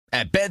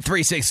At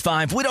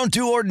Bet365, we don't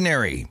do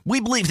ordinary. We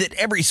believe that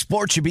every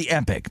sport should be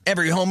epic.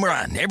 Every home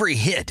run, every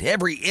hit,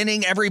 every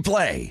inning, every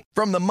play.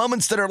 From the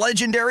moments that are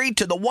legendary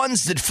to the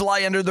ones that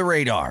fly under the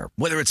radar.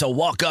 Whether it's a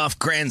walk-off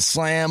grand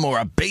slam or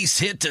a base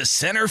hit to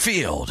center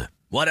field.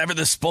 Whatever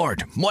the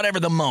sport, whatever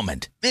the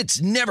moment.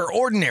 It's never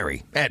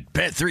ordinary at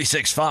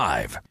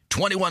Bet365.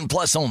 21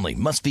 plus only.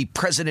 Must be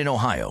present in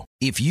Ohio.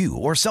 If you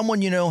or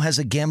someone you know has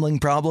a gambling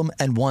problem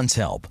and wants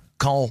help,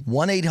 call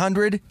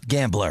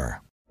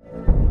 1-800-GAMBLER.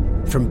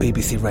 From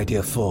BBC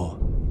Radio 4,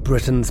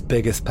 Britain's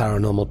biggest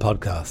paranormal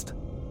podcast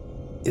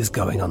is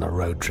going on a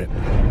road trip.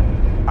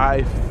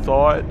 I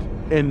thought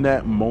in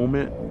that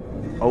moment,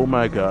 oh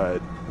my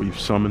God, we've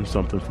summoned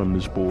something from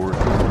this board.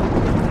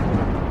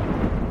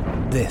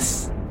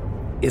 This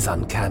is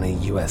Uncanny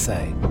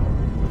USA.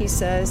 He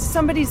says,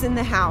 somebody's in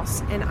the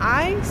house, and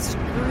I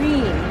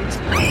screamed.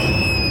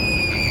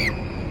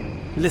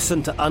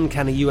 Listen to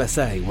Uncanny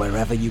USA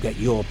wherever you get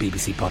your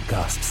BBC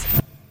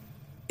podcasts,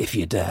 if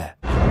you dare.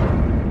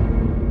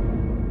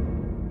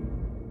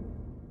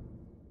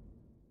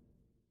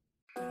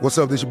 What's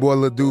up, this your boy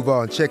Lil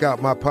Duval, and check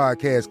out my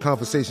podcast,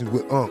 Conversations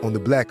with Unc, on the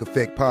Black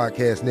Effect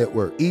Podcast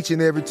Network. Each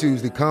and every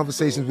Tuesday,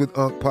 Conversations with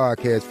Unc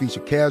podcast feature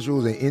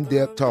casuals and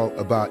in-depth talk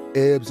about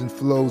ebbs and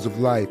flows of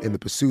life and the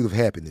pursuit of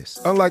happiness.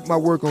 Unlike my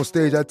work on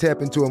stage, I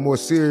tap into a more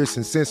serious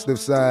and sensitive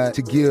side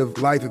to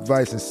give life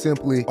advice and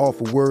simply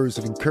offer words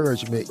of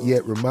encouragement,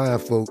 yet remind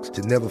folks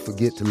to never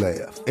forget to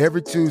laugh.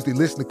 Every Tuesday,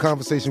 listen to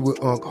Conversation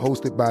with Unc,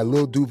 hosted by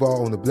Lil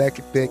Duval on the Black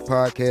Effect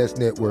Podcast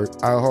Network,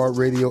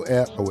 iHeartRadio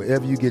app, or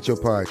wherever you get your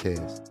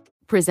podcasts.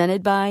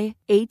 Presented by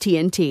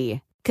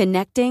AT&T.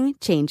 Connecting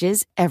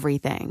changes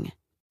everything.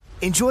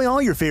 Enjoy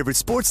all your favorite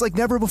sports like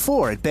never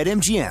before at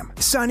BetMGM.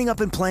 Signing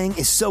up and playing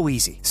is so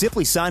easy.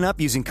 Simply sign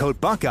up using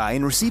code Buckeye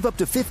and receive up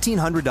to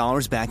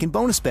 $1,500 back in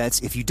bonus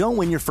bets if you don't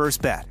win your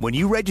first bet. When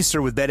you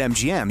register with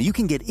BetMGM, you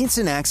can get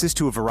instant access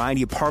to a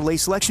variety of parlay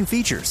selection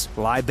features,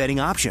 live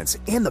betting options,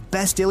 and the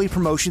best daily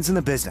promotions in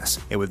the business.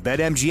 And with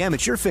BetMGM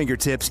at your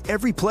fingertips,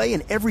 every play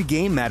and every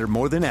game matter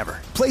more than ever.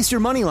 Place your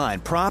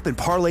moneyline, prop, and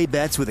parlay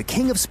bets with the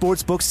king of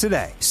sportsbooks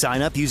today.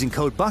 Sign up using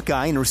code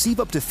Buckeye and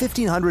receive up to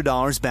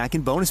 $1,500 back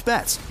in bonus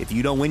bets if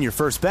you don't win your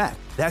first bet.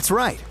 That's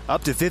right,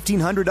 up to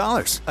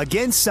 $1,500.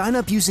 Again, sign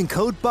up using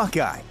code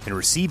Buckeye and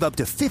receive up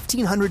to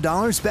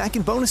 $1,500 back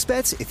in bonus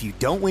bets if you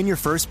don't win your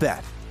first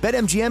bet.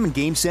 BetMGM and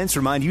GameSense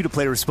remind you to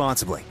play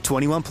responsibly.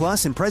 21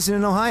 plus and present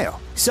in Ohio.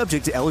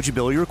 Subject to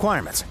eligibility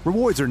requirements.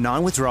 Rewards are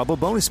non-withdrawable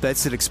bonus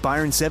bets that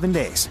expire in 7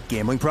 days.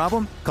 Gambling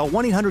problem? Call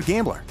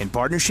 1-800-GAMBLER in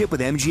partnership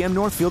with MGM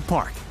Northfield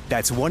Park.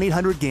 That's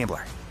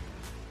 1-800-GAMBLER.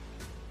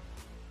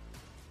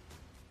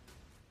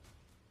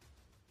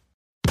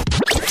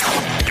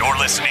 You're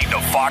listening to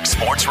Fox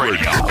Sports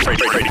Radio. What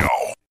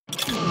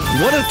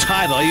a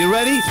title. Are you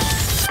ready?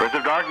 Prince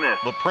of Darkness.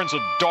 The Prince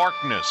of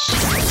Darkness.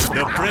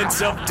 The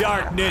Prince of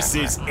Darkness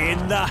is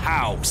in the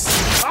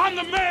house. I'm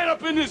the man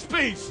up in this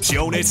piece.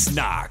 Jonas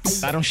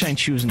Knox. I don't shine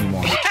shoes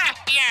anymore.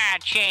 Yeah,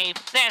 Chief.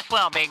 This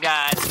will be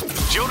good.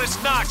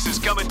 Jonas Knox is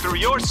coming through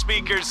your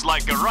speakers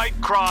like a right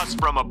cross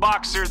from a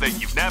boxer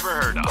that you've never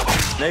heard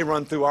of. They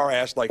run through our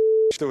ass like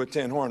through a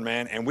tin horn,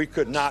 man, and we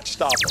could not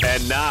stop it.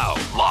 And now,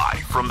 live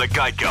from the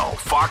Geico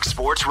Fox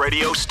Sports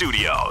Radio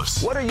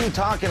studios. What are you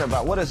talking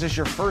about? What is this,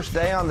 your first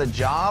day on the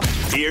job?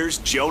 Here's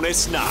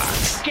Jonas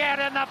Knox. Get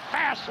in the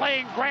fast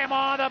lane,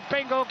 Grandma. The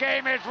bingo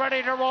game is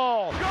ready to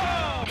roll.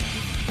 Go!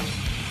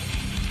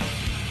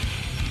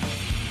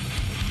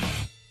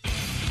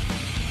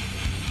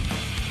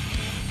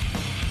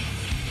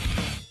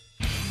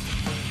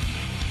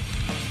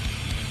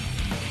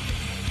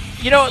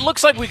 You know, it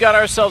looks like we got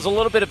ourselves a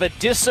little bit of a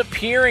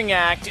disappearing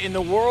act in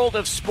the world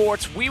of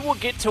sports. We will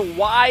get to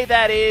why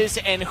that is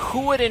and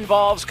who it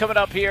involves coming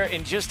up here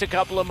in just a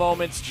couple of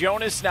moments.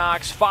 Jonas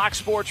Knox, Fox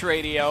Sports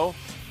Radio.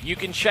 You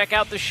can check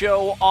out the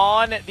show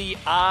on the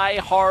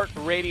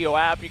iHeartRadio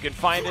app. You can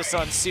find us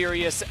on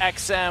Sirius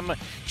XM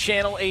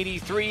Channel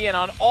 83 and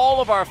on all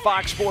of our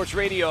Fox Sports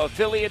Radio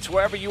affiliates,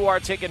 wherever you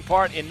are taking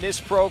part in this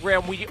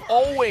program. We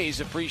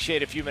always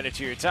appreciate a few minutes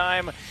of your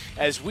time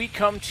as we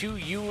come to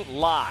you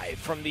live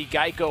from the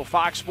Geico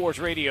Fox Sports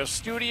Radio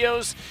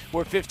studios,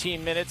 where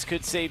 15 minutes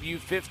could save you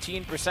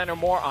 15% or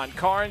more on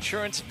car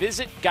insurance.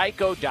 Visit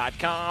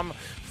geico.com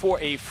for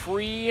a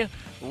free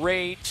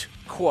rate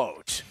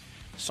quote.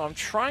 So I'm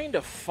trying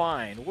to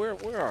find, where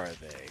are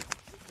they?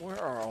 Where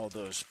are all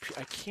those?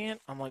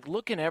 I'm like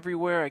looking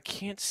everywhere. I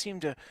can't seem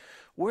to,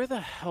 where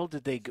the hell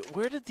did they go?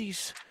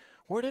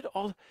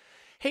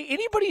 Hey,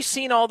 anybody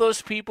seen all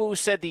those people who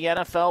said the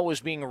NFL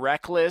was being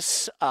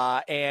reckless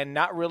and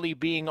not really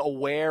being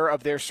aware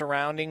of their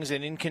surroundings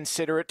and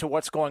inconsiderate to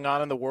what's going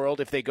on in the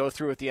world if they go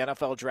through with the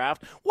NFL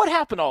draft? What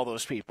happened to all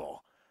those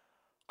people?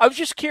 I was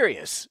just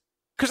curious.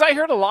 Because I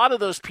heard a lot of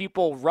those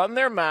people run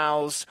their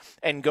mouths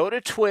and go to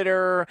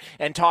Twitter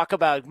and talk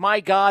about, my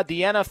God,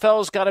 the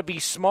NFL's got to be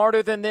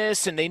smarter than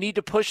this, and they need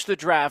to push the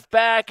draft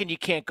back, and you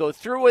can't go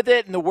through with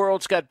it, and the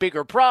world's got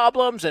bigger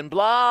problems, and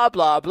blah,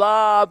 blah,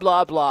 blah,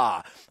 blah,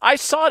 blah. I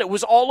saw it. It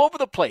was all over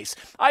the place.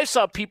 I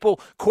saw people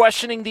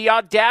questioning the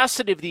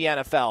audacity of the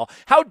NFL.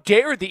 How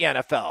dare the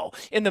NFL,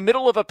 in the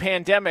middle of a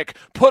pandemic,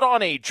 put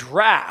on a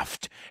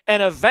draft, an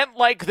event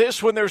like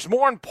this when there's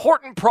more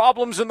important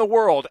problems in the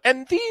world,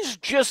 and these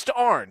just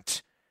aren't.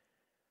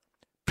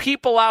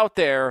 People out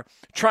there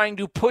trying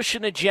to push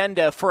an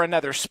agenda for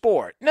another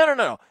sport.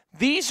 No.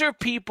 These are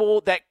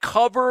people that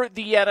cover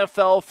the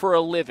NFL for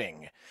a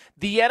living.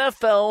 The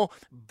NFL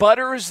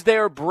butters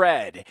their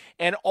bread,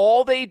 and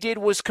all they did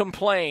was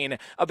complain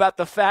about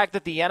the fact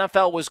that the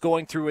NFL was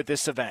going through with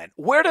this event.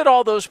 Where did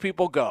all those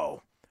people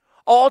go?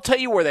 I'll tell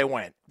you where they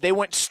went. They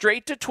went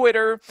straight to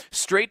Twitter,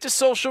 straight to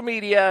social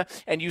media,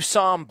 and you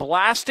saw them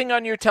blasting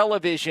on your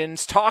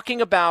televisions,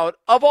 talking about,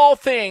 of all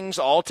things,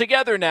 all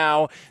together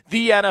now,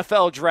 the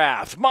NFL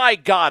draft. My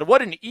God,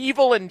 what an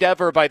evil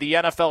endeavor by the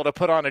NFL to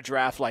put on a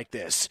draft like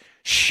this.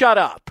 Shut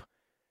up.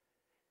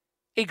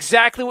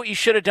 Exactly what you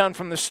should have done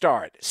from the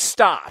start.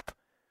 Stop.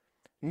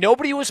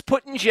 Nobody was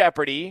put in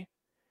jeopardy.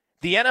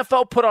 The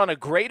NFL put on a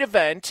great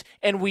event,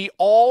 and we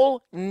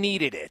all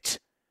needed it.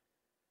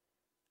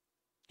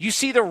 You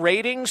see the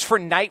ratings for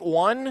night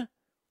one?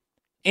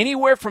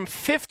 Anywhere from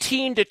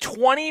 15 to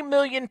 20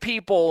 million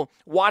people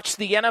watched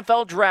the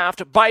NFL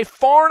draft, by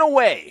far and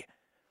away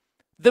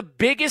the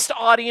biggest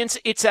audience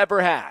it's ever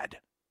had.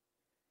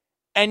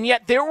 And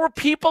yet there were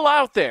people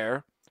out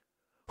there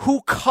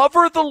who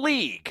cover the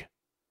league,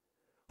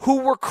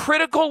 who were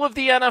critical of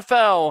the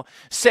NFL,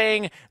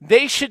 saying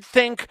they should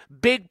think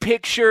big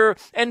picture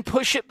and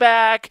push it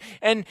back,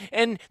 and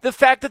the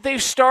fact that they're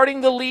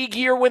starting the league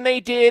year when they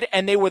did,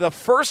 and they were the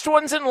first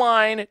ones in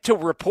line to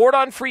report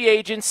on free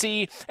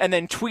agency and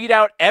then tweet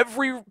out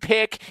every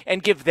pick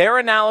and give their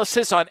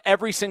analysis on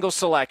every single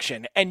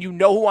selection. And you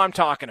know who I'm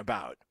talking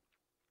about.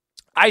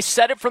 I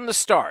said it from the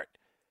start.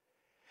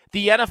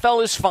 The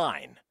NFL is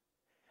fine.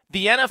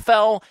 The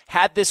NFL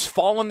had this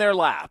fall in their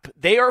lap.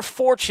 They are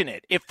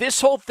fortunate. If this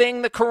whole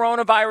thing, the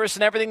coronavirus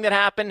and everything that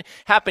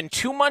happened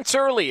 2 months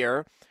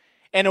earlier,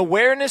 and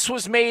awareness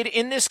was made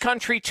in this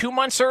country 2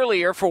 months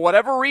earlier for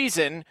whatever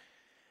reason,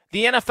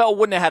 the NFL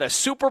wouldn't have had a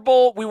Super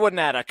Bowl. We wouldn't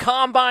have had a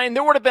combine.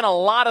 There would have been a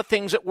lot of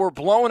things that were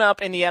blown up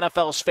in the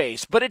NFL's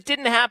face, but it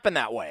didn't happen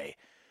that way.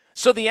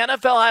 So the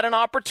NFL had an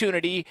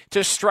opportunity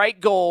to strike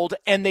gold,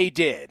 and they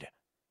did.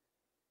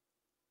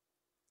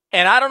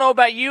 And I don't know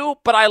about you,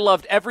 but I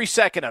loved every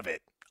second of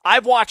it.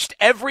 I've watched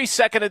every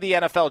second of the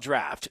NFL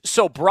draft.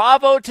 So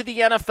bravo to the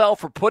NFL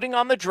for putting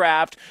on the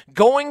draft,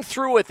 going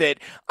through with it.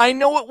 I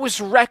know it was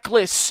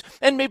reckless,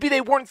 and maybe they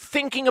weren't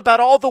thinking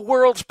about all the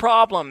world's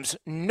problems.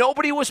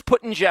 Nobody was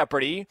put in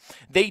jeopardy.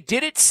 They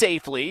did it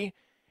safely.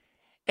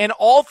 And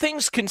all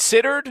things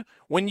considered,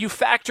 when you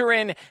factor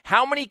in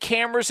how many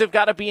cameras have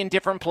got to be in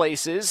different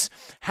places,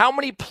 how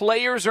many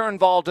players are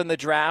involved in the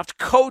draft,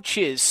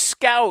 coaches,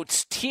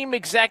 scouts, team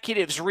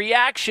executives,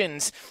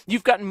 reactions,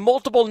 you've got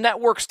multiple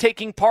networks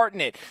taking part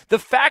in it. The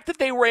fact that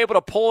they were able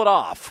to pull it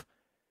off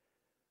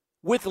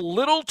with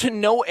little to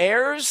no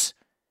errors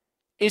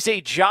is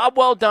a job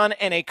well done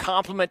and a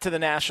compliment to the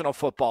National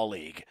Football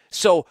League.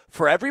 So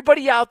for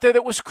everybody out there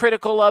that was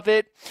critical of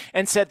it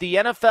and said the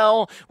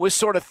NFL was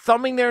sort of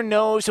thumbing their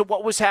nose at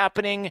what was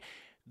happening,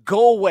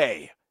 go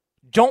away.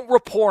 Don't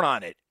report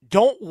on it.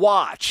 Don't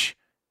watch.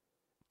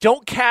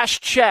 Don't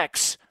cash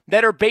checks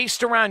that are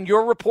based around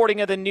your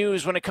reporting of the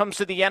news when it comes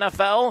to the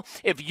NFL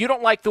if you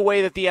don't like the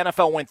way that the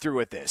NFL went through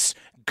with this.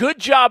 Good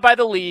job by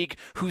the league,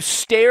 who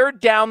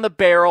stared down the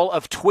barrel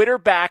of Twitter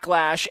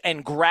backlash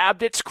and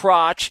grabbed its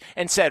crotch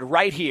and said,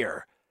 right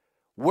here,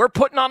 we're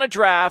putting on a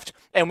draft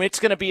and it's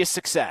going to be a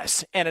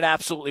success. And it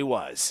absolutely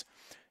was.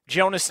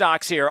 Jonas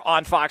Knox here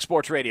on Fox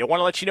Sports Radio. I want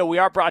to let you know we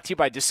are brought to you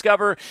by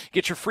Discover.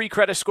 Get your free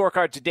credit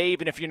scorecard today,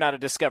 even if you're not a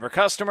Discover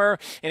customer.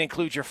 It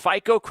includes your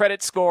FICO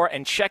credit score,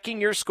 and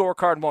checking your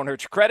scorecard won't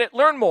hurt your credit.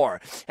 Learn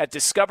more at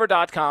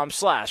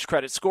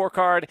discover.com/credit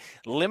scorecard.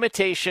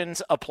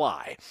 Limitations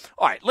apply.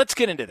 All right, let's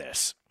get into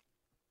this.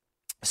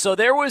 So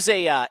there was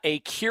a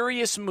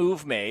curious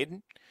move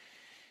made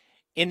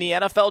in the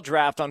NFL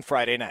draft on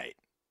Friday night.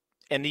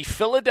 And the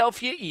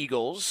Philadelphia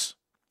Eagles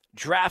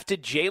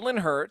drafted Jalen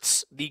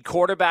Hurts, the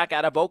quarterback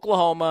out of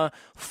Oklahoma,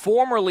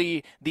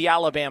 formerly the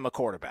Alabama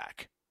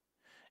quarterback.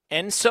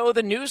 And so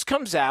the news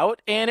comes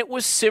out, and it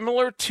was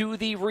similar to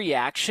the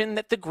reaction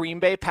that the Green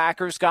Bay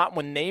Packers got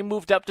when they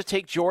moved up to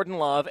take Jordan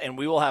Love, and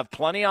we will have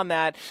plenty on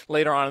that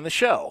later on in the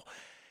show.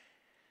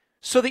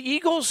 So the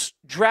Eagles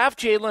draft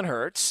Jalen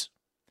Hurts.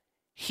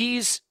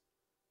 He's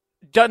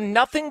done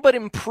nothing but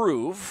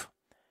improve,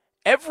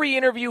 Every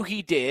interview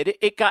he did,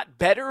 it got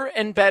better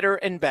and better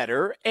and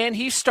better, and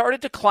he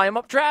started to climb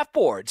up draft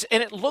boards.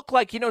 And it looked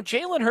like,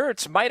 Jalen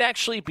Hurts might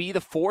actually be the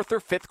 4th or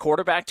 5th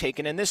quarterback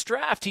taken in this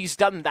draft. He's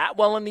done that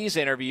well in these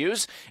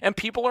interviews, and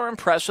people are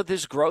impressed with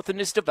his growth and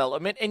his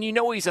development, and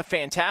he's a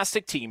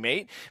fantastic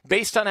teammate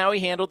based on how he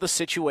handled the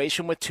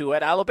situation with Tua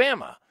at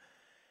Alabama.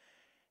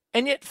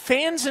 And yet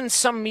fans and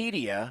some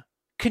media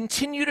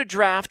continue to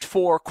draft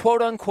for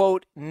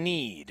quote-unquote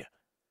need.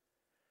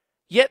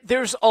 Yet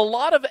there's a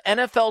lot of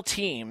NFL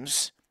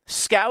teams,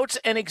 scouts,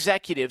 and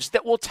executives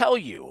that will tell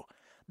you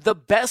the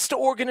best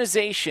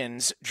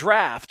organizations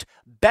draft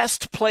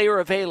best player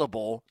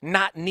available,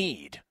 not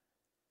need.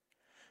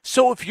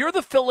 So if you're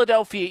the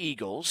Philadelphia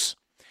Eagles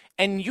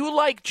and you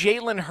like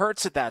Jalen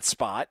Hurts at that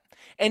spot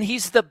and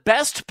he's the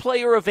best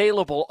player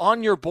available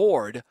on your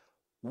board,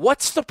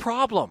 what's the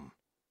problem?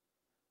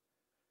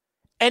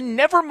 And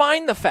never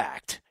mind the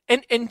fact.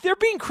 And they're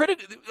being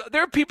critical.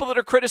 There are people that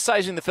are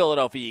criticizing the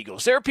Philadelphia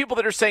Eagles. There are people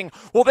that are saying,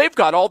 well, they've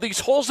got all these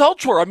holes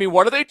elsewhere. I mean,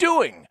 what are they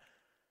doing?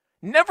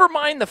 Never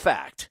mind the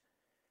fact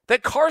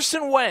that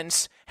Carson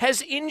Wentz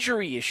has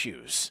injury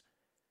issues.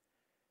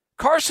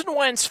 Carson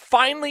Wentz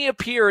finally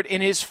appeared in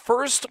his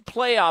first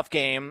playoff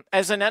game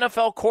as an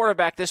NFL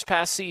quarterback this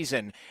past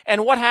season.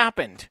 And what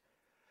happened?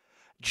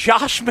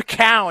 Josh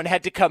McCown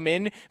had to come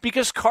in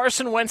because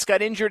Carson Wentz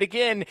got injured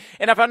again.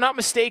 And if I'm not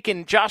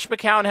mistaken, Josh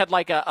McCown had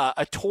like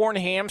a torn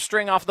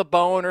hamstring off the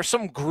bone or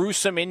some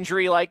gruesome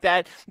injury like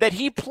that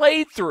he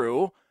played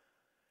through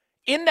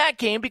in that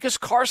game because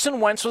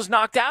Carson Wentz was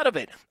knocked out of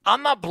it.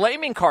 I'm not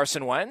blaming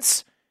Carson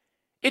Wentz.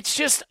 It's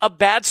just a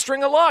bad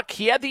string of luck.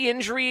 He had the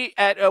injury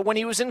when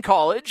he was in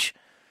college,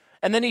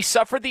 and then he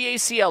suffered the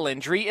ACL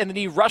injury, and then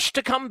he rushed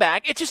to come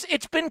back.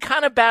 It's been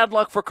kind of bad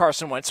luck for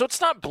Carson Wentz, so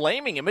it's not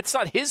blaming him. It's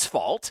not his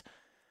fault.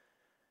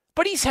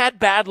 But he's had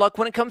bad luck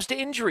when it comes to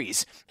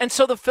injuries. And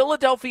so the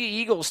Philadelphia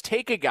Eagles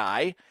take a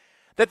guy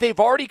that they've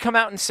already come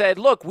out and said,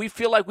 look, we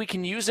feel like we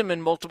can use him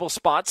in multiple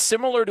spots,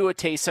 similar to a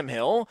Taysom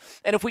Hill,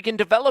 and if we can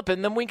develop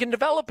him, then we can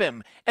develop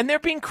him. And they're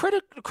being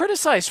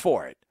criticized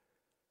for it.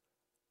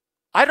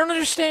 I don't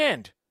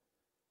understand.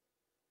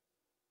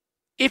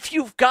 If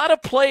you've got a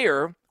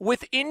player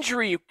with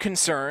injury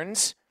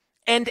concerns,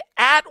 and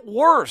at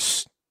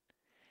worst,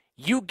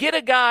 you get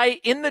a guy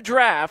in the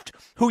draft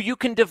who you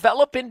can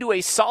develop into a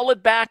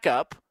solid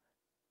backup,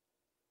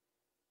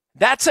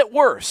 that's at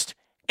worst.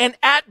 And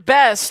at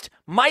best,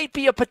 might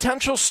be a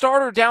potential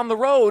starter down the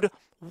road.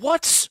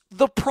 What's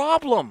the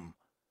problem?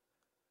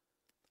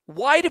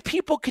 Why do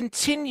people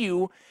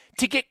continue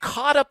to get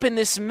caught up in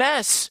this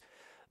mess?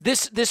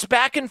 This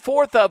back and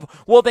forth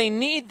of, well, they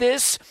need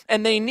this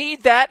and they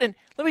need that. And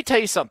let me tell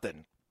you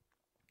something.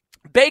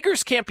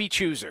 Beggars can't be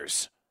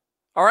choosers.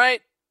 All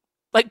right?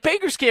 Like,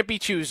 beggars can't be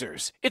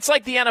choosers. It's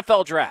like the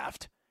NFL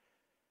draft.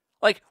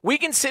 Like, we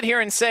can sit here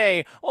and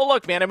say, oh,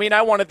 look, man,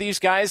 I wanted these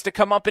guys to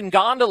come up in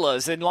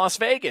gondolas in Las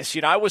Vegas.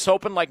 I was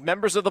hoping like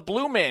members of the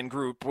Blue Man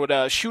Group would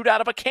shoot out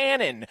of a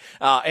cannon,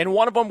 and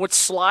one of them would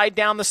slide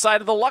down the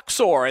side of the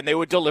Luxor, and they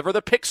would deliver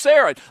the picks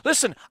there.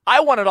 Listen, I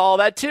wanted all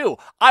that too.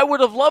 I would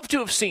have loved to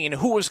have seen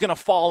who was going to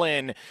fall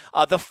in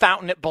the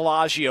fountain at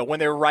Bellagio when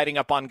they were riding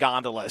up on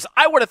gondolas.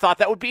 I would have thought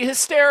that would be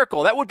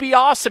hysterical. That would be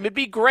awesome. It'd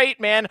be great,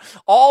 man.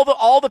 All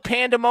the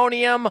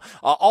pandemonium,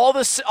 all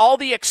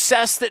the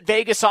excess that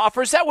Vegas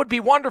offers, that would be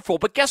wonderful.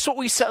 But guess what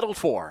we settled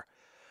for?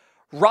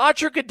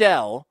 Roger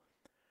Goodell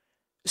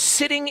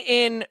sitting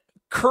in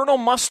Colonel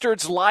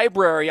Mustard's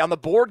library on the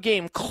board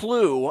game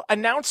Clue,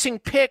 announcing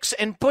picks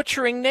and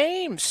butchering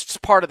names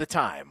part of the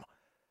time.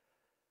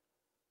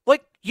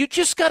 Like, you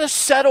just got to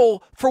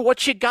settle for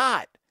what you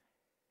got.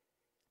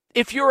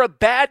 If you're a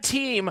bad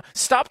team,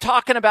 stop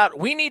talking about,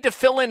 we need to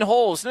fill in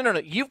holes. No.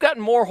 You've got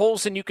more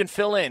holes than you can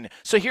fill in.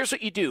 So here's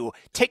what you do.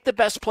 Take the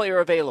best player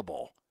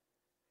available.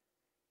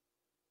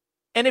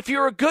 And if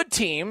you're a good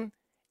team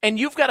and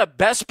you've got a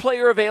best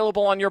player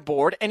available on your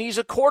board and he's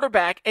a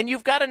quarterback and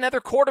you've got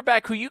another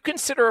quarterback who you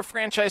consider a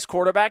franchise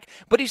quarterback,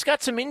 but he's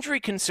got some injury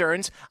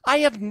concerns, I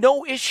have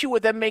no issue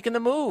with them making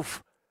the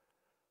move.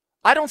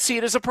 I don't see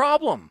it as a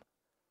problem.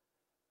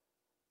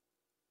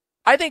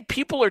 I think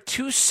people are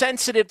too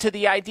sensitive to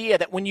the idea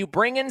that when you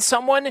bring in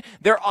someone,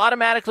 they're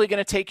automatically going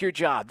to take your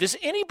job. Does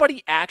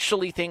anybody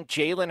actually think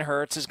Jalen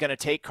Hurts is going to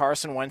take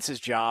Carson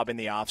Wentz's job in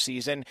the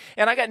offseason?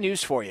 And I got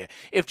news for you.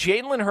 If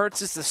Jalen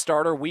Hurts is the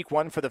starter week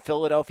 1 for the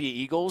Philadelphia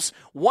Eagles,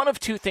 one of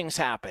two things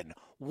happen.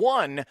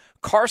 1,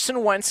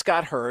 Carson Wentz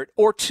got hurt,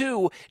 or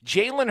 2,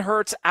 Jalen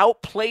Hurts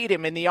outplayed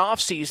him in the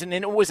offseason,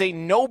 and it was a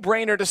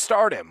no-brainer to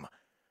start him.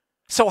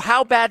 So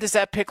how bad does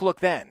that pick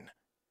look then?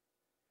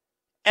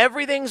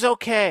 Everything's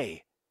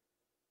okay.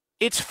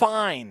 It's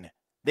fine.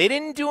 They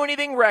didn't do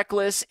anything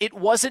reckless. It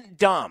wasn't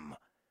dumb.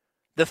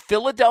 The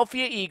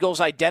Philadelphia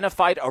Eagles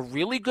identified a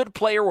really good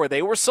player where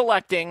they were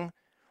selecting,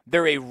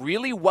 They're a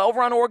really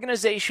well-run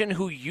organization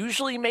who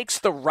usually makes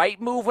the right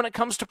move when it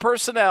comes to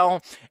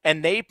personnel,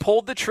 and they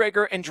pulled the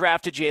trigger and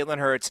drafted Jalen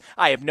Hurts.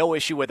 I have no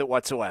issue with it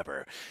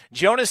whatsoever.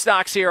 Jonas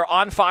Knox here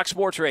on Fox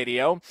Sports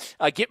Radio.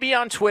 Get me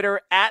on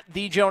Twitter at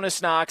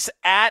 @TheJonasKnox,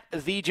 at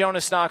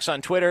 @TheJonasKnox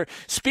on Twitter.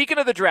 Speaking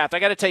of the draft, I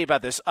got to tell you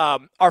about this.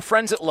 Our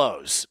friends at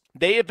Lowe's,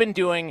 they have been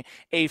doing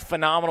a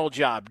phenomenal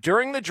job.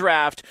 During the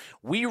draft,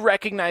 we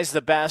recognize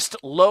the best.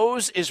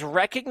 Lowe's is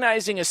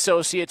recognizing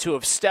associates who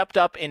have stepped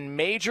up in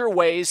major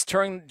ways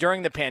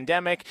during the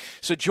pandemic.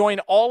 So join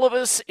all of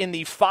us in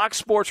the Fox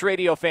Sports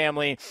Radio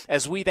family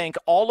as we thank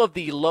all of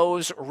the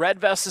Lowe's Red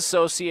Vest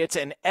associates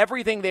and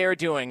everything they are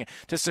doing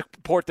to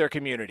support their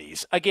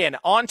communities. Again,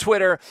 on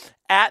Twitter,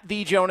 at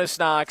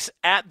 @TheJonasKnox,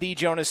 at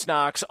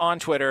 @TheJonasKnox on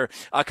Twitter.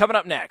 Coming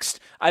up next,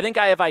 I think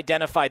I have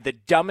identified the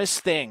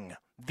dumbest thing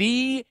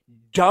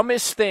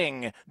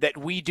that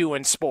we do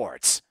in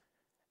sports.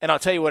 And I'll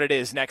tell you what it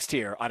is next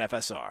here on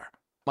FSR.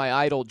 My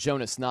idol,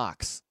 Jonas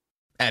Knox.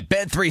 At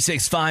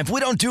Bet365, we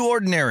don't do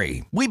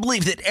ordinary. We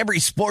believe that every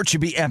sport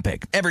should be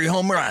epic. Every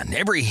home run,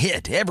 every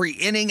hit, every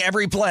inning,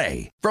 every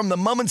play. From the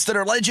moments that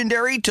are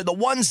legendary to the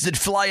ones that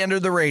fly under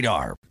the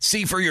radar.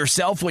 See for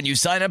yourself when you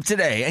sign up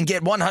today and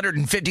get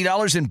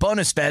 $150 in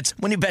bonus bets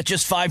when you bet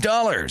just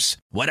 $5.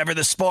 Whatever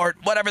the sport,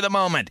 whatever the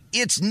moment,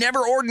 it's never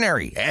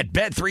ordinary at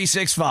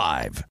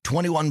Bet365.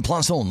 21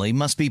 plus only.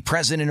 Must be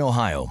present in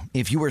Ohio.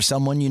 If you or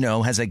someone you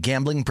know has a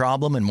gambling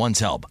problem and wants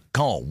help,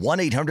 call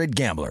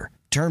 1-800-GAMBLER.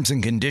 Terms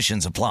and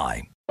conditions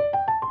apply.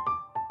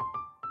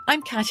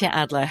 I'm Katya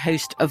Adler,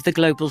 host of The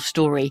Global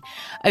Story.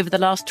 Over the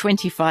last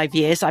 25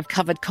 years, I've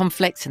covered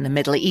conflicts in the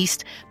Middle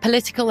East,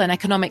 political and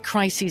economic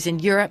crises in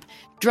Europe,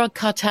 drug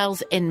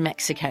cartels in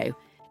Mexico.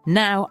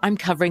 Now I'm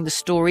covering the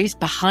stories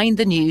behind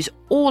the news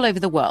all over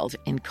the world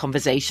in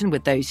conversation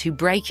with those who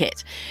break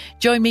it.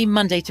 Join me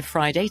Monday to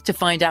Friday to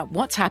find out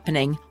what's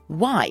happening,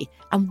 why,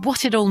 and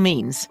what it all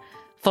means.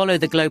 Follow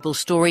The Global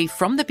Story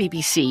from the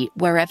BBC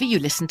wherever you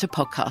listen to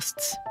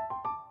podcasts.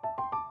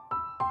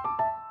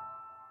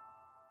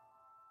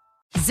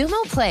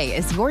 Xumo Play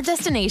is your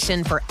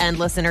destination for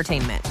endless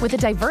entertainment. With a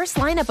diverse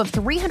lineup of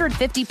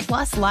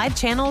 350-plus live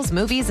channels,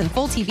 movies, and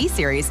full TV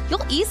series,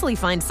 you'll easily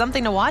find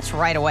something to watch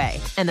right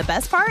away. And the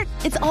best part?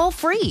 It's all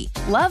free.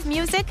 Love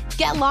music?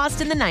 Get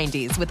lost in the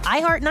 90s with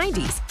iHeart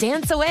 90s.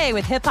 Dance away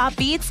with hip-hop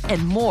beats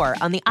and more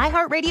on the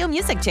iHeartRadio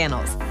music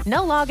channels.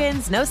 No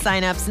logins, no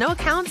signups, no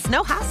accounts,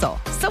 no hassle.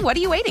 So what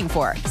are you waiting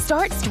for?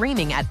 Start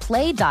streaming at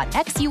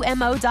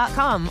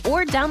play.xumo.com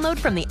or download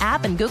from the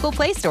app and Google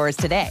Play stores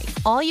today.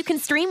 All you can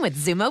stream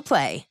with Xumo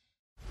Play.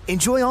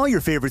 Enjoy all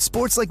your favorite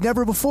sports like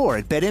never before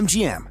at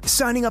BetMGM.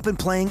 Signing up and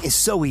playing is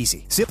so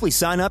easy. Simply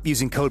sign up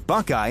using code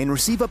Buckeye and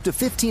receive up to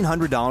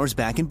 $1,500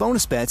 back in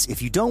bonus bets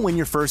if you don't win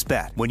your first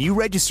bet. When you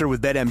register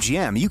with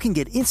BetMGM, you can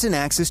get instant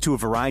access to a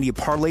variety of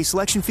parlay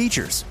selection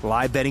features,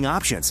 live betting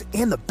options,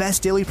 and the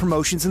best daily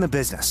promotions in the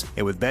business.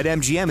 And with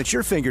BetMGM at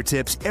your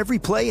fingertips, every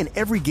play and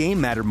every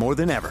game matter more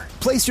than ever.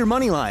 Place your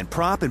moneyline,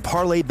 prop, and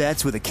parlay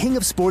bets with the king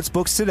of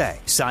sportsbooks today.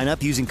 Sign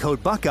up using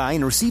code Buckeye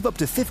and receive up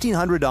to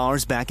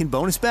 $1,500 back in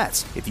bonus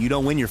bets if you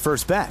don't win your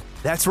first bet.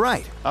 That's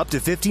right, up to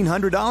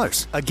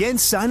 $1,500. Again,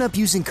 sign up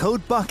using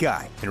code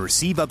Buckeye and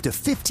receive up to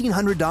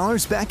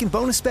 $1,500 back in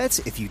bonus bets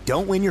if you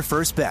don't win your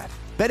first bet.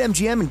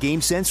 BetMGM and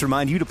GameSense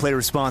remind you to play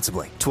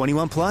responsibly.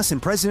 21 plus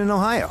and present in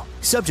Ohio.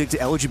 Subject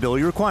to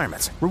eligibility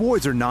requirements.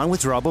 Rewards are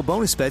non-withdrawable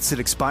bonus bets that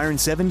expire in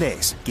 7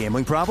 days.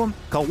 Gambling problem?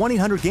 Call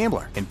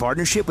 1-800-GAMBLER in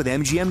partnership with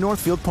MGM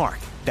Northfield Park.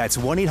 That's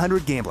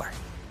 1-800-GAMBLER.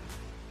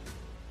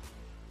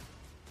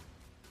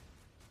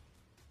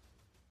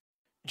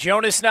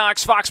 Jonas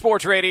Knox, Fox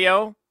Sports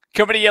Radio,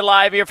 coming to you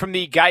live here from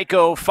the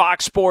Geico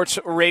Fox Sports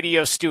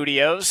Radio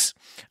studios.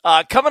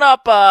 Coming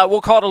up, we'll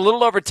call it a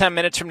little over 10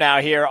 minutes from now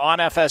here on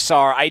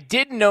FSR. I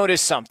did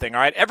notice something, all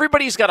right?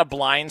 Everybody's got a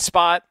blind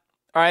spot,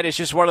 all right? It's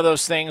just one of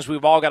those things.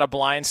 We've all got a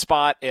blind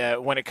spot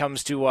when it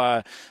comes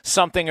to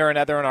something or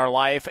another in our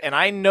life. And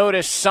I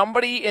noticed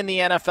somebody in the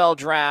NFL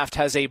draft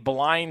has a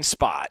blind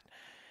spot.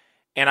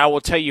 And I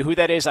will tell you who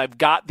that is. I've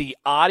got the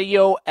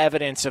audio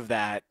evidence of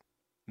that.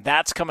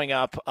 That's coming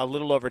up a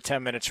little over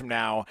 10 minutes from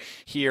now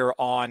here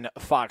on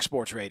Fox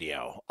Sports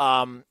Radio.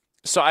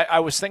 So I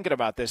was thinking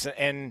about this,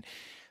 and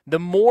the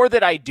more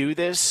that I do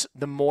this,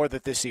 the more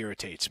that this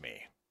irritates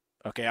me.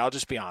 Okay, I'll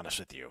just be honest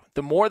with you.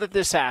 The more that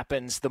this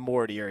happens, the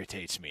more it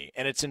irritates me,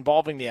 and it's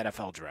involving the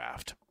NFL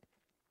draft.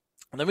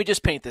 Let me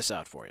just paint this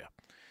out for you.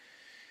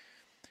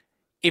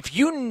 If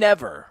you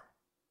never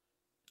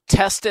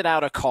tested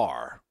out a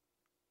car,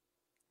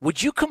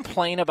 would you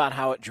complain about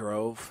how it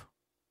drove?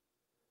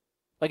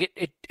 Like,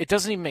 it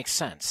doesn't even make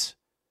sense.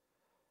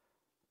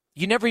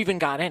 You never even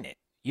got in it.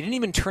 You didn't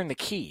even turn the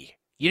key.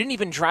 You didn't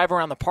even drive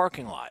around the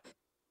parking lot.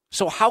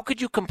 So how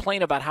could you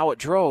complain about how it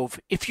drove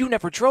if you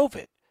never drove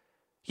it?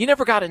 You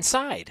never got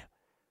inside.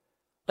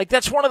 Like,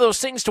 that's one of those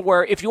things to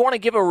where if you want to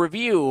give a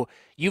review,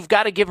 you've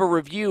got to give a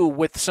review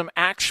with some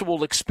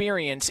actual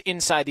experience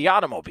inside the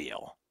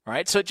automobile. All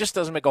right? So it just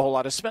doesn't make a whole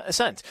lot of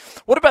sense.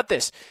 What about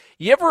this?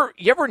 You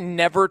ever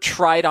never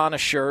tried on a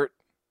shirt,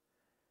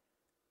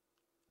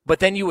 but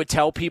then you would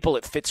tell people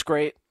it fits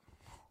great?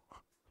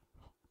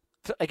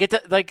 I get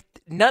that. Like,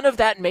 none of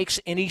that makes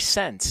any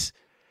sense.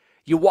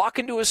 You walk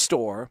into a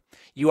store,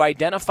 you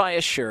identify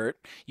a shirt,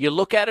 you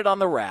look at it on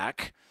the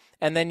rack,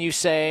 and then you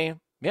say,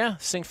 yeah,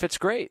 this thing fits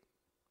great.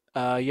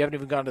 You haven't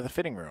even gone to the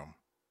fitting room.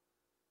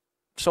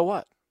 So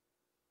what?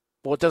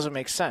 Well, it doesn't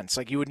make sense.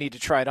 Like, you would need to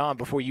try it on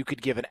before you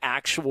could give an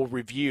actual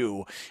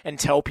review and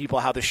tell people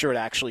how the shirt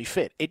actually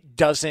fit. It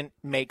doesn't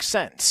make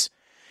sense.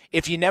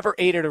 If you never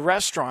ate at a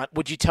restaurant,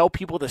 would you tell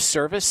people the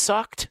service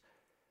sucked?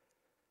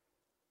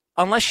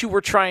 Unless you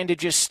were trying to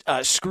just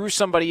screw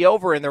somebody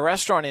over in the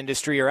restaurant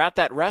industry or at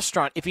that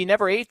restaurant, if you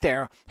never ate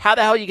there, how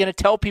the hell are you going to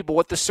tell people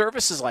what the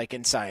service is like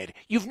inside?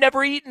 You've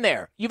never eaten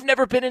there. You've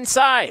never been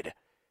inside.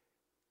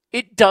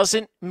 It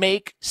doesn't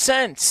make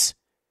sense.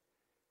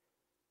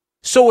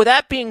 So with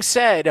that being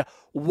said,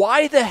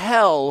 why the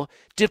hell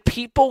do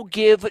people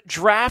give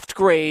draft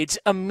grades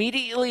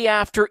immediately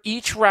after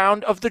each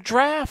round of the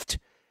draft?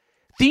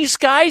 These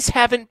guys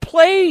haven't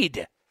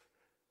played.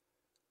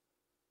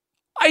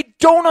 I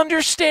don't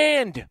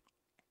understand.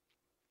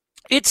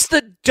 It's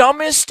the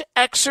dumbest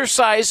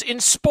exercise in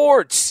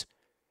sports.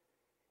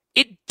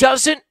 It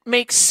doesn't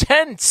make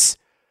sense.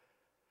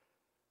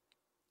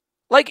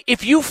 Like,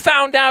 if you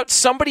found out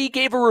somebody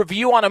gave a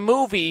review on a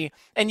movie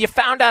and you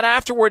found out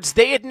afterwards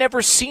they had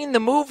never seen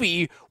the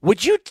movie,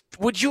 would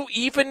you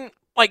even,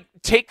 like,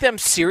 take them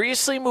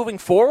seriously moving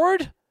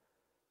forward?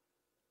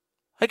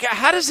 Like,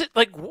 how does it,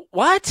 like,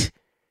 what?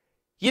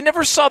 You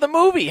never saw the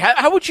movie.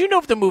 How would you know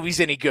if the movie's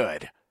any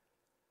good?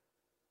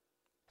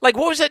 Like,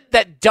 what was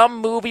that dumb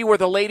movie where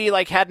the lady,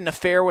 like, had an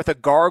affair with a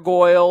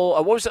gargoyle?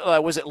 What was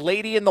it? Was it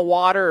Lady in the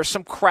Water or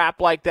some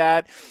crap like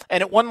that?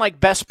 And it won, like,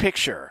 Best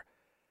Picture.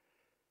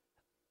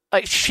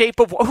 Like, Shape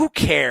of... Who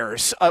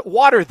cares?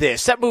 Water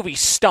This. That movie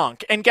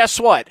stunk. And guess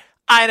what?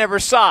 I never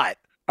saw it.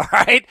 All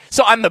right?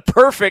 So I'm the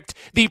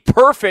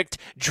perfect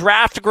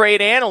draft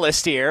grade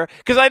analyst here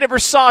because I never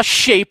saw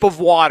Shape of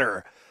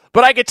Water.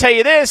 But I could tell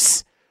you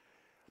this.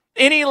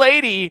 Any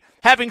lady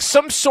having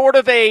some sort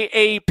of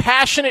a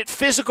passionate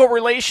physical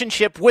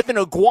relationship with an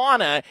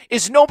iguana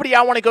is nobody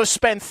I want to go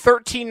spend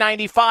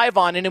 $13.95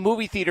 on in a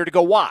movie theater to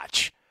go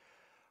watch.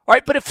 All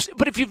right? But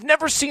if you've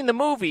never seen the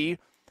movie...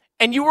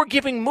 and you were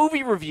giving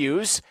movie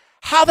reviews,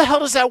 how the hell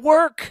does that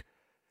work?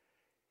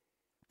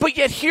 But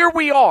yet here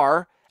we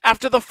are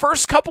after the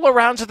first couple of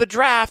rounds of the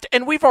draft,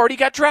 and we've already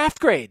got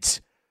draft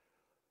grades.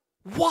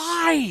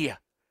 Why?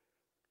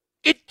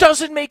 It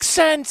doesn't make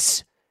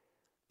sense.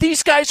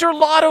 These guys are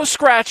lotto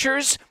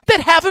scratchers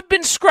that haven't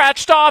been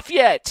scratched off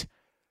yet.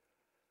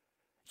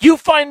 You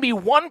find me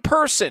one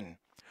person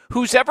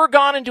who's ever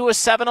gone into a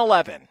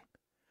 7-Eleven,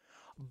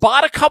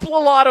 bought a couple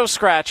of lotto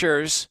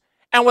scratchers,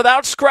 and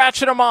without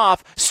scratching them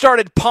off,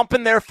 started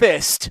pumping their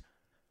fist.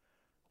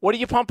 What are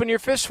you pumping your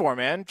fist for,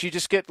 man? Did you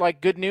just get,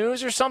 like, good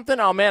news or something?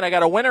 Oh, man, I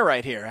got a winner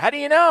right here. How do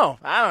you know?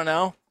 I don't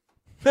know.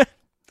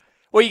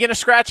 Well, you going to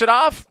scratch it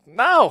off?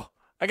 No.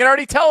 I can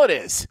already tell it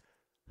is.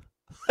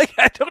 Like,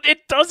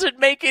 it doesn't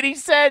make any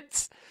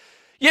sense.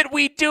 Yet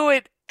we do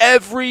it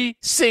every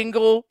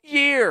single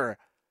year.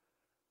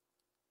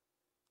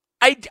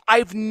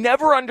 I've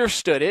never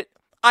understood it.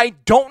 I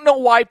don't know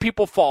why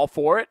people fall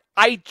for it.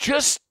 I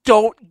just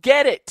don't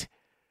get it.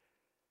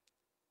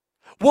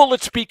 Well,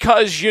 it's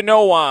because,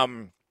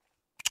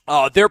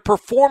 their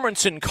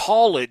performance in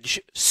college.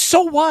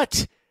 So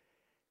what?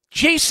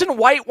 Jason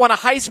White won a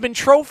Heisman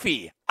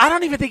Trophy. I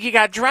don't even think he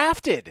got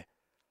drafted.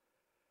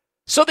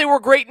 So they were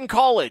great in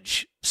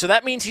college. So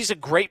that means he's a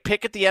great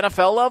pick at the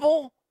NFL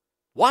level?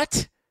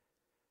 What?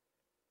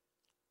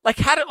 Like,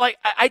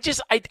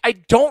 I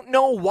don't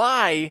know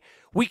why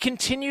we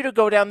continue to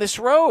go down this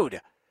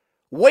road.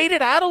 Wait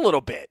it out a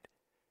little bit.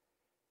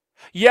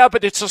 Yeah,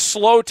 but it's a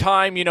slow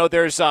time.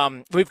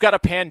 We've got a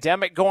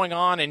pandemic going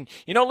on, and,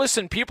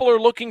 listen, people are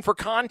looking for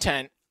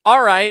content.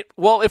 All right,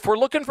 well, if we're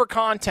looking for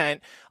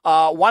content,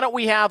 why don't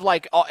we have,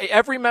 like,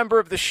 every member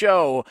of the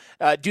show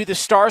do the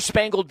Star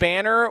Spangled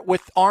Banner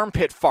with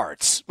armpit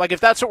farts? Like, if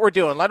that's what we're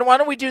doing, why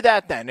don't we do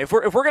that then? If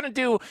that's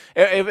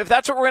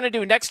what we're gonna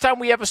do, next time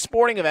we have a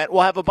sporting event,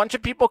 we'll have a bunch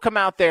of people come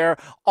out there,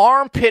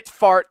 armpit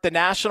fart the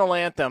national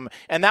anthem,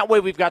 and that way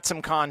we've got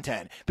some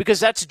content,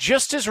 because that's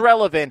just as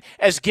relevant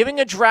as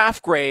giving a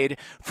draft grade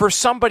for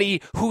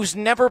somebody who's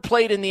never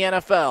played in the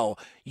NFL.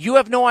 You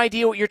have no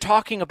idea what you're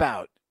talking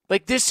about.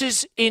 Like, this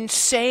is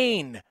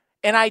insane.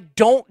 And I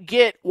don't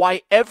get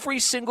why every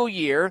single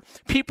year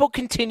people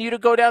continue to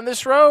go down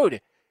this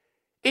road.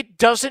 It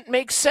doesn't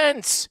make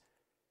sense.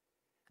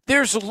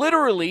 There's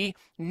literally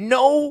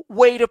no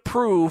way to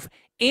prove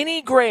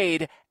any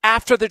grade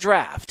after the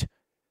draft.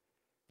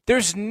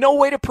 There's no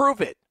way to prove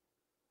it.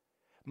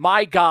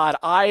 My God,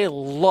 I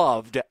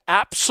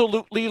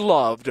absolutely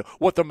loved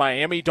what the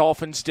Miami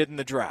Dolphins did in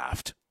the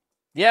draft.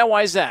 Yeah,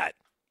 why is that?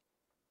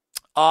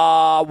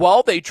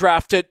 Well, they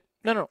drafted...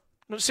 No,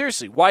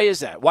 seriously, why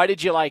is that? Why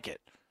did you like it?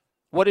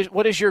 What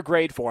is your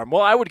grade for them?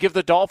 Well, I would give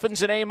the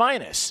Dolphins an A-.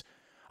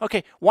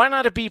 Okay, why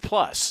not a B+?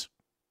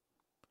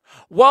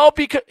 Well,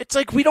 because it's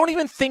like we don't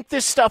even think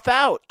this stuff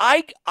out.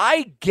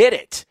 I get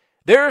it.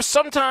 There are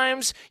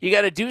sometimes you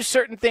got to do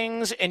certain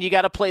things and you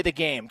got to play the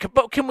game.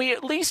 But can we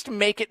at least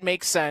make it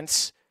make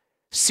sense?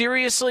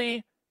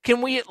 Seriously?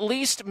 Can we at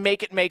least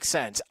make it make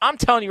sense? I'm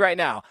telling you right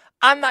now,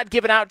 I'm not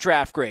giving out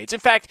draft grades.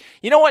 In fact,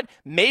 you know what?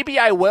 Maybe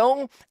I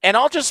will, and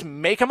I'll just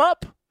make them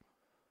up.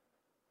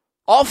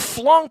 I'll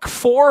flunk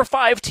 4 or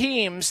 5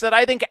 teams that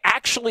I think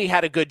actually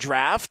had a good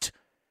draft.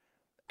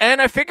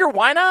 And I figure,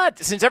 why not?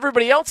 Since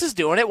everybody else is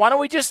doing it, why don't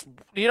we just,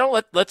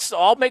 let's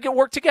all make it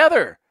work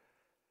together.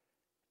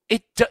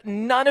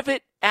 None of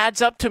it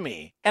adds up to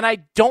me. And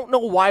I don't know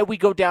why we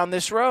go down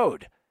this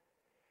road.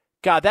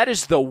 God, that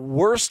is the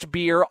worst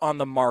beer on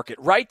the market.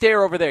 Right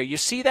there, over there. You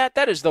see that?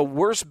 That is the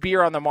worst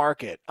beer on the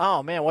market.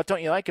 Oh, man, what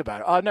don't you like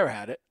about it? Oh, I've never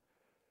had it.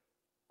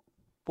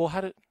 Well,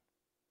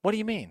 what do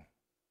you mean?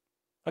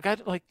 I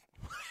don't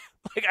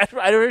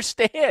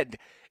understand.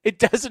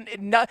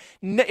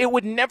 It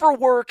would never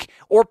work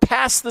or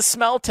pass the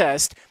smell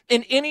test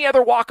in any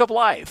other walk of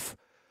life.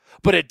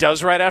 But it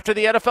does right after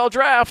the NFL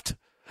draft.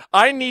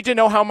 I need to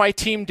know how my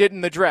team did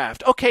in the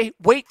draft. Okay,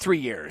 wait 3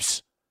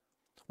 years.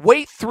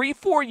 Wait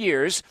 3-4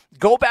 years,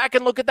 go back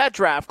and look at that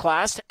draft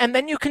class, and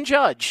then you can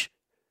judge.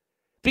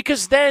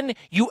 Because then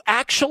you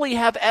actually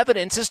have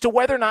evidence as to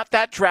whether or not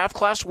that draft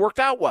class worked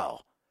out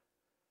well.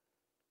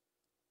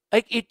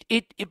 But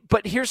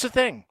here's the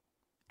thing,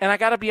 and I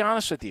got to be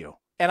honest with you,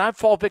 and I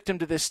fall victim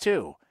to this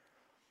too.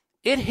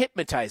 It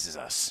hypnotizes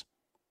us.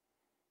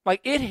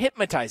 It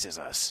hypnotizes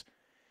us.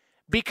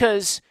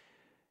 Because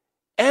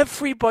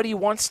everybody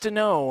wants to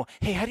know,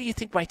 hey, how do you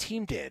think my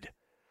team did?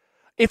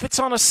 If it's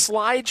on a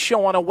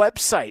slideshow on a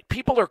website,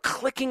 people are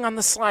clicking on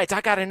the slides.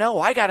 I got to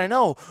know.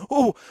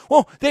 Oh,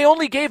 well, they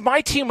only gave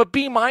my team a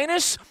B-. Why?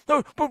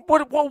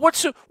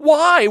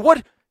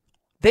 What?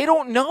 They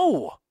don't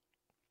know.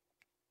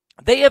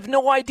 They have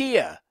no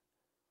idea.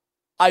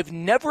 I've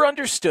never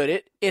understood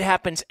it. It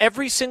happens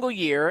every single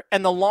year,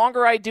 and the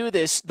longer I do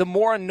this, the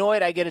more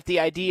annoyed I get at the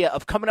idea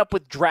of coming up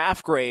with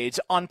draft grades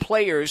on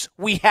players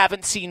we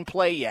haven't seen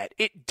play yet.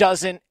 It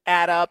doesn't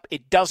add up.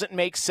 It doesn't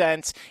make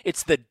sense.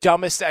 It's the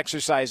dumbest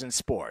exercise in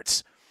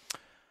sports.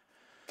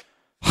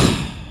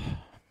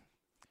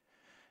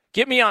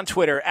 Get me on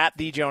Twitter,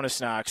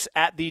 @TheJonasKnox,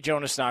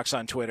 @TheJonasKnox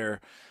on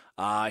Twitter.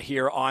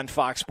 Here on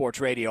Fox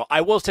Sports Radio.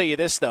 I will tell you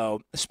this,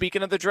 though.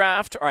 Speaking of the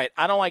draft, all right,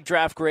 I don't like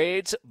draft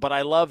grades, but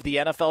I love the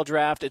NFL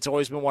draft. It's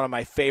always been one of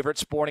my favorite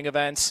sporting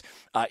events,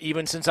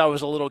 even since I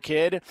was a little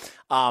kid.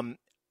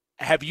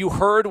 Have you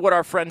heard what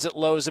our friends at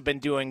Lowe's have been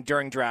doing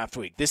during draft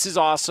week? This is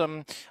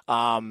awesome.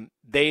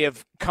 They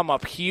have come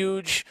up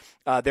huge.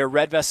 Their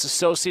Red Vest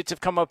associates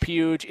have come up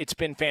huge. It's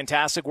been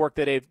fantastic work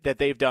that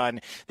they've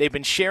done. They've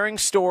been sharing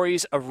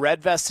stories of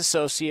Red Vest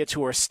associates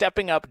who are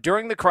stepping up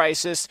during the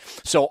crisis.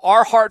 So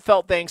our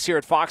heartfelt thanks here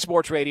at Fox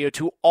Sports Radio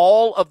to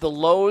all of the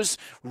Lowe's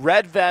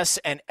Red Vests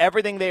and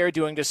everything they are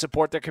doing to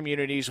support their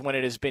communities when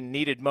it has been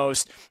needed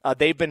most.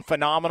 They've been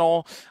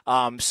phenomenal.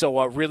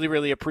 So really,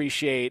 really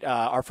appreciate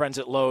our friends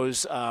at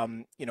Lowe's,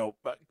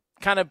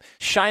 kind of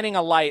shining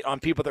a light on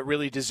people that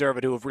really deserve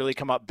it, who have really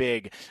come up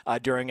big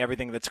during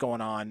everything that's going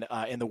on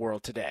in the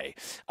world today.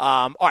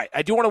 All right,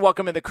 I do want to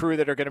welcome in the crew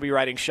that are going to be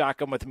riding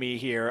shotgun with me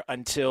here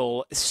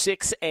until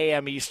 6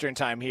 a.m. Eastern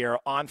time here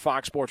on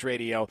Fox Sports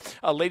Radio.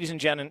 Ladies and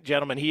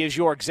gentlemen, he is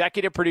your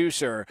executive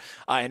producer,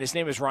 and his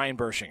name is Ryan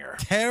Bershinger.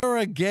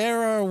 Tara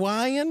Gara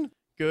Ryan.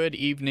 Good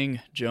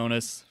evening,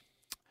 Jonas.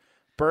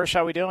 Bersh,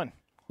 how we doing?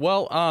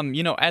 Well,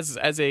 as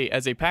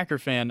a Packer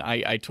fan,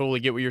 I totally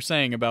get what you're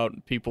saying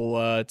about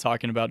people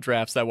talking about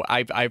drafts. That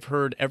I've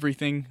heard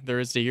everything there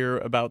is to hear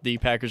about the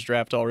Packers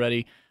draft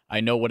already. I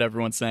know what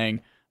everyone's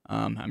saying.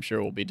 I'm sure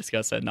we'll be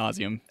discussed ad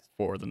nauseum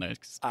for the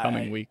next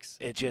coming weeks.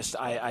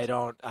 I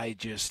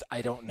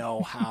don't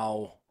know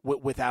how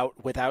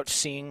without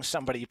seeing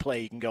somebody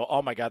play, you can go,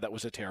 oh my God, that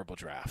was a terrible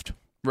draft.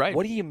 Right?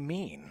 What do you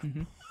mean?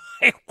 Mm-hmm.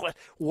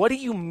 What do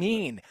you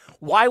mean?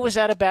 Why was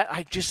that a bad?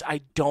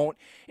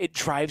 It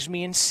drives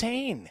me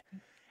insane.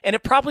 And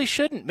it probably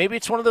shouldn't. Maybe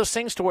it's one of those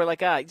things to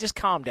where just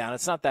calm down.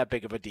 It's not that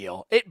big of a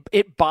deal.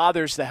 It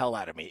bothers the hell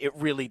out of me. It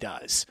really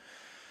does.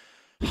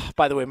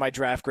 By the way, my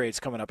draft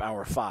grade's coming up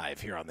hour 5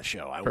 here on the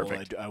show. I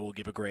will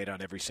give a grade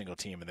on every single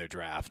team in their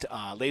draft.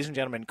 Ladies and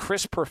gentlemen,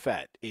 Chris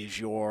Perfett is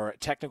your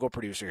technical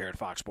producer here at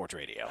Fox Sports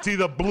Radio. See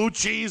the blue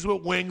cheese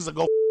with wings and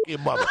go your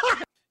mother.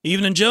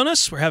 Evening,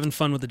 Jonas. We're having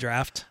fun with the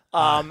draft.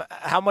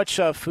 How much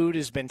food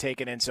has been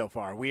taken in so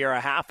far? We are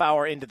a half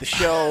hour into the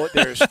show.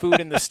 There's food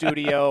in the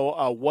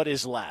studio. What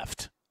is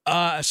left?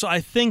 So I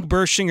think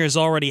Bershinger's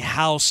already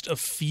housed a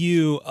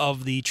few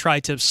of the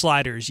tri-tip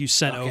sliders you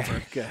sent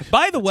over. Good.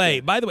 By the way,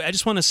 I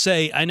just want to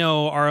say, I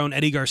know our own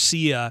Eddie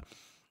Garcia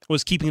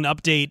was keeping an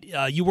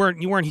update. You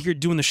weren't here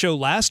doing the show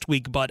last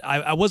week, but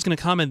I was going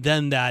to comment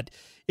then that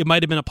it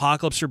might have been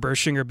apocalypse for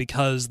Bershinger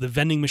because the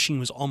vending machine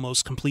was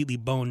almost completely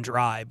bone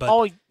dry. But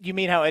oh, you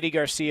mean how Eddie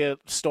Garcia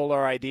stole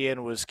our idea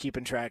and was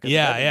keeping track of the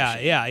vending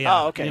machine?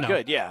 Yeah. Oh, okay,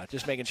 good. Yeah,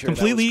 just making sure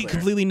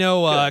completely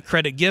no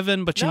credit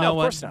given, but you know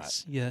what? Of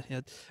course not.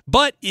 Yeah.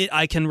 But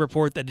I can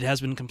report that it has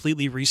been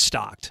completely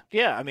restocked.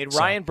 Yeah, I mean,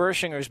 Ryan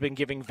Bershinger has been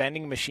giving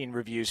vending machine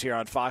reviews here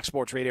on Fox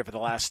Sports Radio for the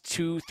last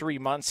 2-3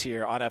 months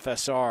here on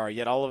FSR,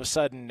 yet all of a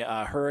sudden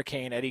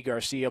Hurricane Eddie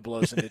Garcia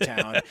blows into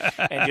town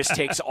and just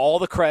takes all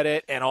the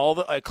credit and all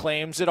the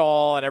claims it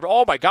all and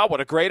oh my God, what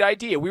a great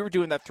idea. We were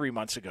doing that 3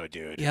 months ago,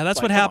 dude. Yeah,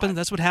 that's what happens.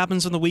 That's what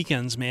happens on the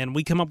weekends, man.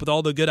 We come up with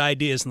all the good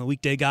ideas, and the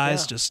weekday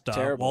guys just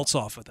waltz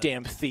off with it.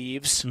 Damn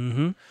thieves.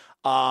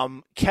 Mm-hmm.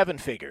 Kevin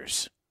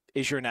Figures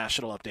is your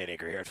national update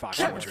anchor here at Fox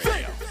Sports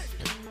Radio.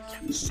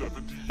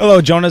 Hello,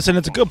 Jonas, and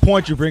it's a good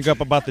point you bring up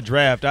about the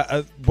draft.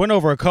 I went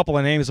over a couple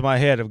of names in my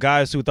head of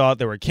guys who thought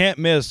they were can't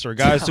miss or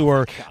guys who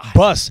were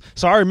busts.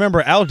 So I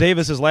remember Al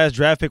Davis's last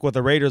draft pick with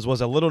the Raiders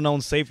was a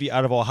little-known safety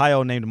out of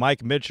Ohio named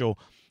Mike Mitchell.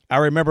 I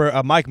remember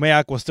Mike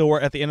Mayock was still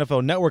at the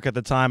NFL Network at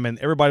the time, and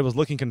everybody was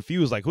looking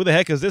confused, like, who the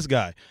heck is this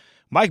guy?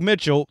 Mike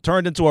Mitchell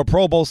turned into a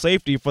Pro Bowl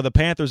safety for the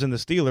Panthers and the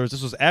Steelers.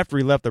 This was after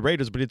he left the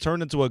Raiders, but he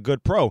turned into a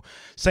good pro.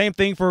 Same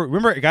thing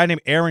remember a guy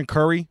named Aaron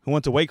Curry who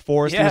went to Wake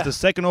Forest? Yeah. He was the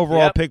second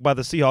overall pick by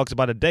the Seahawks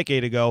about a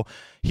decade ago.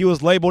 He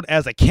was labeled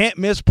as a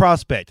can't-miss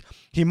prospect.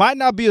 He might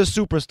not be a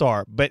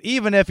superstar, but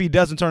even if he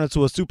doesn't turn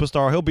into a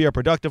superstar, he'll be a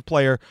productive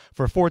player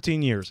for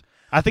 14 years.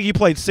 I think he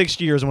played 6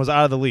 years and was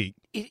out of the league.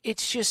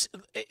 It's just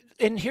 –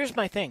 and here's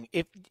my thing.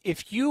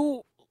 If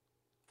you –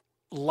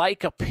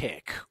 like a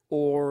pick,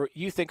 or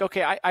you think,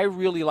 okay, I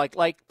really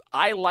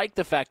I like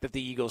the fact that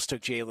the Eagles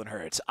took Jalen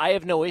Hurts. I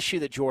have no issue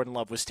that Jordan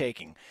Love was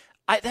taking.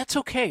 That's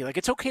okay. Like,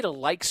 it's okay to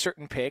like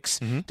certain picks,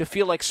 to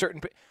feel like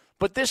certain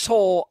but this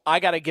whole, I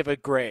got to give a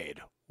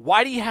grade.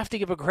 Why do you have to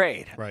give a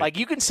grade? Right. Like,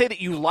 you can say that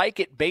you like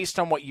it based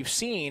on what you've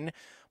seen,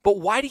 but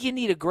why do you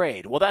need a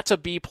grade? Well, that's a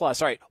B+. All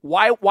right,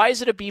 why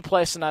is it a B+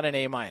 and not an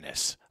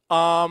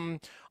A-?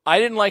 I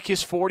didn't like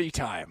his 40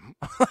 time.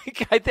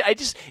 I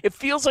just, it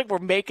feels like we're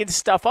making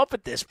stuff up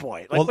at this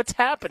point. Like, what's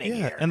happening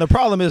here? And the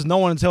problem is no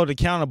one is held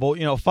accountable.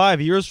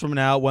 5 years from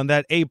now, when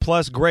that A+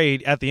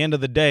 grade at the end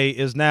of the day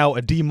is now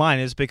a D-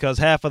 because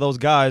half of those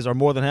guys or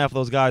more than half of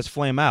those guys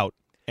flame out.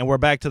 And we're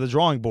back to the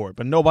drawing board,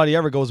 but nobody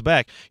ever goes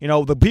back.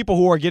 The people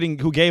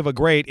who gave a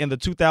grade in the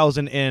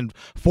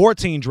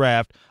 2014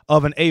 draft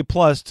of an A+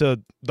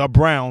 to the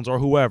Browns or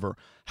whoever,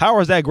 how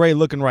is that grade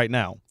looking right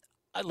now?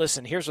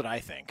 Listen, here's what I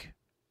think.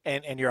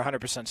 And you're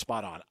 100%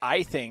 spot on.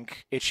 I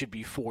think it should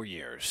be 4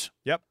 years.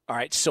 Yep. All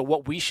right, so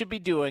what we should be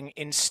doing,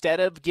 instead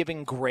of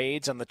giving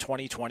grades on the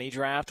 2020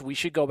 draft, we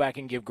should go back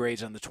and give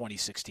grades on the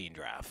 2016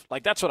 draft.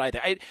 Like, that's what I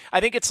think. I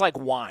think it's like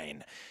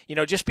wine.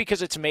 Just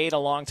because it's made a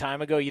long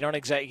time ago, you're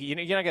not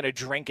going to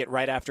drink it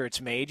right after it's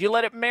made. You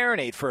let it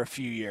marinate for a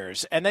few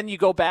years, and then you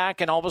go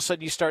back, and all of a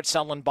sudden you start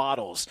selling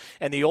bottles.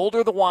 And the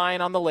older the wine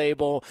on the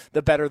label,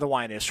 the better the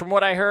wine is. From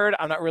what I heard,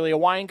 I'm not really a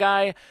wine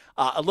guy,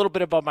 a little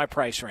bit above my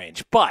price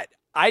range. But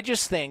I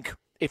just think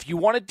if you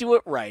want to do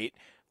it right,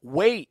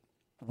 wait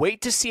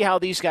to see how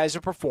these guys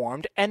have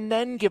performed and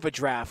then give a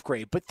draft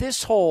grade. But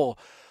this whole,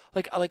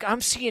 like I'm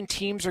seeing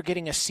teams are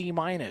getting a C-.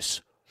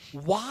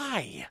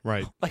 Why?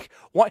 Right. Like,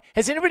 why?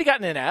 Has anybody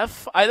gotten an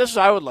F? This is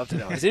what I would love to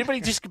know. Has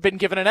anybody just been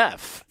given an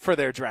F for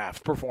their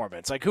draft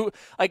performance? Like, who?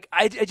 Like,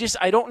 I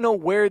don't know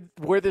where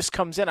this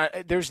comes in.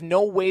 There's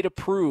no way to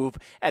prove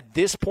at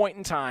this point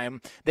in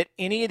time that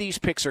any of these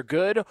picks are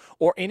good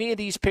or any of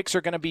these picks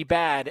are going to be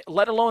bad,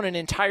 let alone an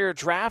entire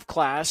draft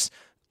class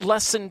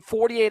less than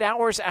 48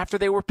 hours after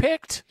they were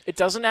picked. It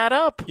doesn't add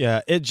up. Yeah,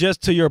 it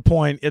just, to your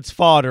point, it's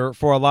fodder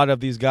for a lot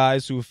of these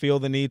guys who feel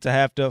the need to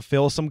have to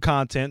fill some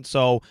content,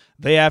 so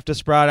they have to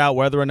sprout out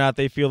whether or not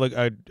they feel like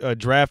a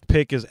draft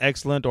pick is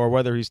excellent or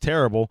whether he's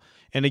terrible.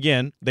 And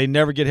again, they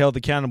never get held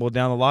accountable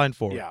down the line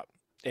for it. Yeah.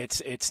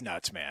 It's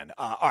nuts, man.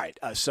 All right,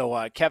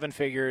 so Kevin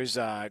Figures,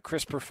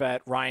 Chris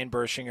Perfett, Ryan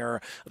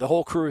Bershinger, the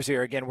whole crew is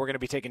here. Again, we're going to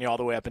be taking you all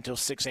the way up until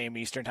 6 a.m.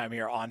 Eastern time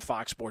here on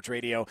Fox Sports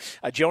Radio.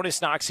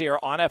 Jonas Knox here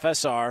on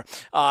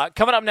FSR.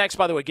 Coming up next,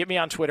 by the way, get me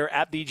on Twitter,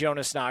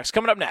 @TheJonasKnox.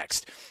 Coming up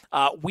next,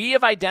 we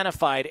have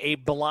identified a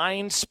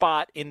blind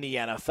spot in the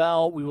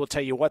NFL. We will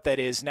tell you what that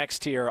is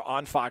next here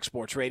on Fox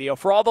Sports Radio.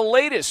 For all the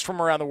latest from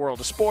around the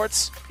world of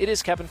sports, it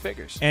is Kevin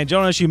Figures. And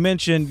Jonas, you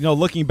mentioned,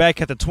 looking back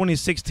at the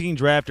 2016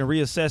 draft and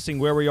reassessing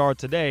where we are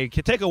today,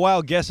 can take a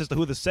wild guess as to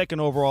who the second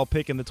overall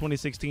pick in the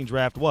 2016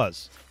 draft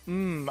was.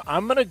 I'm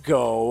going to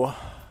go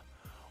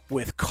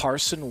with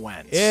Carson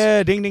Wentz.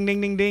 Yeah, ding, ding,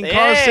 ding, ding, ding. Hey,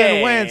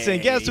 Carson Wentz.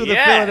 And guess who the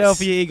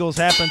Philadelphia Eagles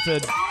happened to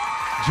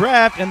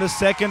draft in the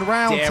second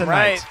round Damn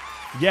tonight? Right.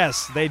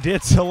 Yes, they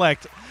did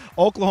select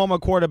Oklahoma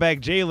quarterback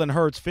Jalen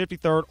Hurts,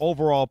 53rd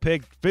overall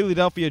pick.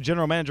 Philadelphia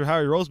general manager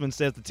Howie Roseman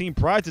says the team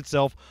prides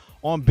itself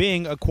on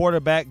being a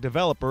quarterback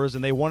developers,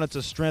 and they wanted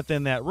to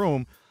strengthen that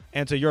room.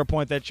 And to your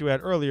point that you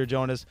had earlier,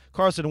 Jonas,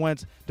 Carson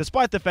Wentz,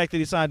 despite the fact that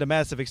he signed a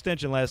massive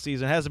extension last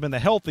season, hasn't been the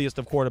healthiest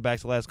of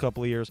quarterbacks the last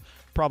couple of years.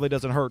 Probably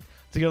doesn't hurt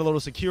to get a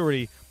little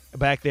security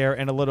back there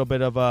and a little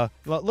bit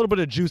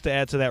of juice to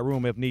add to that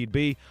room if need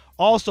be.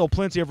 Also,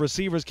 plenty of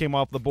receivers came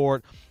off the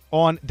board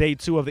on day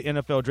 2 of the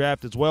NFL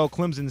draft as well.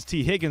 Clemson's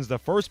T. Higgins, the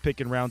first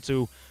pick in round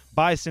 2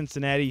 by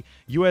Cincinnati.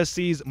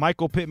 USC's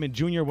Michael Pittman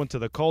Jr. went to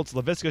the Colts.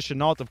 Laviska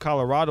Shenault of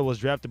Colorado was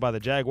drafted by the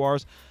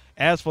Jaguars.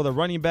 As for the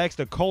running backs,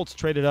 the Colts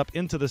traded up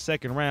into the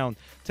second round,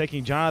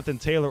 taking Jonathan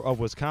Taylor of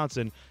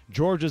Wisconsin.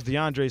 Georgia's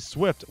DeAndre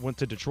Swift went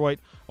to Detroit.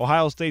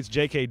 Ohio State's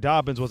J.K.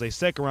 Dobbins was a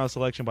second-round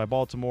selection by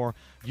Baltimore.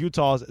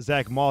 Utah's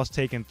Zach Moss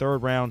taken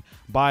third round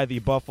by the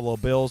Buffalo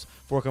Bills.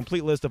 For a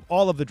complete list of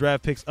all of the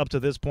draft picks up to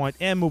this point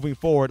and moving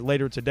forward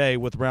later today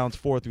with rounds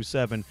 4 through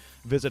 7,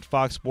 visit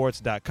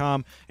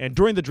foxsports.com. And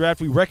during the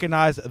draft, we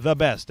recognize the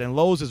best, and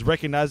Lowe's is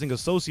recognizing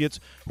associates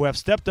who have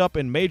stepped up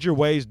in major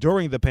ways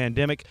during the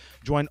pandemic.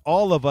 Join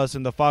all of us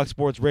in the Fox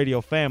Sports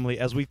Radio family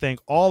as we thank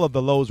all of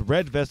the Lowe's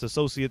Red Vest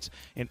associates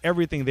and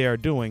everything they are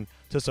doing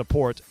to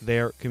support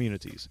their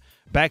communities.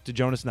 Back to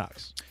Jonas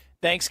Knox.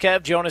 Thanks,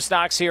 Kev. Jonas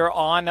Knox here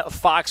on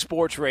Fox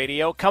Sports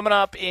Radio. Coming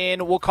up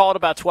in, we'll call it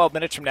about 12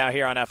 minutes from now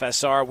here on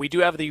FSR, we do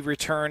have the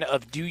return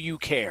of Do You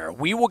Care?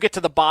 We will get to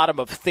the bottom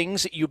of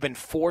things that you've been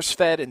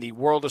force-fed in the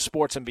world of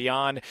sports and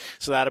beyond.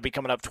 So that'll be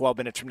coming up 12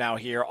 minutes from now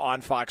here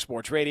on Fox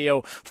Sports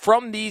Radio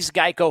from these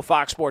Geico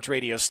Fox Sports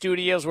Radio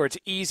studios, where it's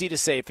easy to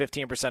save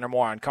 15% or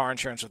more on car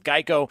insurance with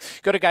Geico.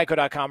 Go to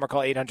geico.com or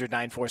call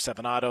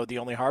 800-947-AUTO. The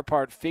only hard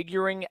part,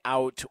 figuring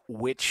out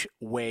which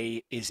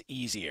way is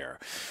easier.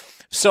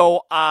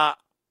 So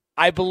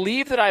I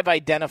believe that I've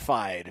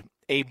identified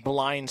a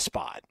blind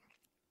spot,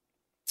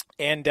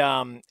 and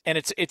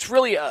it's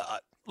really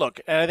look.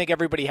 And I think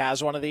everybody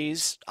has one of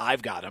these.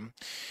 I've got them,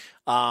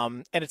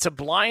 and it's a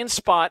blind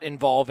spot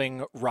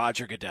involving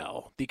Roger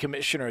Goodell, the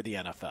commissioner of the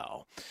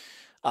NFL.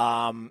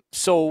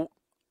 So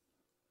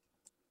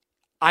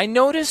I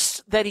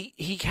noticed that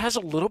he has a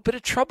little bit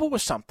of trouble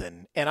with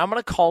something, and I'm going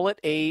to call it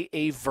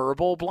a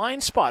verbal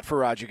blind spot for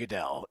Roger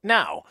Goodell.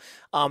 Now,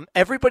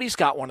 everybody's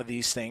got one of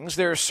these things.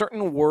 There are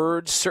certain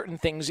words, certain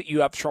things that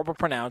you have trouble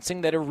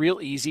pronouncing that are real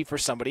easy for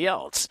somebody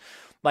else.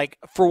 Like,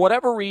 for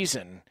whatever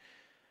reason,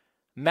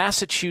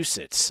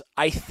 Massachusetts,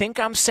 I think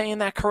I'm saying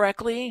that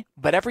correctly,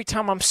 but every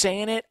time I'm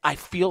saying it, I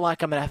feel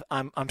like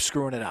I'm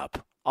screwing it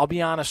up. I'll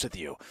be honest with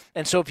you.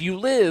 And so if you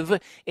live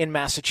in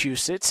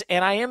Massachusetts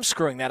and I am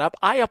screwing that up,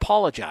 I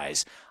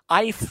apologize.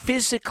 I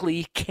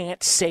physically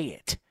can't say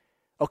it.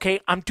 Okay?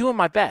 I'm doing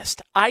my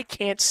best. I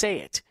can't say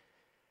it.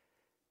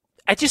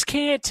 I just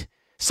can't.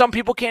 Some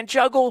people can't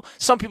juggle.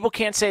 Some people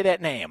can't say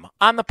that name.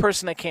 I'm the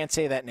person that can't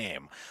say that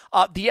name.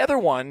 The other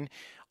one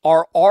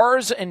are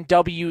R's and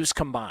W's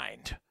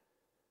combined.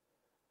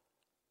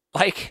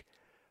 Like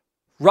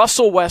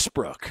Russell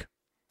Westbrook.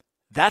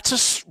 That's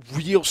a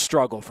real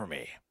struggle for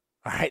me.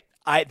 All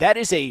right, that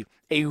is a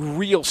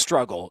real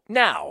struggle.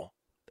 Now,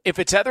 if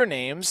it's other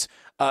names,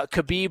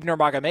 Khabib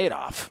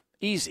Nurmagomedov,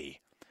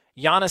 easy.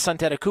 Giannis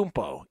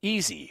Antetokounmpo,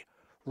 easy.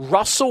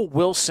 Russell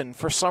Wilson,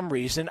 for some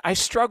reason, I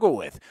struggle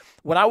with.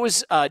 When I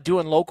was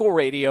doing local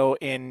radio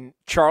in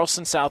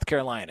Charleston, South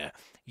Carolina,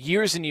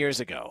 years and years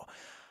ago,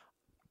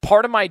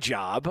 part of my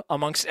job,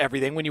 amongst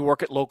everything, when you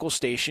work at local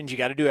stations, you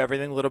got to do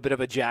everything, a little bit of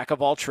a jack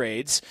of all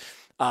trades.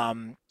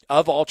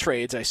 Of all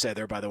trades, I said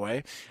there, by the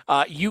way,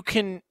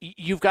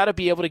 you've got to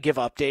be able to give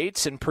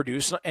updates and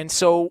produce. And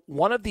so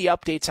one of the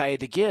updates I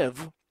had to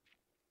give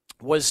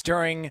was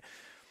during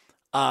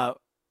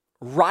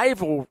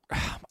rival.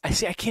 I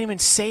can't even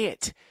say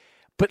it,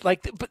 but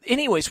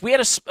anyways, we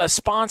had a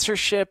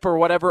sponsorship or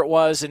whatever it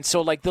was, and so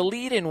like the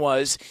lead-in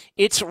was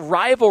it's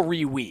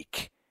rivalry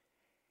week.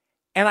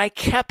 And I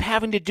kept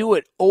having to do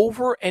it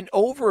over and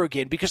over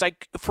again because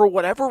for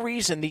whatever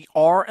reason, the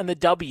R and the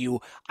W,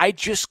 I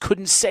just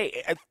couldn't say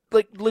it.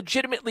 I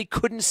legitimately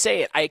couldn't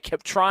say it. I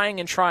kept trying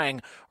and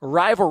trying.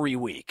 Rivalry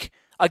week.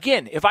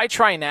 Again, if I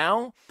try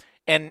now,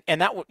 and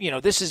that,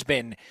 this has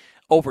been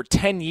over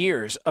 10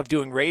 years of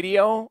doing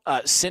radio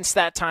since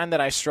that time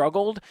that I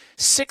struggled.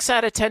 6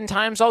 out of 10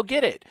 times I'll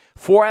get it.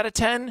 4 out of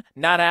 10,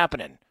 not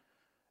happening.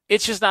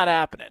 It's just not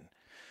happening.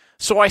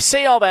 So I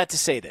say all that to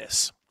say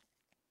this.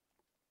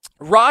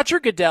 Roger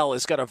Goodell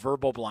has got a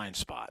verbal blind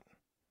spot,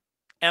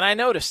 and I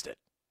noticed it.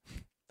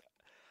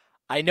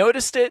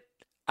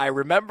 I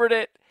remembered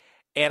it,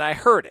 and I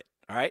heard it.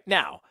 All right.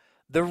 Now,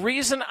 the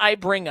reason I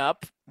bring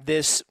up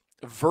this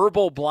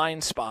verbal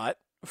blind spot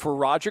for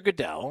Roger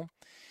Goodell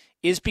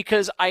is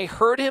because I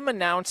heard him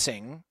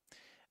announcing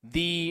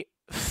the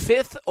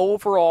 5th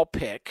overall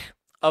pick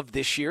of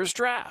this year's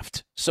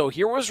draft. So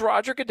here was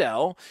Roger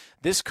Goodell,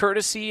 this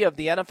courtesy of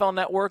the NFL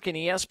Network and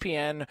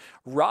ESPN,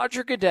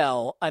 Roger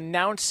Goodell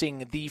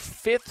announcing the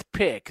 5th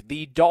pick,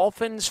 the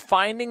Dolphins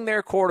finding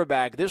their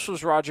quarterback. This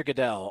was Roger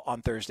Goodell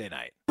on Thursday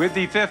night. With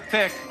the 5th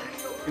pick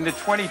in the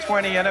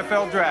 2020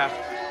 NFL Draft,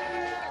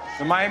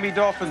 the Miami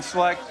Dolphins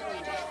select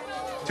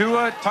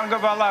Tua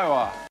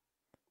Tagovailoa.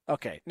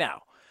 Okay,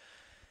 now,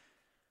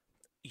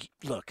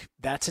 look,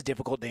 that's a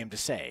difficult name to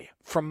say.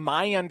 From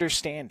my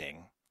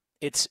understanding,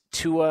 it's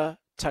Tua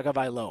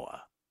Tagovailoa,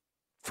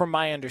 from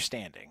my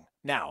understanding.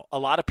 Now, a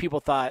lot of people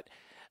thought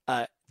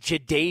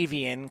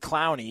Jadeveon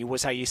Clowney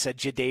was how you said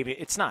Jadeveon.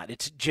 It's not.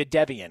 It's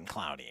Jadeveon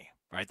Clowney,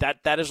 right?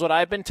 That is what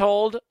I've been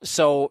told.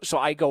 So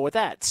I go with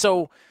that.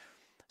 So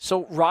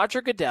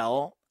Roger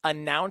Goodell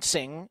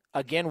announcing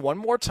again one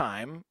more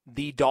time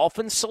the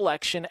Dolphins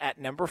selection at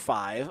number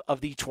 5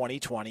 of the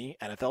 2020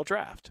 NFL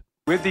Draft.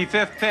 With the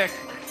 5th pick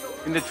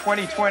in the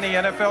 2020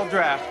 NFL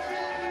Draft,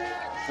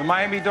 the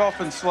Miami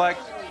Dolphins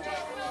select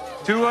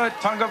Tua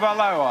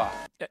Tagovailoa.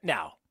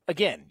 Now,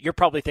 again, you're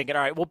probably thinking,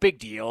 all right, well, big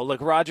deal.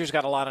 Look, Roger's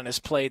got a lot on his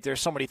plate. There's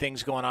so many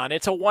things going on.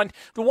 It's the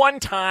one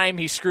time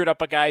he screwed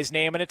up a guy's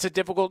name, and it's a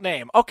difficult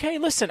name. Okay,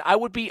 listen, I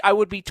would be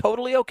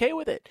totally okay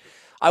with it.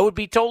 I would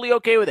be totally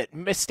okay with it.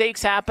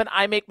 Mistakes happen.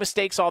 I make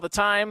mistakes all the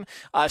time.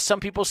 Some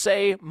people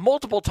say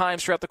multiple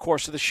times throughout the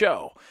course of the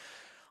show.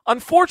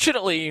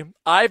 Unfortunately,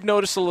 I've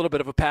noticed a little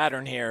bit of a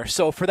pattern here.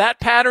 So for that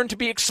pattern to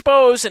be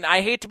exposed, and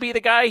I hate to be the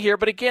guy here,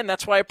 but again,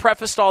 that's why I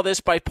prefaced all this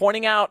by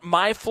pointing out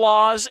my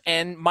flaws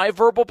and my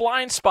verbal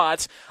blind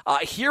spots.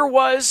 Here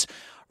was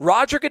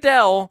Roger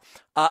Goodell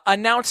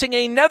announcing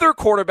another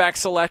quarterback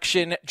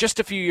selection just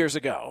a few years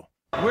ago.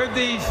 With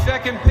the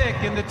 2nd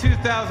pick in the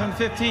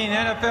 2015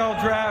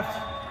 NFL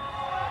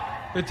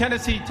Draft, the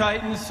Tennessee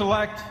Titans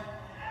select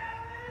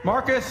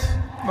Marcus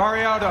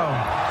Mariota,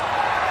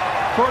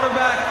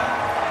 quarterback,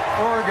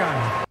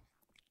 Oregon.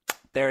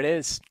 There it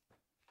is.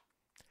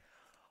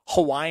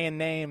 Hawaiian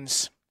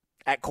names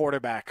at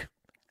quarterback.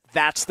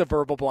 That's the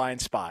verbal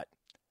blind spot.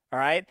 All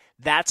right?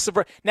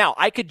 Now,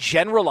 I could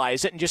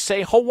generalize it and just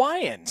say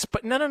Hawaiians,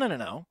 but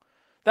no.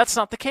 That's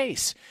not the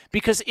case.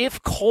 Because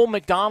if Cole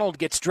McDonald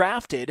gets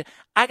drafted,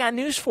 I got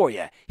news for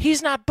you.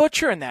 He's not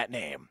butchering that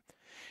name.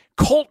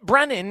 Colt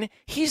Brennan,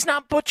 he's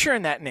not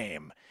butchering that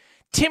name.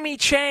 Timmy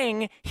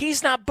Chang,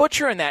 he's not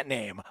butchering that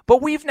name.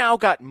 But we've now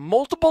got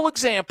multiple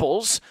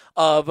examples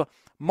of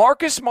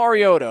Marcus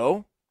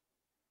Mariota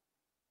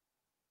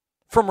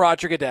from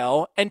Roger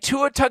Goodell and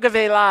Tua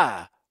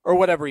Tagovailoa, or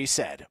whatever he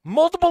said.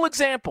 Multiple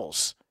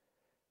examples.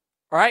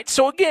 All right,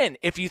 so again,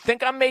 if you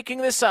think I'm making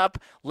this up,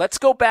 let's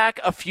go back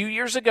a few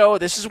years ago.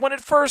 This is when it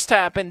first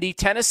happened. The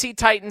Tennessee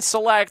Titans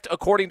select,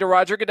 according to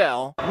Roger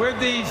Goodell. With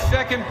the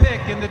 2nd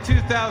pick in the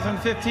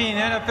 2015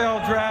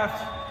 NFL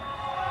Draft,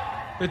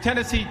 the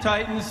Tennessee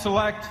Titans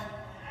select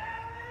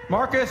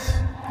Marcus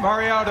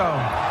Mariota,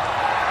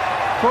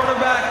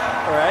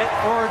 quarterback, all right,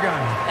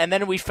 Oregon. And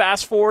then we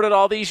fast forwarded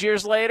all these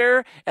years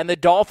later, and the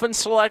Dolphins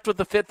select with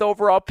the 5th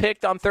overall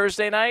pick on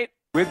Thursday night.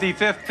 With the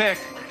 5th pick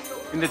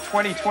in the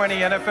 2020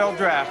 NFL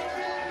Draft,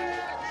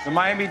 the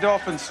Miami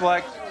Dolphins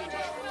select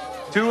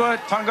Tua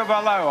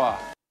Tagovailoa.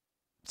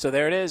 So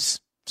there it is.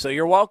 So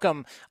you're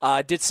welcome.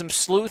 Did some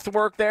sleuth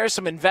work there,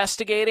 some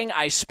investigating.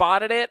 I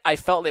spotted it. I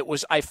felt it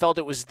was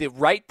the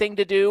right thing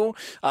to do,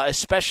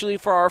 especially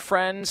for our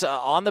friends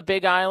on the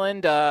Big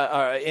Island,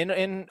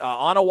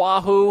 on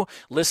Oahu,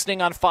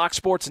 listening on Fox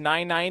Sports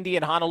 990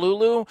 in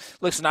Honolulu.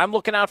 Listen, I'm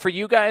looking out for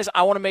you guys.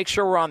 I want to make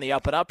sure we're on the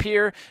up and up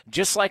here.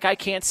 Just like I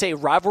can't say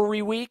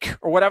rivalry week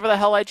or whatever the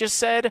hell I just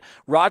said.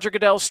 Roger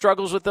Goodell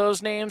struggles with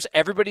those names.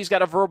 Everybody's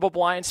got a verbal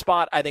blind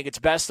spot. I think it's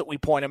best that we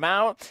point them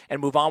out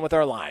and move on with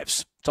our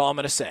lives. That's all I'm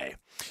going to say.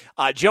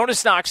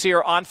 Jonas Knox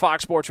here on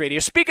Fox Sports Radio.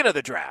 Speaking of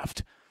the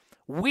draft,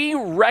 we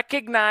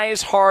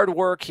recognize hard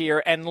work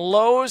here, and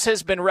Lowe's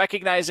has been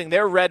recognizing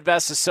their Red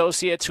Vest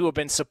associates who have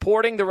been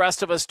supporting the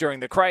rest of us during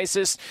the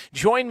crisis.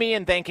 Join me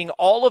in thanking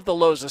all of the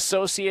Lowe's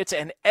associates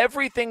and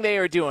everything they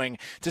are doing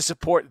to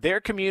support their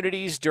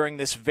communities during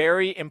this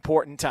very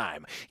important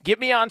time. Get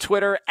me on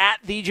Twitter,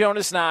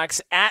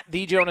 @TheJonasKnox,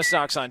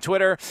 @TheJonasKnox on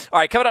Twitter. All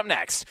right, coming up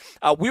next,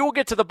 we will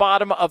get to the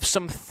bottom of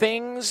some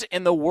things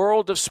in the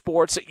world of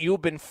sports that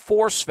you've been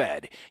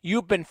force-fed.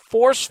 You've been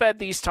force-fed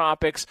these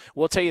topics.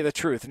 We'll tell you the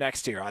truth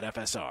next here on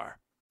FSR.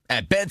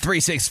 At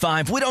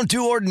Bet365, we don't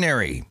do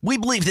ordinary. We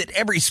believe that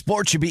every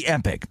sport should be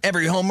epic.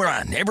 Every home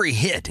run, every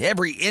hit,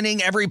 every inning,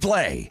 every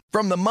play.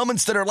 From the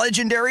moments that are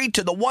legendary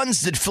to the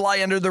ones that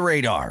fly under the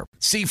radar.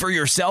 See for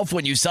yourself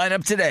when you sign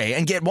up today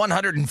and get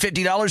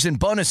 $150 in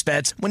bonus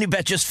bets when you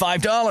bet just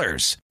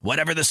 $5.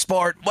 Whatever the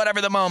sport, whatever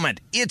the moment,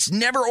 it's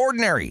never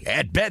ordinary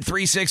at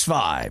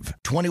Bet365.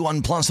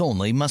 21 plus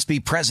only. Must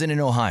be present in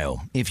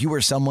Ohio. If you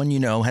or someone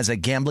you know has a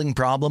gambling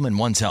problem and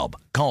wants help,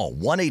 call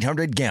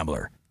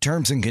 1-800-GAMBLER.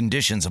 Terms and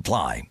conditions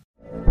apply.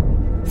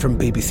 From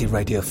BBC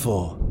Radio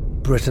 4,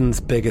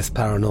 Britain's biggest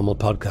paranormal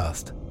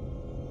podcast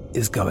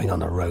is going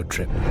on a road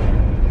trip.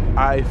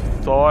 I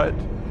thought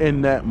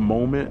in that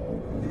moment,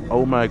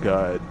 oh my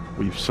God,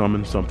 we've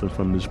summoned something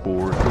from this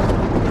board.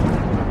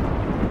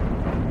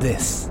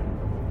 This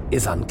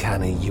is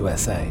Uncanny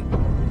USA.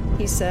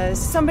 He says,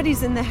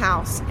 somebody's in the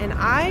house, and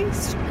I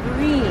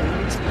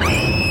screamed.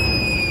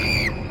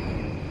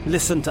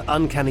 Listen to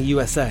Uncanny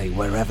USA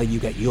wherever you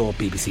get your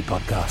BBC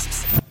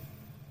podcasts,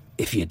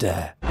 if you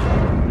dare.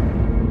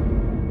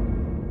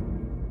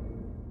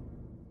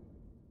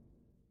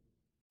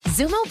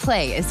 Xumo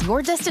Play is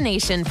your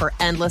destination for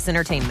endless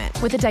entertainment.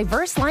 With a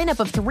diverse lineup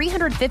of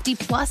 350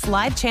 plus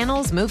live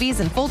channels, movies,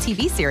 and full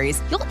TV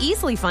series, you'll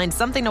easily find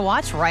something to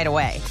watch right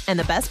away. And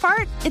the best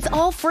part? It's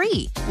all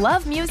free.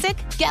 Love music?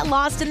 Get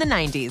lost in the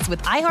 90s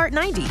with iHeart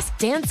 90s,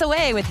 dance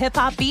away with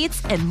hip-hop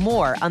beats, and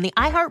more on the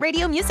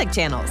iHeartRadio music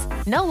channels.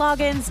 No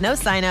logins, no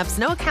signups,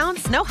 no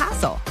accounts, no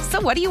hassle. So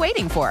what are you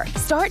waiting for?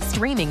 Start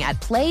streaming at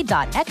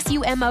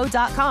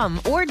play.xumo.com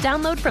or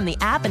download from the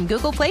app and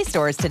Google Play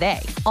stores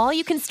today. All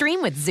you can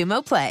stream with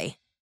Xumo Play.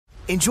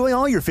 Enjoy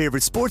all your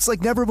favorite sports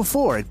like never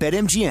before at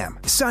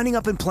BetMGM. Signing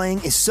up and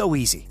playing is so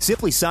easy.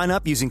 Simply sign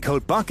up using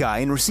code Buckeye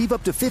and receive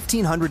up to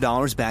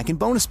 $1,500 back in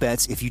bonus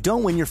bets if you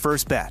don't win your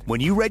first bet. When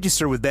you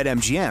register with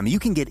BetMGM, you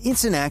can get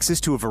instant access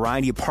to a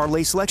variety of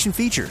parlay selection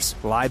features,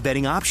 live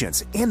betting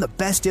options, and the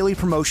best daily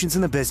promotions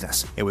in the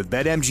business. And with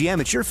BetMGM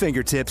at your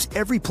fingertips,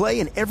 every play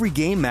and every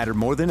game matter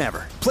more than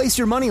ever. Place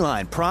your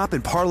moneyline, prop,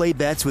 and parlay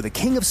bets with the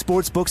king of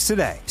sportsbooks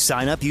today.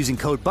 Sign up using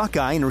code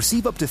Buckeye and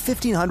receive up to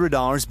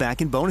 $1,500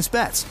 back in bonus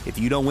bets if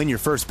you don't win your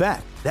first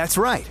bet. That's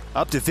right,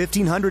 up to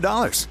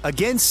 $1,500.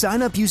 Again,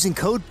 sign up using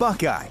code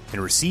Buckeye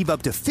and receive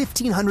up to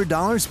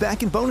 $1,500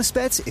 back in bonus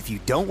bets if you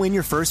don't win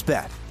your first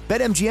bet.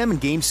 BetMGM and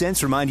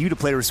GameSense remind you to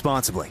play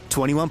responsibly.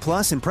 21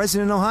 plus and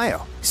present in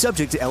Ohio.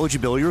 Subject to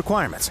eligibility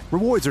requirements.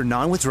 Rewards are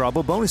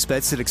non-withdrawable bonus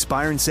bets that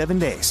expire in 7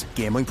 days.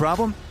 Gambling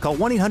problem? Call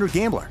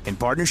 1-800-GAMBLER in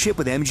partnership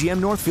with MGM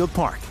Northfield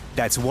Park.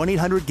 That's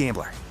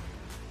 1-800-GAMBLER.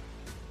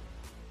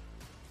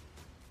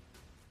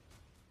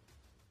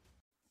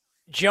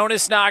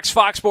 Jonas Knox,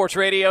 Fox Sports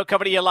Radio,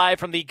 coming to you live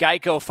from the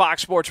Geico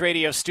Fox Sports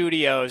Radio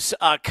studios.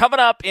 Coming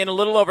up in a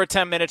little over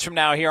 10 minutes from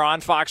now here on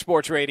Fox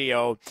Sports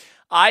Radio,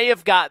 I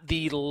have got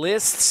the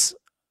lists.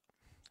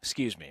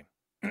 Excuse me.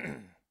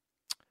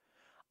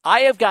 I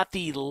have got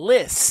the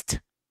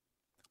list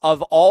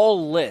of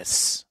all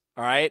lists.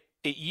 All right.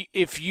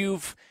 If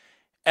you've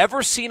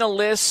ever seen a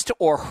list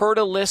or heard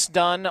a list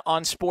done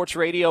on sports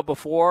radio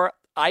before,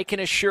 I can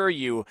assure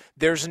you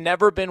there's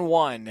never been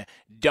one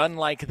done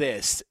like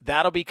this.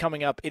 That'll be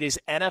coming up. It is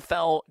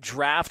NFL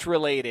draft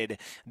related.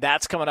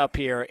 That's coming up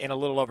here in a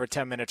little over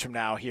 10 minutes from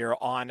now here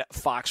on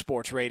Fox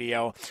Sports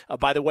Radio.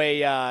 By the way,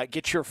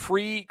 get your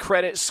free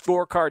credit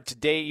scorecard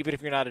today, even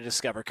if you're not a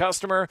Discover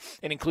customer.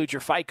 It includes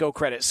your FICO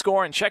credit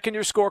score, and checking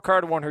your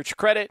scorecard won't hurt your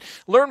credit.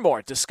 Learn more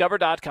at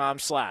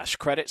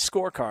discover.com/credit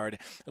scorecard.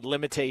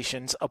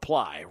 Limitations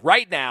apply.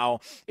 Right now,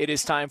 it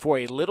is time for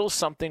a little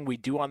something we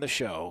do on the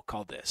show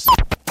called this.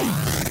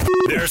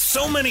 There are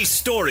so many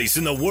stories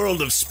in the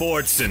world of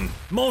sports, and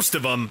most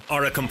of them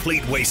are a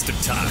complete waste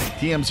of time.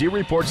 TMZ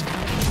reports.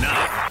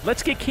 Now,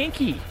 let's get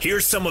kinky.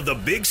 Here's some of the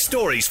big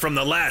stories from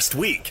the last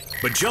week.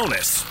 But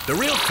Jonas, the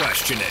real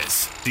question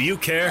is, do you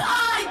care?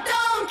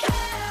 I don't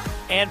care.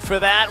 And for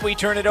that, we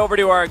turn it over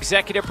to our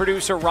executive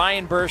producer,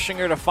 Ryan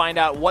Bershinger, to find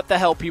out what the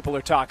hell people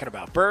are talking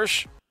about.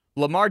 Bersh?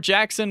 Lamar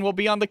Jackson will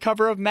be on the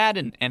cover of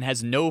Madden and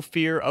has no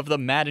fear of the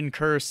Madden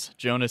curse.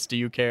 Jonas, do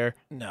you care?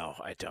 No,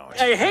 I don't.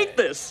 I hate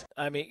this.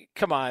 I mean,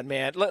 come on,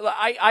 man.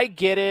 I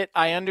get it.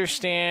 I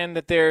understand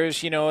that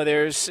there's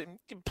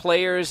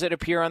players that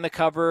appear on the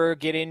cover,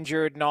 get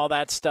injured and all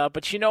that stuff.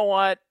 But you know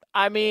what?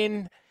 I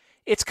mean,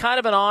 it's kind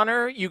of an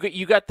honor. You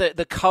got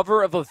the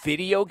cover of a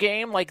video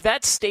game. Like,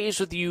 that stays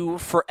with you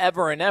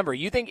forever and ever.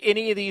 You think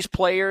any of these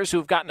players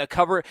who've gotten a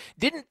cover,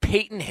 didn't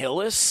Peyton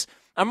Hillis?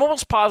 I'm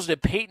almost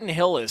positive Peyton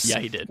Hillis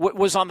he did.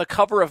 Was on the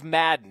cover of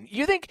Madden.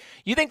 You think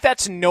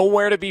that's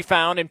nowhere to be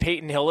found in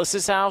Peyton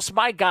Hillis's house?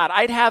 My God,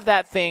 I'd have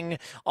that thing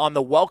on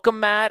the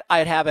welcome mat.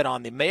 I'd have it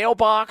on the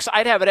mailbox.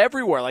 I'd have it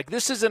everywhere. Like,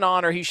 this is an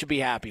honor. He should be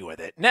happy with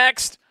it.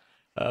 Next.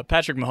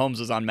 Patrick Mahomes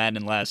was on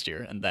Madden last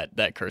year, and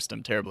that cursed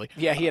him terribly.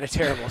 Yeah, he had a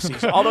terrible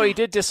season. Although he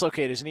did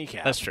dislocate his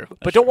kneecap. That's true.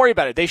 But don't worry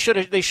about it. They should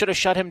have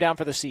shut him down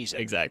for the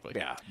season. Exactly.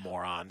 Yeah,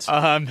 morons.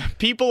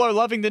 People are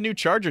loving the new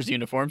Chargers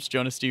uniforms.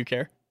 Jonas, do you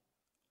care?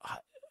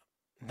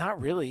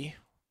 Not really.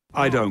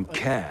 I don't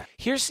care.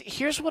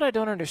 Here's what I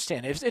don't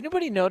understand. Has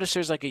anybody noticed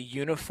there's like a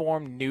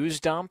uniform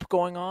news dump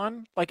going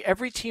on? Like,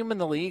 every team in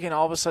the league and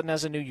all of a sudden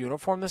has a new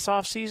uniform this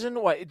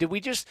offseason? What, did we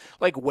just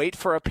wait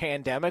for a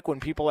pandemic when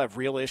people have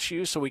real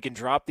issues so we can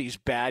drop these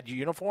bad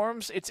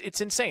uniforms?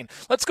 It's insane.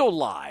 Let's go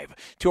live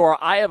to our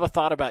I Have a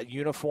Thought About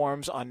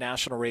Uniforms on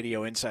National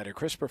Radio insider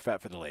Chris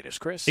Perfett for the latest.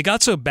 Chris. It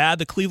got so bad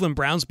the Cleveland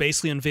Browns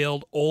basically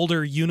unveiled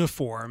older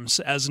uniforms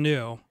as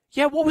new.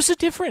 Yeah, what was the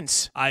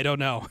difference? I don't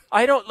know.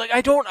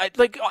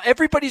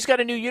 Everybody's got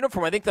a new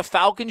uniform. I think the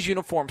Falcons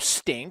uniform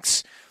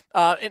stinks.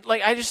 I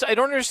don't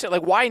understand.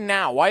 Like, why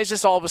now? Why is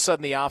this all of a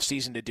sudden the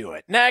offseason to do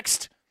it?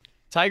 Next.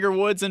 Tiger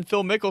Woods and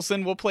Phil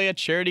Mickelson will play a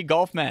charity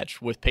golf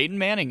match with Peyton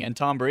Manning and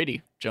Tom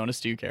Brady.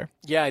 Jonas, do you care?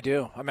 Yeah, I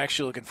do. I'm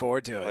actually looking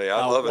forward to it. Oh, yeah,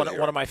 I love it here.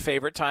 One of my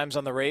favorite times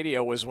on the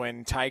radio was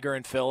when Tiger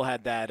and Phil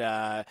had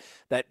that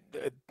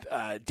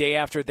day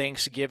after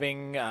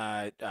Thanksgiving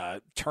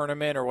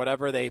tournament or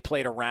whatever. They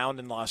played a round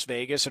in Las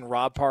Vegas, and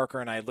Rob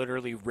Parker and I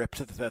literally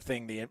ripped the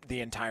thing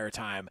the entire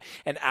time.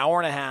 An hour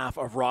and a half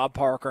of Rob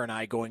Parker and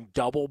I going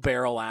double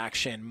barrel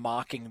action,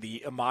 mocking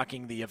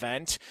the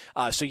event.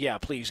 So yeah,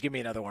 please give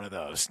me another one of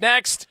those.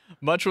 Next.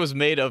 Much was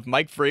made of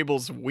Mike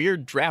Vrabel's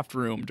weird draft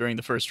room during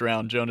the first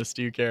round. Jonas,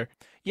 do you care?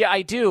 Yeah,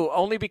 I do,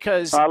 only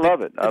because I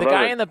love it. The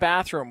guy in the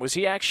bathroom, was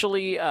he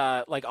actually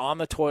like on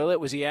the toilet?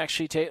 Was he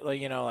actually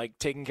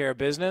taking care of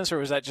business, or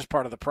was that just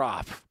part of the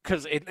prop?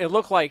 Because it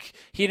looked like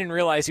he didn't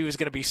realize he was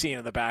going to be seen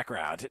in the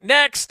background.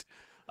 Next.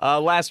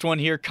 Last one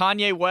here.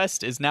 Kanye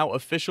West is now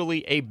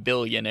officially a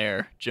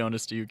billionaire.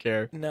 Jonas, do you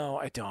care? No,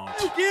 I don't.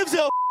 Who gives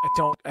a?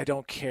 I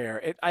don't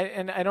care.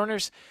 I don't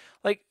understand.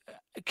 Like,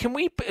 can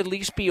we at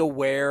least be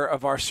aware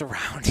of our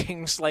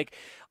surroundings? Like,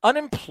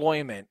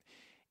 unemployment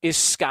is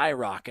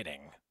skyrocketing,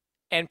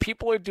 and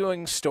people are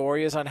doing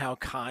stories on how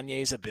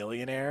Kanye's a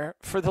billionaire.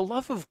 For the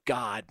love of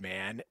God,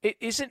 man, it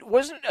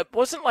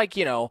wasn't like,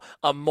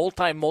 a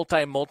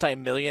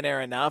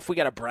multi-millionaire enough. We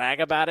got to brag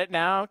about it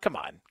now. Come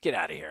on, get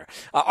out of here.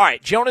 All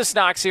right, Jonas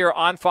Knox here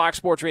on Fox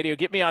Sports Radio.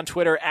 Get me on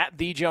Twitter at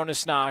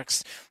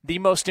 @TheJonasKnox. The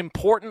most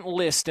important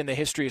list in the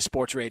history of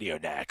sports radio.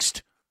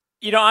 Next.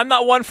 I'm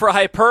not one for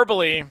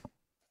hyperbole,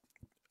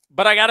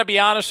 but I got to be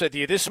honest with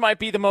you. This might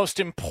be the most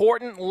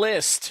important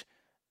list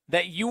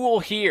that you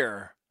will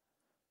hear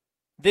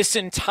this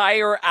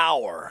entire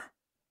hour.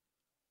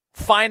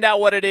 Find out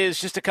what it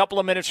is just a couple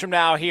of minutes from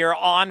now here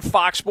on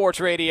Fox Sports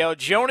Radio.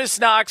 Jonas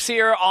Knox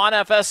here on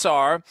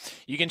FSR.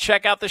 You can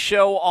check out the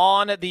show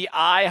on the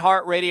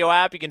iHeartRadio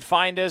app. You can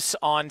find us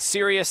on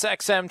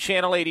SiriusXM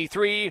Channel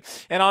 83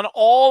 and on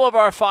all of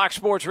our Fox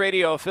Sports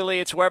Radio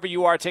affiliates, wherever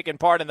you are taking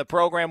part in the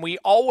program. We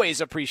always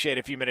appreciate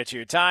a few minutes of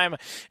your time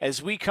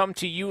as we come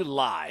to you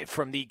live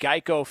from the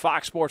Geico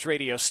Fox Sports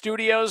Radio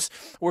studios,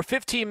 where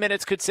 15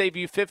 minutes could save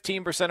you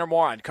 15% or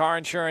more on car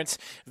insurance.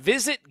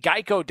 Visit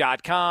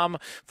geico.com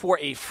for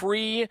a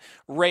free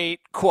rate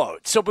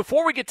quote. So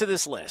before we get to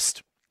this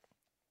list,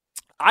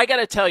 I got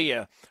to tell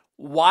you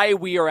why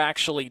we are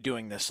actually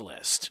doing this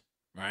list,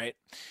 right?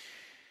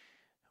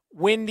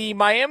 When the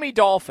Miami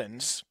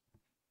Dolphins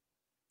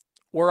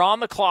were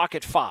on the clock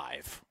at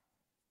 5,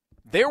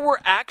 there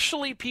were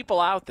actually people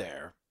out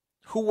there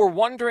who were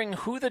wondering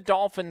who the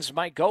Dolphins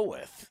might go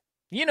with.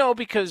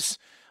 Because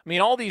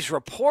all these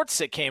reports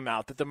that came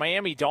out that the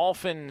Miami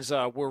Dolphins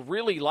were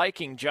really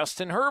liking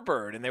Justin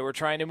Herbert, and they were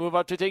trying to move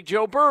up to take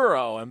Joe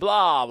Burrow, and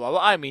blah, blah,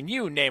 blah.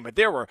 You name it.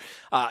 There were,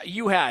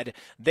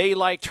 they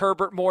liked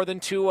Herbert more than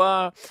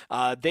Tua.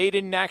 They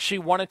didn't actually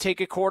want to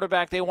take a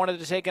quarterback. They wanted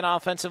to take an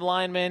offensive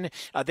lineman.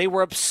 They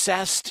were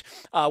obsessed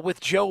with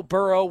Joe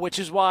Burrow, which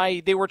is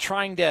why they were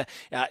trying to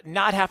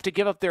not have to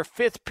give up their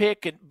 5th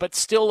pick, but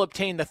still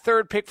obtain the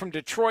 3rd pick from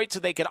Detroit so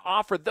they could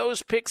offer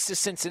those picks to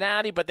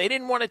Cincinnati, but they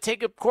didn't want to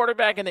take a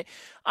quarterback. And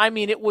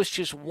it was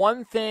just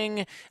one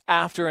thing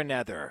after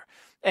another.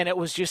 And it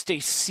was just a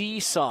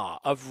seesaw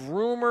of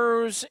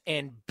rumors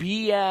and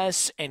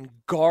BS and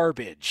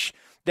garbage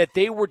that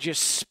they were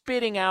just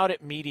spitting out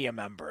at media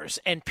members.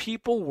 And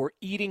people were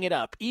eating it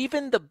up.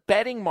 Even the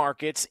betting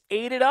markets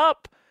ate it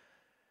up.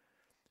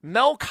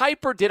 Mel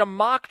Kiper did a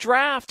mock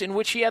draft in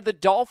which he had the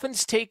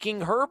Dolphins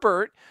taking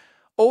Herbert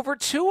over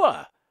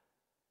Tua.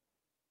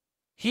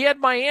 He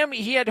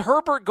had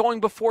Herbert going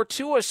before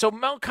Tua, so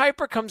Mel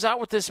Kiper comes out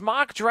with this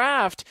mock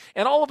draft,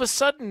 and all of a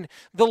sudden,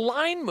 the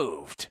line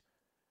moved.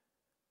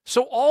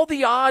 So all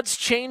the odds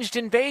changed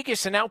in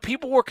Vegas, and now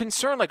people were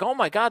concerned, like, oh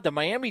my God, the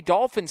Miami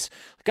Dolphins,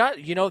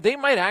 they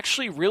might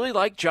actually really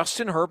like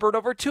Justin Herbert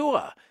over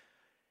Tua.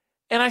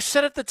 And I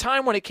said at the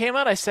time when it came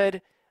out, I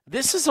said,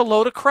 this is a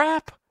load of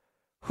crap.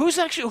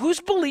 Who's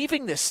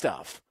believing this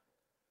stuff?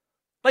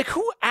 Like,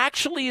 who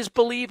actually is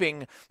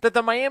believing that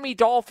the Miami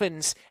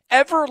Dolphins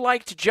ever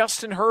liked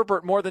Justin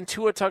Herbert more than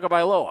Tua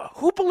Tagovailoa?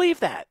 Who believed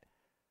that?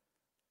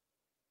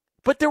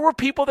 But there were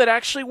people that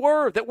actually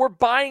that were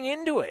buying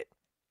into it.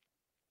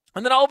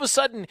 And then all of a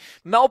sudden,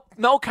 Mel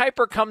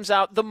Kiper comes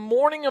out the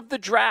morning of the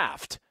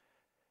draft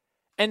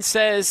and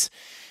says,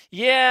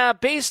 yeah,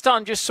 based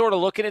on just sort of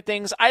looking at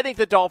things, I think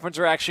the Dolphins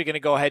are actually going to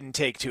go ahead and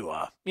take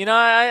Tua.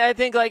 I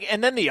think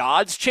and then the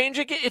odds change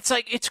again.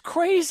 It's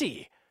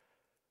crazy.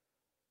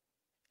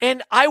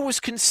 And I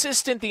was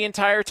consistent the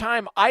entire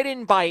time. I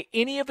didn't buy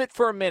any of it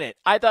for a minute.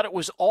 I thought it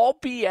was all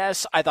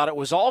BS. I thought it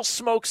was all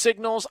smoke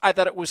signals. I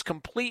thought it was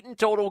complete and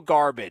total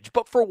garbage.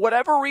 But for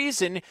whatever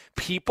reason,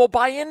 people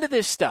buy into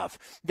this stuff.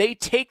 They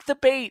take the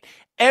bait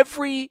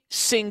every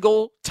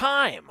single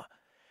time.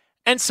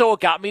 And so it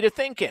got me to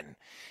thinking,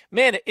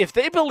 man, if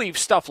they believe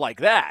stuff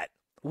like that,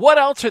 what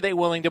else are they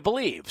willing to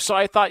believe? So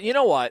I thought, you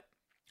know what?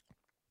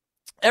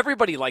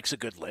 Everybody likes a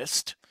good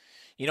list.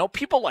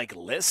 People like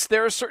lists.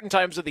 There are certain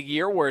times of the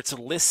year where it's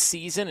list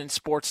season in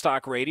sports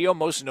talk radio,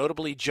 most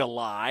notably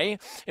July,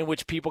 in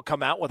which people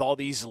come out with all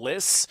these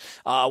lists.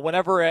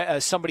 Whenever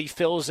somebody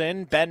fills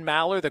in, Ben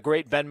Maller, the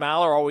great Ben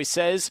Maller, always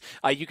says,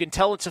 you can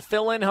tell it's a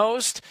fill-in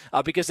host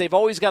because they've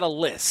always got a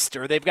list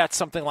or they've got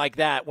something like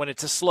that when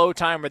it's a slow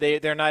time or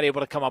they're not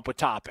able to come up with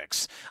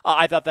topics.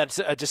 I thought that's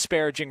a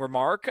disparaging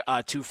remark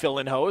to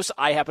fill-in hosts.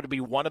 I happen to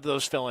be one of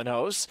those fill-in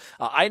hosts.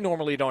 I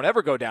normally don't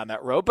ever go down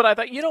that road, but I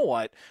thought, you know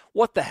what?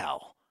 What the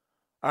hell?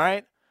 All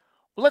right,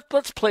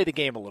 let's play the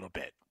game a little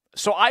bit.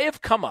 So I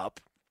have come up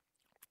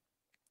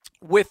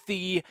with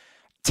the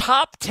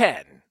top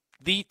 10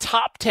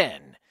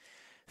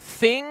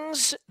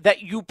 things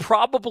that you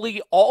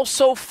probably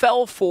also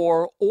fell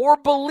for or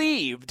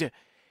believed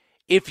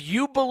if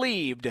you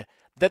believed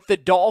that the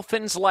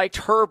Dolphins liked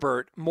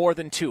Herbert more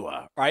than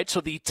Tua, right? So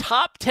the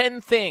top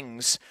 10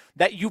 things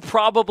that you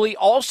probably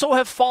also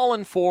have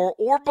fallen for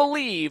or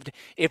believed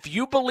if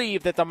you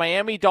believe that the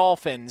Miami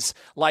Dolphins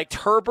liked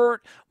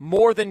Herbert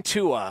more than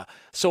Tua.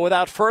 So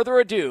without further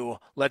ado,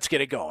 let's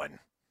get it going.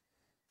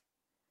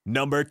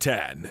 Number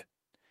 10.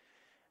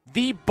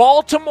 The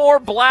Baltimore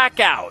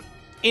blackout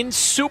in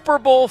Super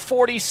Bowl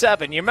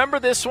 47. You remember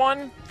this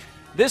one?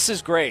 This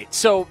is great.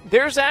 So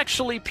there's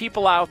actually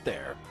people out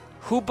there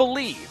who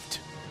believed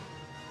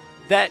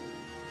that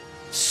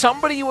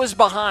somebody was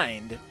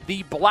behind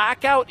the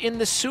blackout in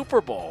the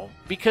Super Bowl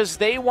because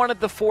they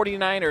wanted the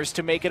 49ers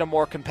to make it a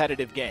more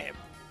competitive game.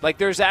 Like,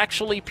 there's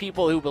actually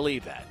people who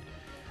believe that.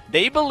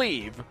 They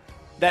believe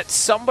that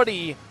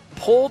somebody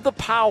pulled the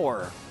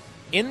power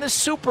in the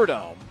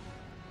Superdome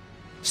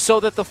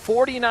so that the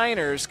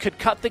 49ers could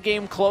cut the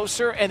game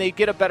closer and they'd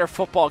get a better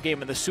football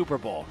game in the Super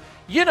Bowl.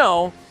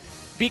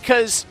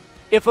 Because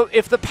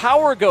if the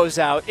power goes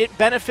out, it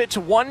benefits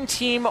one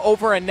team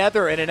over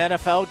another in an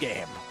NFL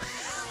game.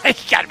 You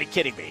got to be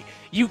kidding me.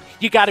 You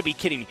got to be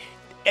kidding me.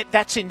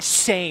 That's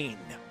insane.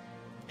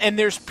 And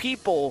there's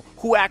people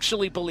who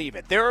actually believe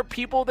it. There are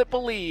people that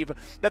believe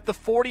that the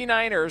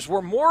 49ers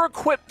were more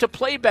equipped to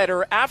play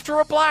better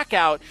after a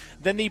blackout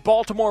than the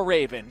Baltimore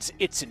Ravens.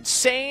 It's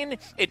insane.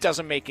 It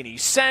doesn't make any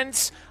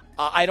sense.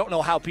 I don't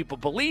know how people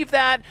believe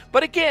that.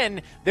 But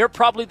again, they're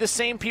probably the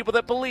same people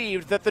that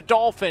believed that the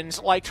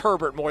Dolphins liked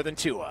Herbert more than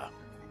Tua.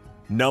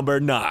 Number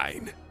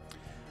 9.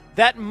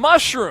 That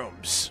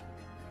mushrooms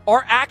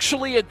are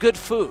actually a good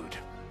food.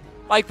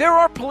 Like, there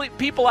are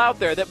people out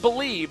there that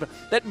believe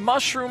that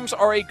mushrooms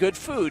are a good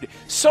food.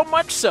 So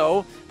much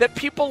so that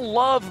people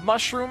love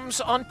mushrooms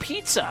on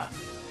pizza.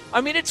 I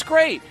mean, it's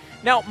great.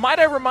 Now, might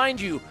I remind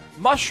you,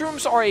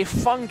 mushrooms are a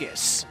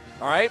fungus.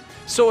 All right?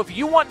 So if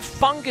you want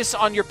fungus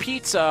on your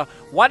pizza,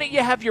 why don't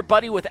you have your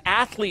buddy with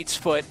athlete's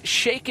foot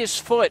shake his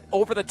foot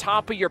over the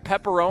top of your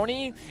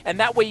pepperoni, and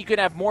that way you can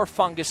have more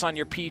fungus on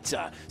your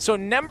pizza. So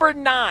number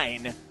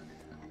 9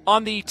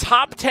 on the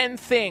top 10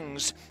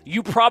 things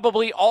you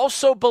probably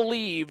also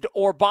believed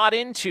or bought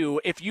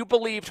into if you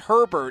believed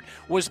Herbert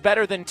was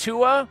better than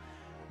Tua,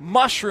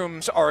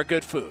 mushrooms are a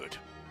good food.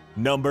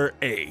 Number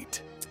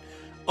 8.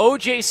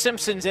 O.J.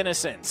 Simpson's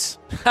innocence.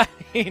 I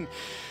mean,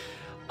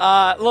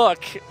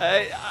 look,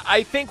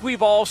 I think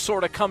we've all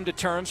sort of come to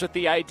terms with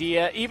the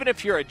idea, even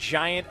if you're a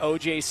giant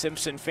O.J.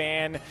 Simpson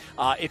fan,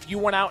 if you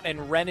went out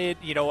and rented,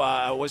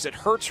 was it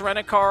Hertz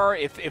Rent-A-Car?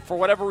 If for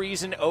whatever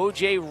reason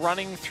O.J.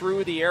 running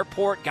through the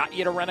airport got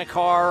you to rent a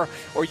car,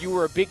 or you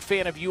were a big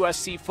fan of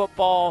USC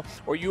football,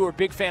 or you were a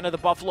big fan of the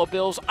Buffalo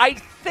Bills, I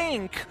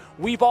think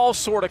we've all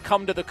sort of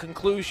come to the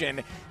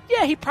conclusion,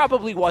 yeah, he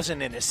probably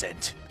wasn't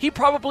innocent. He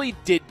probably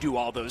did do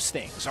all those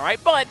things, all right?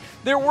 But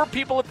there were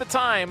people at the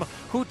time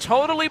who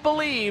totally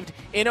believed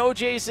in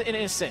O.J.'s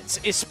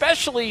innocence,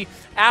 especially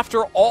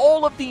after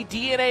all of the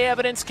DNA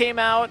evidence came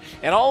out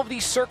and all of the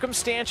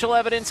circumstantial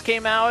evidence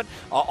came out,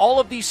 all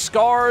of these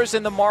scars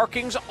and the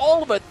markings,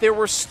 all of it, there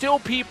were still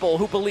people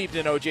who believed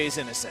in O.J.'s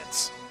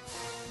innocence.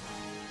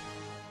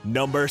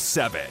 Number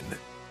 7.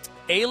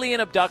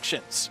 Alien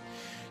abductions.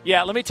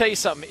 Yeah, let me tell you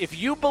something. If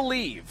you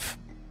believe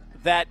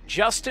that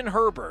Justin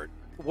Herbert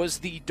was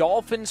the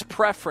Dolphins'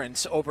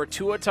 preference over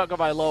Tua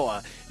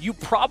Tagovailoa, you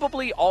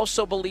probably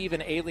also believe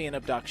in alien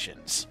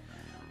abductions.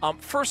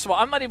 First of all,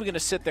 I'm not even going to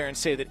sit there and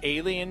say that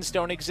aliens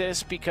don't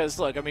exist because,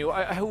 look, I mean,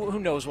 who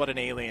knows what an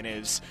alien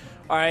is?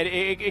 All right,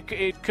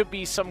 it could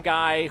be some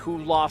guy who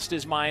lost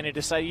his mind and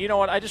decided, you know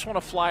what, I just want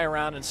to fly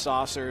around in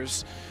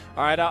saucers.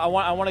 All right, I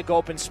want to go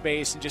up in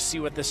space and just see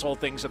what this whole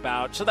thing's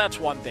about. So that's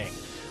one thing.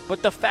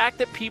 But the fact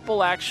that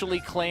people actually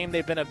claim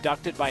they've been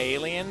abducted by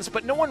aliens,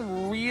 but no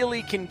one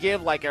really can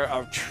give like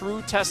a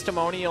true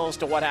testimonial as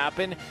to what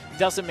happened,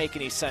 doesn't make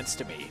any sense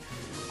to me.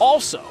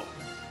 Also,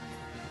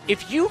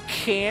 if you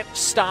can't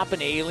stop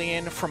an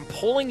alien from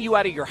pulling you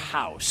out of your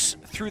house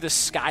through the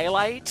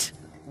skylight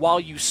while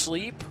you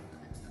sleep,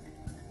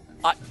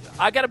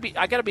 I gotta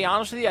be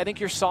honest with you, I think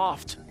you're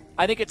soft.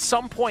 I think at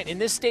some point in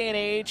this day and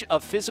age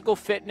of physical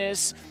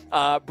fitness,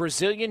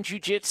 Brazilian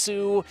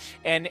jiu-jitsu,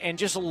 and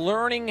just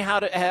learning how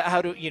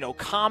to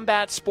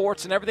combat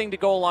sports and everything to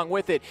go along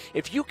with it,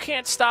 if you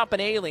can't stop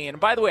an alien,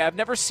 by the way, I've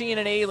never seen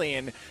an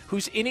alien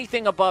who's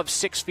anything above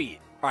 6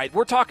 feet. All right,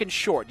 we're talking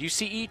short. You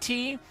see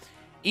E.T.?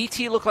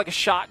 E.T. looked like a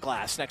shot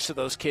glass next to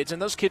those kids,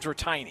 and those kids were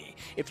tiny.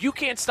 If you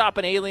can't stop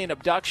an alien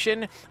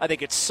abduction, I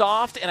think it's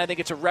soft, and I think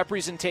it's a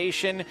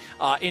representation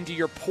into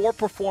your poor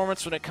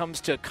performance when it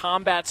comes to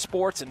combat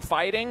sports and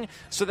fighting.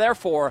 So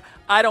therefore,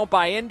 I don't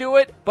buy into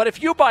it. But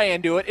if you buy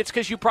into it, it's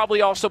because you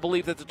probably also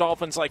believe that the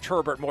Dolphins liked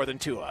Herbert more than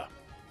Tua.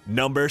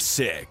 Number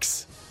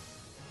 6.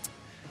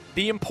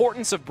 The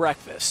importance of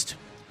breakfast.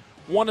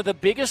 One of the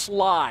biggest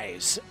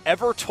lies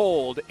ever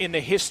told in the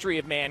history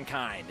of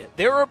mankind.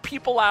 There are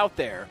people out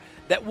there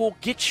that will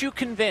get you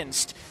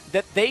convinced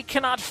that they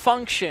cannot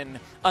function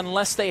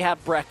unless they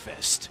have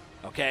breakfast,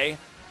 okay?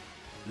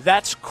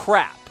 That's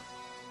crap.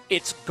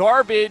 It's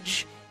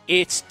garbage.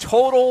 It's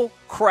total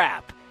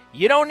crap.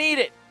 You don't need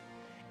it.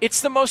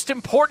 It's the most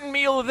important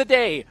meal of the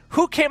day.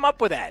 Who came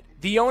up with that?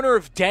 The owner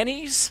of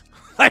Denny's?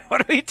 Like,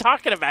 what are we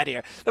talking about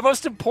here? The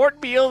most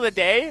important meal of the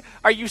day?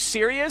 Are you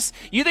serious?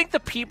 You think the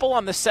people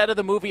on the set of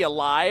the movie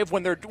Alive,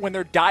 when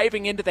they're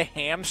diving into the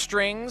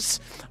hamstrings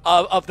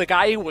of the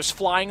guy who was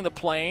flying the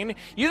plane,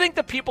 you think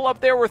the people up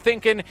there were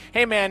thinking,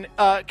 hey, man,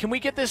 can we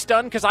get this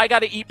done? Because I got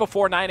to eat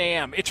before 9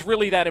 a.m. It's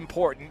really that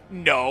important.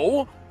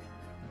 No,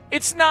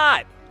 it's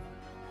not.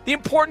 The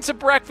importance of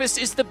breakfast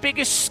is the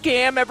biggest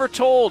scam ever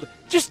told.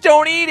 Just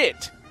don't eat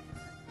it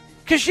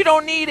because you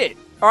don't need it.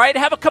 All right,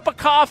 have a cup of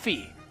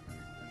coffee.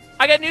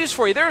 I got news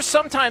for you. There are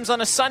sometimes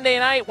on a Sunday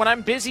night when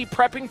I'm busy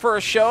prepping for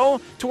a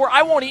show to where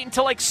I won't eat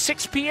until like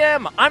 6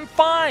 p.m. I'm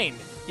fine.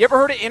 You ever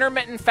heard of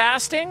intermittent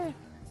fasting?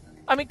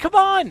 I mean, come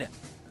on.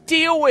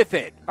 Deal with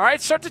it. All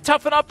right? Start to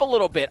toughen up a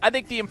little bit. I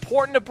think the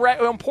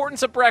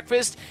importance of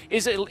breakfast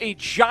is a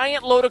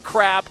giant load of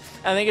crap.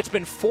 I think it's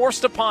been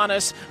forced upon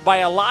us by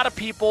a lot of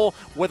people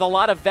with a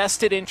lot of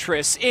vested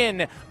interests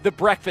in the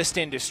breakfast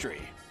industry.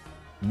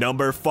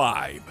 Number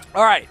 5.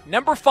 All right,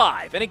 number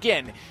 5. And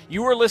again,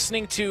 you were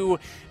listening to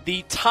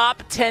the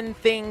top 10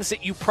 things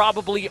that you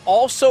probably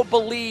also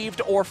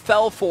believed or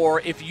fell for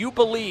if you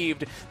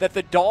believed that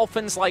the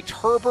Dolphins liked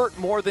Herbert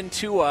more than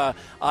Tua.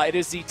 It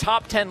is the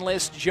top 10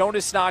 list.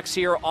 Jonas Knox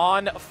here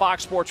on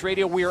Fox Sports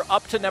Radio. We are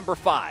up to number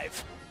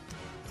 5.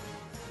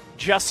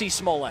 Jussie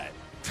Smollett.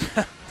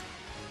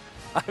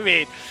 I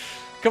mean,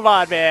 come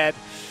on, man.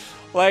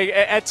 Like,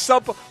 at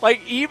some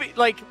point,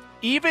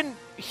 even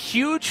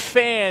huge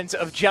fans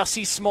of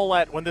Jussie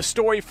Smollett, when the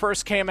story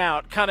first came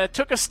out, kind of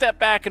took a step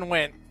back and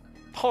went,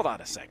 hold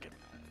on a second.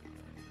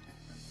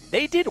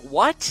 They did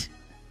what?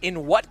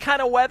 In what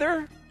kind of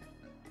weather?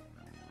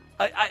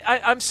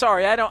 I'm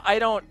sorry.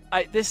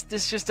 This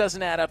just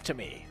doesn't add up to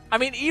me. I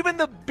mean, even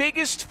the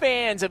biggest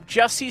fans of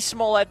Jussie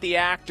Smollett, the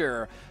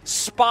actor,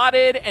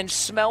 spotted and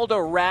smelled a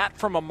rat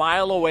from a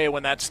mile away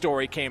when that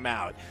story came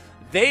out.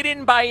 They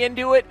didn't buy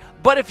into it,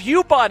 but if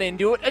you bought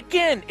into it,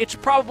 again, it's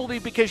probably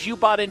because you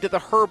bought into the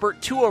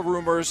Herbert Tua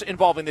rumors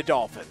involving the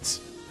Dolphins.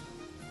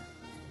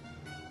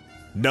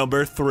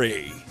 Number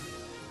 3.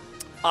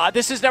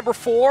 This is number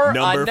 4.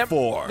 Number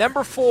 4.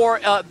 Number 4,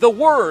 the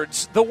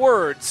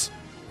words,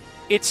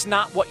 it's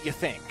not what you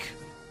think,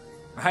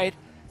 right?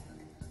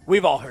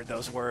 We've all heard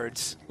those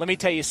words. Let me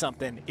tell you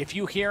something. If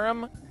you hear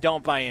them,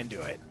 don't buy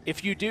into it.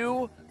 If you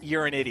do,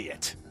 you're an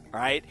idiot,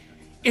 right?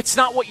 It's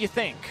not what you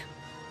think.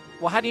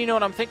 Well, how do you know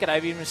what I'm thinking? I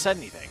haven't even said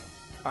anything,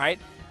 all right?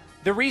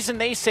 The reason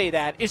they say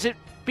that is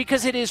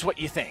because it is what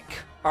you think,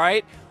 all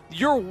right?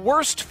 Your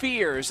worst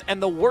fears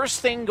and the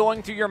worst thing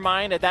going through your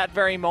mind at that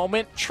very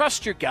moment,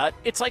 trust your gut.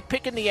 It's like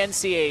picking the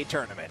NCAA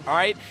tournament, all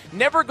right?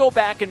 Never go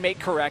back and make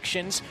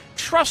corrections.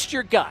 Trust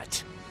your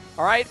gut,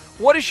 all right?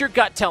 What is your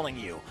gut telling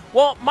you?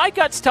 Well, my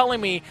gut's telling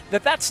me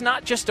that that's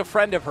not just a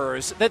friend of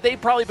hers, that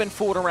they've probably been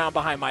fooling around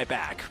behind my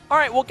back. All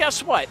right, well,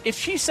 guess what? If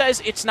she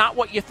says it's not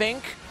what you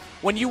think,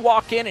 when you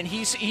walk in and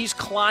he's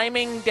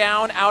climbing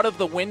down out of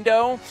the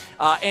window,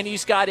 and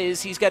he's got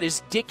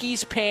his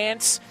Dickies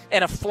pants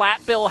and a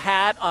flat bill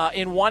hat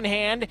in one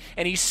hand,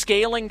 and he's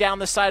scaling down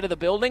the side of the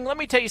building. Let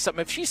me tell you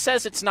something. If she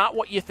says it's not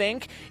what you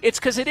think, it's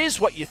because it is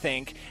what you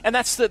think, and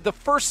that's the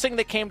first thing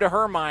that came to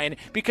her mind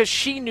because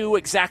she knew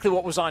exactly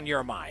what was on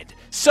your mind.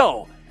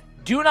 So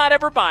do not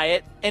ever buy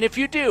it, and if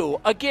you do,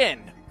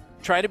 again,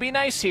 try to be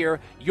nice here.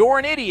 You're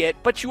an idiot,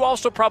 but you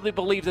also probably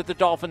believe that the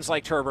Dolphins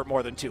liked Herbert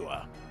more than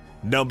Tua.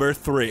 Number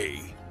 3.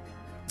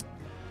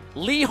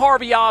 Lee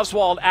Harvey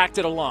Oswald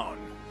acted alone.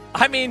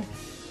 I mean,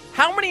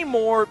 how many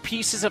more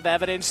pieces of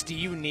evidence do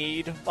you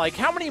need? Like,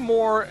 how many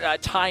more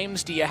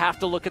times do you have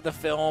to look at the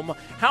film?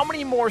 How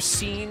many more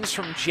scenes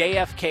from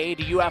JFK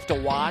do you have to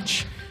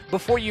watch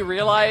before you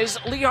realize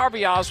Lee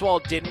Harvey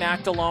Oswald didn't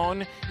act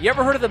alone? You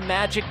ever heard of the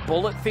magic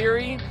bullet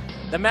theory?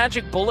 The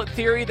magic bullet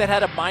theory that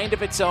had a mind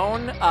of its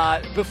own?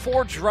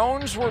 Before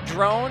drones were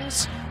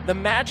drones, the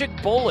magic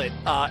bullet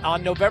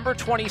on November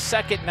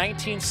 22nd,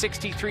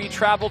 1963,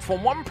 traveled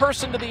from one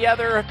person to the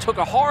other, took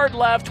a hard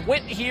left,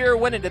 went here,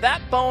 went into that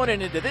bone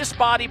and into this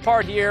body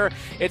part here.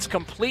 It's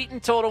complete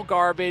and total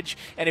garbage.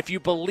 And if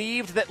you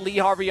believed that Lee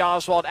Harvey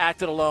Oswald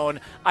acted alone,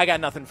 I got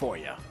nothing for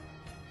you.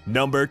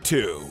 Number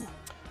 2.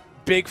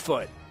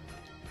 Bigfoot.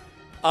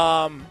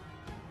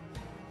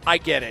 I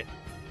get it.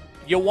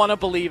 You want to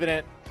believe in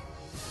it.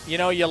 You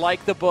know, you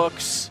like the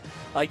books.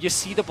 You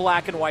see the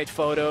black and white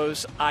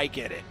photos. I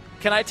get it.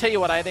 Can I tell you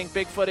what I think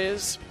Bigfoot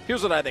is?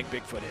 Here's what I think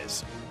Bigfoot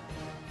is.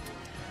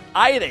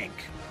 I think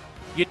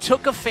you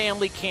took a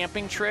family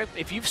camping trip.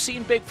 If you've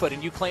seen Bigfoot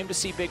and you claim to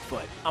see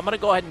Bigfoot, I'm going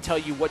to go ahead and tell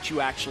you what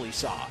you actually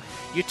saw.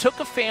 You took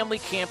a family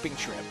camping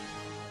trip.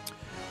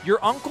 Your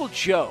Uncle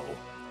Joe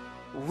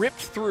ripped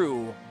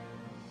through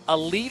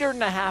 1.5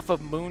 liters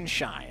of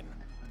moonshine,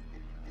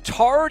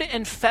 tarred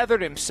and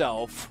feathered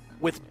himself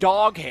with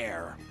dog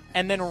hair,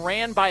 and then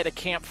ran by the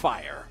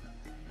campfire.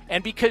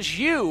 And because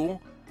you,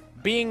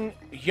 being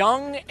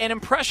young and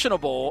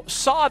impressionable,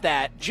 saw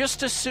that,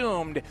 just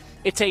assumed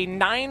it's a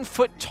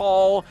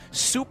 9-foot-tall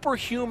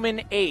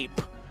superhuman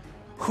ape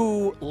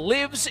who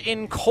lives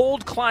in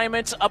cold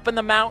climates up in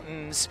the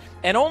mountains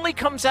and only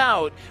comes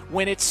out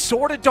when it's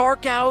sort of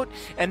dark out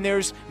and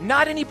there's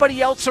not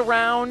anybody else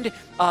around,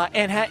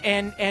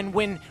 and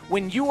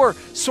when you are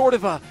sort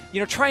of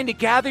trying to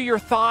gather your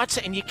thoughts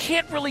and you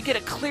can't really get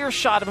a clear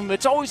shot of him.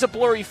 It's always a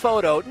blurry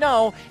photo.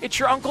 No, it's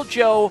your Uncle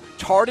Joe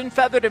tarred and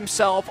feathered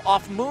himself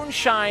off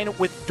moonshine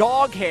with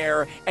dog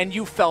hair, and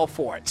you fell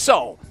for it.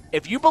 So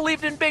if you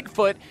believed in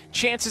Bigfoot,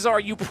 chances are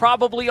you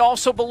probably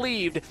also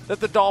believed that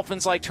the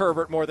Dolphins liked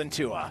Herbert more than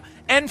Tua.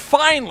 And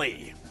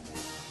finally,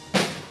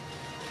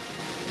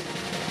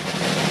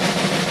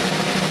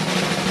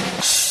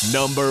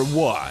 number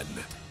 1.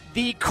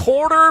 The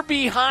quarter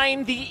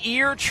behind the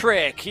ear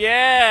trick.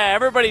 Yeah,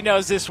 everybody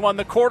knows this one,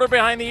 the quarter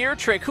behind the ear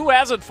trick. Who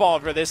hasn't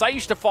fallen for this? I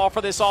used to fall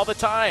for this all the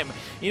time.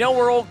 You know,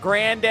 where old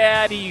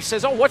granddad, he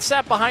says, oh, what's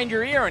that behind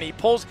your ear? And he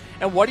pulls,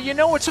 and what do you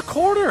know? It's a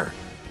quarter.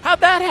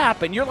 How'd that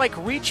happen? You're like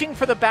reaching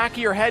for the back of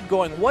your head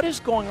going, what is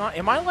going on?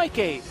 Am I like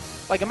a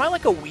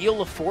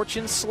Wheel of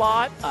Fortune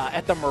slot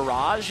at the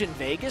Mirage in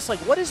Vegas? Like,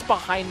 what is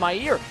behind my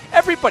ear?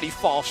 Everybody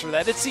falls for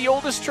that. It's the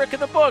oldest trick in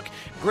the book.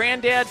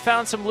 Granddad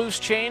found some loose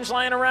change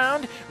lying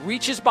around,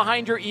 reaches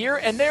behind your ear,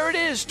 and there it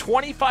is,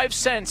 25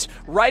 cents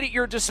right at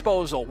your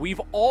disposal. We've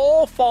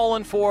all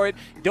fallen for it.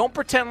 Don't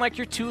pretend like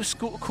you're too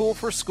cool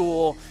for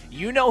school.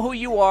 You know who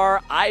you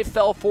are. I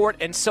fell for it,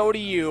 and so do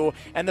you.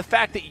 And the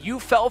fact that you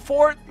fell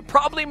for it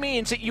probably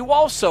means that you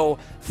also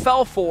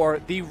fell for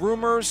the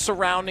rumors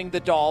surrounding the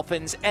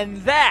Dolphins,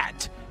 and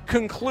that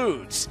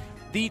concludes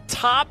the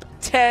top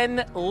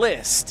 10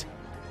 list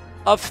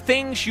of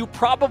things you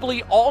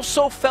probably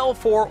also fell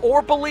for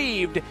or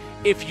believed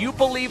if you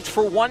believed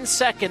for 1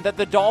 second that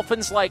the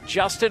Dolphins like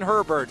Justin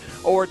Herbert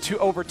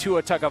over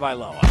Tua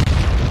Tagovailoa.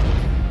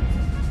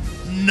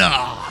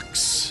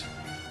 Knox.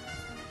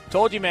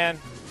 Told you, man.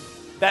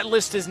 That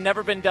list has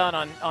never been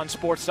done on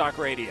Sports Talk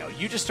Radio.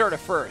 You just heard it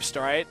first,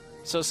 all right?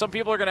 So some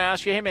people are going to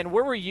ask you, hey, man,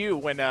 where were you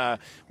when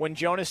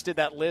Jonas did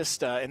that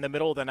list in the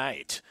middle of the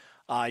night?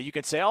 You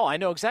could say, oh, I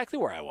know exactly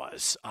where I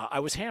was.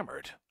 I was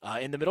hammered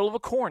in the middle of a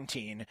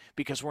quarantine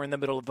because we're in the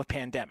middle of a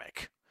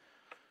pandemic.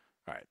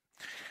 All right.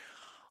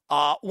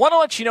 Want to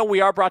let you know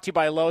we are brought to you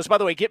by Lowe's. By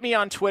the way, get me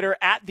on Twitter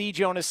at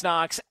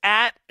 @TheJonasKnox,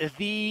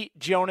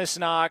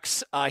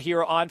 @TheJonasKnox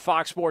here on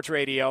Fox Sports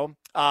Radio.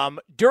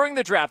 During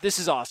the draft, this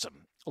is awesome.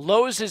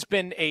 Lowe's has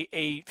been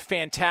a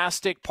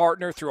fantastic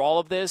partner through all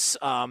of this,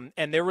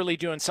 and they're really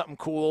doing something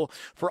cool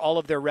for all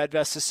of their Red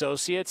Vest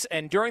associates.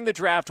 And during the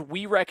draft,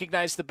 we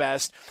recognize the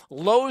best.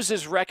 Lowe's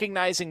is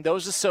recognizing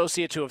those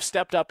associates who have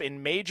stepped up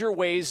in major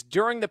ways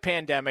during the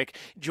pandemic.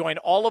 Join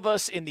all of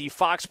us in the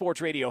Fox Sports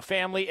Radio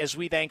family as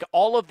we thank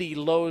all of the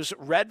Lowe's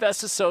Red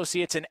Vest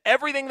associates and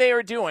everything they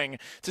are doing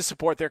to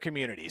support their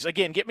communities.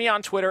 Again, get me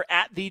on Twitter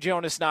at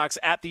 @TheJonasKnox,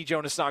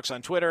 @TheJonasKnox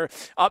on Twitter.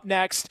 Up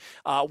next,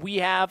 we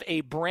have a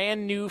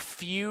brand new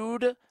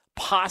feud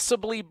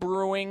possibly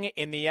brewing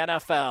in the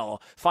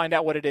NFL. Find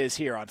out what it is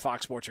here on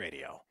Fox Sports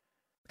Radio.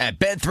 At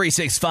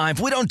Bet365,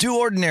 we don't do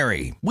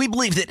ordinary. We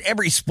believe that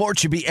every sport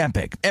should be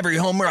epic. Every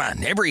home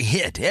run, every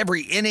hit,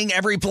 every inning,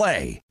 every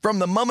play. From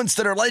the moments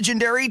that are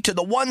legendary to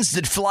the ones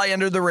that fly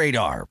under the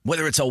radar.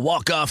 Whether it's a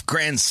walk-off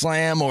grand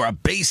slam or a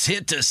base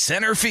hit to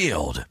center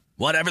field.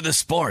 Whatever the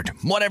sport,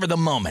 whatever the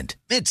moment,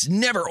 it's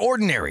never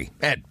ordinary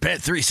at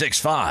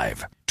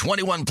Bet365.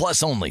 21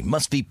 plus only.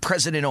 Must be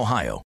present in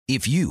Ohio.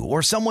 If you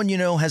or someone you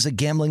know has a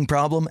gambling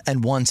problem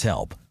and wants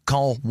help,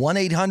 call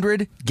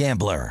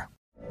 1-800-GAMBLER.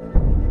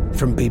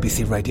 From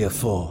BBC Radio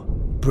 4,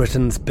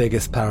 Britain's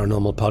biggest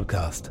paranormal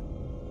podcast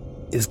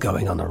is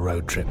going on a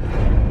road trip.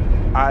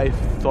 I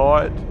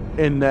thought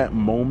in that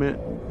moment,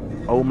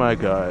 oh my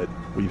God,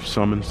 we've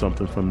summoned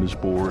something from this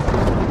board.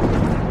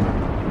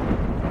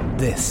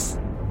 This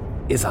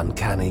is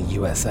Uncanny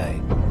USA.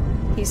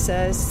 He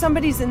says,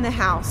 somebody's in the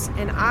house,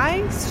 and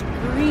I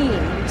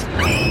screamed.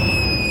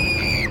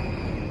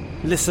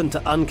 Listen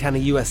to Uncanny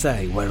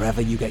USA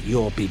wherever you get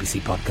your BBC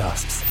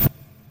podcasts,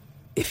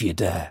 if you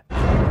dare.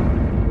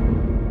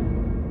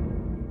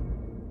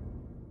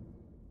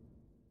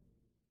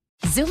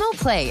 Xumo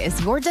Play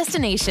is your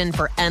destination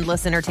for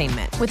endless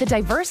entertainment. With a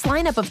diverse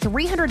lineup of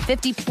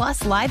 350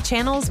 plus live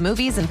channels,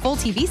 movies, and full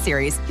TV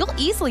series, you'll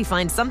easily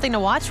find something to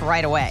watch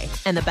right away.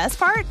 And the best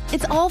part?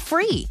 It's all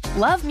free.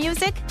 Love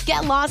music?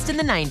 Get lost in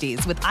the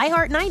 90s with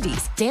iHeart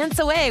 90s, dance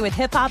away with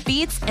hip-hop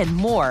beats, and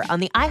more on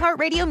the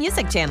iHeartRadio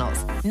music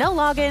channels. No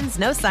logins,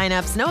 no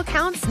signups, no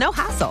accounts, no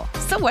hassle.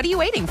 So what are you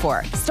waiting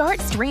for? Start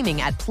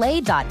streaming at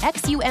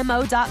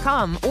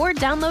play.xumo.com or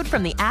download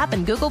from the app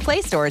and Google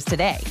Play stores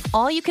today.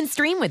 All you can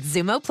stream with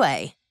Xumo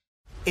Play.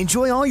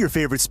 Enjoy all your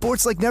favorite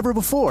sports like never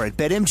before at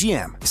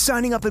BetMGM.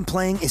 Signing up and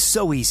playing is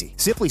so easy.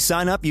 Simply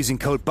sign up using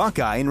code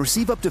Buckeye and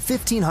receive up to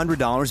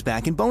 $1,500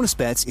 back in bonus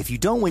bets if you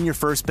don't win your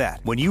first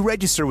bet. When you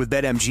register with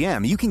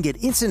BetMGM, you can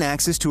get instant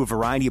access to a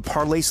variety of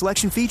parlay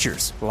selection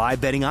features, live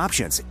betting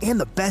options, and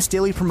the best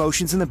daily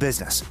promotions in the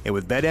business. And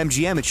with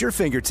BetMGM at your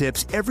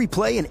fingertips, every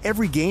play and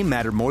every game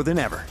matter more than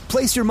ever.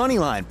 Place your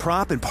moneyline,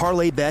 prop, and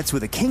parlay bets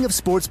with the king of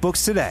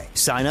sportsbooks today.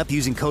 Sign up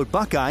using code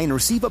Buckeye and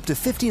receive up to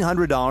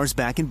 $1,500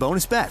 back in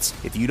bonus bets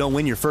if you don't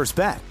win your first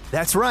bet.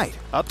 That's right,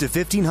 up to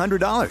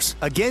 $1,500.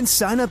 Again,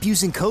 sign up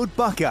using code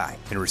Buckeye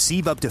and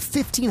receive up to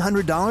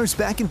 $1,500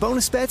 back in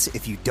bonus bets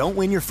if you don't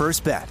win your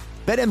first bet.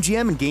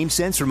 BetMGM and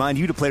GameSense remind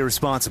you to play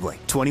responsibly.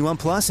 21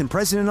 plus and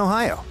present in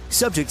Ohio.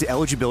 Subject to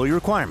eligibility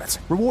requirements.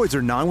 Rewards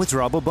are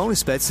non-withdrawable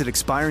bonus bets that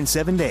expire in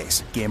 7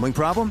 days. Gambling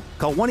problem?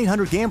 Call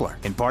 1-800-GAMBLER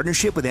in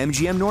partnership with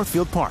MGM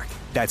Northfield Park.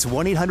 That's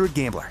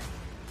 1-800-GAMBLER.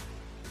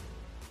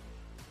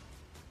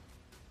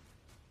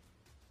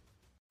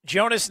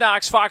 Jonas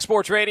Knox, Fox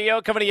Sports Radio,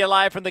 coming to you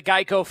live from the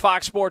Geico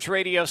Fox Sports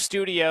Radio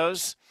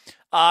studios.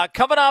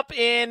 Coming up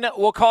in,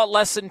 we'll call it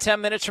less than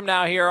 10 minutes from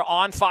now here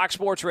on Fox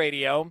Sports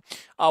Radio,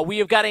 we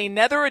have got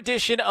another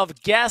edition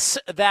of Guess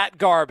That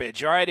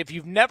Garbage. All right, if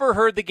you've never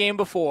heard the game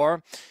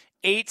before,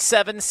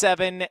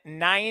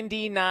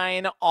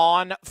 877-99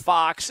 on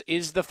Fox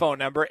is the phone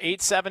number.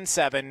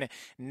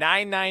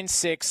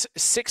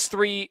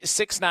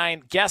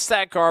 877-996-6369. Guess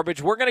That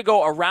Garbage. We're going to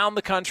go around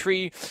the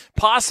country,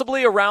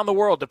 possibly around the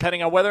world,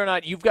 depending on whether or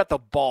not you've got the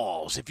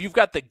balls, if you've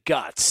got the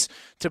guts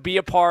to be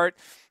a part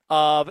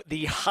of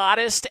the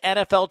hottest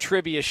NFL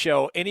trivia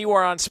show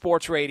anywhere on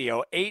sports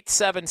radio.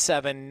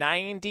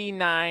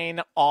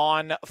 877-99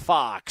 on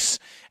Fox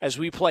as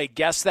we play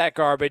Guess That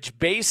Garbage.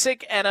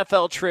 Basic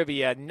NFL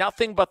trivia,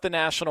 nothing but the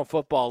National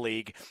Football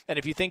League. And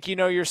if you think you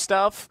know your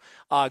stuff,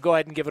 go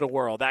ahead and give it a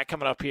whirl. That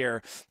coming up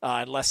here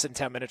in less than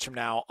 10 minutes from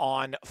now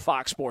on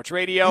Fox Sports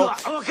Radio.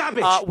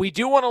 We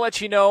do want to let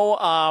you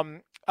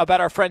know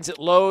about our friends at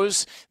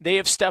Lowe's. They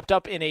have stepped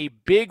up in a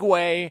big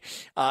way.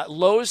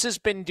 Lowe's has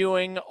been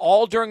doing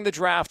all during the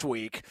draft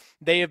week.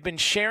 They have been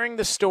sharing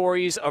the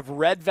stories of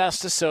Red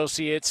Vest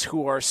associates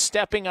who are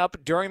stepping up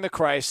during the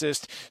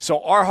crisis.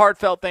 So our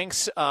heartfelt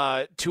thanks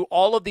to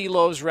all of the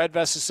Lowe's Red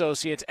Vest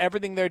associates,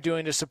 everything they're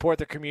doing to support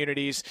their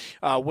communities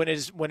when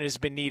it has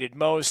been needed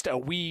most.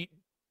 We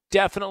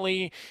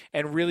definitely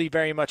and really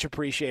very much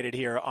appreciate it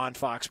here on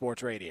Fox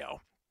Sports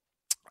Radio.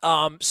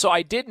 So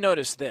I did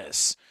notice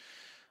this.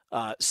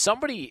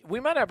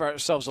 We might have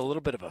ourselves a little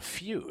bit of a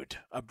feud,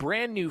 a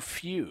brand new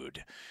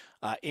feud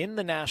in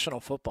the National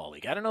Football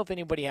League. I don't know if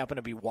anybody happened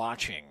to be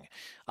watching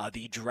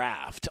the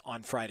draft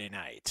on Friday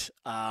night,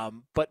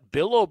 but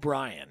Bill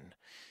O'Brien,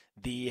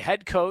 the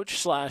head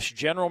coach /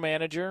 general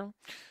manager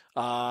 /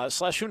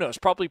 who knows,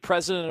 probably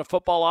president of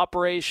football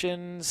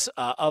operations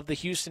of the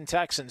Houston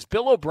Texans,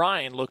 Bill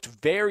O'Brien looked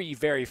very,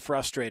 very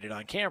frustrated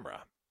on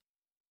camera.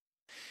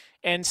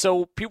 And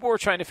so people were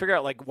trying to figure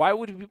out, like, why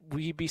would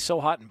we be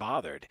so hot and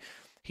bothered?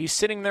 He's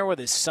sitting there with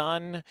his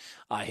son.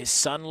 His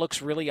son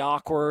looks really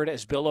awkward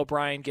as Bill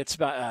O'Brien gets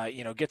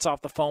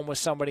off the phone with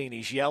somebody and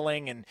he's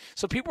yelling. And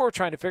so people were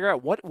trying to figure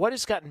out what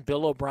has gotten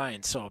Bill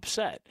O'Brien so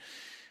upset.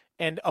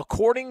 And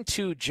according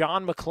to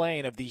John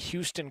McClain of the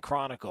Houston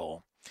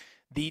Chronicle,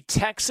 the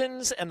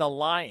Texans and the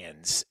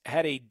Lions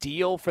had a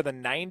deal for the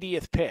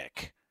 90th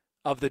pick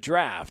of the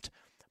draft,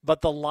 but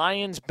the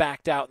Lions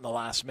backed out in the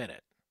last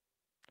minute.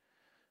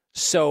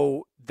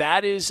 So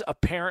that is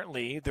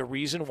apparently the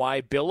reason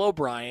why Bill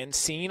O'Brien,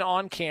 seen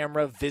on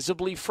camera,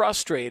 visibly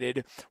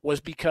frustrated,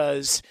 was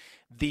because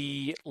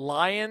the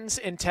Lions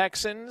and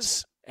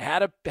Texans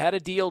had a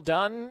deal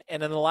done,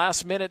 and in the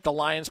last minute, the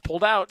Lions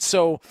pulled out.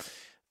 So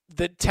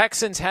the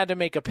Texans had to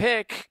make a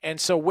pick,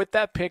 and so with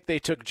that pick, they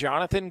took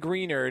Jonathan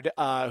Greenard,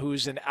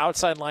 who's an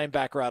outside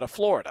linebacker out of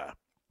Florida.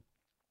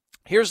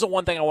 Here's the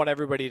one thing I want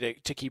everybody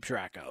to keep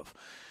track of.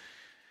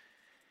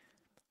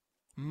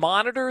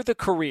 Monitor the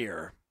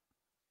career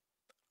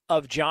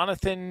of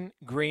Jonathan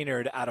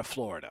Greenard out of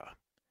Florida.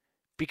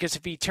 Because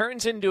if he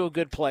turns into a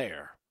good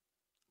player,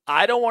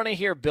 I don't want to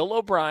hear Bill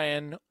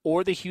O'Brien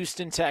or the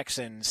Houston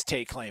Texans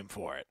take claim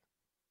for it.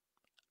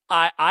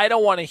 I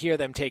don't want to hear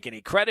them take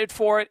any credit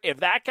for it. If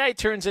that guy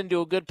turns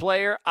into a good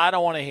player, I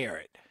don't want to hear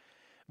it.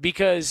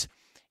 Because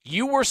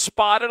you were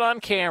spotted on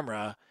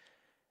camera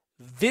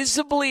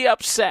visibly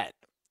upset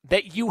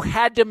that you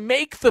had to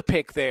make the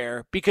pick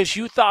there because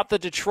you thought the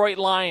Detroit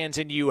Lions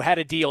and you had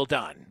a deal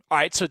done. All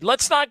right, so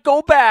let's not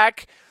go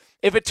back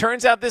If it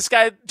turns out this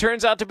guy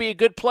turns out to be a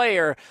good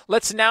player,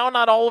 let's now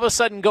not all of a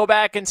sudden go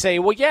back and say,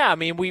 well, yeah, I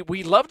mean,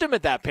 we loved him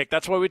at that pick.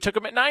 That's why we took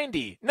him at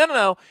 90.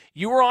 No.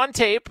 You were on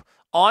tape,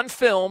 on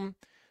film,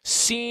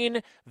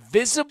 seen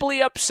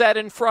visibly upset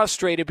and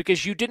frustrated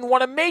because you didn't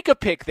want to make a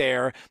pick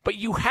there, but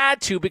you had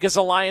to because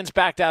the Lions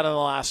backed out in the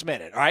last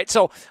minute. All right,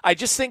 so I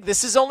just think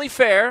this is only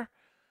fair.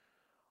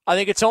 I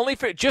think it's only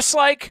fair. Just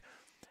like,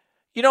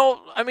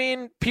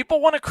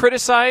 people want to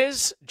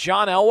criticize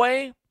John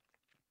Elway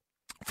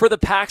for the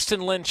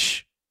Paxton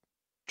Lynch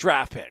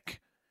draft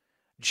pick.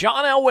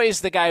 John Elway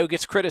is the guy who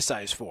gets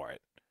criticized for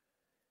it.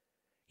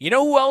 You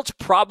know who else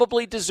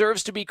probably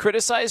deserves to be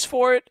criticized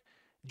for it?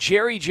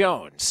 Jerry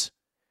Jones.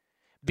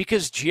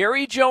 Because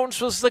Jerry Jones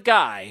was the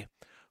guy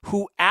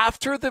who,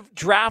 after the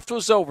draft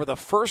was over, the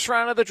first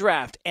round of the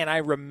draft, and I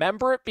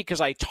remember it because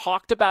I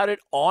talked about it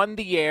on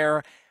the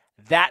air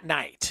that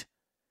night.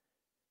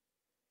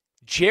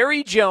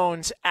 Jerry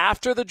Jones,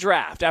 after the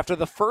draft, after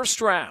the first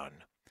round,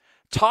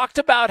 talked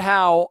about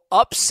how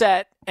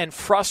upset and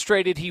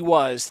frustrated he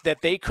was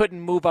that they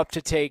couldn't move up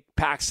to take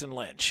Paxton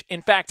Lynch.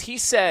 In fact, he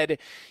said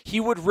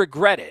he would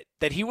regret it,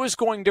 that he was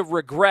going to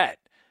regret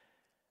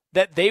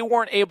that they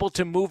weren't able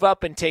to move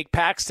up and take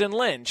Paxton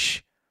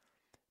Lynch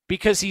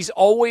because he's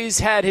always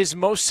had his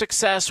most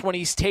success when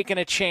he's taken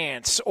a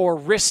chance or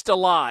risked a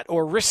lot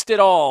or risked it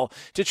all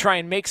to try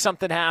and make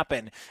something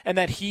happen, and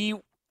that he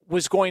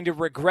was going to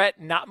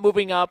regret not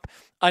moving up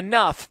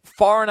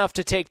far enough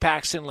to take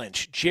Paxton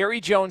Lynch. Jerry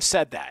Jones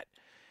said that.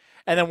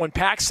 And then when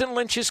Paxton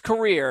Lynch's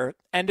career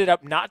ended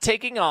up not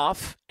taking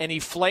off and he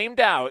flamed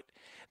out,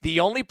 the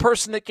only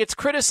person that gets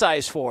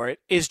criticized for it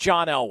is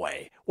John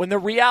Elway. When the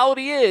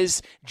reality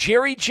is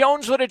Jerry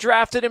Jones would have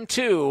drafted him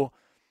too,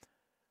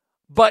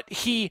 but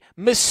he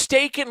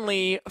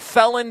mistakenly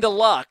fell into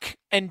luck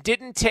and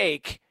didn't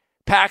take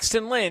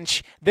Paxton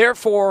Lynch.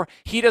 Therefore,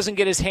 he doesn't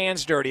get his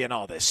hands dirty in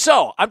all this.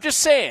 So I'm just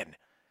saying,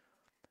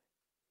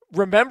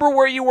 remember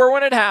where you were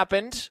when it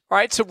happened. All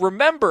right, so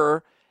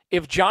remember,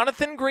 if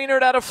Jonathan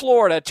Greenard out of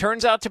Florida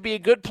turns out to be a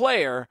good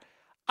player,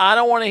 I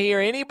don't want to hear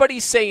anybody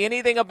say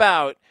anything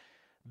about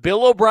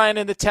Bill O'Brien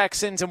and the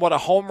Texans and what a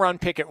home run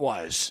pick it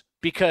was,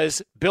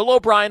 because Bill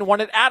O'Brien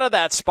wanted out of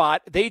that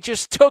spot. They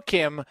just took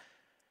him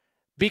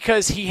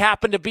because he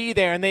happened to be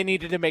there and they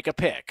needed to make a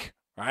pick.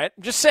 All right,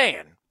 I'm just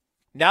saying.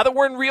 Now that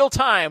we're in real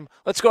time,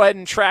 let's go ahead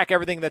and track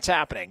everything that's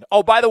happening.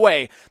 Oh, by the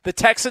way, the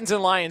Texans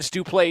and Lions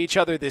do play each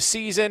other this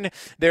season.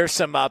 There's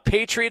some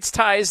Patriots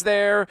ties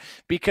there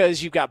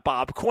because you've got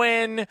Bob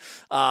Quinn.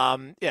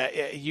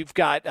 You've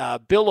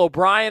got Bill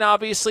O'Brien,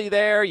 obviously,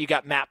 there. You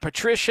got Matt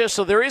Patricia.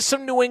 So there is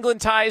some New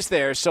England ties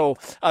there. So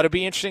it'll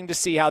be interesting to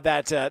see how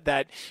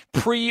that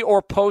pre-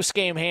 or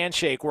post-game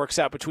handshake works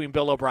out between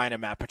Bill O'Brien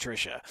and Matt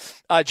Patricia.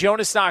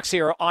 Jonas Knox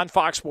here on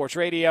Fox Sports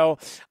Radio.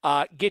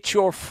 Get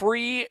your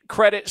free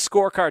credit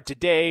scorecard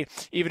today,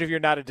 even if you're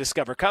not a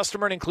Discover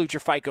customer. It includes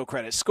your FICO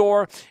credit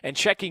score, and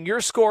checking your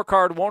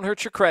scorecard won't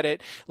hurt your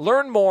credit.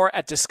 Learn more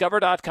at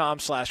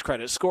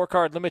discover.com/credit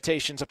scorecard.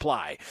 Limitations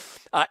apply.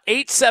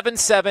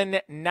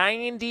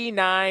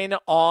 877-99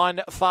 on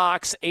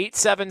Fox,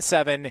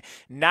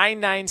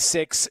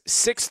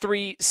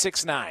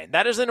 877-996-6369.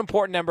 That is an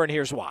important number, and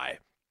here's why.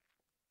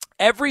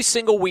 Every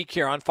single week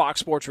here on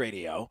Fox Sports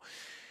Radio,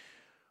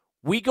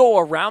 we go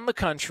around the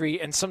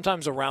country and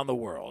sometimes around the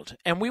world,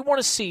 and we want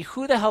to see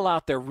who the hell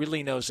out there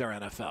really knows their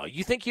NFL.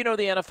 You think you know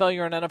the NFL,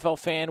 you're an NFL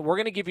fan? We're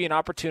going to give you an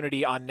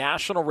opportunity on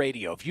national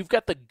radio. If you've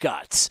got the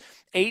guts,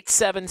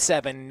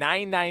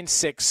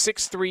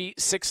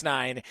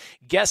 877-996-6369.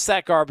 Guess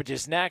That Garbage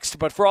is next.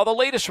 But for all the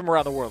latest from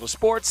around the world of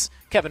sports,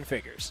 Kevin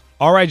Figures.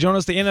 All right,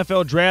 Jonas, the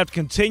NFL draft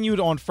continued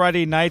on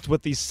Friday night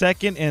with the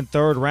second and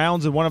third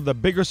rounds, and one of the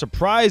bigger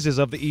surprises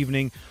of the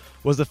evening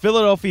was the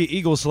Philadelphia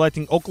Eagles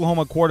selecting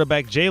Oklahoma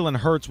quarterback Jalen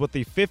Hurts with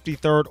the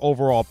 53rd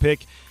overall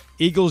pick.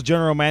 Eagles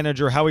general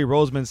manager Howie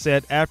Roseman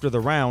said after the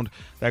round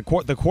that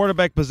the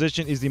quarterback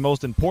position is the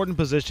most important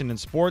position in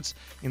sports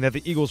and that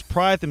the Eagles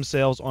pride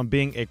themselves on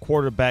being a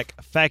quarterback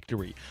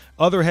factory.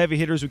 Other heavy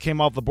hitters who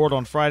came off the board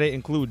on Friday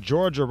include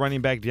Georgia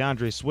running back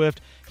DeAndre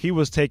Swift. He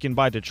was taken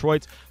by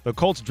Detroit. The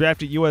Colts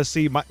drafted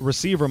USC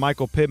receiver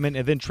Michael Pittman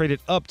and then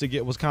traded up to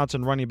get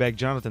Wisconsin running back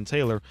Jonathan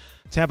Taylor.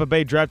 Tampa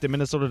Bay drafted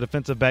Minnesota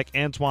defensive back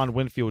Antoine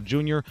Winfield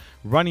Jr.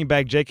 Running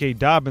back J.K.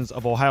 Dobbins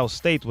of Ohio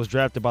State was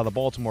drafted by the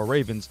Baltimore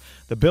Ravens.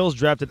 The Bills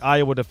drafted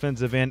Iowa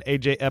defensive end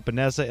A.J.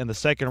 Epinesa in the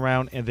second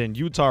round, and then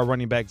Utah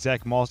running back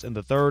Zach Moss in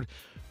the third.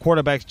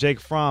 Quarterbacks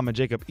Jake Fromm and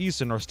Jacob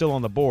Eason are still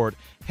on the board,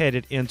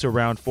 headed into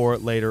round 4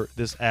 later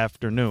this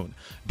afternoon.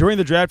 During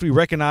the draft, we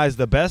recognize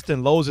the best,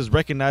 and Lowe's is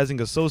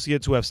recognizing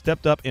associates who have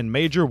stepped up in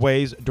major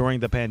ways during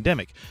the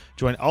pandemic.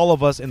 Join all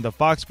of us in the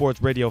Fox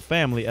Sports Radio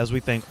family as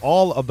we thank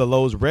all of the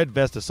Lowe's Red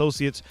Vest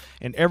associates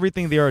and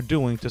everything they are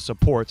doing to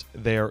support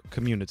their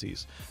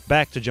communities.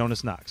 Back to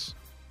Jonas Knox.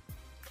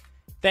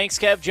 Thanks,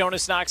 Kev.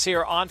 Jonas Knox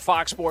here on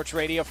Fox Sports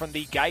Radio from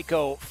the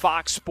Geico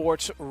Fox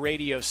Sports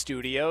Radio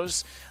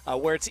studios,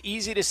 where it's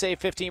easy to save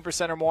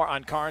 15% or more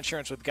on car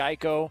insurance with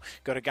Geico.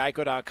 Go to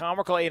geico.com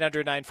or call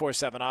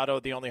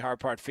 800-947-AUTO. The only hard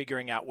part,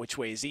 figuring out which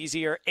way is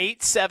easier.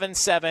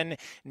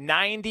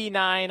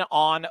 877-99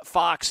 on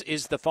Fox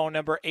is the phone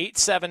number.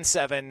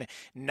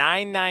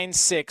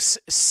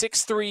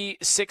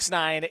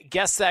 877-996-6369.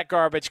 Guess that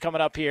garbage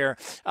coming up here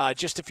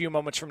just a few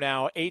moments from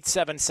now.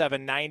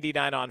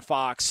 877-99 on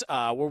Fox,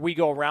 where we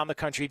go around the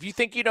country. If you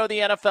think you know the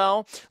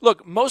NFL,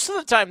 look, most of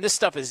the time this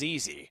stuff is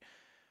easy.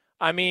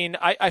 I mean,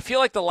 I feel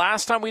like the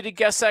last time we did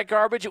Guess That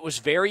Garbage, it was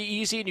very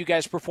easy and you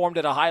guys performed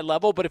at a high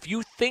level. But if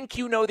you think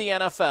you know the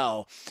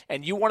NFL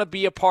and you want to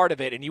be a part of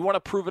it and you want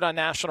to prove it on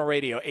national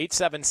radio,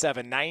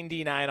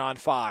 877-99 on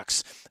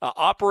Fox.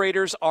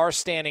 Operators are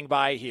standing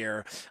by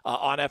here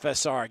on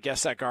FSR.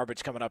 Guess That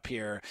Garbage coming up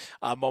here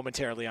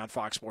momentarily on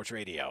Fox Sports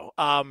Radio.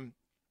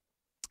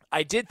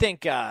 I did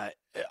think,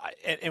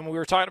 and we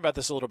were talking about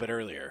this a little bit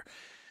earlier,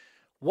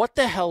 what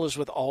the hell is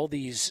with all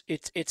these?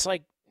 It's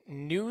like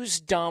news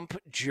dump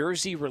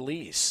jersey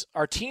release.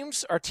 Are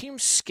teams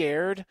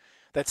scared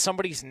that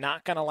somebody's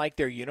not going to like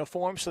their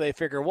uniform, so they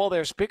figure, well,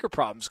 there's bigger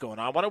problems going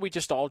on. Why don't we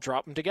just all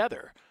drop them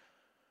together?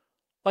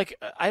 Like,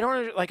 I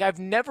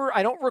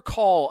don't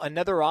recall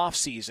another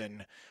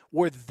offseason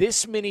where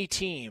this many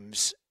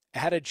teams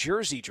had a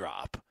jersey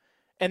drop.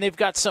 And they've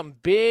got some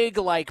big,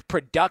 like,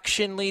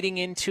 production leading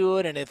into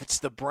it. And if it's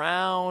the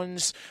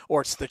Browns or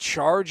it's the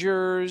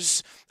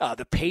Chargers,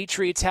 the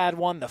Patriots had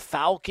one, the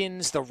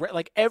Falcons,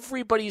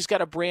 everybody's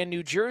got a brand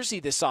new jersey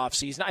this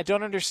offseason. I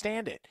don't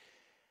understand it.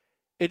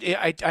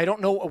 I don't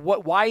know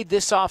why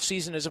this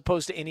offseason as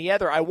opposed to any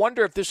other. I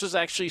wonder if this was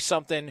actually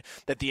something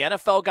that the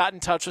NFL got in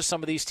touch with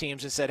some of these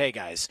teams and said, hey,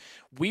 guys,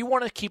 we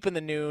want to keep in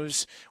the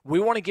news. We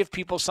want to give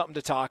people something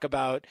to talk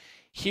about.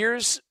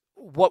 Here's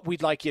what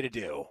we'd like you to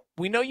do.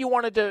 We know you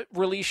wanted to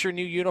release your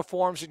new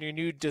uniforms and your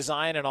new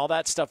design and all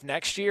that stuff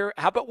next year.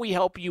 How about we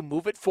help you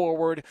move it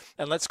forward,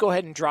 and let's go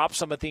ahead and drop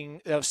some of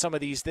these this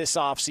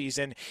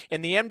offseason.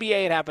 In the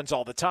NBA, it happens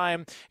all the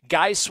time.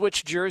 Guys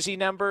switch jersey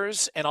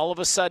numbers, and all of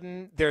a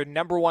sudden they're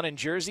number one in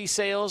jersey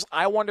sales.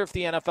 I wonder if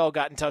the NFL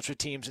got in touch with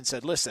teams and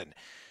said, listen,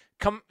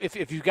 come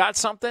if you got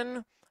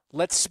something,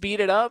 let's speed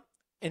it up.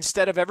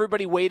 Instead of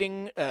everybody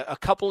waiting a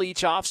couple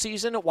each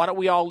offseason, why don't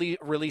we all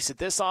release it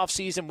this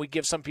offseason? We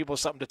give some people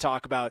something to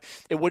talk about.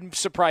 It wouldn't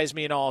surprise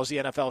me at all as the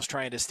NFL is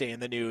trying to stay in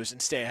the news and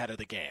stay ahead of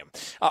the game.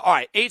 All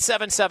right,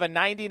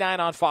 877-99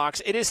 on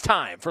Fox. It is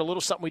time for a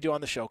little something we do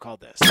on the show called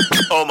this.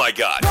 Oh, my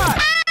God.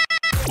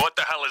 What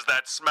the hell is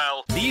that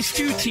smell? These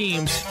two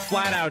teams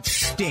flat out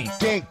stink.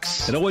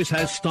 Stinks. It always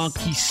has stunk.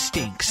 He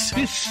stinks.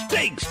 This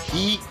stinks.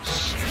 He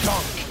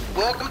stunk.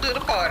 Welcome to the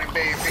party,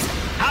 baby.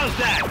 How's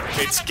that?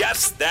 It's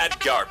Guess That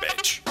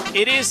Garbage.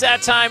 It is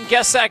that time,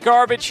 Guess That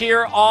Garbage,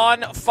 here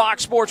on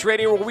Fox Sports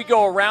Radio, where we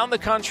go around the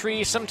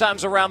country,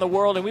 sometimes around the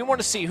world, and we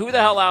want to see who the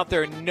hell out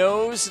there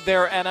knows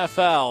their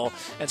NFL.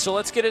 And so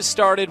let's get it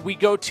started. We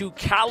go to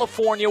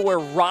California, where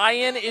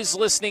Ryan is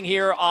listening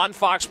here on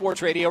Fox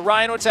Sports Radio.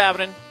 Ryan, what's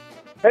happening?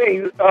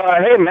 Hey,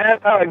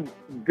 man.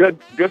 Good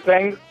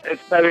things.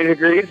 It's 70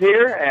 degrees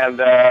here, and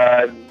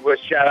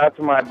shout out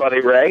to my buddy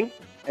Ray.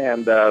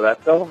 And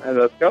let's go.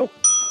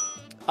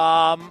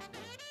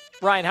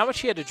 Ryan, how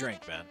much you had to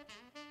drink, man?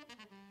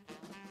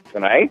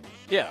 Tonight?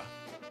 Yeah.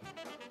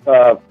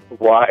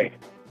 Why?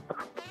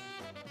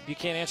 You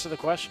can't answer the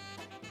question?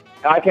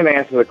 I can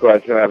answer the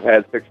question. I've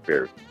had 6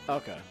 beers.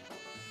 Okay.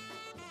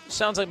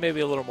 Sounds like maybe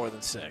a little more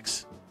than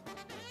 6.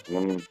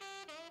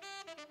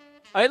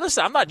 I mean,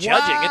 listen, I'm not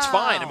judging. Wow. It's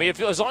fine. I mean,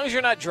 as long as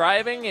you're not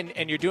driving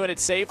and you're doing it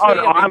safely. Oh,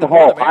 no, I'm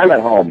home. I'm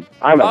at home.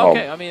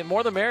 Okay, I mean,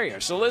 more the merrier.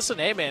 So listen,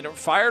 hey, man,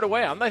 fire it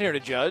away. I'm not here to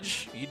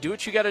judge. You do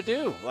what you got to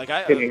do.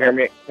 Can you hear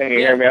me? Can you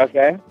hear me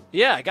okay?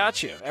 Yeah, I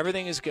got you.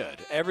 Everything is good.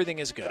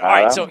 All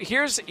right, so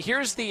here's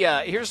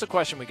the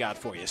question we got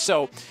for you.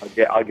 So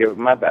I'll give it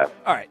my best.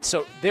 All right,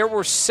 so there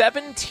were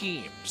 7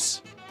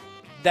 teams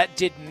that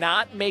did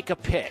not make a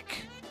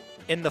pick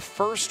in the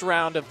first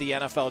round of the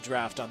NFL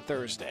draft on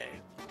Thursday.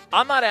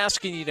 I'm not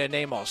asking you to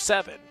name all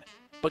 7,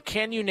 but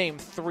can you name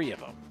 3 of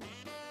them?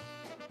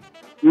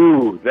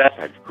 Ooh, that's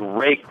a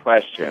great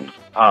question.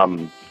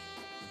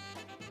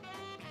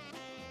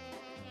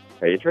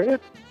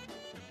 Patriots?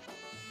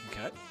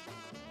 Okay.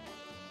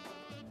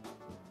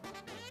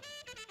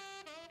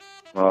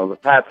 Well, the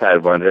Pats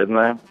had one, didn't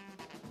they?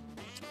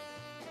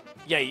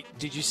 Yeah,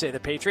 did you say the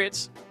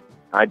Patriots?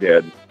 I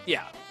did.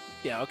 Yeah,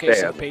 okay,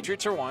 so the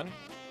Patriots are 1.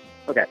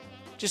 Okay.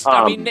 Just,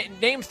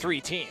 name 3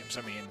 teams.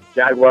 I mean,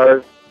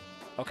 Jaguars.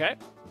 Okay.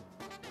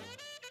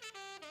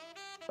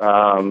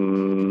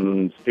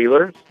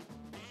 Steelers.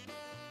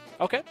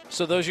 Okay,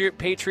 so those are your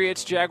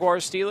Patriots,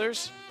 Jaguars,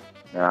 Steelers?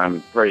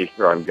 I'm pretty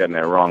sure I'm getting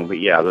it wrong, but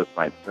yeah, that's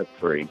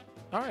 3.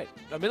 All right.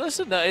 I mean,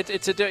 listen, that's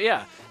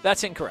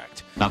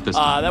incorrect. Not this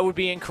time. That would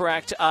be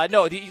incorrect.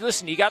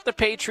 Listen, you got the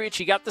Patriots,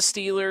 you got the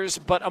Steelers,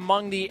 but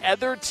among the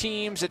other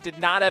teams that did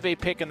not have a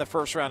pick in the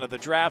first round of the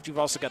draft, you've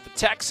also got the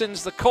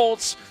Texans, the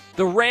Colts,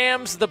 the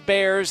Rams, the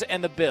Bears,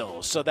 and the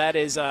Bills. So that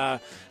is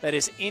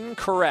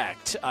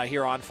incorrect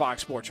here on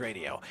Fox Sports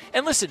Radio.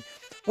 And listen,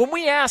 when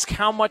we ask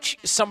how much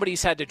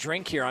somebody's had to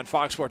drink here on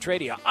Fox Sports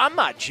Radio, I'm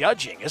not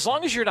judging. As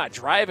long as you're not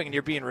driving and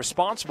you're being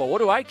responsible, what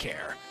do I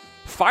care?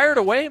 Fire it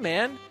away,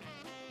 man.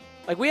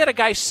 Like, we had a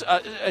guy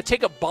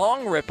take a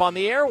bong rip on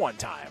the air one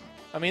time.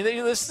 I mean,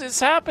 this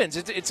happens.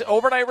 It's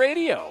overnight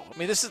radio. I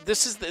mean, this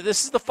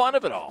is the fun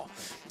of it all.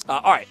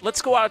 All right,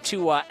 let's go out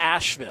to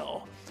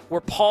Asheville,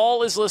 where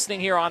Paul is listening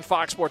here on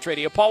Fox Sports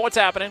Radio. Paul, what's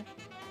happening?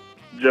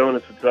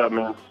 Jonas, what's up,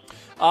 man?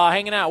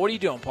 Hanging out. What are you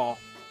doing, Paul?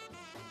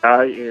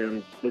 I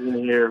am sitting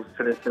here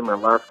finishing my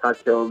last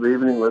cocktail of the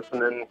evening,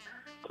 listening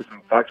to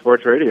some Fox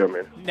Sports Radio,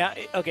 man. Now,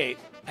 okay,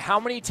 how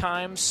many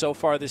times so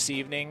far this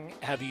evening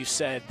have you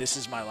said, this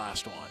is my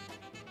last one?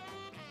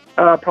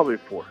 Probably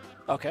 4.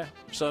 Okay.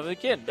 So,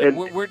 again,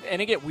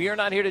 we are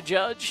not here to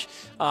judge.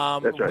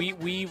 That's right.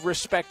 We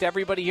respect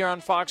everybody here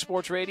on Fox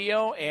Sports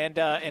Radio, and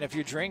if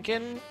you're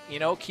drinking,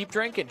 keep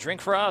drinking.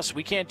 Drink for us.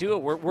 We can't do it.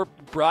 We're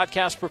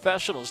broadcast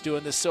professionals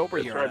doing this sober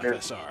here on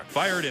FSR.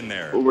 Fire it in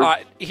there.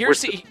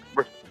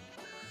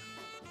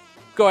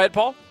 Go ahead,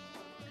 Paul.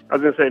 I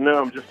was going to say,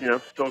 no, I'm just,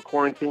 still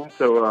quarantined,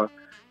 so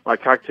my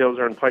cocktails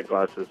are in pint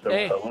glasses, so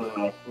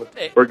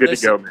we're good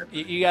to go, man.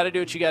 You got to do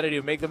what you got to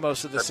do. Make the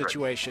most of the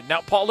situation. Right.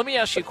 Now, Paul, let me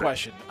ask you a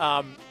question.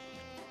 We're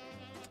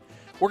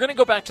going to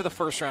go back to the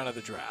first round of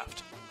the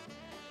draft.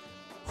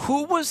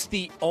 Who was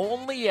the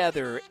only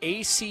other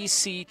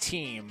ACC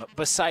team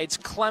besides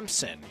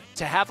Clemson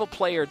to have a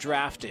player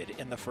drafted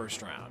in the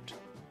first round?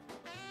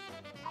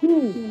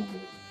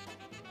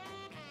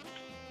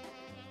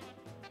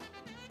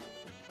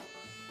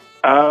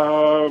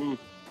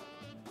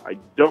 I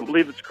don't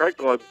believe it's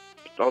correct.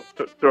 I'll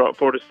throw out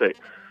Florida State.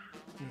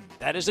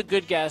 That is a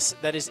good guess.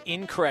 That is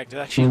incorrect. It's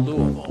actually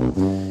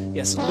Louisville.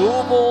 Yes,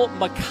 Louisville.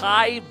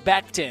 Mekhi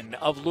Becton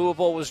of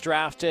Louisville was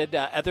drafted.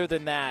 Other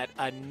than that,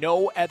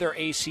 no other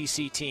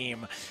ACC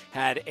team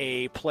had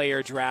a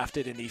player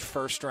drafted in the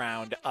first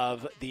round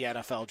of the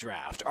NFL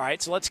draft. All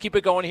right, so let's keep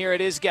it going here.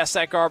 It is Guess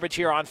That Garbage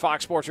here on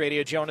Fox Sports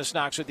Radio. Jonas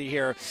Knox with you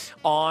here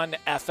on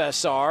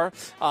FSR.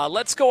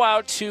 Let's go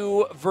out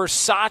to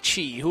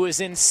Versace, who is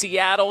in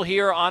Seattle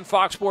here on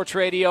Fox Sports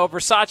Radio.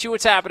 Versace,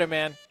 what's happening,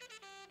 man?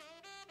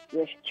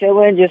 Just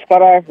chilling, just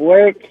got off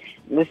work,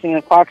 listening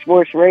to Fox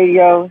Sports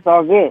Radio. It's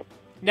all good.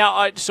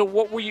 Now, so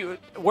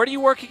where do you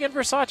work again,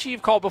 Versace?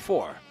 You've called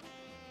before.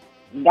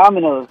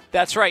 Domino's.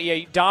 That's right,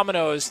 yeah,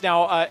 Domino's.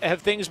 Now,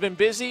 have things been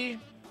busy?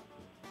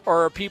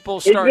 Or are people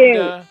starting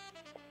to...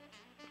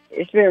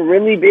 It's been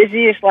really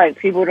busy. It's like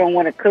people don't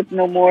want to cook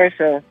no more,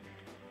 so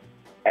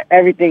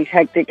everything's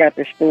hectic at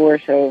the store,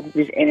 so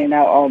just in and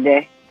out all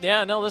day.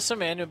 Yeah, no, listen,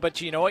 man,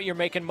 but you know what? You're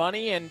making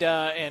money, and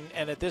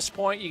at this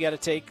point, you got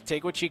to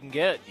take what you can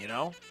get,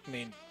 I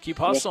mean, keep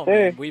hustling,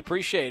 man. We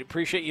appreciate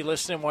you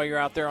listening while you're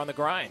out there on the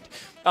grind.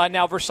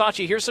 Now,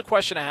 Versace, here's the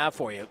question I have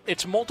for you.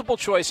 It's multiple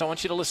choice. I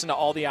want you to listen to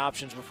all the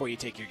options before you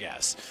take your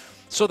guess.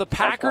 So the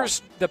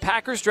Packers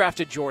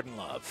drafted Jordan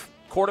Love,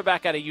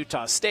 quarterback out of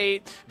Utah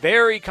State.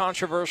 Very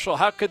controversial.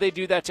 How could they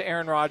do that to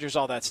Aaron Rodgers?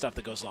 All that stuff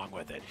that goes along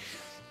with it.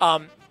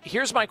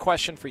 Here's my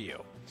question for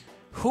you.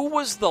 Who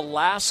was the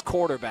last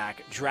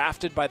quarterback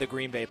drafted by the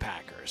Green Bay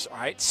Packers? All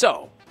right,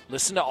 so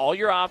listen to all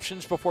your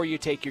options before you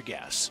take your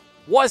guess.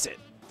 Was it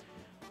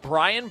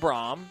Brian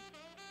Brom,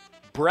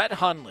 Brett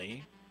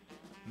Hundley,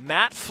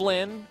 Matt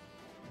Flynn,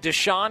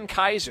 Deshaun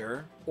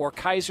Kaiser, or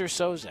Kaiser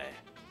Soze?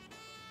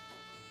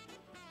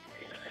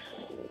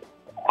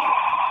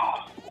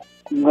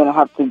 I'm going to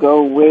have to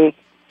go with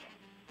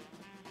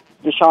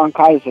Deshaun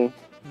Kaiser.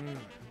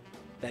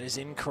 That is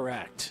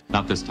incorrect.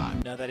 Not this time.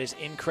 No, that is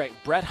incorrect.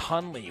 Brett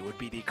Hundley would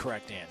be the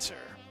correct answer.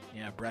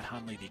 Yeah, Brett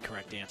Hundley, the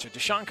correct answer.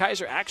 Deshaun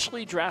Kaiser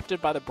actually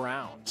drafted by the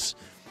Browns,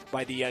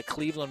 by the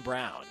Cleveland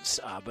Browns,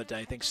 but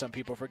I think some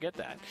people forget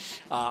that.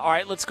 All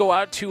right, let's go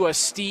out to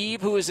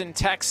Steve, who is in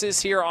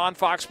Texas here on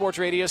Fox Sports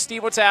Radio.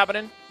 Steve, what's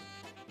happening?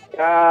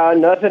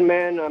 Nothing,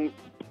 man.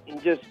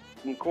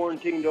 I'm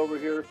quarantined over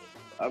here.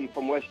 I'm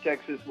from West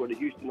Texas, where the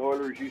Houston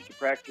Oilers used to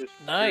practice.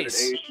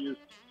 Nice.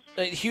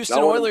 Houston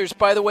Oilers,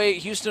 by the way,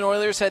 Houston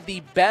Oilers had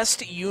the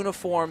best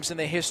uniforms in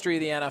the history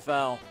of the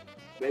NFL.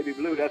 Baby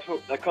blue. That's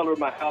what the color of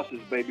my house is.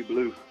 Baby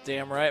blue.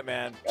 Damn right,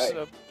 man.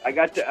 I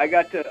got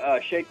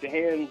to shake the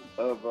hand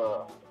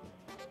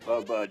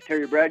of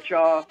Terry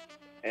Bradshaw,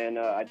 and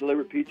I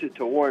delivered pizza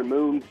to Warren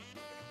Moon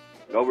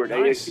over at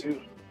ASU.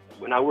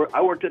 When I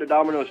worked at the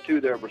Domino's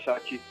too there,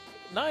 Versace.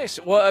 Nice.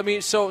 Well, I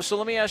mean, so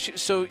let me ask you.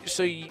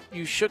 So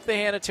you shook the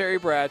hand of Terry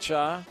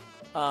Bradshaw.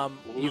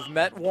 You've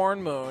met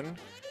Warren Moon.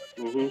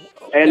 Mm-hmm.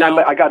 And now,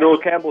 I got Earl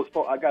Campbell's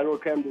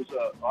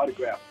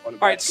autograph on the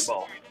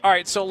basketball. All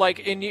right, so like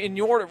in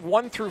your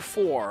 1 through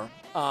 4,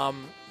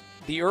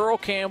 the Earl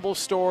Campbell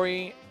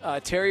story,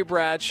 Terry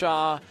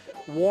Bradshaw,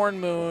 Warren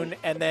Moon,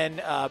 and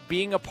then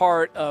being a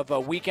part of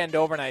weekend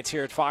overnights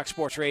here at Fox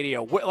Sports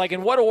Radio. Like,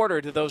 in what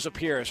order do those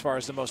appear as far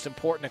as the most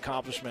important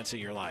accomplishments of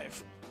your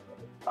life?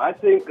 I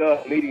think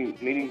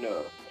meeting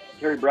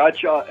Terry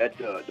Bradshaw at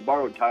the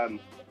Borrowed Time.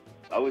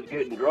 I was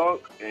getting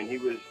drunk, and he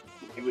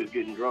was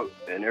getting drunk,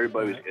 and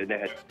everybody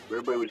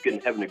was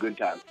having a good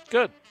time.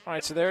 Good. All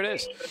right, so there it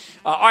is.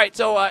 All right,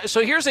 so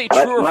here's a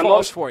true or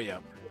false for you.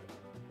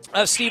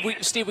 Steve,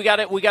 we got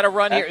to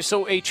run here.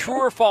 So a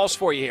true or false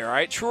for you here. All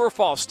right, true or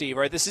false, Steve.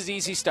 All right, this is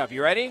easy stuff.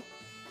 You ready?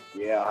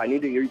 Yeah, I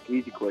need to hear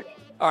easy question.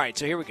 All right,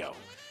 so here we go.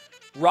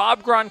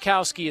 Rob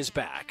Gronkowski is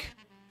back.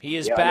 He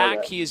is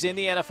back. He is in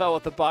the NFL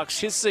with the Bucs.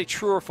 This is a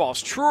true or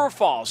false. True or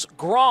false?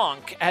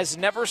 Gronk has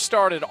never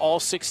started all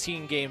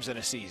 16 games in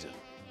a season.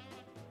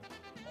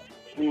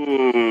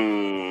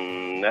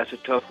 That's a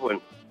tough one.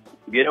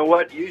 You know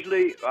what?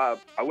 Usually,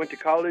 I went to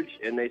college,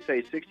 and they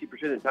say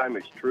 60% of the time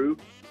it's true.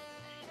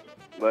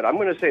 But I'm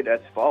going to say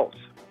that's false.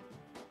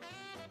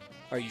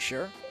 Are you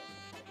sure?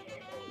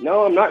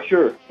 No, I'm not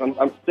sure.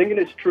 I'm thinking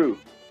it's true.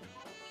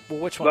 Well,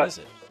 which one is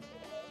it?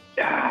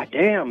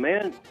 Damn,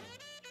 man.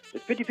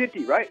 It's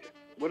 50-50, right?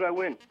 What did I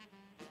win?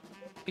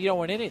 You don't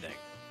win anything.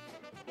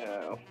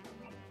 No.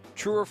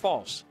 True or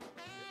false?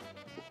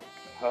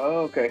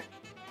 Oh, okay.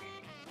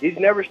 He's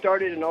never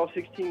started in all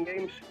 16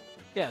 games?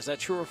 Yeah, is that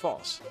true or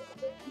false?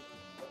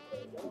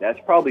 That's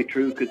probably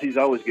true because he's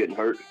always getting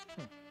hurt.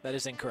 That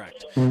is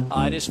incorrect.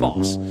 It is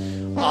false.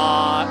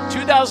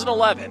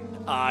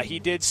 2011, he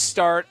did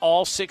start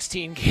all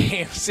 16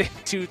 games in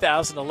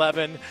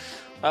 2011,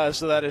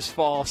 so that is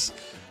false.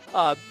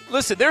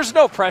 Listen, there's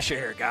no pressure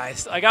here,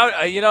 guys. Like,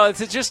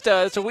 it's just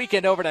it's a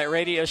weekend overnight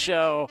radio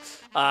show.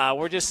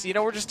 We're just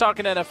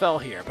talking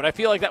NFL here. But I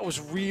feel like that was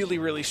really,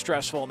 really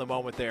stressful in the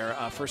moment there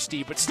for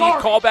Steve. But Steve,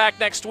 call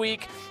back next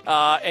week,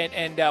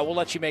 and we'll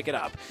let you make it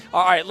up.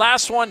 All right,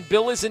 last one.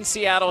 Bill is in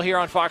Seattle here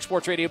on Fox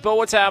Sports Radio. Bill,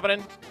 what's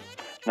happening?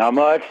 Not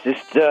much,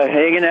 just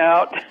hanging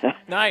out.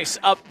 Nice.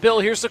 Bill,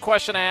 here's the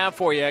question I have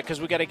for you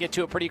because we got to get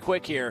to it pretty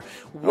quick here.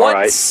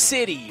 What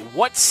city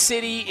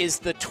is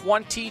the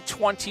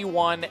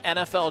 2021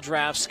 NFL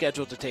draft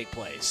scheduled to take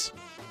place?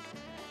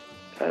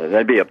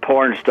 That'd be a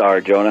porn star,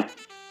 Jonah.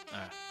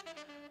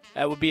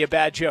 That would be a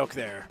bad joke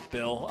there,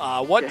 Bill.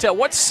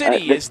 What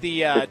city is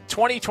the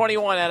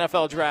 2021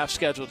 NFL draft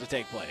scheduled to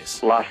take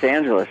place? Los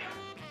Angeles.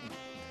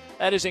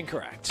 That is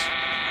incorrect.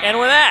 And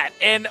with that,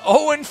 an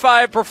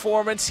 0-5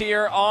 performance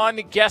here on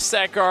Guess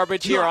That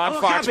Garbage here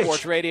on Fox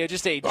Sports Radio.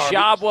 Just a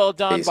job well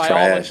done by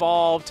all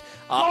involved.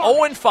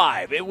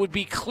 0-5. It would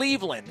be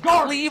Cleveland.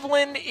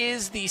 Cleveland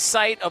is the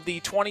site of the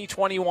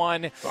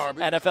 2021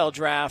 NFL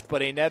Draft,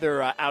 but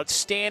another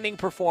outstanding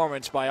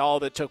performance by all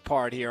that took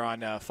part here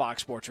on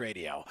Fox Sports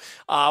Radio.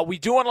 We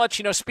do want to let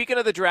you know, speaking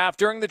of the draft,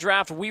 during the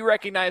draft, we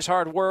recognize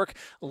hard work.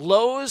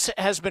 Lowe's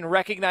has been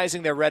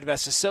recognizing their Red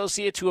Vest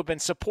associates who have been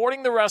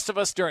supporting the rest of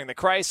us during the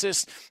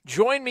crisis.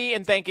 Join me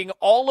in thanking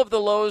all of the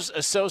Lowe's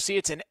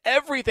associates and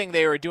everything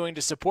they are doing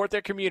to support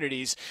their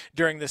communities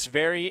during this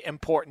very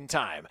important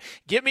time.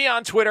 Get me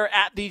on Twitter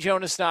at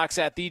 @TheJonasKnox,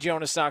 at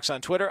 @TheJonasKnox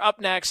on Twitter. Up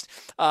next,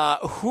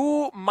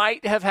 who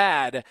might have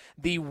had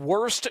the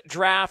worst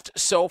draft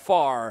so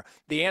far?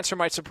 The answer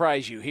might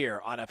surprise you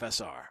here on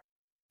FSR.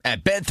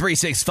 At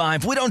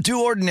Bet365, we don't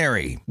do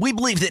ordinary. We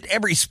believe that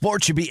every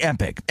sport should be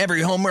epic.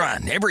 Every home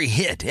run, every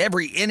hit,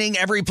 every inning,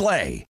 every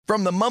play.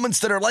 From the moments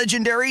that are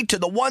legendary to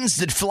the ones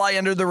that fly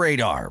under the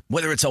radar.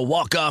 Whether it's a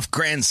walk-off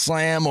grand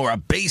slam or a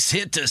base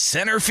hit to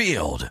center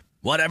field.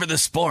 Whatever the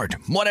sport,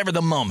 whatever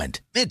the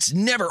moment, it's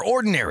never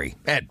ordinary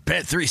at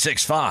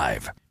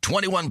Bet365.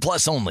 21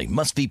 plus only.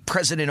 Must be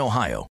present in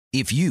Ohio.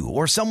 If you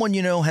or someone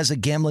you know has a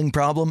gambling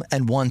problem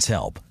and wants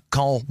help,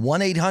 call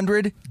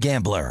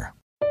 1-800-GAMBLER.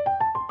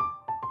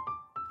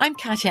 I'm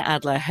Katya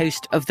Adler,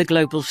 host of The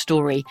Global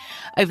Story.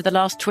 Over the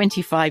last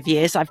 25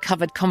 years, I've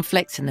covered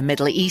conflicts in the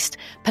Middle East,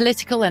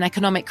 political and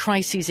economic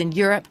crises in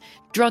Europe,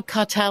 drug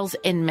cartels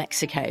in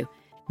Mexico.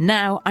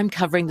 Now I'm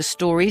covering the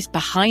stories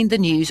behind the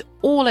news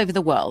all over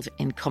the world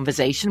in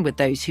conversation with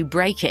those who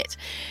break it.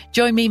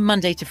 Join me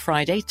Monday to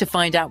Friday to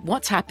find out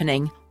what's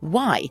happening,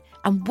 why,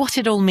 and what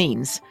it all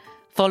means.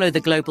 Follow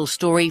The Global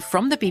Story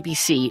from the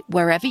BBC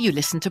wherever you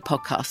listen to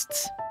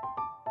podcasts.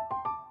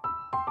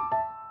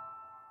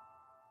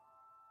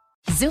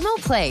 Xumo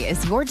Play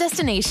is your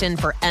destination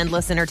for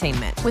endless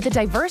entertainment. With a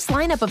diverse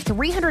lineup of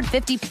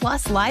 350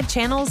 plus live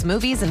channels,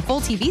 movies, and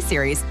full TV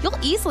series, you'll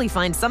easily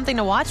find something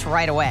to watch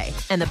right away.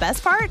 And the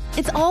best part?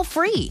 It's all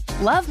free.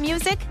 Love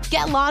music?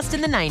 Get lost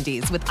in the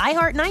 90s with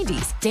iHeart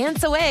 90s.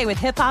 Dance away with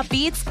hip-hop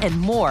beats and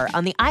more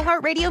on the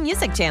iHeartRadio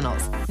music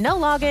channels. No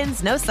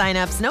logins, no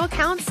signups, no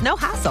accounts, no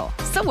hassle.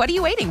 So what are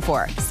you waiting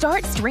for?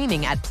 Start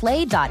streaming at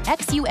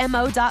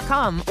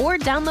play.xumo.com or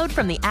download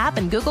from the app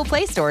and Google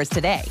Play stores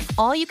today.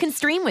 All you can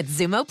stream with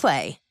Xumo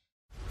Play.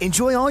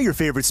 Enjoy all your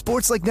favorite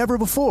sports like never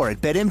before at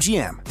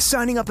BetMGM.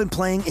 Signing up and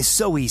playing is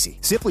so easy.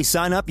 Simply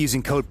sign up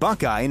using code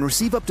Buckeye and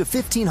receive up to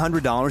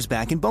 $1,500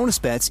 back in bonus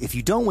bets if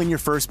you don't win your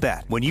first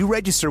bet. When you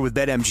register with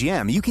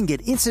BetMGM, you can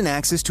get instant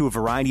access to a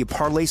variety of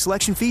parlay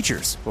selection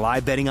features,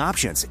 live betting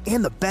options,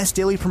 and the best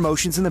daily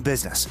promotions in the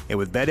business. And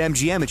with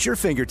BetMGM at your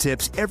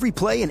fingertips, every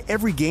play and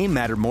every game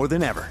matter more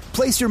than ever.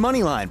 Place your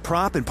moneyline,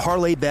 prop, and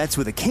parlay bets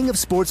with the king of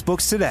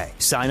sportsbooks today.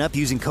 Sign up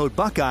using code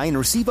Buckeye and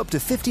receive up to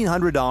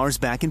 $1,500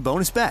 back in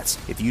bonus bets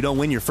if you don't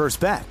win your first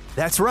bet.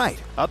 That's right,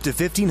 up to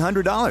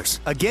 $1,500.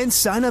 Again,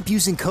 sign up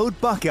using code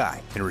Buckeye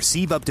and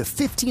receive up to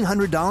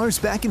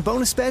 $1,500 back in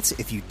bonus bets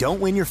if you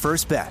don't win your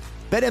first bet.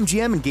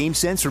 BetMGM and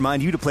GameSense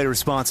remind you to play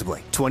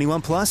responsibly.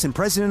 21 plus and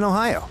present in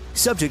Ohio.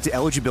 Subject to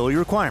eligibility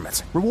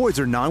requirements.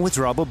 Rewards are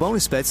non-withdrawable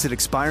bonus bets that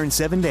expire in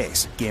 7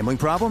 days. Gambling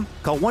problem?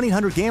 Call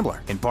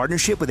 1-800-GAMBLER in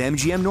partnership with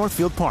MGM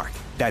Northfield Park.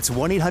 That's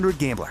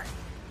 1-800-GAMBLER.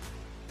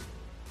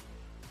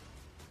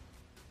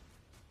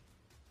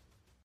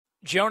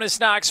 Jonas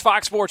Knox,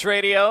 Fox Sports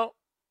Radio,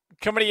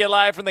 coming to you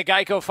live from the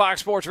Geico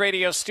Fox Sports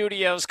Radio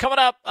studios. Coming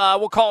up,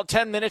 we'll call it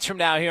 10 minutes from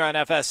now here on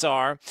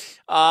FSR.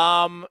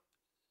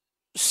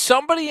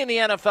 Somebody in the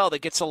NFL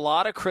that gets a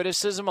lot of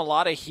criticism, a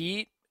lot of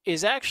heat,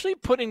 is actually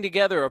putting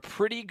together a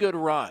pretty good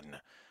run.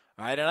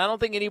 All right, and I don't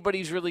think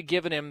anybody's really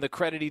given him the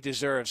credit he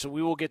deserves. So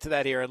we will get to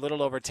that here a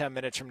little over 10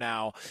 minutes from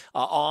now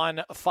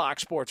on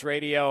Fox Sports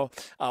Radio.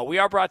 We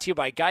are brought to you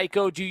by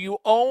Geico. Do you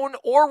own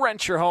or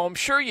rent your home?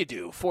 Sure you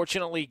do.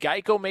 Fortunately,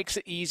 Geico makes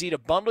it easy to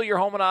bundle your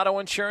home and auto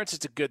insurance.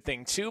 It's a good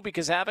thing, too,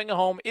 because having a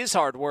home is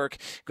hard work.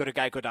 Go to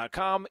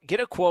geico.com,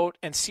 get a quote,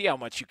 and see how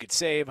much you could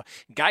save.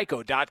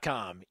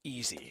 Geico.com,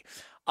 easy.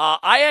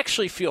 I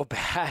actually feel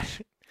bad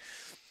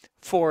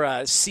for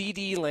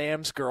CeeDee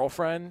Lamb's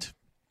girlfriend.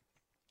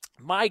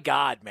 My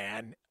God,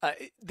 man.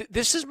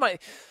 This is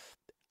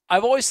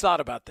I've always thought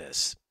about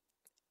this.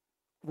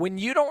 When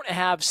you don't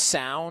have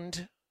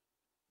sound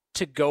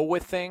to go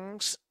with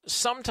things,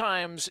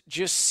 sometimes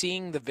just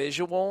seeing the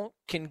visual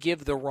can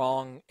give the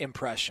wrong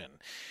impression.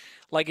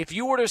 Like if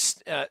you were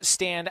to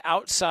stand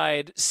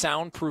outside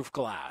soundproof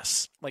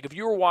glass, like if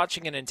you were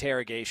watching an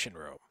interrogation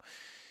room,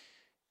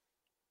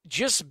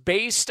 just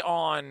based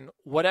on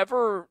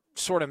whatever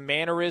sort of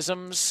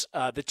mannerisms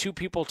the two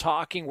people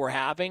talking were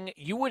having,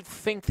 you would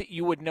think that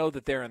you would know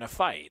that they're in a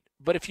fight.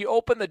 But if you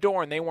open the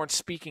door and they weren't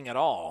speaking at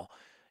all,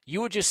 you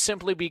would just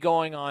simply be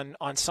going on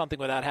something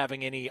without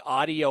having any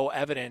audio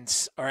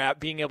evidence or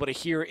being able to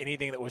hear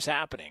anything that was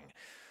happening.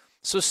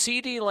 So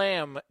CeeDee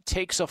Lamb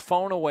takes a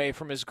phone away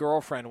from his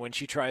girlfriend when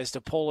she tries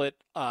to pull it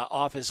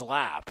off his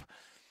lap.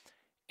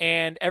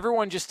 And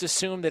everyone just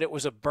assumed that it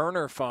was a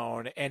burner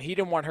phone, and he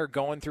didn't want her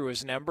going through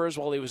his numbers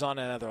while he was on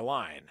another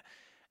line.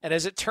 And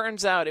as it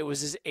turns out, it was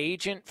his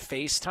agent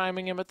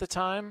FaceTiming him at the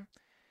time.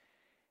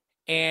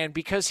 And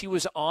because he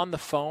was on the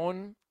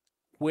phone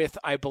with,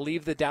 I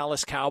believe, the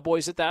Dallas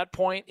Cowboys at that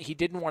point, he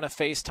didn't want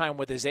to FaceTime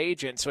with his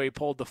agent, so he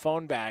pulled the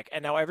phone back.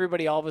 And now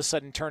everybody all of a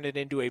sudden turned it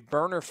into a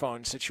burner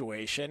phone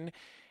situation.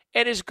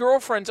 And his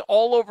girlfriend's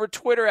all over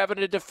Twitter having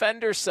to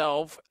defend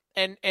herself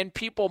and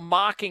people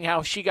mocking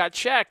how she got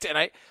checked. And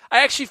I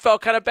actually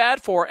felt kind of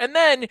bad for her. And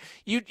then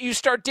you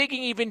start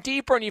digging even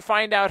deeper and you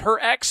find out her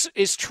ex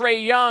is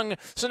Trae Young.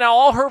 So now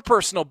all her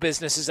personal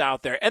business is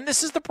out there. And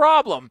this is the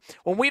problem.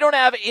 When we don't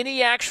have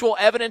any actual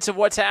evidence of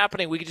what's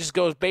happening, we can just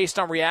go based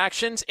on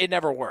reactions. It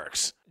never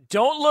works.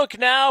 Don't look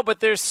now,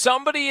 but there's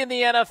somebody in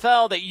the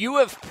NFL that you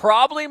have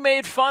probably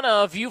made fun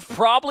of. You've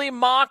probably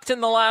mocked in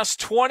the last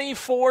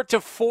 24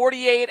 to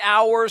 48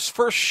 hours,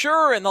 for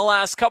sure in the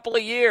last couple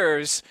of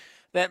years,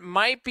 that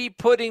might be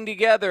putting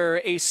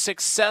together a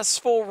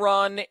successful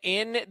run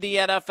in the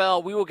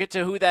NFL. We will get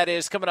to who that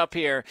is coming up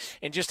here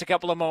in just a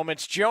couple of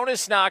moments.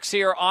 Jonas Knox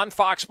here on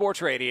Fox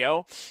Sports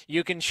Radio.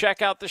 You can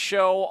check out the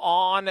show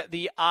on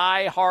the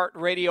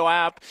iHeartRadio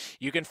app.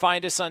 You can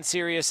find us on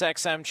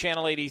SiriusXM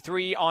Channel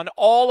 83, on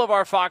all of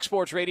our Fox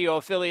Sports Radio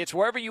affiliates,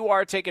 wherever you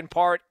are taking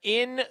part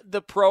in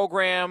the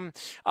program.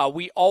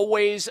 We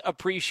always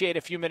appreciate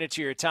a few minutes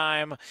of your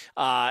time.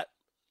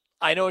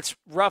 I know it's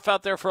rough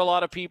out there for a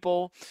lot of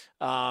people.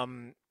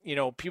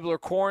 People are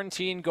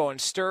quarantined, going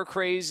stir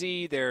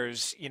crazy.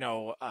 There's,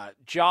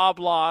 job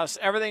loss,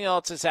 everything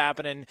else that's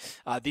happening.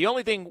 The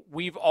only thing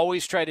we've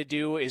always tried to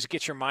do is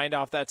get your mind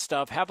off that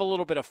stuff, have a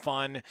little bit of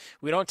fun.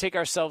 We don't take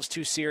ourselves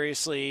too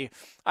seriously.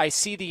 I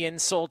see the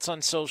insults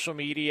on social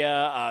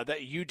media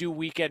that you do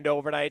weekend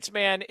overnights.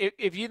 Man,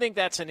 if you think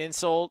that's an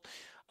insult,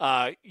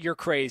 you're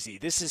crazy.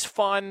 This is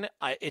fun.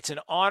 It's an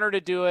honor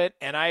to do it,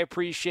 and I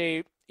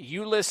appreciate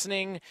you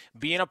listening,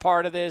 being a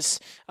part of this,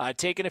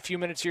 taking a few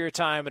minutes of your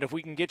time. But if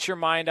we can get your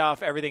mind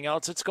off everything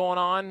else that's going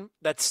on,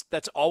 that's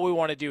all we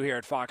want to do here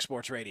at Fox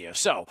Sports Radio.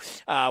 So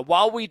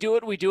while we do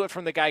it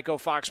from the Geico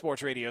Fox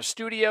Sports Radio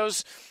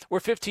studios, where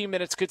 15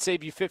 minutes could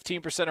save you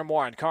 15% or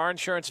more on car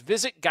insurance.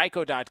 Visit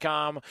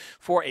geico.com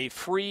for a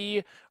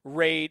free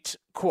rate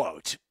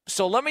quote.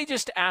 So let me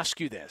just ask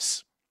you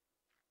this.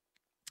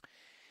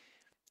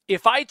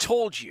 If I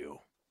told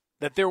you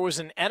that there was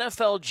an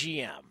NFL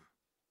GM,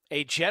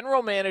 a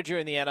general manager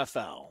in the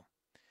NFL,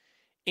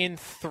 in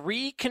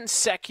 3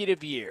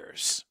 consecutive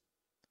years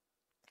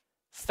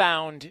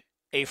found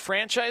a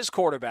franchise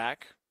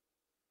quarterback,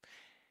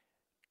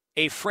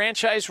 a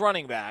franchise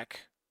running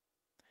back,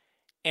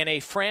 and a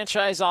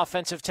franchise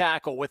offensive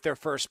tackle with their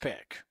first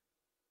pick.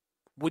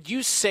 Would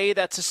you say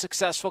that's a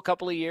successful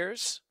couple of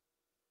years?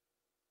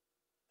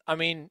 I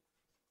mean,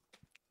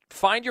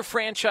 find your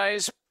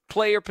franchise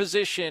player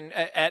position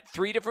at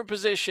 3 different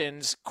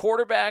positions: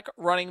 quarterback,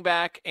 running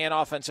back, and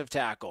offensive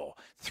tackle.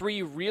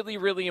 3 really,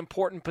 really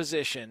important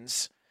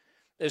positions,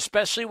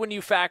 especially when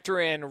you factor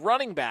in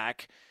running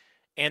back.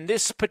 And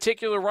this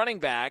particular running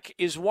back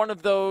is one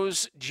of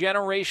those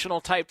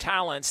generational type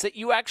talents that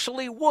you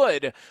actually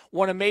would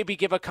want to maybe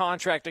give a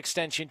contract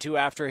extension to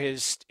after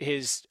his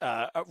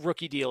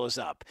rookie deal is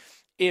up.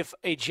 If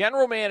a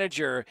general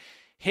manager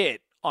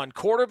hit on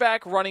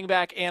quarterback, running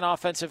back, and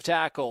offensive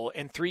tackle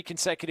in 3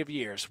 consecutive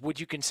years, would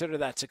you consider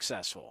that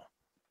successful?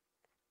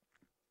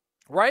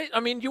 Right?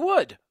 I mean, you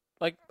would.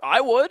 Like, I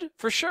would,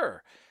 for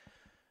sure.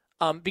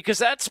 Because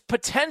that's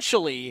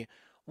potentially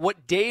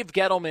what Dave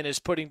Gettleman is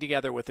putting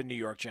together with the New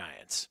York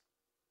Giants.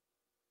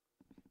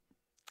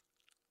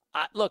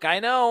 Look, I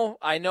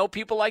know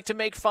people like to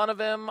make fun of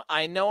him.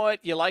 I know it.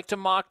 You like to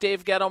mock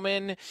Dave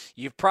Gettleman.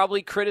 You've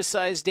probably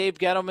criticized Dave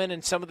Gettleman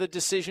and some of the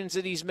decisions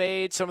that he's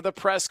made, some of the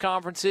press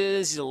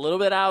conferences. He's a little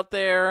bit out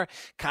there,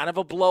 kind of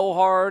a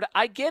blowhard.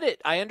 I get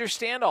it. I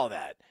understand all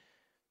that.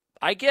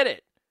 I get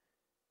it.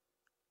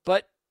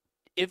 But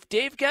if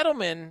Dave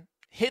Gettleman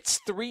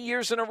hits 3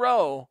 years in a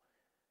row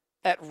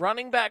at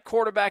running back,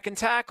 quarterback, and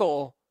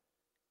tackle,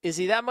 is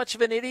he that much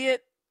of an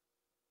idiot?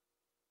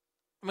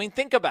 I mean,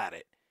 think about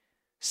it.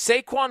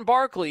 Saquon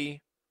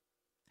Barkley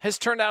has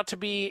turned out to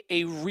be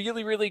a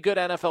really, really good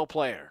NFL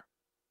player.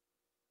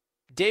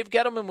 Dave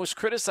Gettleman was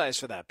criticized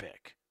for that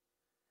pick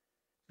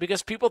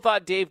because people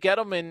thought Dave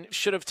Gettleman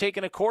should have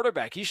taken a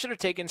quarterback. He should have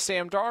taken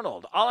Sam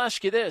Darnold. I'll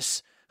ask you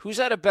this. Who's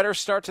had a better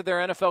start to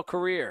their NFL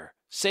career,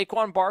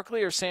 Saquon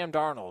Barkley or Sam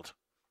Darnold?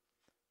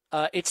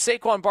 It's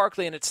Saquon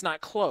Barkley, and it's not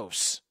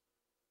close.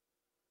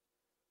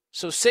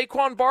 So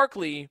Saquon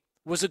Barkley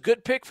was a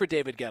good pick for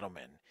David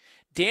Gettleman.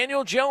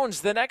 Daniel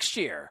Jones the next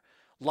year.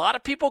 A lot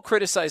of people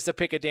criticized the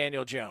pick of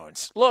Daniel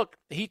Jones. Look,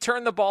 he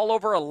turned the ball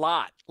over a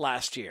lot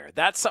last year.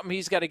 That's something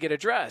he's got to get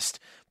addressed.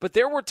 But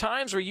there were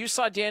times where you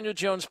saw Daniel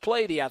Jones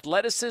play, the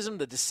athleticism,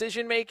 the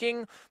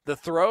decision-making, the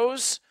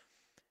throws.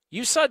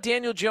 You saw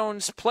Daniel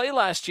Jones play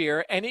last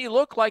year, and he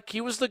looked like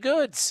he was the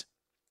goods.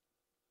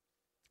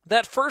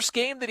 That first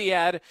game that he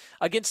had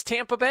against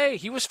Tampa Bay,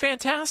 he was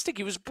fantastic.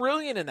 He was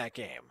brilliant in that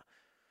game.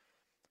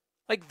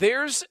 Like,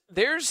 there's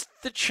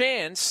the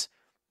chance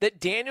that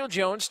Daniel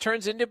Jones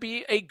turns into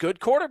be a good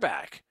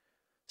quarterback.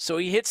 So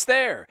he hits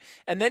there.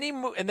 And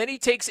then he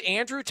takes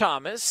Andrew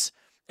Thomas,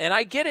 and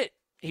I get it.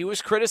 He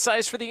was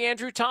criticized for the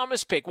Andrew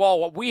Thomas pick.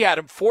 Well, we had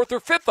him 4th or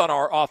 5th on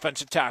our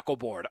offensive tackle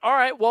board. All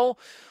right, well,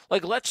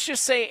 like, let's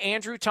just say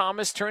Andrew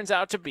Thomas turns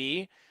out to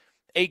be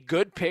a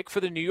good pick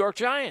for the New York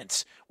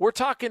Giants. We're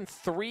talking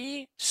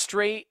 3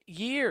 straight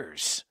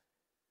years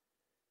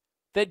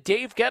that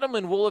Dave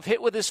Gettleman will have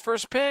hit with his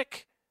first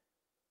pick.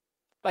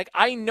 Like,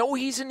 I know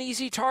he's an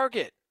easy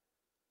target.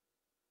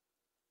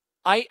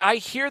 I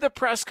hear the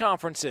press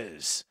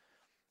conferences.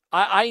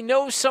 I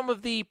know some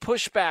of the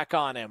pushback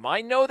on him.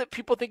 I know that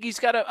people think he's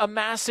got a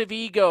massive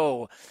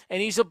ego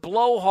and he's a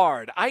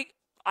blowhard.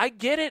 I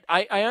get it.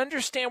 I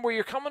understand where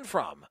you're coming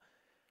from.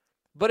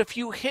 But if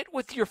you hit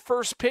with your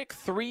first pick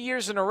 3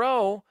 years in a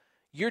row,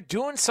 you're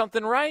doing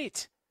something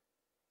right.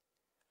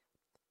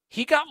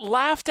 He got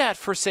laughed at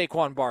for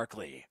Saquon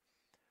Barkley.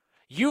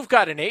 You've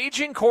got an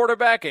aging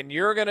quarterback, and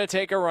you're going to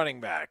take a running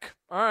back.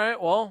 All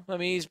right, well, I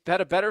mean, he's had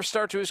a better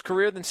start to his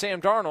career than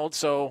Sam Darnold,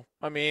 so,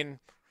 I mean,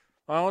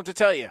 I don't know what to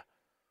tell you.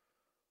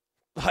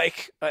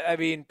 Like, I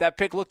mean, that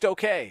pick looked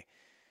okay.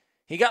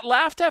 He got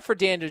laughed at for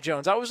Daniel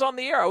Jones. I was on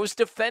the air. I was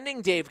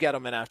defending Dave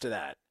Gettleman after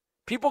that.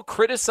 People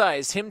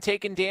criticized him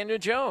taking Daniel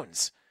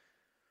Jones.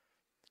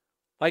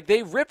 Like,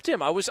 they ripped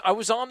him. I was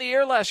on the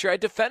air last year. I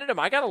defended him.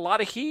 I got a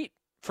lot of heat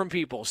from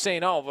people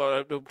saying,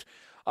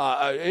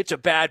 it's a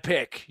bad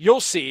pick. You'll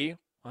see.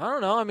 I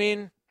don't know. I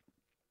mean,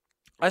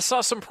 I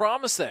saw some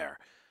promise there.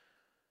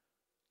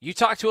 You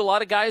talk to a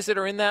lot of guys that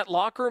are in that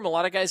locker room, a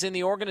lot of guys in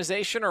the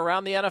organization or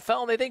around the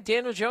NFL, and they think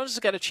Daniel Jones has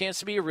got a chance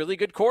to be a really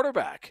good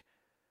quarterback.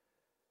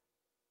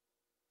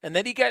 And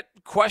then he got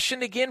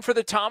questioned again for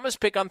the Thomas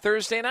pick on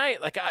Thursday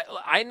night. Like,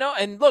 I know.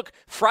 And look,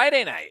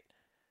 Friday night,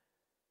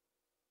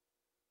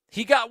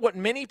 he got what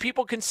many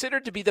people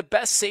considered to be the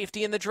best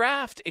safety in the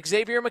draft,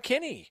 Xavier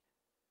McKinney.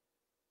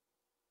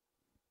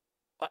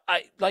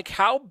 Like,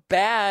 how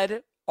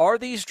bad are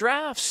these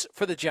drafts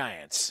for the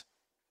Giants?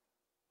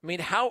 I mean,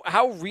 how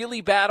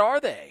really bad are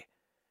they?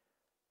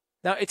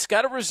 Now, it's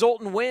got to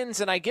result in wins,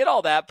 and I get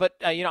all that, but,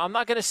 I'm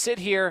not going to sit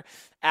here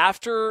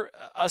after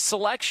a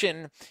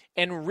selection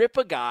and rip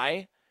a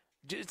guy.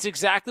 It's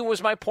exactly what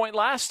was my point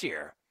last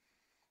year.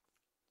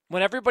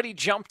 When everybody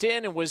jumped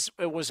in and was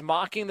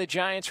mocking the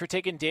Giants for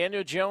taking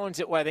Daniel Jones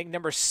at, I think,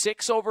 number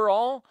 6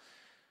 overall,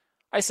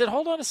 I said,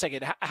 hold on a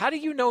second. How do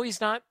you know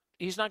he's not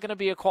going to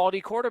be a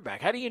quality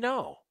quarterback? How do you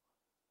know?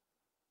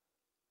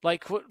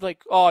 Like,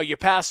 oh, you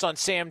passed on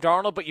Sam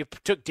Darnold, but you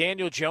took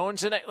Daniel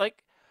Jones, and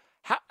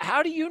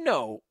how do you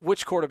know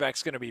which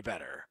quarterback's going to be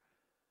better?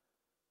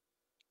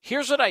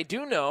 Here's what I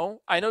do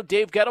know. I know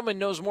Dave Gettleman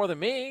knows more than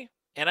me,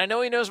 and I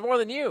know he knows more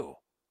than you.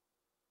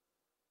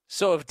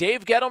 So if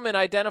Dave Gettleman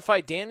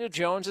identified Daniel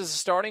Jones as the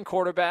starting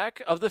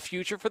quarterback of the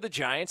future for the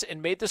Giants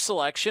and made the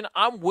selection,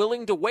 I'm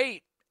willing to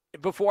wait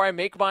before I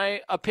make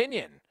my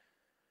opinion.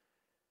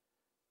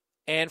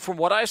 And from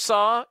what I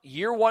saw,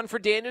 year one for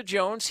Daniel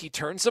Jones, he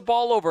turns the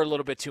ball over a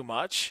little bit too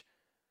much.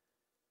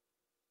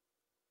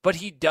 But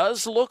he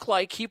does look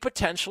like he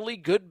potentially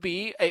could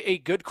be a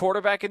good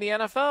quarterback in the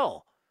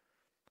NFL.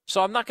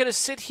 So I'm not going to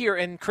sit here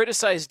and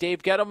criticize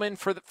Dave Gettleman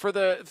for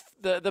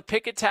the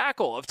pick at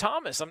tackle of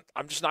Thomas.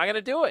 I'm just not going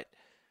to do it.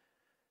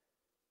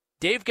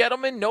 Dave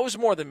Gettleman knows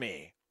more than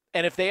me.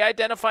 And if they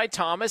identify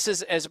Thomas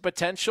as a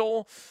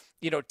potential,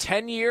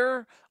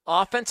 10-year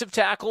offensive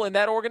tackle in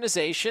that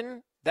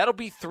organization, that'll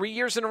be 3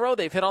 years in a row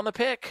they've hit on the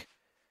pick.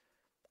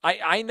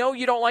 I know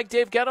you don't like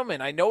Dave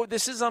Gettleman. I know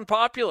this is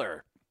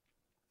unpopular.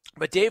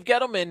 But Dave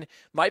Gettleman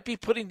might be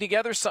putting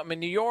together something in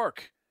New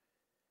York.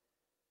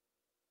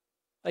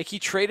 Like, he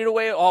traded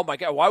away, oh my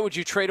God, why would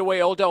you trade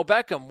away Odell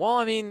Beckham? Well,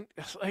 I mean,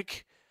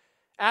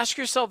 ask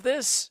yourself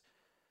this.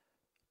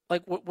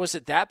 Was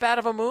it that bad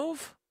of a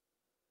move?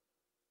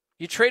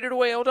 You traded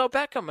away Odell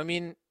Beckham. I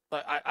mean,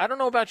 I don't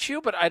know about you,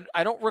 but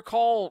I don't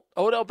recall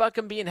Odell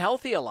Beckham being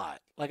healthy a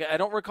lot. I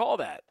don't recall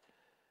that.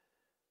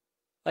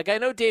 I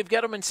know Dave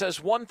Gettleman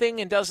says one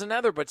thing and does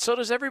another, but so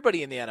does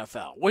everybody in the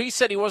NFL. Well, he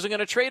said he wasn't going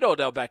to trade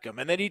Odell Beckham,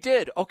 and then he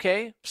did.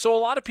 Okay, so a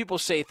lot of people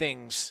say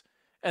things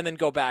and then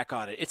go back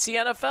on it. It's the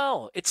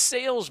NFL. It's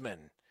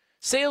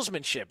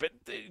salesmanship.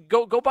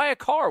 Go buy a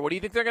car. What do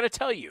you think they're going to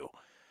tell you?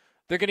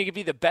 They're going to give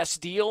you the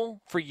best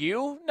deal for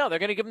you? No, they're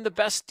going to give them the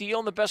best deal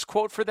and the best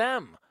quote for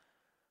them.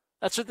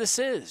 That's what this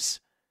is.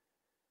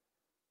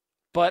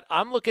 But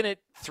I'm looking at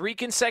 3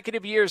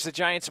 consecutive years the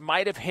Giants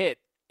might have hit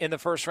in the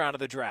first round of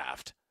the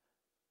draft.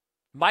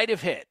 Might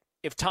have hit.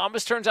 If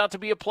Thomas turns out to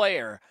be a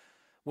player,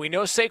 we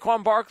know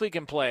Saquon Barkley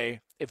can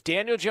play. If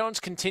Daniel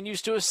Jones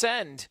continues to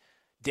ascend,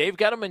 Dave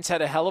Gettleman's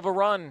had a hell of a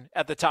run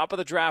at the top of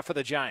the draft for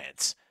the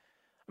Giants.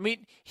 I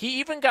mean, he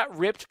even got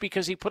ripped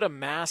because he put a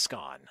mask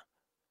on.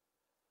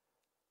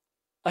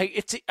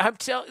 I'm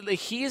telling you,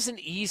 he is an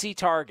easy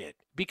target.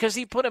 Because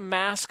he put a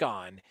mask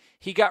on,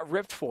 he got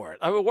ripped for it.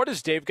 I mean, what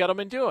is Dave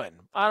Gettleman doing?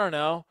 I don't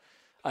know.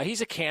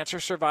 He's a cancer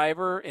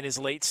survivor in his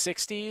late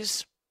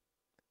 60s.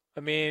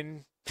 I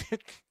mean,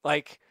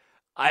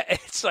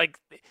 it's like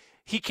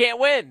he can't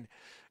win.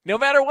 No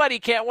matter what, he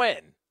can't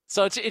win.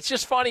 So it's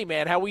just funny,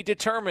 man, how we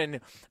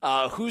determine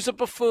who's a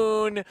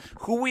buffoon,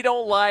 who we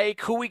don't like,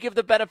 who we give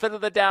the benefit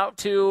of the doubt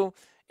to,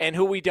 and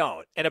who we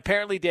don't. And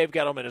apparently Dave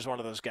Gettleman is one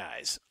of those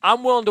guys.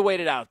 I'm willing to wait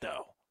it out,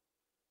 though,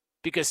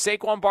 because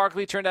Saquon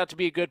Barkley turned out to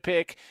be a good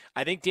pick.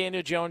 I think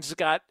Daniel Jones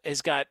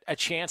has got a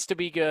chance to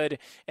be good.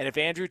 And if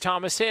Andrew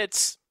Thomas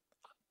hits,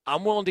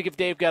 I'm willing to give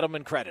Dave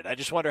Gettleman credit. I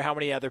just wonder how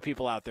many other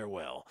people out there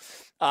will.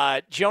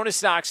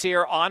 Jonas Knox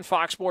here on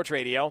Fox Sports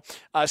Radio.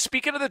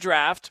 Speaking of the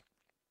draft,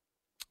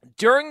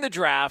 during the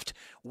draft,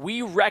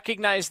 we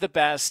recognize the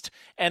best,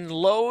 and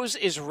Lowe's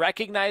is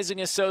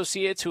recognizing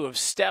associates who have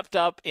stepped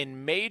up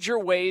in major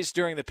ways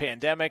during the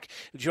pandemic.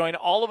 Join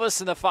all of us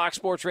in the Fox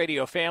Sports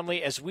Radio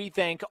family as we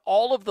thank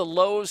all of the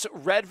Lowe's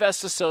Red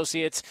Vest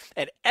associates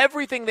and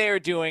everything they are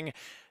doing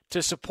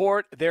to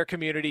support their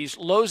communities.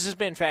 Lowe's has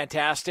been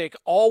fantastic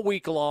all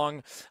week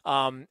long.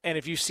 And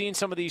if you've seen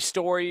some of these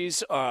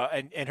stories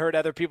and heard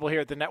other people here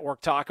at the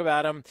network talk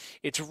about them,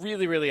 it's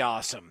really, really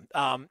awesome.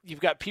 You've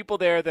got people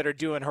there that are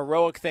doing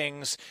heroic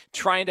things,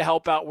 trying to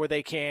help out where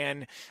they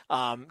can,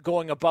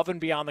 going above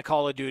and beyond the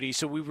call of duty.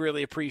 So we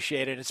really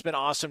appreciate it. It's been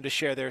awesome to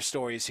share their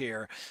stories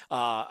here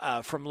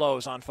from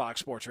Lowe's on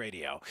Fox Sports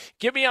Radio.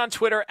 Get me on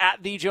Twitter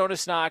at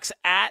 @TheJonasKnox,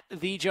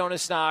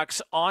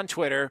 @TheJonasKnox on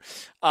Twitter.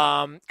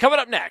 Coming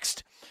up next,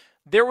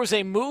 there was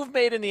a move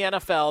made in the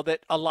NFL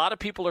that a lot of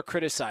people are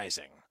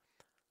criticizing.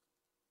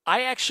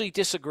 I actually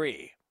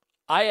disagree.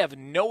 I have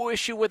no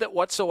issue with it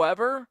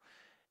whatsoever,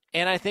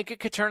 and I think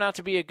it could turn out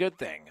to be a good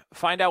thing.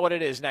 Find out what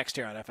it is next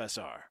here on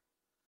FSR.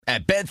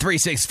 At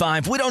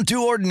Bet365, we don't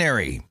do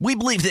ordinary. We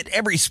believe that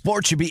every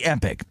sport should be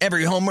epic.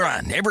 Every home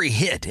run, every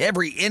hit,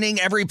 every inning,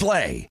 every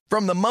play.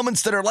 From the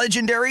moments that are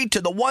legendary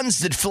to the ones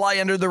that fly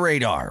under the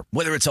radar.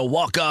 Whether it's a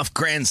walk-off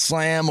grand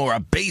slam or a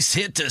base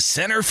hit to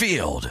center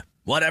field.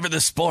 Whatever the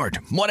sport,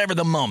 whatever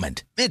the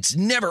moment, it's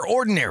never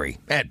ordinary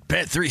at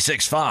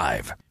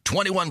Bet365.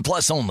 21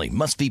 plus only.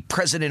 Must be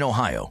present in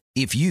Ohio.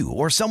 If you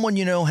or someone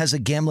you know has a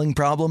gambling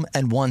problem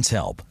and wants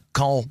help,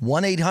 call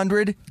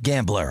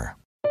 1-800-GAMBLER.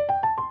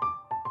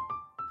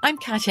 I'm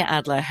Katya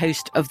Adler,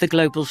 host of The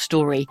Global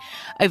Story.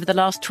 Over the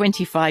last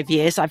 25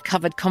 years, I've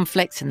covered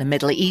conflicts in the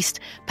Middle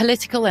East,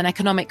 political and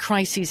economic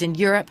crises in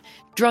Europe,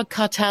 drug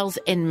cartels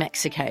in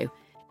Mexico.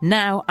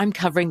 Now I'm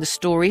covering the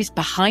stories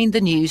behind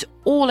the news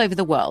all over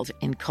the world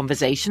in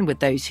conversation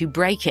with those who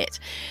break it.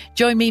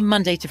 Join me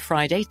Monday to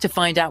Friday to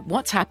find out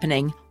what's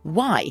happening,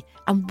 why,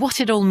 and what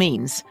it all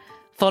means.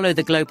 Follow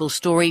The Global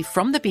Story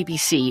from the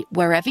BBC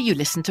wherever you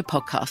listen to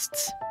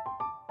podcasts.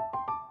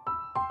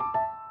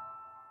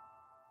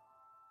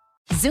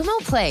 Xumo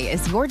Play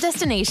is your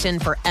destination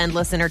for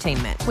endless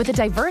entertainment. With a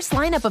diverse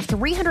lineup of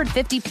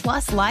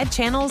 350-plus live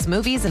channels,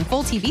 movies, and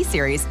full TV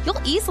series,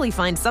 you'll easily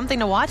find something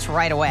to watch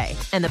right away.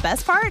 And the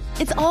best part?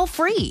 It's all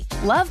free.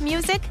 Love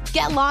music?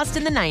 Get lost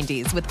in the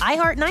 90s with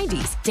iHeart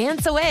 90s,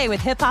 dance away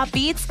with hip-hop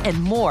beats,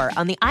 and more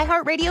on the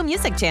iHeartRadio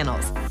music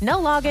channels. No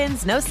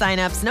logins, no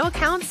signups, no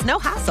accounts, no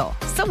hassle.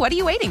 So what are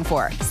you waiting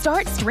for?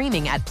 Start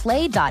streaming at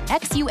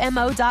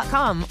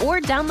play.xumo.com or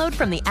download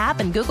from the app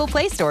and Google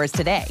Play stores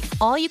today.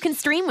 All you can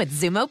stream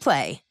with Xumo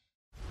Play.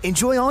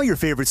 Enjoy all your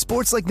favorite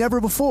sports like never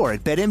before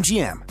at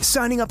BetMGM.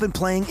 Signing up and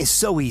playing is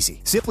so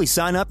easy. Simply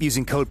sign up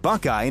using code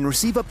Buckeye and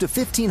receive up to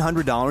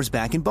 $1,500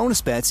 back in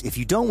bonus bets if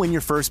you don't win your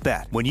first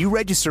bet. When you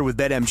register with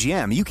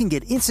BetMGM, you can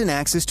get instant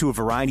access to a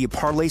variety of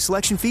parlay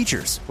selection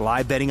features,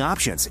 live betting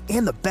options,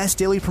 and the best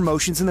daily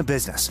promotions in the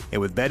business.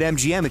 And with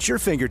BetMGM at your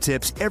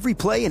fingertips, every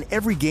play and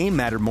every game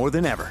matter more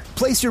than ever.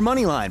 Place your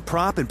moneyline,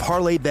 prop, and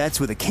parlay bets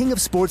with the king of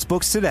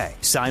sportsbooks today.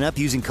 Sign up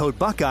using code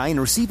Buckeye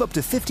and receive up to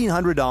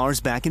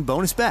 $1,500 back in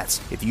bonus bets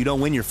if you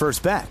don't win your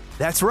first bet.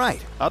 That's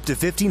right, up to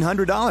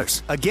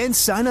 $1,500. Again,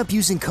 sign up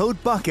using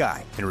code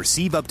Buckeye and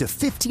receive up to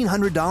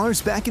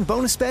 $1,500 back in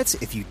bonus bets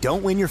if you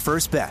don't win your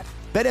first bet.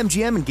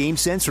 BetMGM and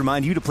GameSense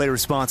remind you to play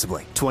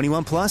responsibly.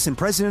 21 plus and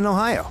present in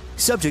Ohio.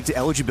 Subject to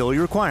eligibility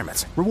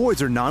requirements.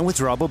 Rewards are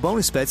non-withdrawable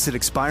bonus bets that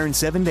expire in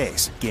 7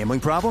 days. Gambling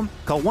problem?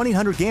 Call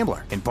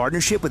 1-800-GAMBLER in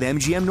partnership with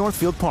MGM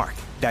Northfield Park.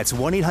 That's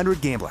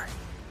 1-800-GAMBLER.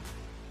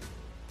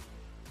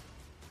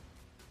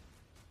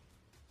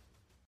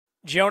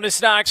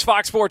 Jonas Knox,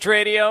 Fox Sports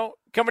Radio,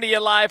 coming to you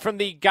live from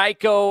the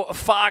Geico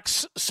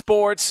Fox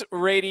Sports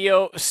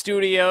Radio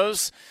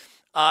studios.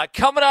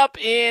 Coming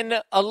up in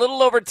a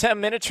little over 10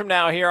 minutes from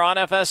now here on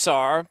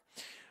FSR,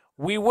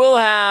 we will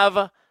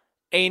have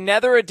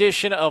another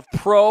edition of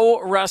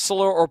Pro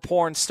Wrestler or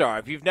Porn Star.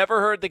 If you've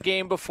never heard the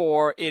game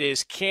before, it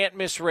is Can't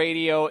Miss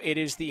Radio. It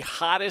is the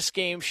hottest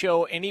game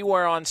show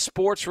anywhere on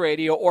sports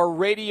radio or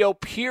radio,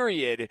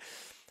 period.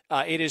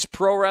 It is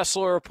Pro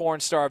Wrestler or Porn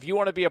Star. If you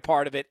want to be a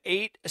part of it,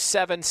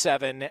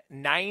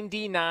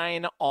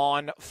 877-99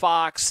 on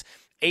Fox,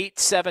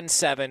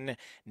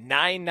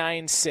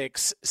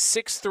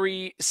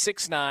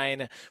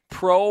 877-996-6369.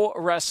 Pro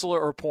Wrestler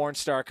or Porn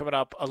Star coming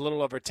up a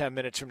little over 10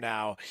 minutes from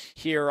now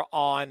here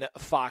on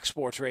Fox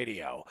Sports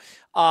Radio.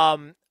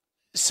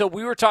 So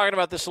we were talking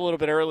about this a little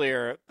bit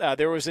earlier.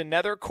 There was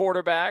another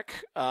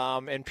quarterback,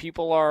 and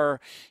people are,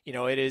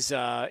 it is,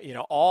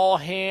 all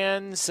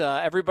hands,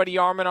 everybody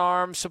arm in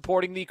arm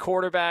supporting the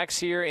quarterbacks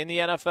here in the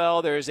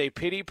NFL. There is a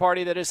pity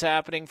party that is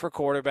happening for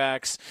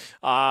quarterbacks.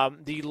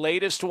 The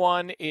latest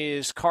one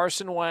is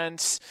Carson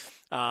Wentz.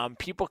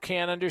 People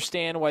can't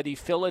understand why the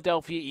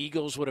Philadelphia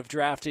Eagles would have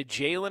drafted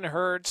Jalen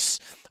Hurts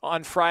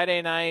on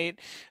Friday night.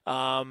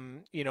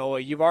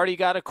 You've already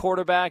got a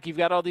quarterback. You've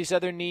got all these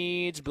other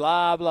needs,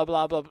 blah, blah,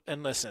 blah, blah.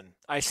 And listen,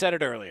 I said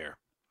it earlier.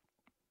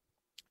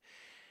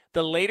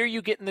 The later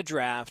you get in the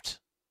draft,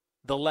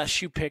 the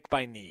less you pick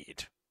by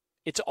need.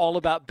 It's all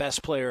about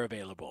best player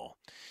available.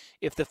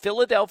 If the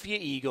Philadelphia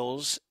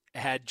Eagles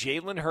had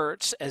Jalen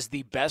Hurts as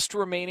the best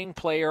remaining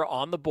player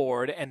on the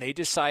board, and they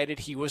decided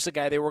he was the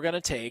guy they were going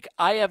to take,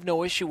 I have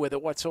no issue with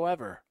it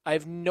whatsoever. I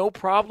have no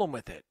problem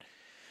with it.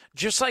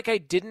 Just like I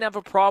didn't have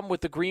a problem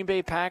with the Green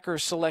Bay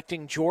Packers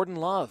selecting Jordan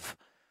Love.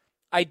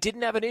 I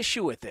didn't have an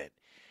issue with it.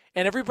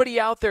 And everybody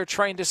out there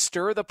trying to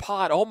stir the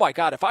pot, oh my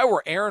God, if I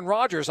were Aaron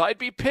Rodgers, I'd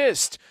be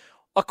pissed.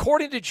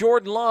 According to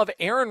Jordan Love,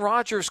 Aaron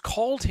Rodgers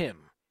called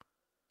him,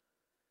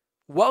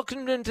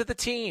 welcomed him to the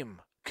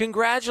team,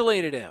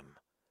 congratulated him.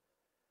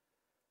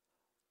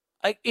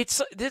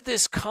 It's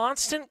this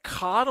constant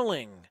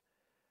coddling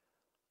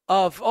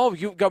of,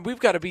 we've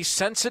got to be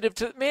sensitive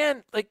to,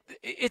 man,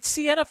 it's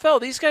the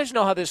NFL. These guys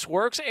know how this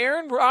works.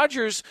 Aaron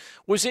Rodgers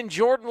was in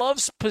Jordan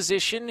Love's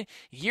position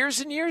years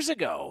and years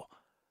ago.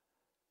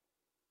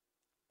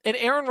 And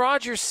Aaron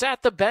Rodgers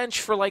sat the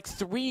bench for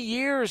 3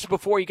 years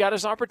before he got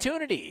his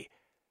opportunity.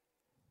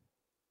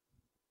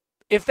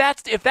 If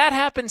that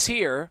happens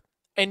here,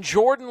 and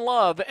Jordan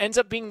Love ends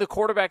up being the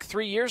quarterback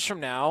 3 years from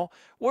now,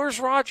 where's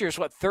Rodgers?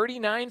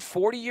 39,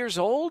 40 years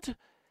old?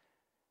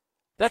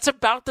 That's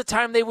about the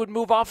time they would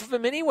move off of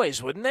him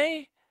anyways, wouldn't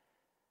they?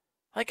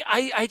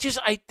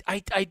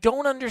 I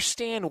don't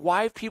understand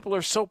why people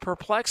are so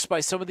perplexed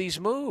by some of these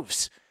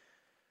moves.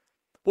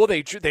 Well,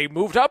 they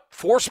moved up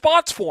 4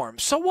 spots for him.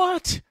 So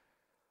what?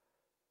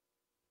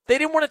 They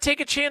didn't want to take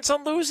a chance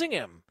on losing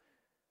him.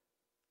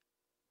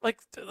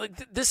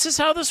 This is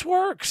how this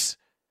works.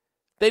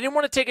 They didn't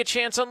want to take a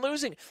chance on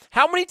losing.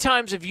 How many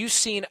times have you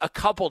seen a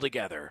couple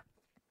together?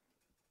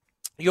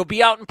 You'll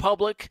be out in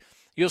public,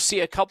 you'll see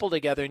a couple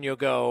together, and you'll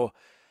go,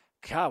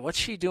 God, what's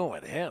she doing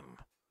with him?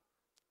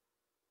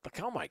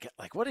 Oh my God,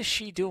 what is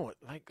she doing?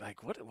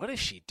 What is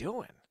she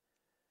doing?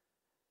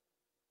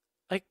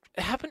 It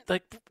happened,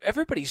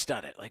 everybody's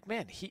done it.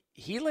 Man,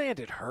 he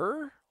landed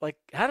her?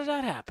 How did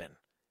that happen?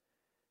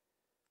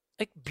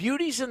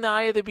 Beauty's in the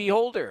eye of the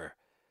beholder.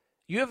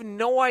 You have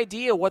no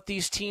idea what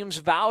these teams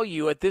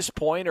value at this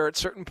point or at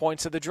certain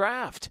points of the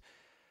draft.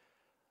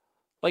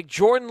 Like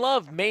Jordan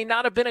Love may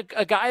not have been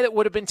a guy that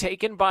would have been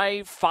taken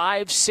by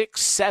 5,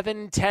 6,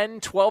 7, 10,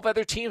 12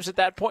 other teams at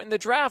that point in the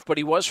draft, but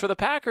he was for the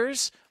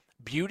Packers.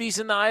 Beauty's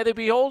in the eye of the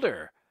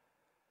beholder.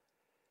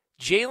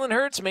 Jalen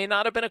Hurts may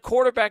not have been a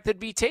quarterback that'd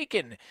be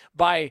taken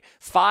by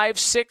 5,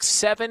 6,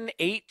 7,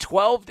 8,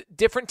 12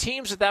 different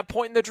teams at that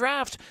point in the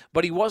draft,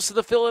 but he was to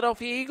the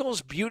Philadelphia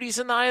Eagles. Beauty's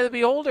in the eye of the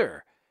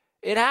beholder.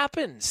 It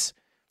happens.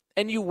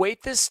 And you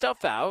wait this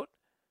stuff out,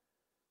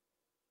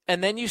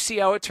 and then you see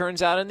how it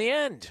turns out in the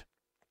end.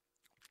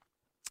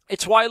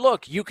 It's why,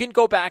 look, you can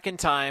go back in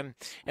time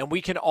and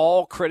we can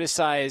all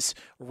criticize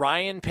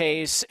Ryan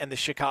Pace and the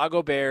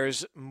Chicago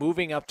Bears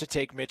moving up to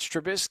take Mitch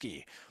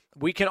Trubisky.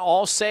 We can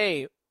all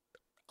say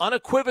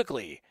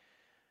unequivocally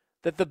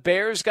that the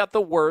Bears got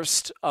the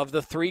worst of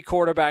the 3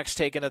 quarterbacks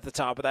taken at the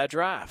top of that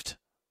draft.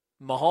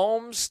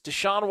 Mahomes,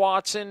 Deshaun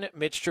Watson,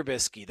 Mitch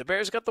Trubisky. The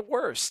Bears got the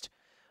worst.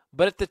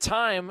 But at the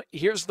time,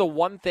 here's the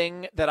one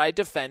thing that I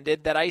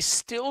defended that I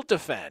still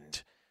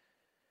defend.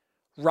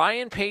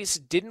 Ryan Pace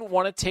didn't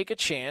want to take a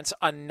chance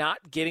on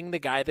not getting the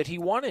guy that he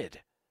wanted.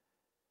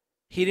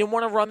 He didn't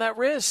want to run that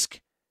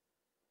risk.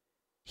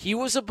 He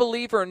was a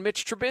believer in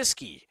Mitch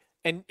Trubisky.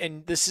 And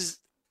this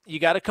is, you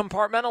got to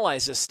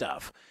compartmentalize this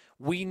stuff.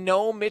 We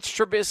know Mitch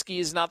Trubisky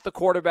is not the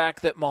quarterback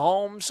that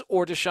Mahomes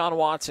or Deshaun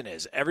Watson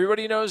is.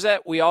 Everybody knows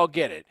that. We all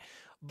get it.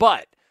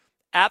 But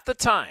at the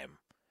time,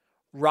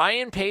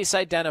 Ryan Pace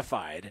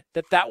identified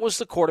that was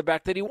the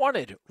quarterback that he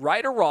wanted.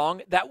 Right or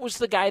wrong, that was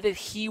the guy that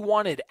he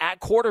wanted at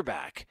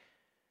quarterback.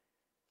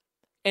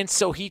 And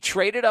so he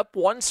traded up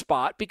one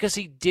spot because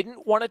he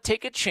didn't want to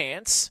take a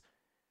chance.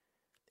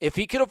 If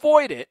he could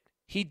avoid it,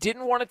 he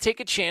didn't want to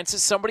take a chance that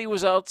somebody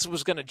else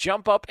was going to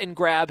jump up and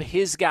grab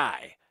his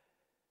guy.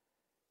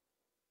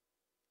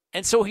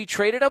 And so he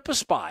traded up a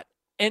spot.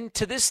 And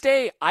to this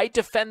day, I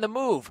defend the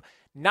move.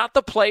 Not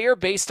the player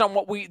based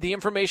on the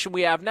information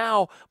we have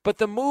now, but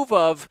the move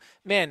of,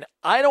 man,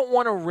 I don't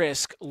want to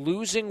risk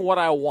losing what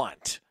I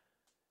want.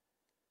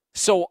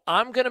 So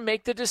I'm going to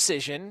make the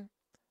decision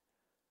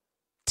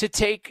to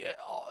take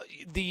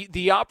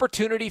the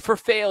opportunity for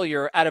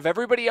failure out of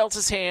everybody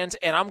else's hands,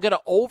 and I'm going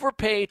to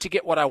overpay to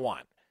get what I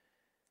want.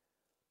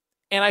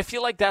 And I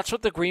feel like that's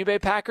what the Green Bay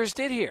Packers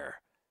did here.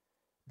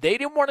 They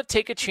didn't want to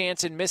take a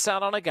chance and miss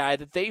out on a guy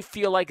that they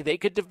feel like they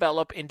could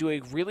develop into a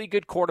really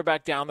good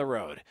quarterback down the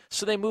road.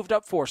 So they moved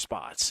up 4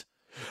 spots.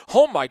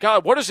 Oh, my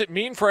God, what does it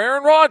mean for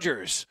Aaron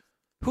Rodgers?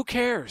 Who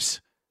cares?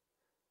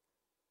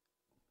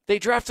 They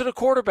drafted a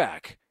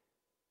quarterback.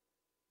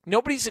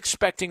 Nobody's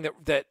expecting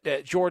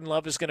that Jordan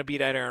Love is going to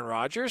beat out Aaron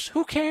Rodgers.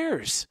 Who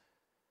cares?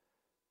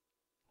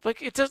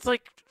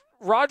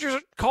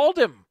 Rodgers called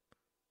him.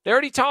 They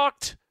already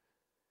talked.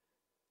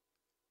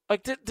 I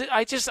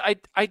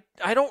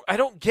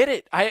don't get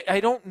it. I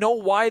don't know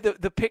why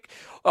the pick.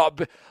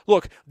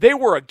 Look, they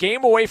were a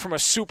game away from a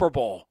Super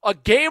Bowl, a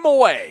game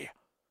away,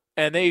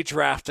 and they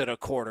drafted a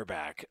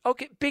quarterback.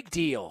 Okay, big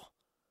deal.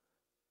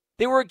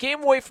 They were a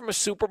game away from a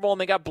Super Bowl,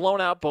 and they got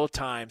blown out both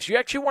times. You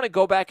actually want to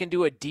go back and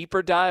do a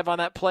deeper dive on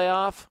that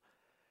playoff?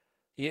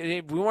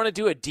 We want to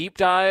do a deep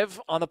dive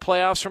on the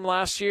playoffs from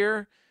last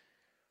year.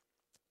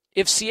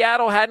 If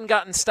Seattle hadn't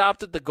gotten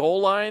stopped at the goal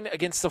line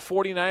against the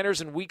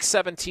 49ers in Week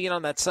 17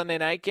 on that Sunday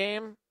night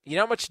game, you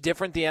know how much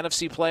different the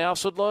NFC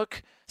playoffs would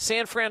look?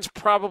 San Fran's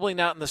probably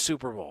not in the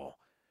Super Bowl.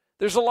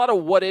 There's a lot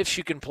of what-ifs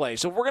you can play.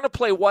 So if we're going to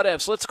play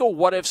what-ifs, let's go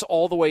what-ifs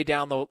all the way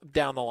down the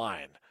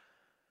line.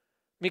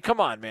 I mean, come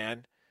on,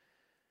 man.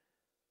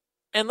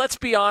 And let's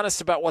be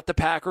honest about what the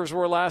Packers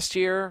were last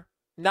year.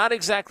 Not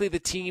exactly the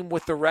team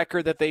with the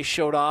record that they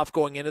showed off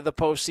going into the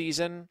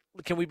postseason.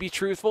 Can we be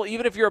truthful?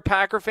 Even if you're a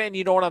Packer fan,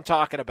 you know what I'm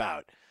talking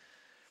about.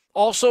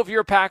 Also, if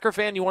you're a Packer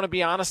fan, you want to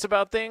be honest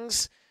about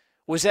things.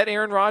 Was that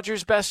Aaron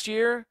Rodgers' best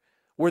year?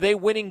 Were they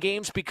winning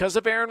games because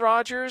of Aaron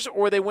Rodgers,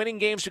 or were they winning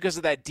games because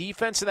of that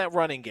defense and that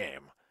running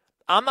game?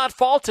 I'm not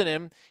faulting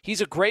him.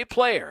 He's a great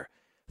player.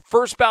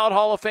 First ballot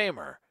Hall of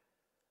Famer.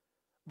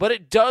 But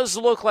it does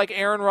look like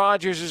Aaron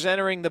Rodgers is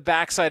entering the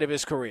backside of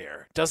his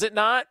career. Does it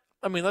not?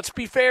 I mean, let's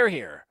be fair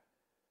here.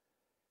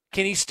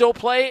 Can he still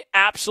play?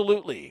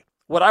 Absolutely.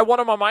 Would I want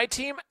him on my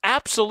team?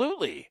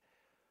 Absolutely.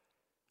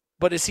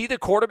 But is he the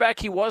quarterback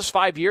he was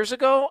 5 years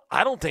ago?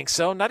 I don't think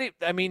so.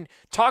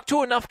 Talk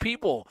to enough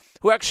people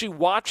who actually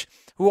watch,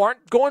 who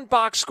aren't going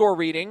box score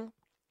reading.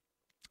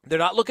 They're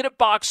not looking at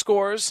box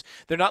scores.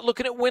 They're not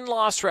looking at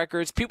win-loss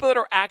records. People that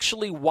are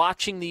actually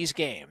watching these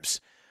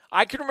games.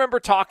 I can remember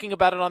talking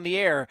about it on the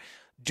air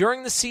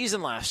during the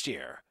season last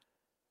year.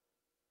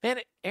 Man,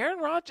 Aaron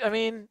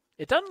Rodgers,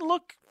 it doesn't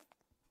look,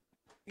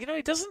 he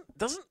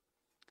doesn't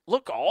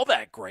look all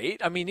that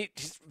great. I mean,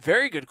 he's a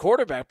very good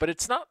quarterback, but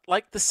it's not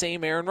like the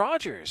same Aaron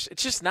Rodgers.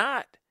 It's just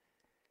not.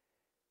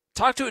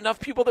 Talk to enough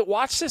people that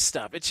watch this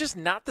stuff. It's just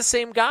not the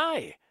same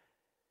guy.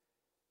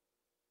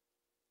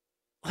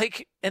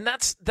 And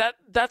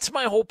that's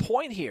my whole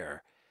point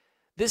here.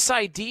 This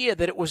idea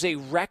that it was a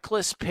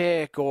reckless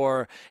pick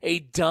or a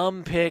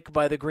dumb pick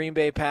by the Green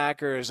Bay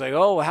Packers, like,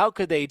 oh, how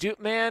could they do it?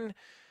 Man,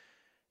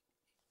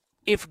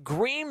 If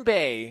Green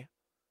Bay,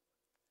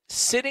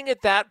 sitting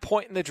at that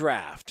point in the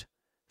draft,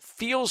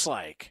 feels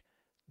like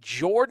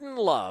Jordan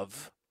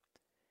Love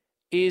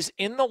is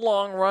in the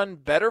long run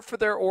better for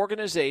their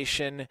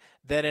organization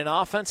than an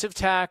offensive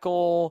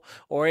tackle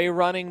or a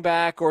running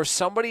back or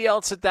somebody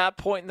else at that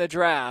point in the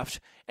draft,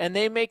 and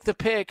they make the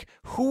pick,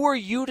 who are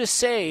you to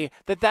say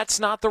that that's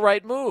not the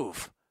right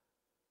move?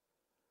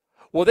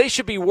 Well, they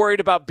should be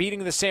worried about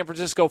beating the San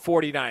Francisco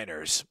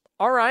 49ers.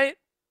 All right.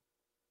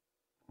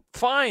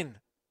 Fine.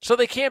 So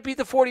they can't beat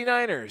the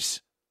 49ers.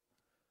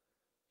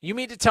 You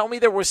mean to tell me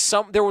there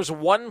was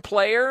one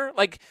player?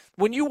 Like,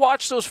 when you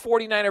watch those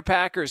 49er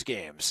Packers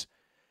games,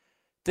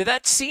 did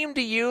that seem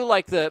to you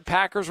like the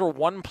Packers were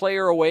one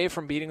player away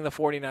from beating the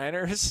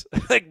 49ers?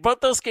 Like, both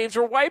those games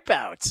were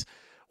wipeouts.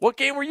 What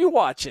game were you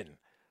watching?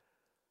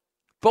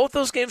 Both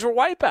those games were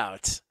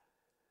wipeouts.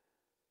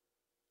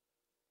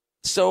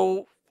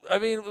 So, I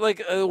mean,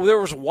 there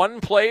was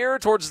one player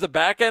towards the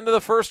back end of the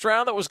first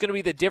round that was going to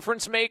be the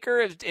difference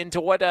maker into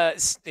what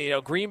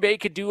Green Bay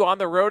could do on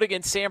the road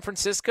against San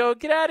Francisco.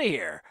 Get out of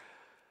here.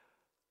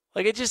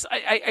 Like,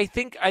 I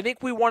think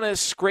we want to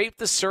scrape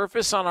the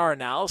surface on our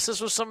analysis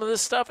with some of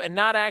this stuff and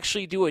not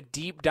actually do a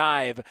deep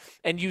dive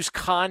and use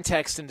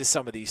context into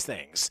some of these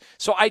things.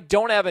 So I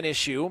don't have an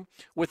issue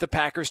with the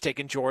Packers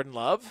taking Jordan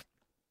Love,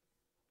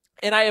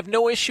 and I have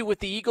no issue with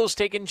the Eagles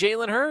taking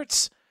Jalen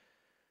Hurts.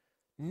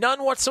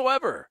 None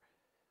whatsoever.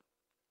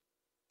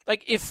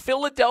 Like, if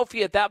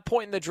Philadelphia at that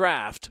point in the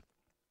draft,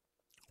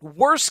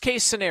 worst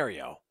case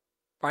scenario,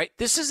 right?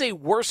 This is a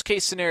worst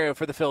case scenario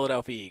for the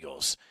Philadelphia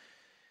Eagles.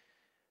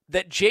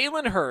 That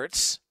Jalen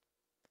Hurts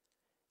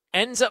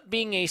ends up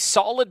being a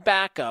solid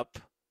backup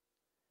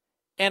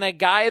and a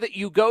guy that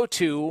you go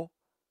to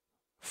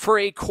for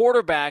a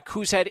quarterback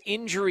who's had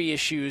injury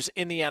issues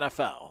in the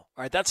NFL. All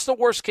right, that's the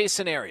worst case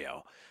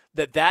scenario.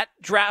 That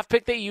draft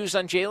pick they used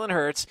on Jalen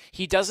Hurts,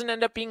 he doesn't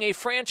end up being a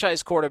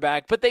franchise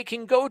quarterback, but they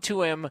can go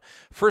to him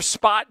for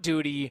spot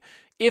duty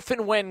if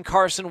and when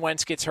Carson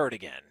Wentz gets hurt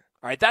again.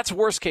 All right, that's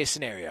worst case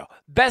scenario.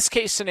 Best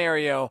case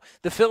scenario,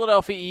 the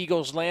Philadelphia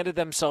Eagles landed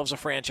themselves a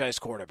franchise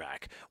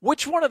quarterback.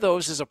 Which one of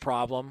those is a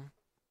problem?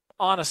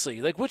 Honestly,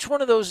 like, which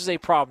one of those is a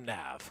problem to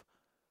have?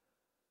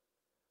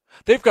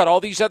 They've got all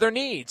these other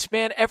needs.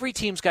 Man, every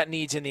team's got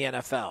needs in the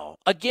NFL.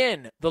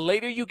 Again, the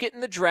later you get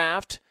in the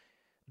draft,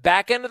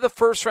 back end of the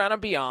first round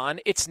and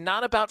beyond, it's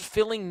not about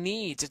filling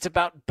needs. It's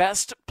about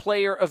best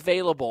player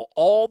available.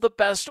 All the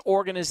best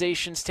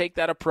organizations take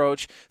that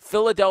approach.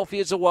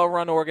 Philadelphia is a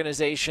well-run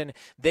organization.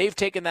 They've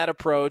taken that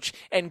approach.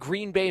 And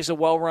Green Bay is a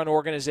well-run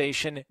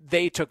organization.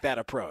 They took that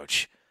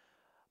approach.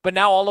 But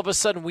now all of a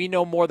sudden we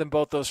know more than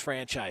both those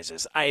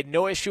franchises. I had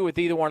no issue with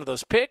either one of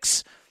those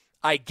picks.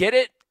 I get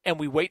it, and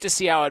we wait to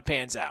see how it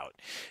pans out.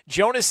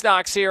 Jonas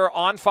Knox here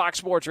on Fox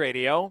Sports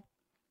Radio.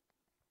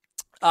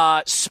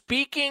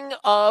 Speaking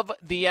of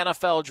the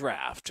NFL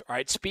draft, all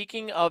right,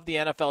 speaking of the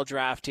NFL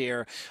draft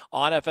here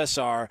on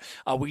FSR,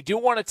 we do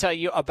want to tell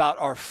you about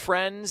our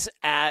friends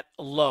at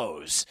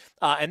Lowe's.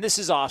 And this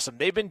is awesome.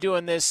 They've been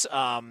doing this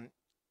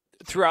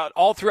throughout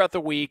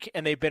the week,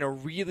 and they've been a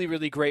really,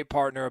 really great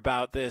partner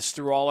about this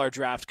through all our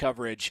draft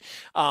coverage.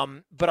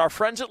 But our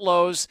friends at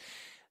Lowe's,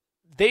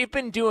 they've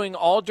been doing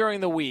all during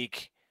the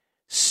week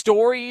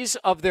stories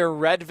of their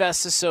Red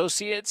Vest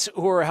associates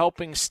who are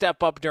helping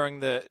step up during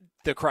the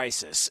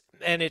crisis.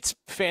 And it's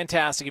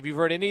fantastic. If you've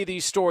heard any of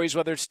these stories,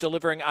 whether it's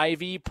delivering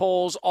IV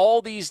poles,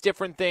 all these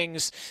different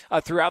things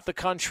throughout the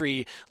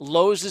country,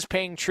 Lowe's is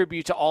paying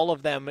tribute to all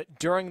of them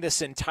during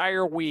this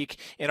entire week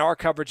in our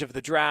coverage of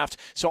the draft.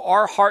 So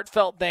our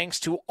heartfelt thanks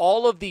to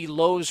all of the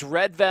Lowe's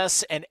Red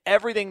Vests and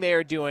everything they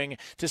are doing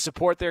to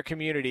support their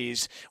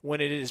communities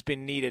when it has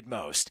been needed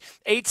most.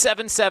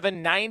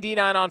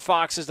 877-99 on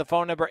Fox is the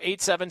phone number,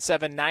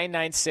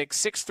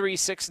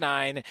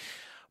 877-996-6369.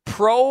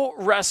 Pro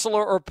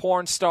wrestler or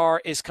porn star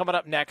is coming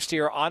up next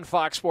here on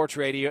Fox Sports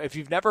Radio. If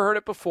you've never heard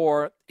it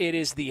before, it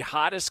is the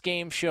hottest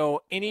game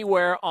show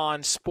anywhere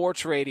on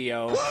sports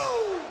radio.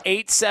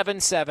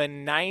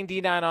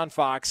 877-99 on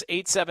Fox,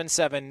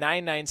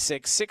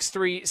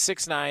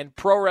 877-996-6369.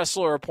 Pro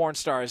wrestler or porn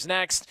star is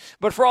next.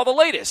 But for all the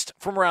latest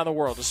from around the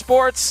world of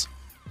sports,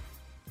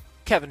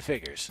 Kevin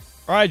Figures.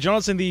 All right,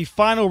 Jonathan, the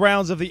final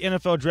rounds of the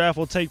NFL draft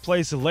will take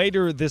place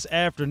later this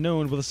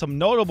afternoon with some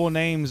notable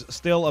names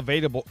still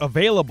available.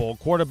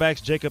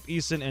 Quarterbacks Jacob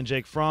Eason and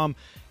Jake Fromm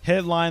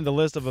headline the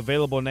list of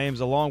available names,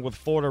 along with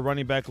Florida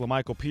running back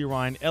LaMichael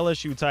Pirine,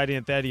 LSU tight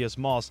end Thaddeus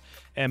Moss,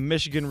 and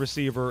Michigan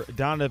receiver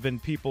Donovan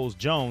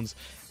Peoples-Jones.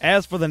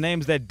 As for the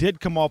names that did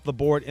come off the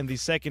board in the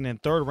second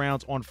and third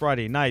rounds on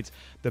Friday nights,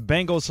 the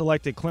Bengals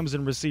selected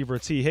Clemson receiver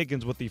T.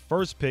 Higgins with the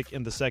first pick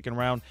in the second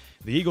round.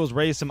 The Eagles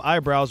raised some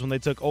eyebrows when they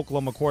took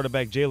Oklahoma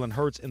quarterback Jalen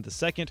Hurts in the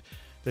second.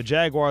 The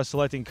Jaguars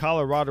selecting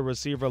Colorado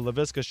receiver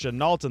Laviska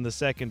Shenault in the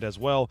second as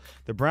well.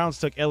 The Browns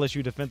took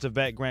LSU defensive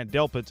back Grant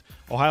Delpit.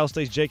 Ohio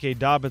State's J.K.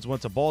 Dobbins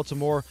went to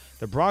Baltimore.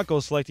 The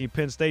Broncos selecting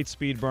Penn State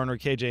speed burner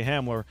K.J.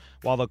 Hamler,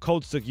 while the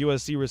Colts took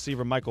USC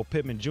receiver Michael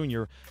Pittman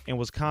Jr. and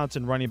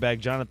Wisconsin running back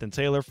Jonathan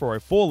Taylor. For a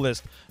full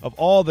list of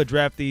all the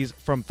draftees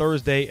from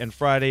Thursday and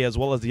Friday, as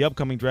well as the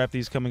upcoming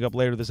draftees coming up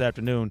later this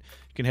afternoon,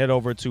 you can head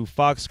over to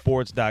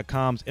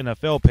foxsports.com's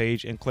NFL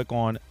page and click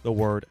on the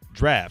word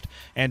draft.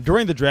 And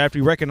during the draft,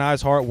 we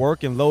recognize hard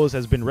work, and Lowe's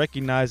has been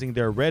recognizing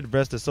their Red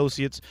Vest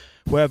associates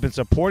who have been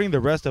supporting the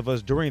rest of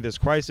us during this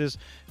crisis.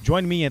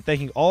 Join me in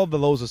thanking all of the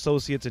Lowe's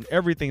associates and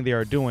everything they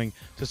are doing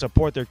to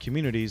support their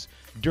communities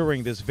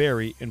during this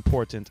very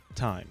important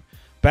time.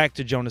 Back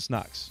to Jonas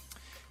Knox.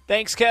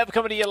 Thanks, Kev.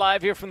 Coming to you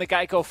live here from the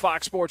Geico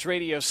Fox Sports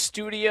Radio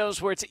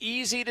studios, where it's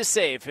easy to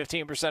save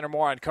 15% or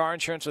more on car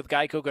insurance with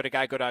Geico. Go to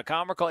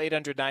geico.com or call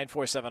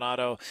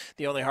 800-947-AUTO.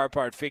 The only hard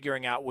part,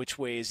 figuring out which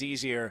way is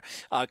easier.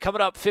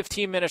 Coming up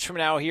 15 minutes from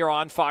now here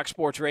on Fox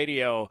Sports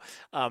Radio,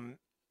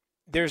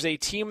 there's a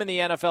team in the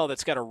NFL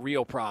that's got a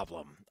real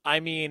problem. I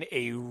mean,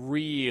 a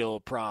real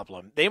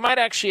problem. They might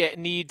actually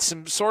need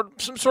some sort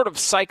of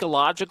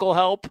psychological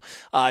help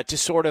to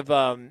sort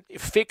of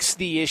fix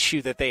the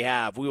issue that they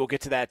have. We will get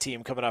to that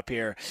team coming up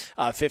here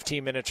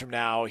 15 minutes from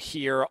now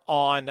here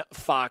on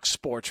Fox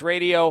Sports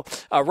Radio.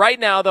 Right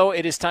now, though,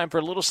 it is time for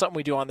a little something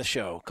we do on the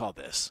show called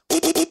this.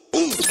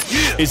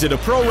 Is it a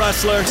pro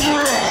wrestler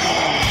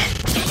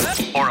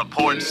or a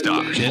porn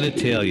star?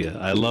 Genitalia.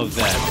 I love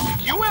that.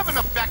 You have an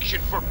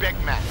affection for Big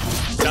Mac.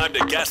 Time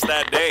to guess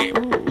that name.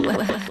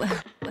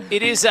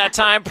 It is that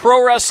time,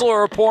 pro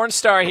wrestler or porn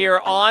star here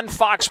on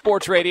Fox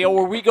Sports Radio,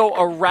 where we go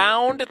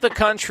around the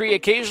country.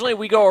 Occasionally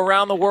we go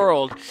around the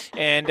world,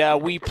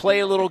 and we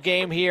play a little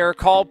game here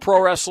called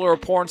Pro Wrestler or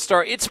Porn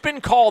Star. It's been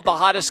called the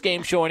hottest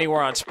game show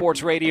anywhere on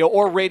sports radio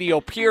or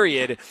radio,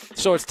 period.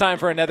 So it's time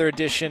for another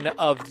edition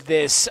of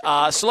this.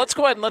 So let's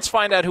go ahead and let's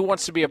find out who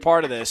wants to be a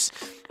part of this.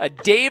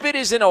 David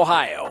is in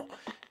Ohio.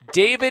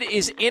 David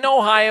is in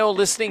Ohio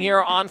listening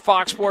here on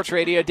Fox Sports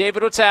Radio.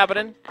 David, what's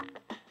happening?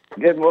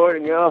 Good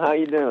morning, y'all. How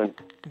you doing?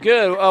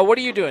 Good. What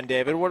are you doing,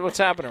 David? What's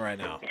happening right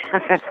now?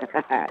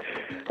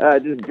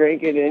 Just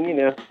drinking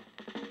and,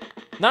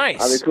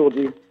 Nice. Other cool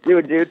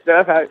dude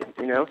stuff,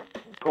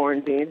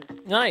 quarantine.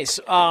 Nice.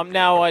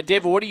 Now,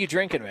 David, what are you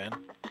drinking, man?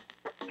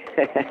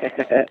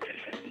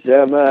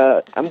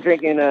 So I'm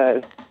drinking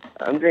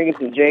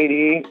some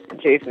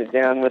JD, chasing it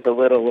down with a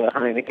little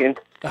Heineken.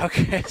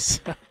 Okay.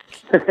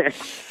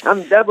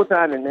 I'm double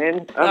timing,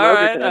 man. All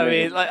right. I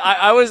mean,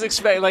 I was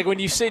expecting, when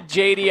you said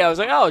JD, I was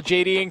like, oh,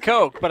 JD and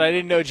Coke, but I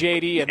didn't know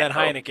JD and then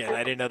Heineken.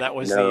 I didn't know that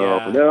was I'm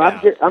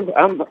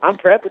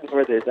prepping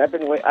for this. I've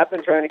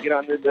been trying to get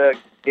on this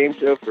game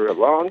show for a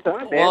long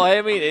time, man. Well,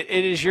 I mean, it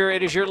is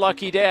your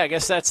lucky day. I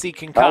guess that's the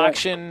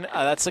concoction.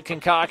 That's the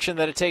concoction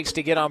that it takes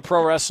to get on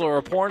Pro Wrestler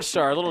or Porn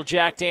Star. A little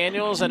Jack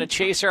Daniels and a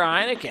chaser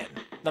Heineken.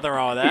 Nothing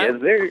wrong with that.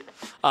 Yes, sir.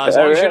 As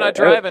long as you're not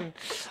driving.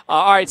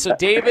 All right, so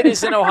David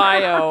is in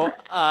Ohio.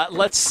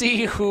 Let's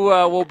see who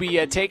will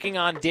be taking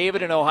on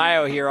David in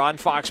Ohio here on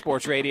Fox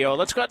Sports Radio.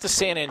 Let's go out to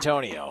San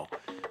Antonio,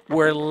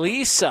 where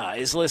Lisa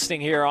is listening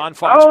here on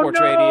Fox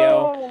Sports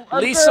Radio.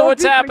 Lisa,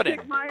 what's happening?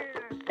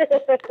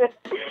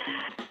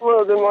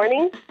 Well, good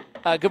morning.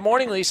 Good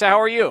morning, Lisa. How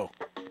are you?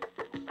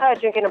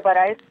 Drinking a Bud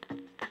Ice.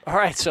 All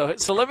right, so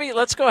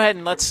let's go ahead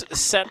and let's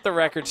set the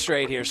record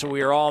straight here, so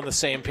we are all on the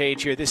same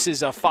page here. This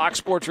is Fox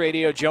Sports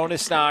Radio.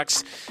 Jonas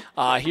Knox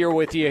here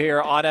with you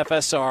here on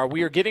FSR.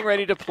 We are getting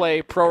ready to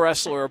play Pro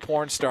Wrestler or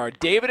Porn Star.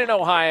 David in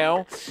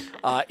Ohio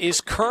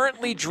is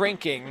currently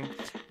drinking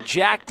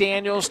Jack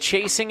Daniels,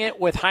 chasing it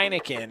with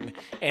Heineken,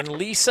 and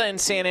Lisa in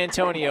San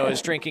Antonio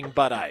is drinking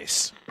Bud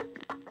Ice.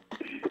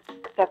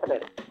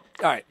 Definitely.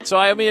 All right, so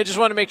I just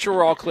want to make sure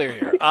we're all clear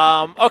here.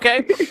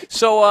 Okay,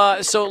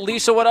 so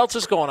Lisa, what else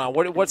is going on?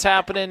 What's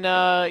happening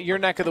your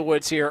neck of the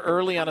woods here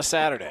early on a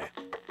Saturday?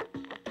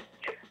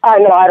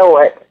 No, I don't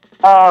work.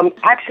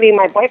 Actually,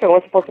 my boyfriend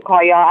was supposed to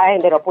call y'all. I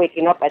ended up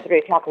waking up at 3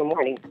 o'clock in the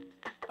morning.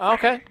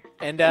 Okay,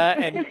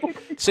 and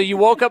so you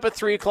woke up at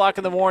 3 o'clock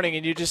in the morning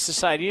and you just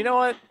decided, you know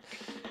what?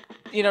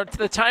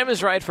 The time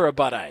is right for a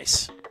Bud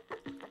Ice.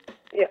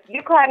 Yeah,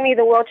 you called me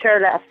the wheelchair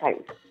last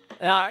time.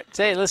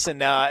 Say, listen,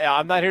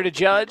 I'm not here to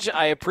judge.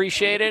 I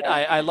appreciate it.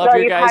 I love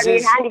your guys'.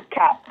 You called me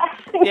handicapped.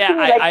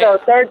 Yeah,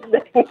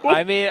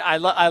 I mean, I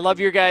love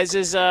your guys',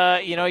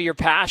 your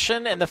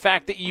passion and the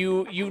fact that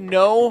you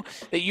know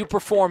that you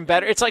perform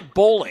better. It's like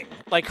bowling.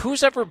 Like,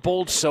 who's ever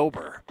bowled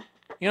sober?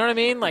 You know what I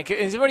mean? Like,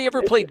 has anybody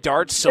ever played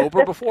darts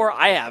sober before?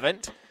 I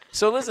haven't.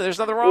 So listen, there's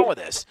nothing wrong with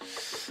this.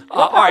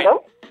 All right.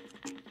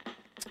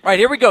 All right,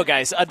 here we go,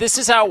 guys. This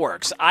is how it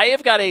works. I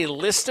have got a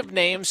list of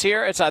names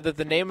here. It's either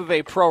the name of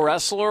a pro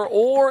wrestler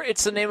or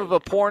it's the name of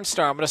a porn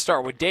star. I'm going to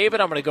start with David.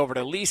 I'm going to go over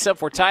to Lisa.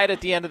 If we're tied at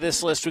the end of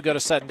this list, we go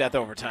to sudden death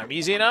overtime.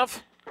 Easy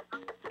enough?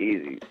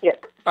 Easy. Yeah.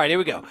 All right, here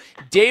we go.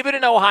 David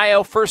in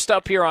Ohio, first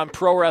up here on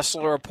Pro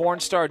Wrestler or Porn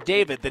Star.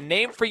 David, the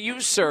name for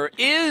you, sir,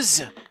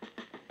 is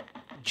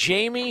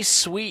Jamie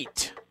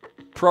Sweet.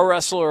 Pro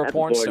Wrestler or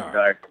Porn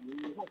Star?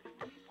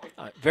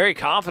 Very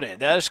confident.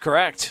 That is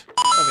correct.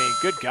 I mean,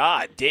 good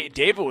God.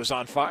 David was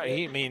on fire.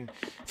 One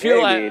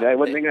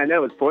thing I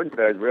know is porn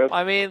stars, bro.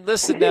 I mean,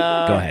 listen. Go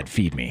ahead,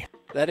 feed me.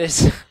 That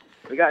is.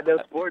 We got no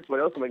sports. What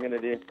else am I going to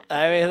do?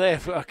 I mean,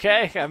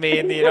 okay. I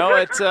mean,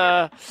 it's.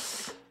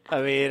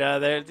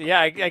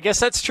 I guess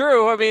that's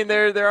true. I mean,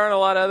 there aren't a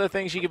lot of other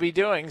things you could be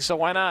doing, so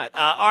why not?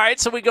 All right,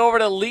 so we go over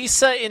to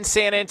Lisa in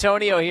San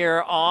Antonio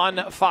here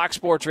on Fox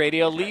Sports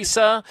Radio.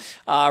 Lisa,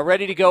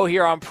 ready to go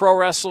here on Pro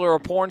Wrestler or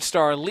Porn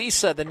Star.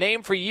 Lisa, the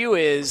name for you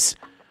is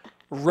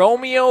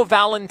Romeo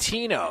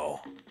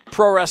Valentino,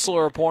 Pro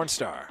Wrestler or Porn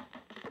Star.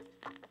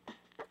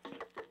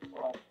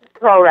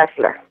 Pro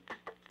wrestler.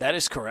 That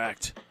is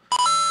correct.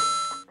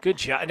 Good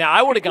job. Now,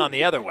 I would have gone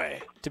the other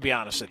way, to be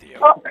honest with you.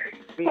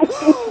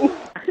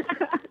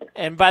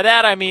 And by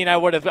that I mean I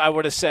would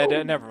have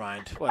said never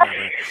mind,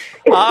 whatever.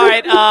 All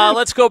right,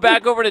 let's go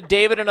back over to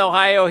David in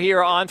Ohio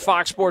here on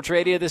Fox Sports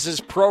Radio. This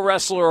is Pro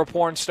Wrestler or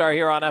Porn Star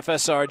here on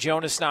FSR.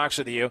 Jonas Knox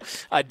with you.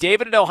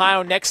 David in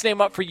Ohio. Next name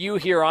up for you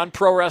here on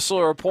Pro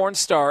Wrestler or Porn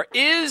Star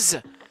is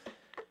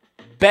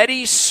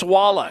Betty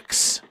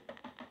Swalux.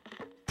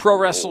 Pro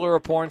Wrestler or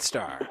Porn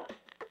Star.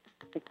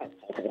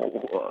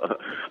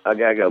 I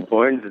gotta go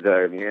porn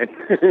star, man.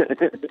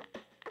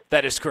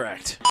 That is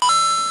correct.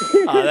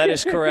 That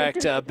is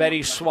correct.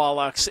 Betty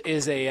Swalux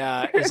is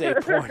a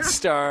porn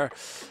star.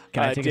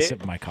 Can I take a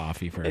sip of my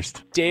coffee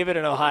first? David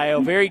in Ohio,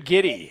 very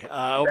giddy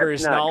over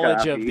his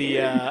knowledge of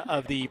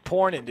the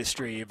porn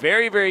industry.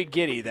 Very, very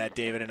giddy, that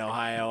David in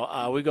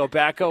Ohio. We go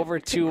back over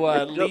to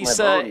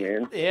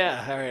Lisa.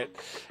 Yeah, all right.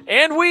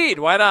 And weed,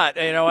 why not?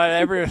 You know,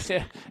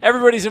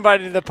 everybody's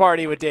invited to the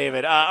party with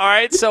David. All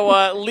right,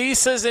 so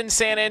Lisa's in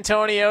San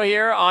Antonio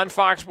here on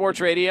Fox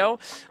Sports Radio.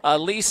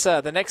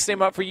 Lisa, the next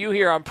name up for you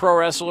here on Pro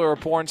Wrestler or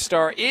Porn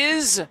Star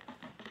is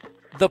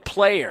The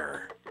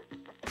Player.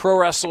 Pro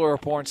Wrestler or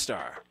Porn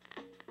Star.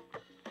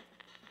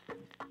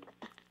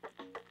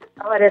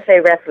 I want to say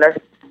wrestler.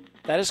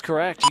 That is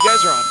correct. You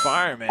guys are on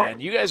fire,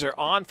 man. You guys are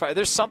on fire.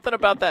 There's something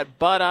about that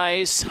Bud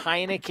Ice,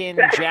 Heineken,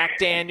 Jack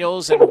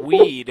Daniels, and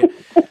weed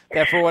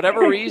that for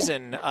whatever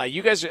reason,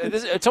 you guys,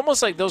 it's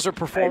almost like those are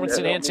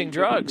performance-enhancing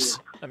drugs.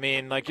 I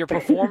mean, like your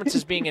performance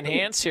is being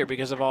enhanced here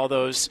because of all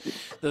those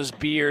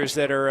beers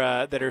that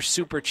are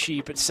super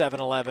cheap at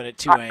 7-Eleven at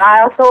 2 a.m.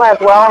 I also as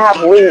well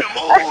have weed.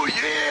 Oh,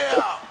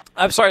 yeah.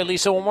 I'm sorry,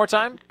 Lisa, one more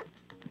time?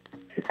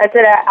 I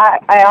said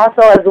I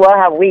also as well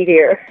have weed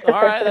here.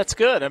 All right, that's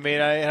good. I mean,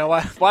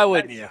 why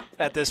wouldn't you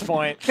at this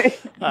point?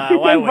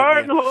 Why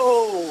wouldn't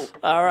you?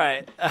 All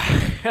right.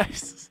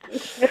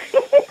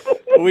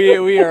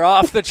 We are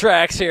off the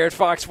tracks here at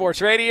Fox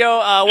Sports Radio.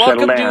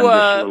 Welcome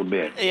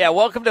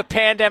welcome to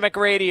Pandemic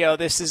Radio.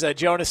 This is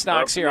Jonas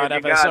Knox here on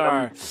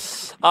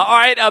FSR. All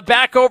right,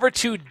 back over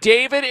to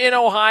David in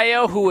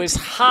Ohio, who is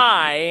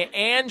high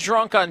and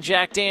drunk on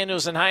Jack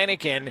Daniels and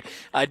Heineken.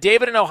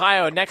 David in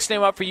Ohio, next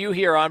name up for you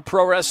here on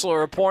Pro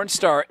Wrestler or Porn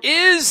Star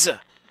is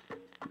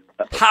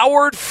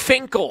Howard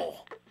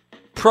Finkel.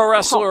 Pro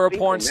Wrestler or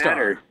Porn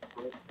Star.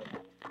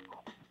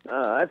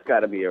 That's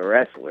got to be a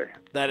wrestler.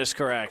 That is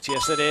correct.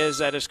 Yes, it is.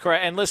 That is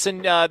correct. And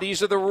listen,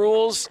 these are the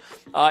rules.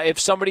 If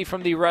somebody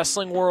from the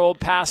wrestling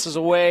world passes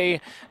away,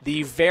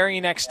 the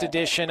very next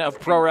edition of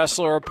Pro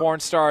Wrestler or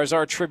Porn Star is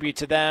our tribute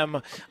to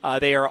them.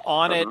 They are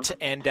on it,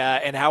 and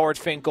Howard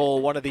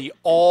Finkel, one of the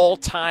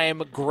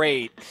all-time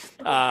great,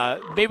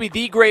 maybe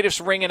the greatest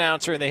ring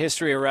announcer in the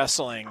history of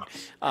wrestling,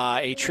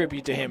 a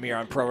tribute to him here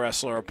on Pro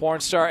Wrestler or Porn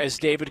Star as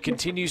David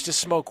continues to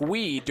smoke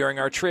weed during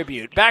our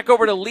tribute. Back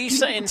over to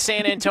Lisa in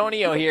San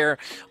Antonio here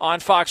on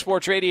Fox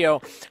Sports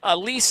Radio.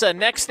 Lisa,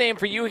 next name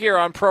for you here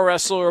on Pro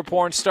Wrestler or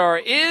Porn Star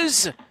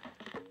is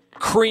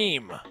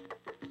Cream.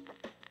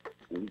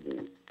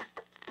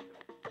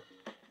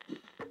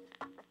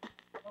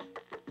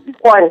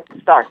 Porn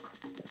Star.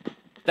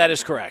 That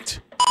is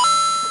correct.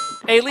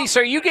 Hey,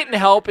 Lisa, are you getting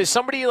help? Is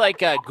somebody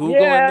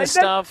Googling this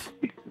stuff?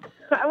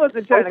 I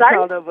wasn't trying to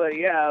call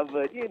nobody out,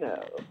 but you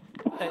know.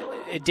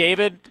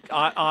 David,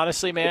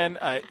 honestly, man,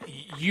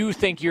 you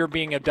think you're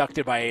being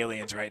abducted by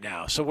aliens right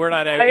now. So we're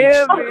not. I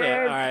am, man.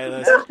 Yeah, all right,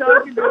 I'm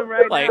talking to him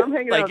right now. I'm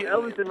hanging out with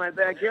Elvis in my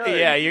backyard.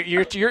 Yeah,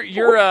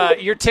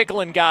 you're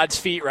tickling God's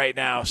feet right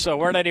now. So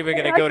we're not even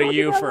going to go to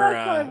you for.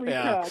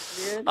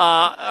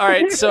 All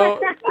right, so.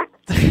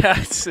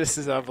 This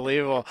is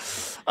unbelievable.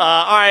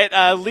 All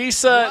right,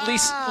 Lisa,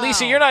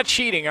 you're not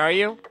cheating, are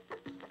you?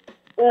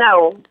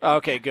 No.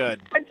 Okay,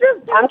 good.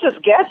 I'm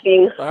just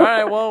guessing. All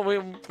right. Well,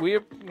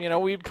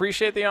 we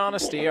appreciate the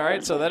honesty. All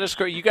right. So that is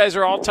great. You guys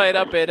are all tied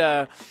up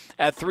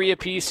at 3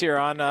 apiece here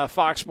on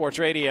Fox Sports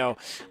Radio.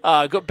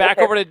 Go back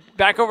over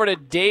to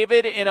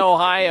David in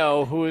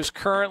Ohio, who is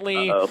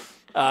currently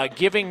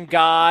giving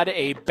God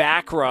a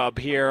back rub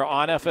here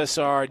on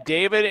FSR.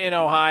 David in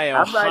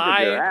Ohio,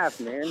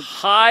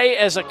 high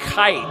as a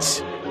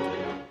kite.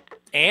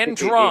 And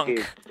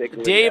drunk.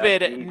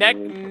 David,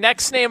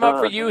 next name up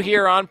for you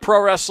here on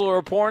Pro Wrestler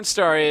or Porn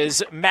Star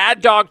is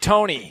Mad Dog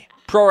Tony,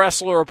 Pro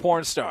Wrestler or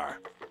Porn Star.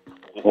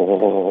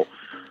 Oh,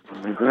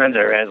 I'm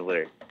a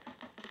wrestler.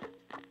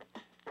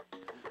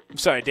 I'm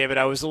sorry, David.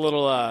 I was a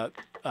little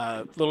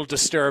little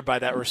disturbed by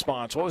that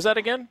response. What was that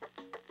again?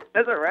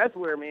 That's a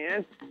wrestler,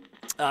 man.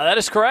 That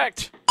is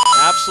correct.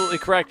 Absolutely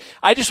correct.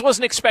 I just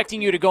wasn't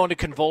expecting you to go into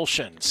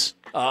convulsions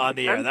on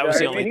the air. That was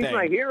the only thing. He's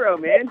my hero,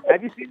 man.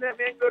 Have you seen that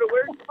man go to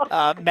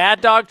work?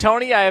 Mad Dog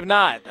Tony? I have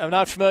not. I'm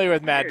not familiar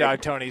with Mad Dog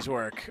Tony's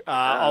work.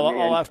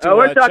 I'll have to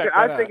we're talking. check that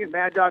I was out. thinking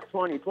Mad Dog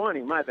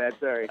 2020. My bad.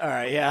 Sorry. All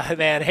right, yeah,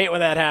 man, hate when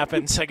that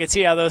happens. I can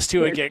see how those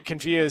two would get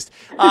confused.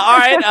 All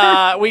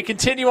right, we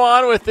continue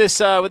on with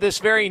this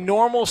very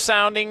normal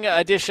sounding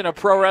edition of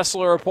Pro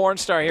Wrestler or Porn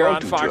Star here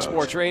on Fox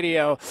Sports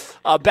Radio.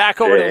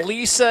 Back over to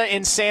Lisa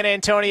in San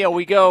Antonio.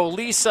 We go,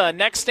 Lisa.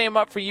 Next name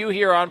up for you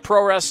here on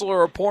Pro Wrestler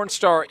or Porn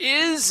Star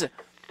is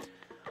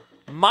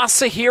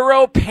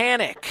Masahiro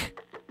Panic.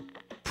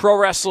 Pro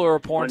Wrestler or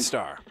Porn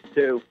Star?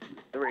 2,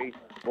 3,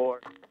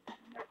 4.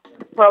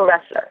 Pro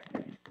wrestler.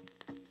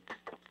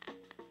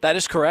 That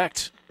is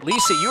correct.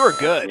 Lisa, you are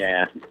good.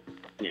 Yeah.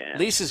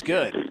 Lisa's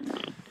good.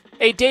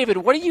 Hey, David,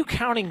 what are you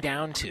counting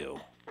down to?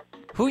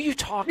 Who are you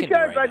talking to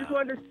right I now? just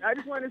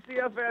wanted to see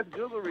how fast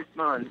Google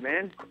responds,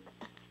 man.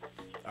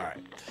 All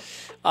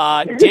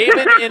right.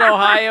 David in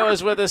Ohio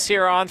is with us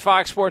here on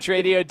Fox Sports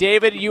Radio.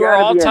 David, you are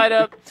all tied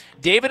up.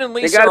 David and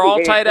Lisa are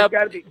all tied up.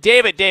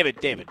 David.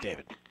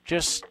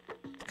 Just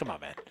come on,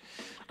 man.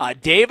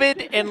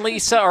 David and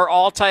Lisa are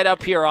all tied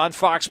up here on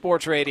Fox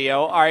Sports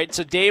Radio. All right,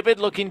 so David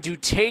looking to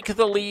take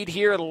the lead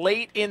here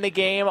late in the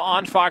game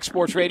on Fox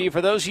Sports Radio.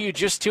 For those of you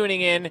just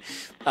tuning in,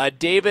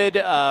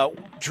 David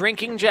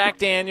drinking Jack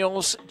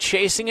Daniels,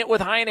 chasing it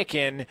with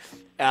Heineken,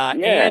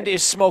 and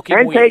is smoking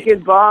and weed. And taking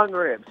bong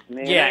rips,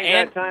 man. Yeah, I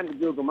ain't got time to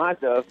Google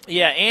myself.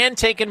 Yeah, and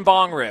taking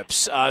bong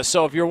rips.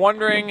 So if you're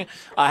wondering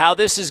how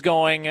this is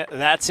going,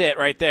 that's it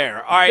right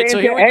there. All right, so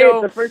here we go.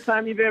 It's the first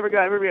time you've ever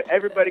got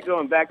everybody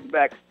going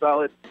back-to-back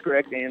solid,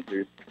 correct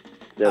answers.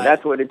 So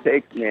that's what it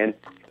takes, man.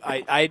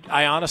 I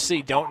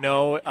honestly don't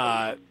know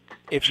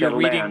if you're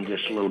reading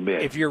just a little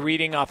bit. If you're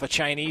reading off a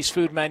Chinese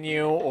food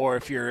menu or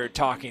if you're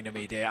talking to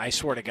me, Dave. I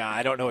swear to God,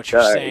 I don't know what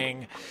you're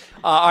saying.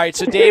 All right,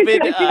 so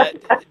David,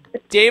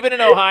 David in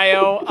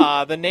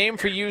Ohio, the name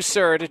for you,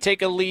 sir, to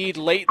take a lead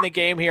late in the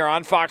game here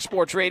on Fox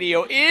Sports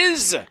Radio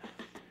is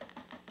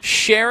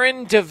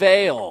Sharon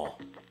DeVale,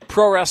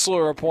 pro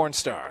wrestler or porn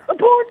star. A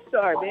porn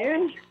star,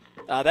 man.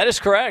 That is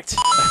correct.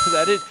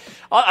 That is.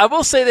 I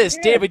will say this,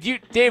 David.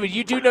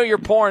 You do know your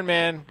porn,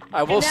 man.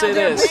 I will say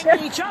this.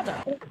 Each other.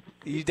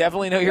 You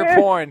definitely know your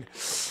porn.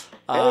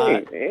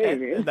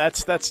 Hey,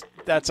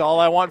 that's all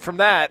I want from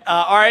that.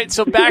 All right,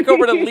 so back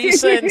over to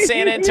Lisa in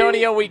San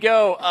Antonio we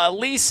go.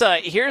 Lisa,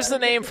 here's the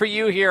name for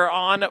you here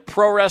on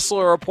Pro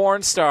Wrestler or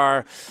Porn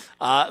Star.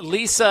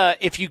 Lisa,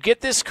 if you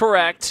get this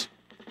correct,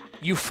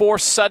 you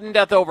force sudden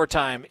death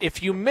overtime.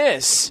 If you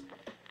miss,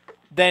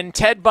 then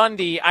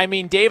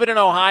David in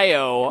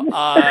Ohio,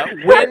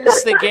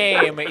 wins the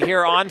game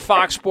here on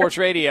Fox Sports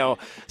Radio.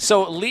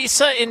 So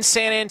Lisa in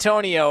San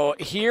Antonio,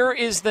 here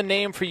is the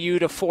name for you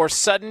to force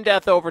sudden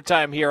death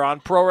overtime here on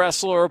Pro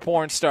Wrestler or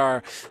Porn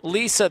Star.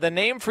 Lisa, the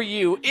name for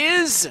you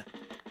is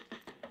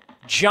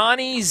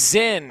Johnny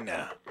Zinn,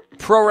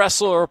 pro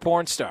wrestler or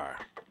porn star.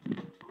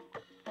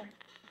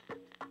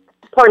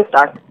 Porn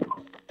star.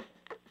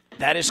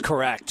 That is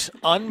correct.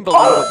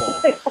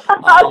 Unbelievable.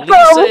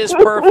 Lisa is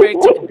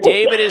perfect.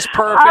 David is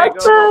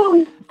perfect.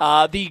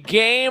 The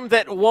game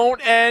that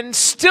won't end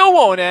still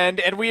won't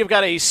end, and we have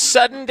got a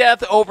sudden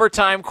death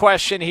overtime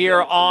question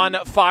here on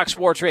Fox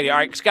Sports Radio. All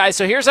right, guys,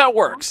 so here's how it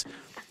works.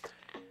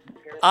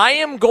 I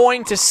am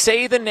going to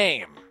say the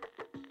name.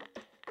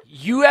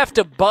 You have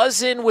to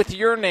buzz in with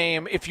your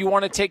name if you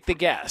want to take the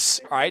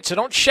guess. All right, so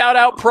don't shout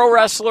out pro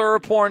wrestler or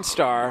porn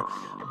star.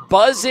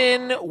 Buzz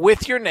in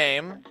with your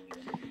name.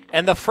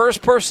 And the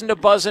first person to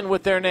buzz in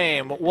with their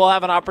name will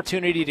have an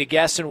opportunity to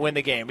guess and win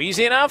the game.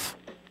 Easy enough?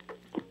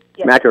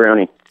 Yes.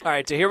 Macaroni. All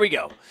right, so here we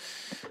go.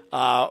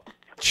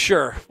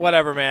 Sure,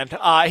 whatever, man.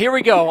 Here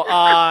we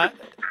go.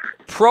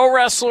 Pro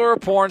wrestler or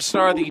porn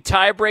star, the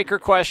tiebreaker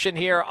question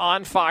here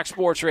on Fox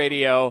Sports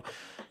Radio.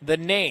 The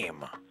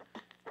name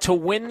to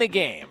win the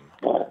game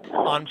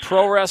on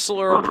pro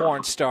wrestler or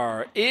porn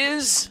star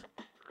is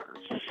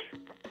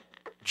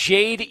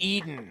Jade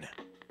Eden.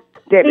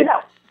 David.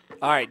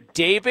 All right,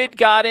 David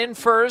got in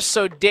first.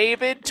 So,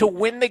 David, to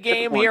win the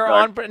game here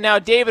on – now,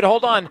 David,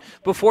 hold on.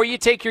 Before you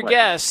take your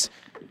guess,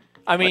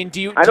 I mean,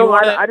 do you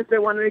want to – I just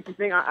don't want to make you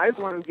think – I just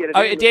want to get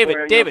it in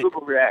before,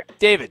 Google react.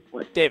 David.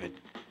 What?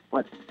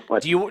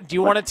 Do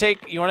you want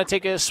to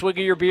take a swig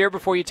of your beer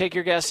before you take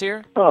your guess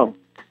here? Oh,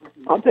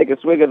 I'll take a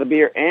swig of the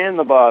beer and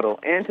the bottle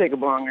and take a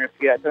bong rip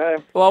if you got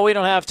time. Well, we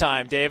don't have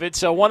time, David.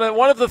 So one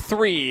of the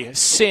three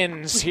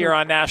sins here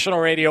on national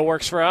radio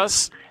works for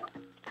us.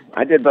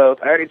 I did both.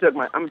 I already took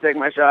I'm going to take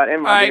my shot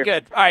and my beer. All right,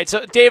 good. All right,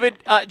 so David,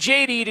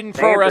 Jade Eden,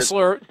 pro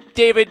wrestler.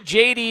 David,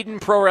 Jade Eden,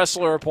 pro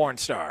wrestler or porn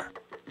star?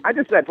 I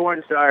just said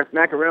porn star,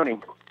 macaroni.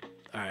 All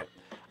right.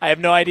 I have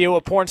no idea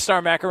what porn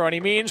star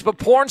macaroni means, but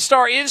porn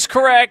star is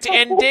correct,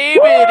 and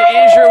David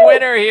is your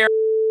winner here,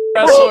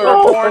 wrestler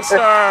or porn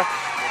star.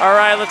 All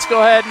right, let's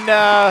go ahead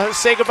and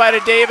say goodbye to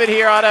David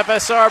here on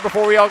FSR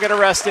before we all get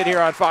arrested here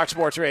on Fox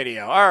Sports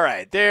Radio. All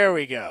right, there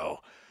we go.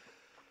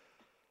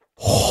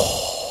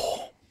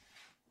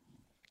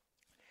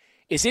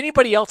 Is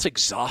anybody else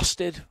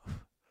exhausted?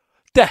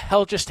 The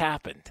hell just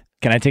happened?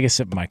 Can I take a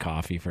sip of my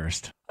coffee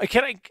first?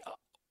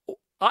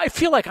 I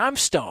feel like I'm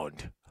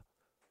stoned.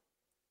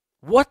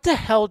 What the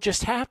hell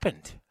just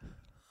happened?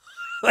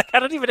 Like, I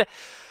don't even...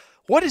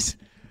 What is...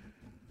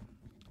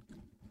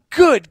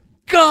 Good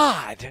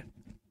God.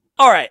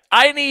 All right,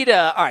 I need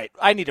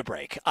a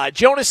break.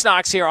 Jonas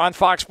Knox here on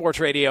Fox Sports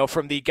Radio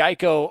from the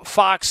Geico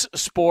Fox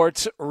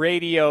Sports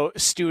Radio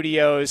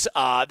studios.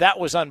 That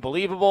was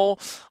unbelievable.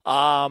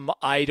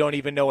 I don't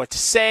even know what to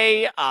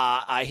say.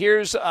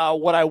 Here's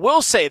what I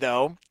will say,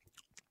 though.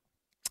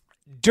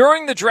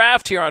 During the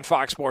draft here on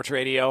Fox Sports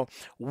Radio,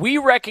 we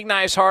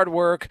recognize hard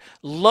work.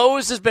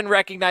 Lowe's has been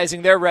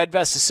recognizing their Red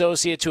Vest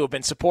associates who have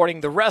been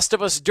supporting the rest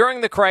of us during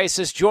the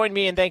crisis. Join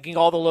me in thanking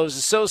all the Lowe's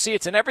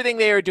associates and everything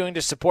they are doing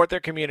to support their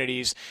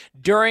communities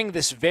during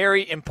this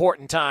very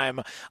important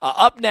time.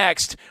 Up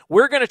next,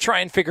 we're going to try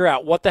and figure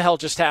out what the hell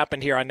just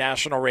happened here on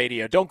national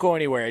radio. Don't go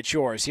anywhere. It's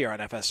yours here on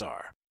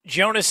FSR.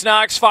 Jonas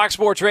Knox, Fox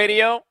Sports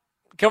Radio.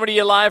 Coming to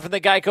you live from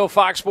the Geico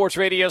Fox Sports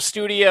Radio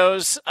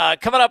studios.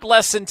 Coming up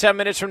less than 10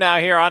 minutes from now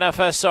here on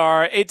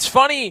FSR. It's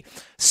funny,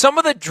 some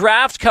of the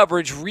draft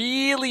coverage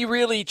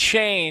really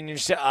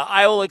changed.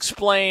 I will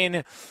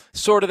explain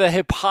sort of the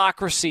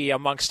hypocrisy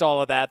amongst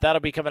all of that. That'll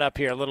be coming up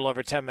here a little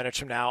over 10 minutes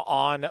from now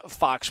on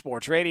Fox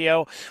Sports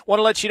Radio. Want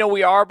to let you know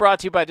we are brought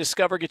to you by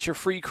Discover. Get your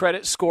free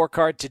credit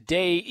scorecard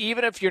today,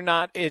 even if you're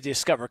not a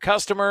Discover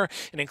customer.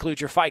 It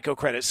includes your FICO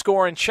credit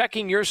score, and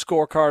checking your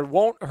scorecard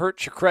won't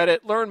hurt your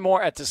credit. Learn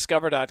more at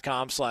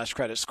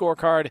discover.com/credit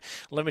scorecard.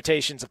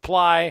 Limitations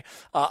apply.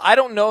 I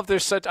don't know if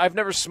there's such, I've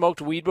never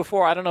smoked weed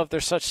before. I don't know if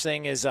there's such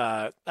thing as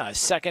a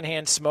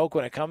secondhand smoke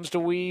when it comes to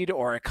weed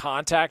or a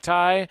contact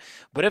high.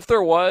 But if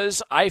there was,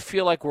 I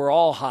feel like we're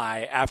all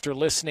high after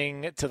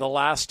listening to the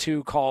last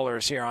two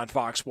callers here on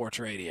Fox Sports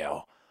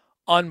Radio.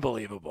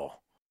 Unbelievable.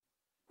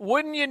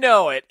 Wouldn't you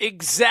know it,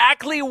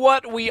 exactly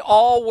what we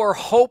all were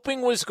hoping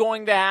was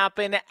going to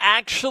happen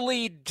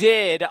actually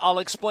did. I'll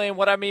explain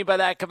what I mean by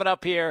that coming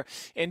up here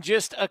in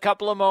just a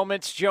couple of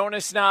moments.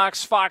 Jonas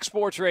Knox, Fox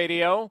Sports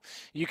Radio.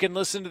 You can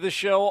listen to the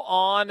show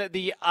on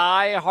the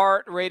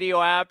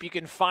iHeartRadio app. You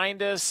can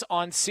find us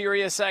on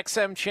Sirius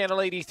XM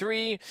Channel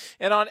 83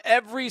 and on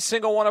every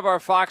single one of our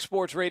Fox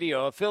Sports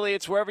Radio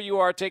affiliates, wherever you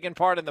are taking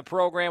part in the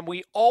program.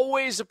 We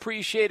always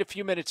appreciate a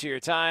few minutes of your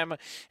time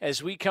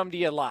as we come to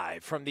you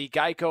live from the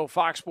Geico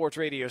Fox Sports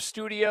Radio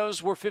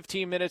studios, where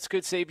 15 minutes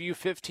could save you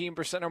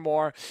 15% or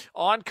more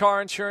on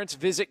car insurance.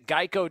 Visit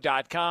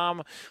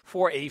geico.com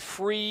for a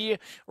free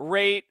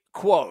rate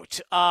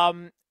quote.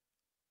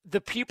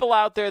 The people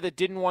out there that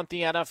didn't want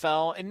the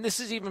NFL, and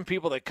this is even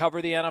people that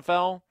cover the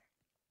NFL,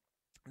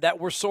 that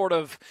were sort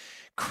of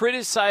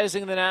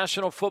criticizing the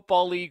National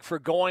Football League for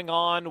going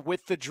on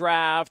with the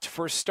draft,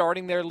 for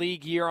starting their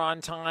league year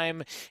on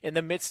time in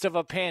the midst of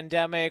a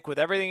pandemic with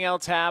everything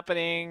else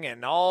happening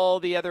and all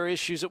the other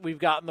issues that we've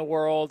got in the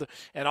world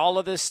and all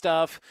of this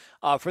stuff.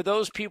 For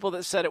those people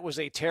that said it was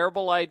a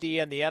terrible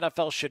idea and the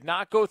NFL should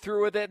not go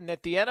through with it, and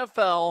that the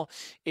NFL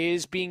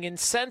is being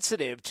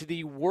insensitive to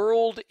the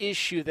world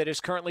issue that is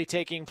currently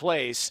taking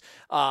place,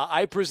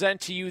 I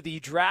present to you the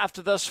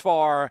draft thus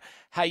far.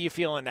 How you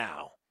feeling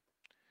now?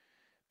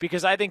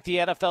 Because I think the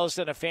NFL has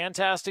done a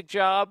fantastic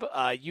job.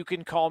 You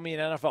can call me an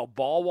NFL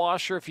ball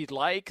washer if you'd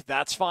like.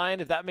 That's fine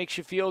if that makes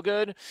you feel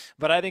good.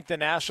 But I think the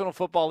National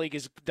Football League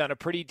has done a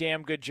pretty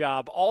damn good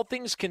job. All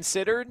things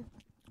considered,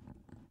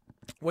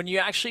 when you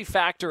actually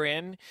factor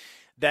in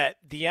that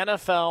the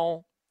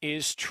NFL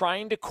is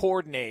trying to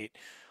coordinate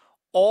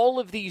all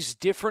of these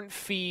different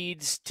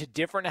feeds to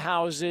different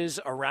houses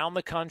around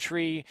the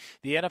country.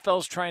 The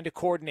NFL is trying to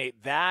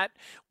coordinate that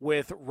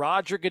with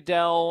Roger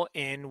Goodell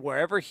in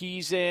wherever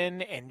he's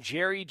in, and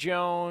Jerry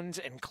Jones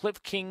and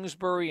Cliff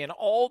Kingsbury and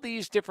all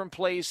these different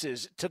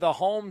places to the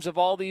homes of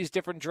all these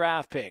different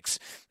draft picks.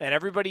 And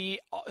everybody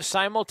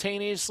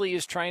simultaneously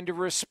is trying to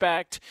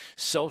respect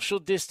social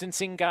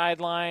distancing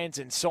guidelines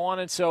and so on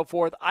and so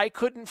forth. I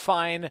couldn't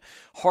find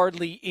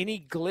hardly any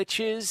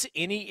glitches,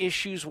 any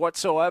issues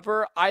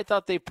whatsoever. I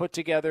thought they put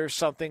together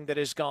something that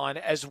has gone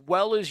as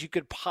well as you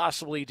could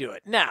possibly do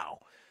it. Now,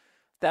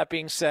 that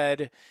being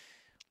said,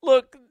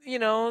 look,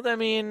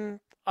 I'm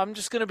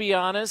just going to be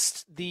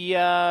honest.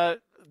 The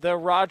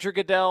Roger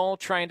Goodell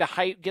trying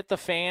to get the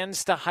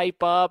fans to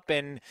hype up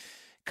and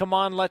come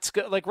on, let's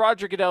go. Like,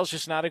 Roger Goodell's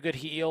just not a good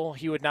heel.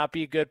 He would not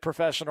be a good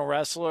professional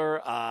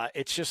wrestler.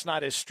 It's just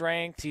not his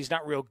strength. He's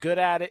not real good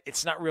at it.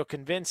 It's not real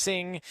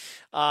convincing.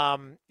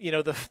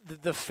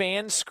 The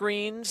fan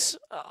screens,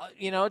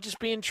 just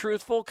being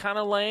truthful, kind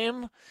of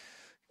lame.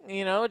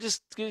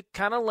 Just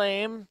kind of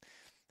lame.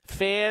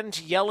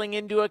 Fans yelling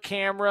into a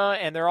camera,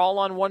 and they're all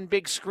on one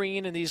big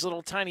screen in these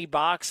little tiny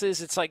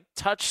boxes. It's like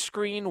touch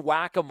screen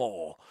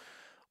whack-a-mole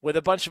with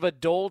a bunch of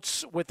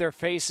adults with their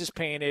faces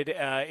painted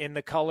in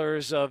the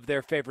colors of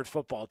their favorite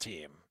football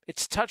team.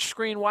 It's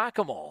touchscreen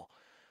whack-a-mole.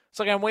 It's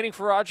like I'm waiting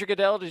for Roger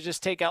Goodell to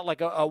just take out like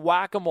a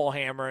whack-a-mole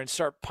hammer and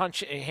start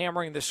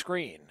hammering the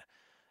screen.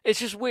 It's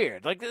just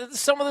weird. Like,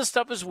 some of the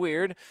stuff is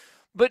weird,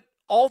 but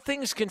all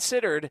things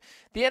considered,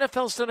 the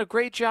NFL's done a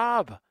great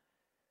job.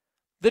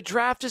 The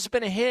draft has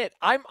been a hit.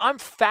 I'm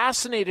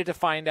fascinated to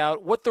find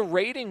out what the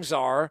ratings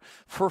are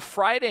for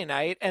Friday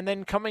night and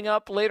then coming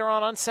up later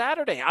on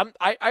Saturday.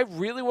 I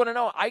really want to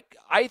know.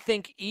 I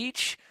think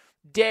each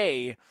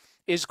day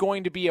is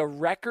going to be a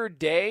record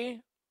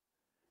day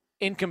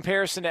in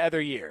comparison to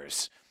other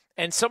years.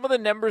 And some of the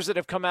numbers that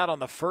have come out on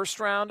the first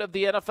round of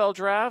the NFL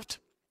draft,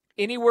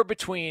 anywhere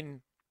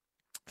between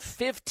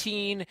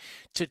 15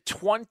 to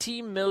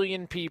 20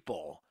 million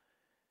people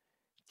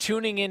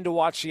tuning in to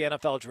watch the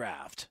NFL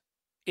draft.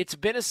 It's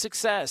been a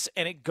success,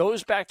 and it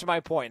goes back to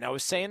my point. I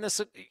was saying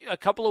this a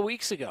couple of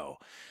weeks ago,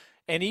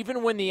 and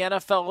even when the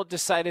NFL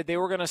decided they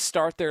were going to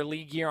start their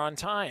league year on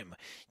time,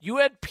 you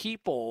had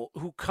people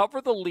who cover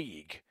the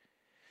league,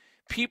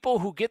 people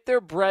who get their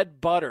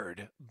bread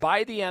buttered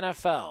by the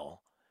NFL,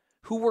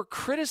 who were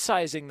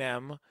criticizing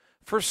them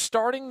for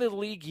starting the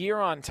league year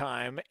on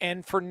time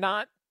and for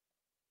not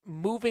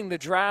moving the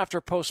draft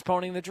or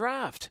postponing the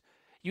draft.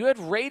 You had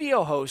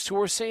radio hosts who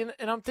were saying,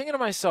 and I'm thinking to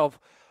myself,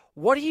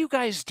 what are you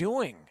guys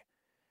doing?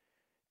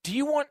 Do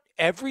you want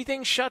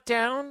everything shut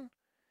down?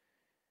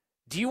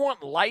 Do you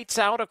want lights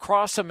out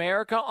across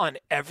America on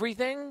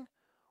everything?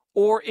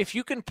 Or if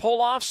you can pull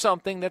off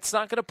something that's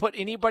not going to put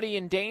anybody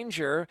in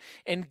danger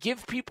and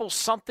give people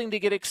something to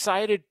get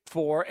excited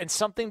for and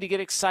something to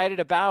get excited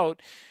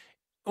about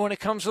when it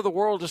comes to the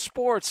world of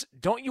sports,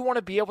 don't you want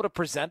to be able to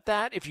present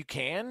that if you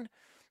can?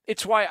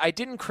 It's why I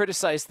didn't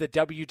criticize the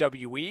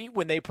WWE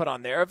when they put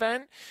on their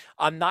event.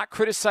 I'm not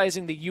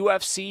criticizing the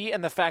UFC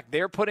and the fact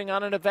they're putting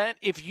on an event.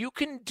 If you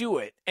can do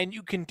it and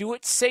you can do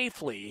it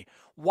safely,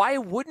 why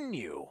wouldn't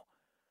you?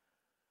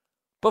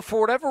 But for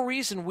whatever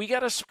reason, we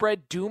got to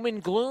spread doom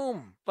and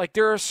gloom. Like,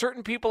 there are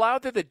certain people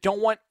out there that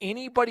don't want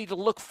anybody to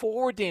look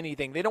forward to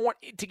anything. They don't want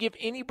to give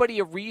anybody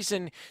a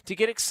reason to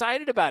get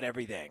excited about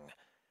everything.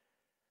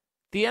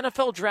 The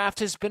NFL draft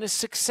has been a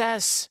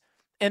success.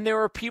 And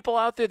there are people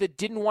out there that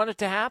didn't want it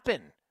to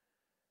happen.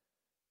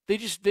 We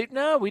just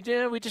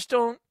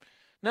don't.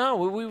 No,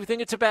 we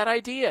think it's a bad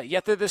idea.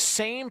 Yet they're the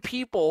same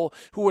people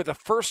who were the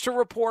first to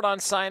report on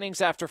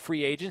signings after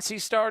free agency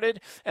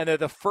started, and they're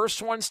the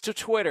first ones to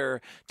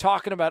Twitter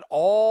talking about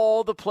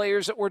all the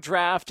players that were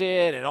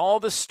drafted and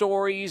all the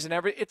stories and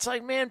everything. It's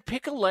like, man,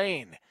 pick a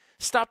lane.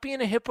 Stop being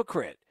a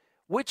hypocrite.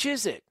 Which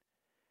is it?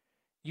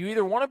 You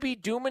either want to be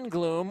doom and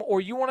gloom or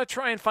you want to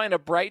try and find a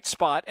bright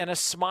spot and a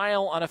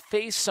smile on a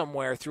face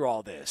somewhere through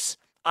all this.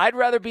 I'd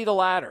rather be the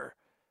latter.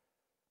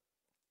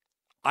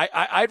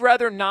 I'd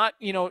rather not,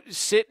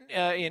 sit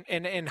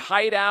and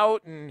hide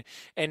out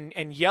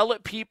and yell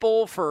at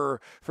people for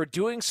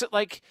doing so.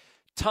 Like,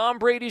 Tom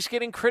Brady's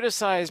getting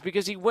criticized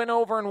because he went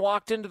over and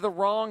walked into the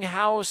wrong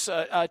house,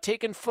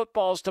 taking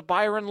footballs to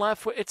Byron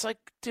Leftwich. It's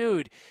like,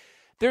 dude,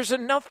 there's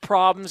enough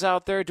problems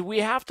out there. Do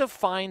we have to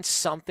find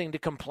something to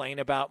complain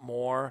about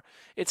more?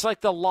 It's like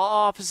the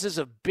law offices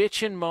of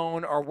bitch and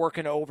moan are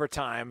working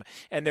overtime,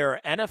 and there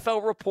are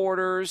NFL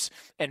reporters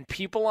and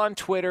people on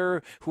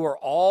Twitter who are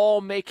all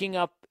making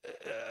up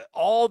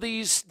all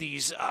these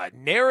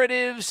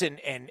narratives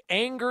and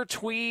anger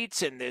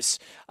tweets and this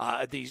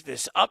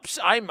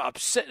I'm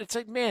upset. It's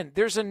like, man,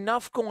 there's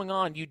enough going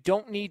on. You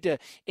don't need to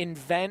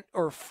invent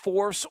or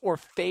force or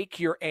fake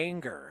your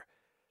anger.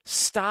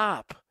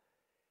 Stop.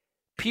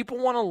 People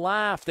want to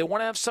laugh. They want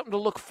to have something to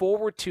look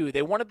forward to.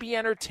 They want to be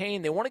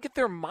entertained. They want to get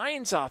their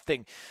minds off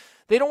things.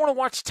 They don't want to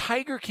watch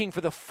Tiger King for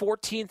the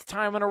 14th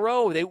time in a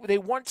row. They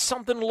want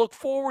something to look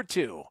forward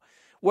to.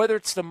 Whether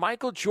it's the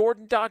Michael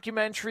Jordan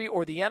documentary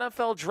or the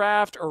NFL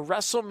draft or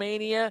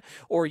WrestleMania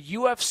or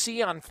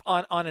UFC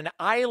on an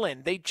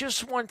island, they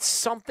just want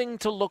something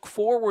to look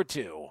forward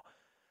to.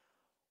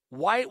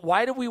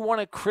 Why do we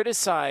want to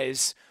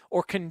criticize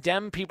or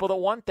condemn people that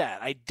want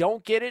that? I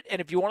don't get it. And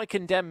if you want to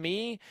condemn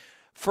me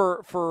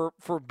for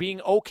being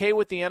okay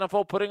with the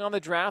NFL putting on the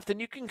draft, then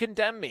you can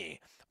condemn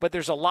me. But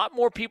there's a lot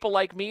more people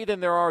like me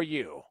than there are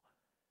you.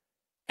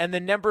 And the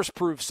numbers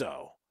prove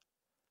so.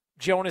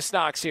 Jonas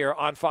Knox here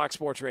on Fox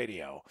Sports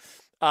Radio.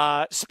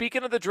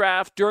 Speaking of the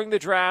draft, during the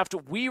draft,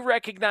 we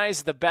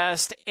recognize the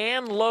best,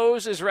 and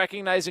Lowe's is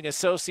recognizing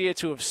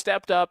associates who have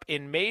stepped up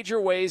in major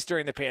ways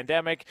during the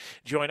pandemic.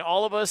 Join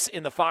all of us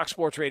in the Fox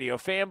Sports Radio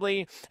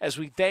family as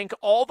we thank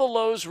all the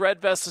Lowe's Red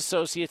Vest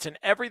associates and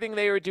everything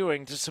they are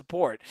doing to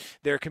support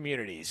their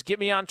communities. Get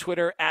me on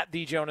Twitter at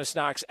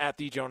 @TheJonasKnox,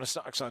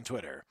 @TheJonasKnox on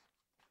Twitter.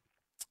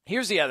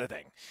 Here's the other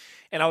thing,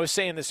 and I was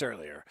saying this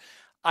earlier.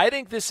 I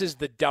think this is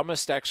the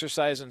dumbest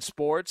exercise in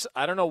sports.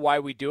 I don't know why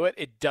we do it.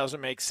 It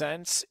doesn't make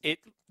sense. It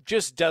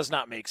just does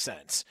not make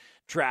sense.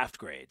 Draft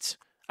grades.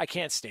 I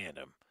can't stand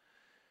them.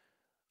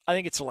 I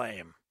think it's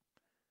lame.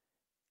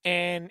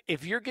 And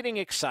if you're getting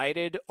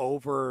excited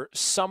over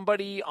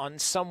somebody on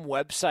some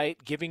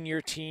website giving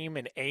your team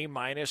an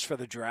A- for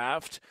the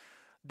draft,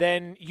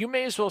 then you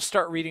may as well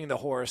start reading the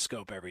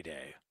horoscope every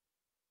day.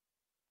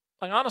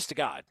 Like, honest to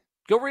God,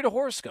 go read a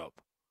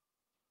horoscope.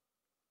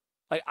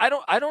 Like, I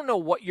don't know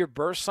what your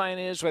birth sign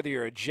is, whether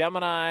you're a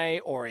Gemini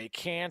or a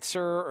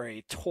Cancer or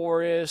a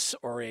Taurus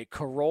or a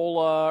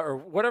Corolla or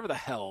whatever the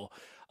hell.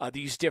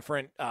 these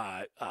different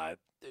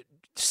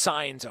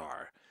signs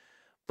are.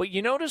 But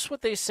you notice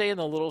what they say in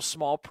the little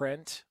small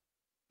print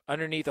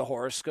underneath a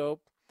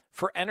horoscope?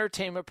 For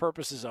entertainment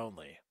purposes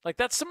only. Like,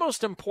 that's the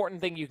most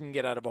important thing you can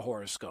get out of a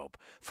horoscope.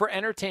 For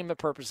entertainment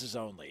purposes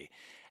only.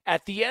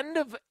 At the end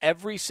of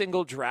every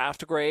single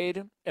draft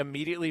grade,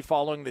 immediately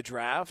following the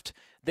draft,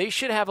 they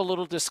should have a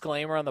little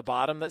disclaimer on the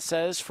bottom that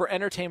says, for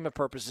entertainment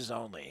purposes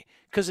only.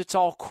 Because it's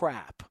all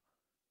crap.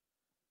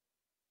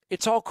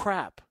 It's all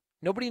crap.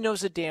 Nobody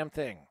knows a damn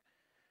thing.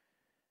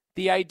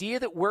 The idea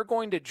that we're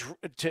going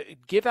to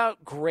give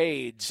out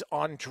grades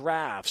on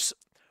drafts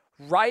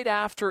right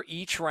after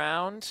each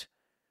round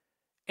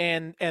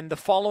and the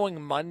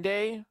following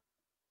Monday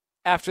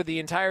after the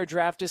entire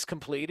draft is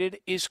completed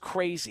is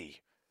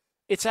crazy.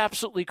 It's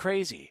absolutely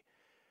crazy.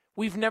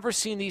 We've never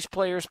seen these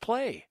players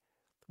play.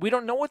 We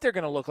don't know what they're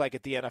going to look like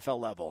at the NFL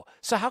level.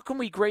 So how can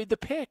we grade the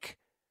pick?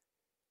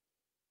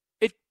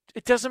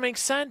 It doesn't make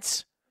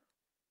sense.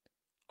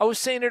 I was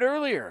saying it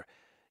earlier.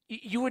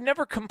 You would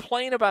never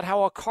complain about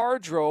how a car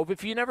drove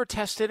if you never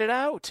tested it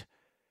out.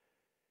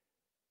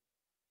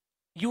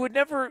 You would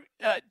never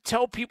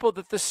tell people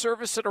that the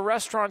service at a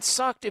restaurant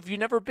sucked if you've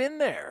never been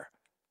there.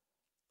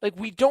 Like,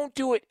 we don't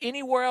do it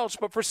anywhere else,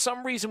 but for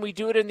some reason we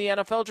do it in the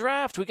NFL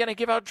draft. We got to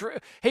give out,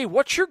 hey,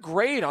 what's your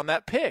grade on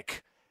that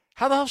pick?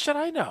 How the hell should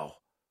I know?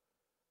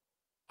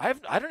 I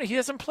don't know. He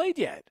hasn't played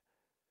yet.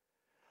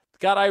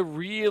 God, I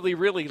really,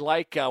 really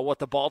like what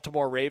the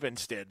Baltimore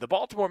Ravens did. The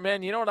Baltimore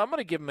men, you know what? I'm going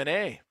to give them an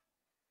A.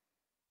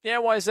 Yeah,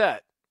 why is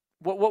that?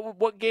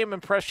 What game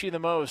impressed you the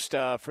most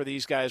for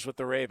these guys with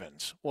the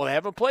Ravens? Well, they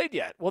haven't played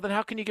yet. Well, then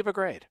how can you give a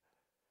grade?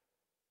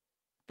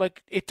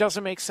 Like, it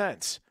doesn't make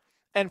sense.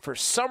 And for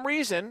some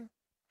reason,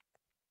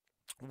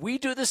 we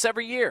do this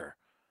every year,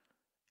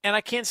 and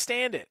I can't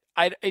stand it.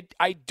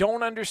 I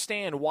don't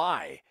understand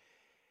why.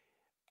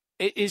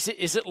 Is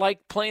it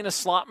like playing a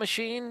slot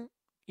machine?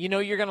 You know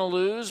you're going to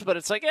lose, but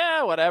it's like,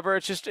 yeah, whatever.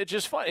 It's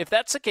just fun. If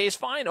that's the case,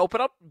 fine.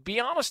 Open up. Be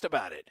honest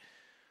about it.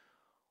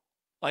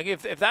 Like,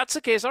 if that's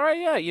the case, all right,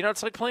 yeah, you know,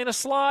 it's like playing a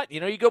slot. You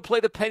know, you go play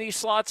the penny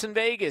slots in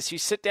Vegas. You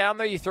sit down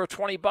there, you throw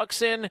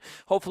 $20 in.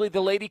 Hopefully the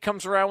lady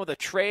comes around with a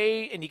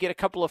tray and you get a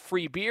couple of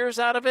free beers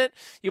out of it.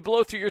 You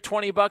blow through your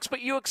 $20,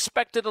 but you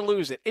expected to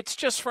lose it. It's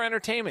just for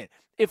entertainment.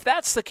 If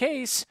that's the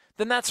case,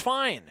 then that's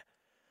fine.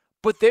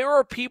 But there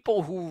are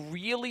people who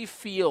really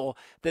feel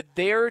that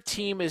their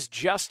team is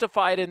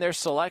justified in their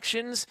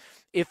selections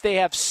if they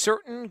have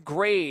certain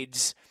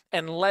grades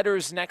and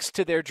letters next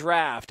to their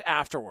draft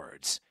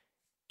afterwards.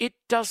 It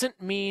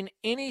doesn't mean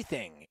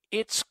anything.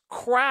 It's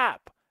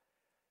crap.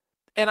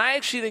 And I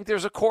actually think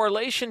there's a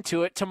correlation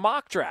to it to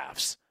mock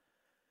drafts.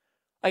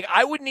 Like,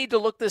 I would need to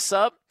look this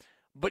up,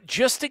 but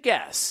just to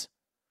guess,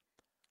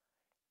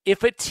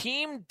 if a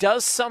team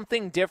does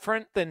something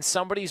different than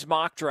somebody's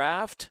mock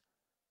draft,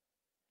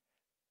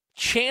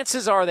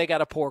 chances are they got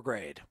a poor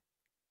grade.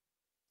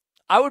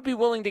 I would be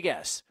willing to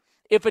guess.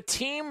 If a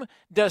team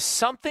does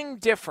something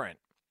different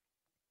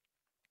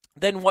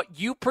than what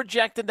you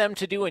projected them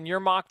to do in your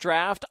mock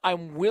draft,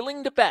 I'm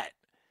willing to bet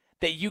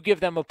that you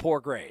give them a poor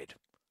grade.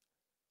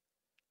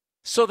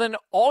 So then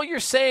all you're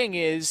saying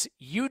is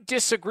you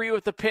disagree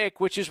with the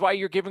pick, which is why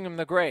you're giving them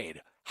the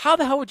grade. How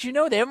the hell would you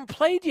know? They haven't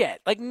played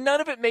yet. Like,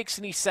 none of it makes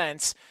any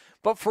sense.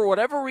 But for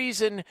whatever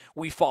reason,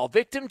 we fall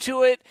victim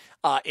to it.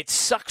 It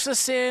sucks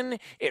us in.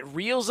 It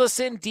reels us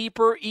in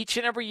deeper each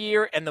and every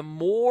year. And the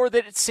more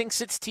that it sinks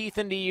its teeth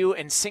into you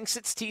and sinks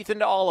its teeth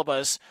into all of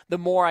us, the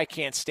more I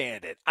can't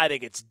stand it. I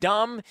think it's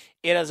dumb.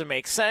 It doesn't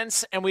make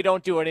sense. And we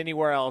don't do it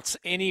anywhere else,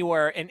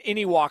 anywhere, in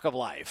any walk of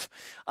life.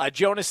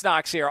 Jonas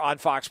Knox here on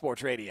Fox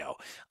Sports Radio.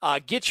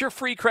 Get your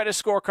free credit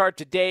scorecard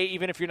today,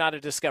 even if you're not a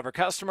Discover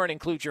customer. It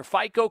includes your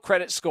FICO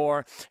credit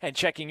score. And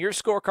checking your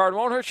scorecard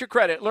won't hurt your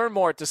credit. Learn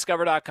more at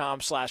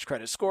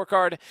discover.com/credit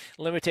scorecard.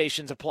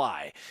 Limitations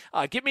apply.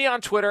 Get me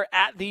on Twitter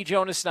at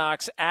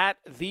 @TheJonasKnox,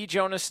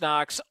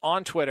 @TheJonasKnox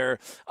on Twitter.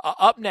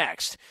 Up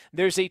next,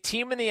 there's a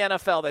team in the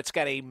NFL that's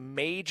got a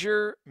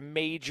major,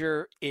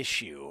 major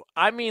issue.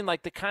 I mean,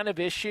 like the kind of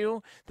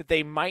issue that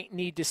they might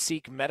need to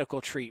seek medical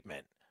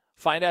treatment.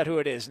 Find out who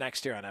it is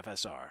next year on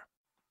FSR.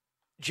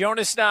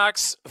 Jonas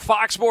Knox,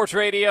 Fox Sports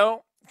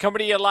Radio, coming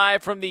to you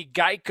live from the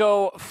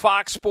Geico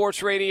Fox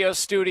Sports Radio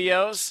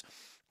studios.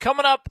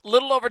 Coming up a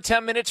little over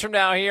 10 minutes from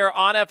now here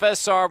on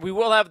FSR, we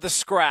will have the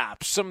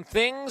scrap. Some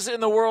things in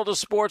the world of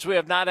sports we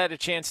have not had a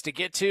chance to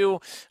get to.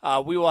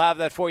 We will have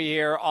that for you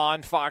here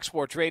on Fox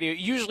Sports Radio.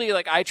 Usually,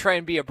 like, I try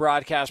and be a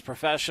broadcast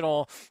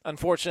professional.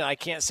 Unfortunately, I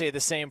can't say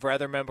the same for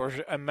other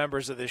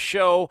members of this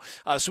show.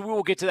 So we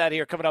will get to that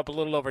here coming up a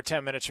little over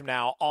 10 minutes from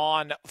now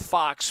on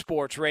Fox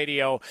Sports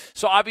Radio.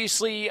 So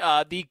obviously,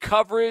 the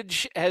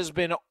coverage has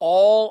been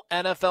all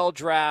NFL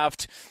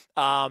draft,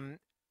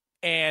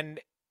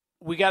 and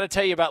we got to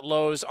tell you about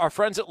Lowe's. Our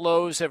friends at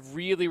Lowe's have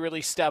really,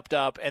 really stepped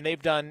up, and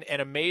they've done an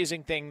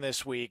amazing thing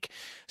this week.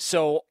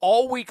 So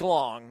all week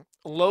long,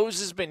 Lowe's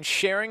has been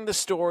sharing the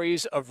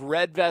stories of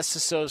Red Vest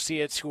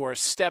associates who are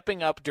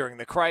stepping up during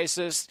the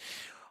crisis.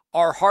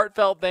 Our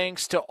heartfelt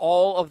thanks to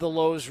all of the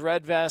Lowe's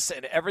Red Vests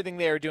and everything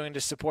they are doing to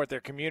support their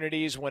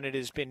communities when it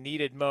has been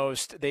needed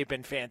most. They've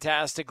been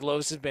fantastic.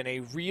 Lowe's has been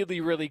a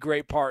really, really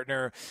great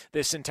partner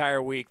this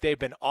entire week. They've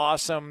been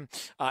awesome,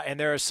 and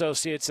their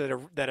associates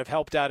that have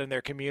helped out in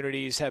their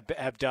communities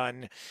have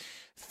done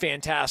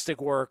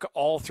fantastic work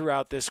all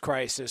throughout this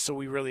crisis. So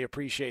we really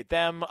appreciate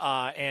them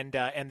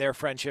and their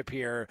friendship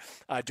here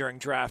during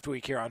draft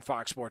week here on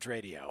Fox Sports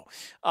Radio.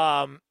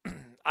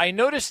 I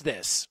noticed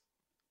this.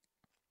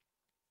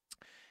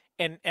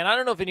 And I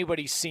don't know if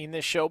anybody's seen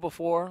this show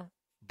before,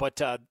 but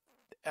I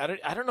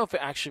don't know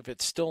if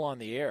it's still on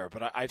the air,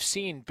 but I've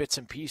seen bits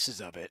and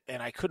pieces of it,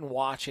 and I couldn't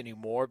watch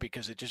anymore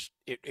because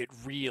it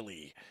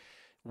really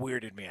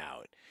weirded me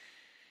out.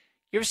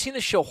 You ever seen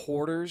the show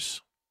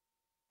Hoarders?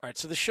 All right,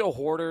 so the show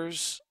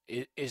Hoarders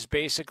is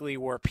basically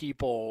where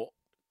people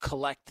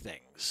collect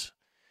things.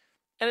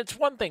 And it's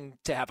one thing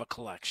to have a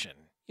collection,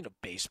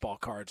 baseball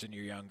cards when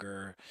you're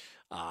younger,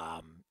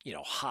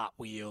 Hot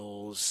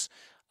Wheels.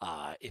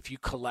 If you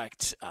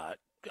collect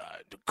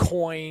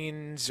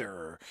coins,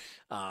 or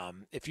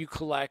if you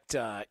collect,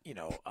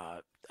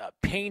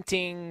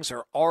 paintings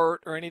or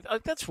art or anything,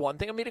 that's one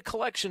thing. I mean, a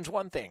collection's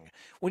one thing.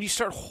 When you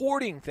start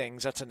hoarding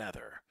things, that's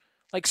another.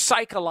 Like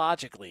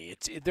psychologically,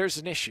 there's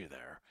an issue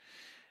there.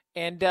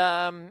 And,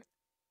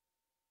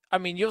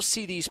 you'll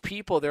see these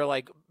people, they're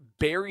like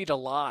buried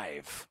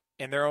alive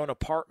in their own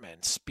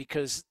apartments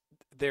because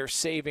they're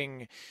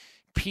saving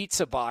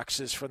pizza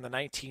boxes from the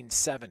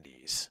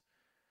 1970s.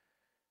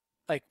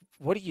 Like,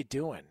 what are you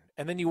doing?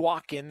 And then you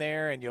walk in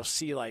there and you'll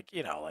see they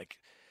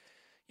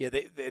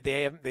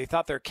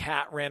thought their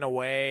cat ran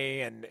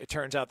away, and it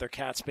turns out their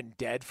cat's been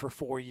dead for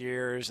 4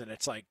 years, and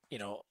it's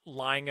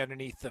lying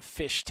underneath the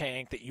fish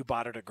tank that you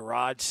bought at a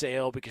garage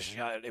sale because you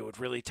thought it would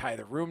really tie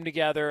the room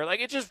together.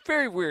 It's just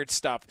very weird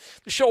stuff.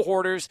 The show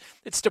Hoarders,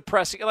 it's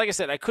depressing. Like I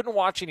said, I couldn't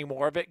watch any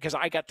more of it because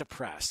I got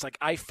depressed.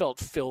 I felt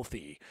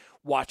filthy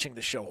watching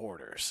the show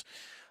Hoarders.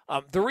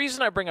 The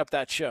reason I bring up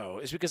that show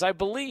is because I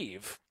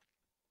believe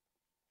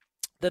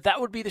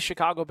that would be the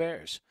Chicago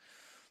Bears.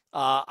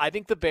 I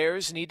think the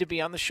Bears need to be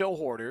on the show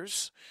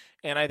Hoarders,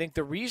 and I think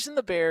the reason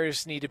the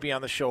Bears need to be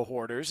on the show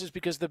Hoarders is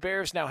because the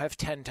Bears now have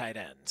 10 tight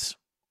ends.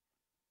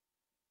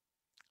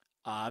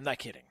 I'm not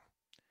kidding.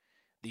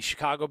 The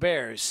Chicago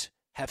Bears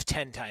have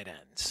 10 tight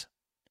ends.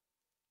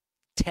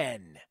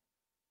 10.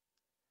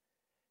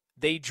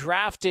 They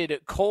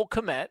drafted Cole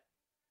Kmet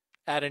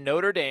out of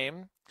Notre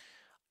Dame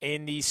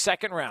in the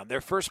second round,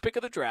 their first pick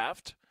of the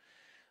draft.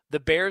 The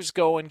Bears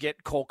go and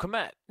get Cole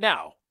Kmet.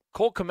 Now,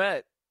 Cole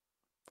Kmet,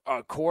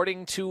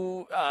 according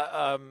to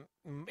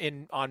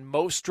on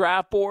most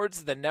draft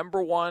boards,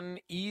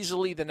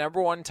 easily the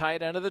number one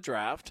tight end of the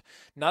draft.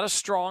 Not a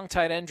strong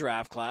tight end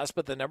draft class,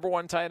 but the number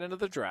one tight end of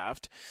the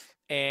draft.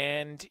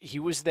 And he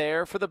was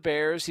there for the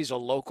Bears. He's a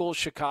local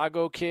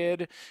Chicago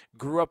kid,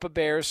 grew up a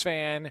Bears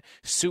fan,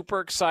 super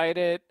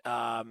excited.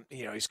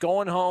 He's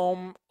going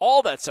home,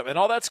 all that stuff, and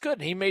all that's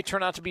good. He may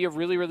turn out to be a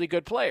really, really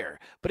good player.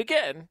 But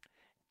again,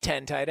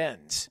 10 tight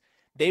ends.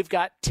 They've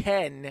got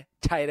 10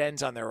 tight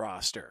ends on their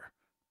roster.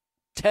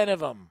 10 of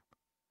them.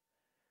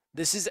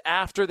 This is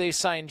after they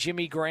signed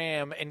Jimmy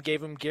Graham and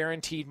gave him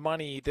guaranteed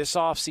money this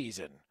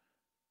offseason.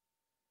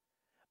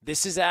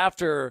 This is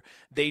after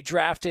they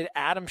drafted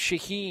Adam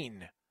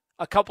Shaheen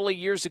a couple of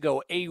years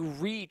ago, a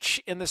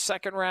reach in the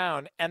second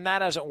round, and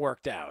that hasn't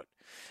worked out.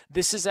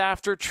 This is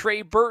after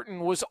Trey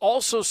Burton was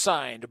also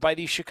signed by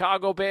the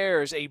Chicago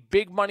Bears, a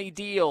big money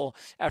deal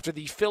after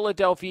the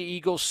Philadelphia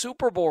Eagles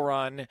Super Bowl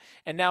run,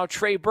 and now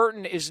Trey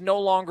Burton is no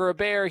longer a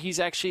Bear. He's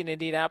actually an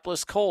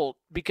Indianapolis Colt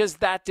because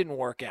that didn't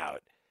work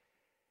out.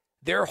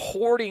 They're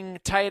hoarding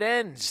tight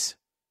ends.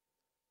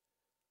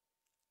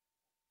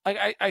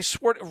 I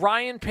swear,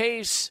 Ryan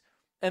Pace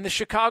and the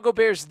Chicago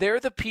Bears, they're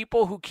the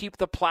people who keep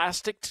the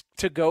plastic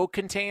to-go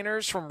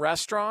containers from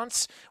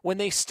restaurants when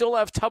they still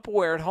have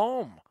Tupperware at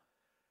home.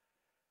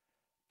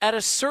 At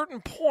a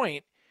certain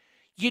point,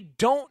 you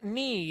don't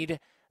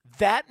need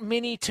that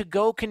many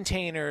to-go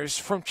containers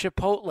from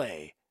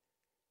Chipotle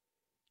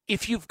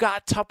if you've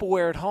got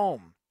Tupperware at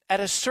home. At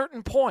a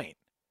certain point,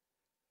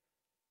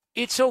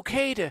 it's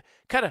okay to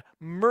kind of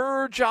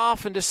merge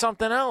off into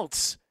something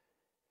else.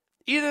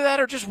 Either that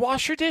or just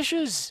wash your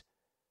dishes.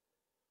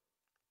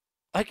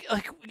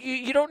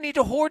 You don't need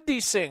to hoard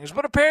these things.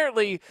 But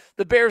apparently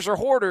the Bears are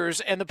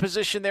hoarders, and the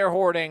position they're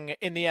hoarding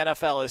in the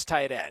NFL is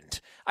tight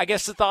end. I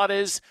guess the thought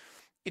is,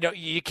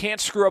 you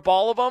can't screw up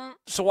all of them,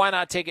 so why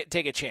not take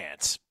a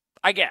chance?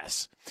 I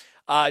guess.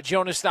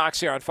 Jonas Knox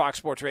here on Fox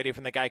Sports Radio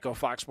from the Geico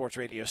Fox Sports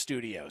Radio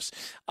studios.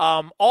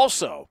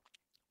 Also,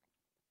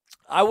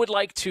 I would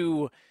like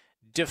to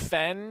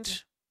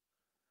defend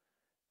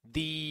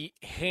the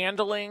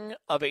handling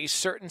of a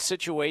certain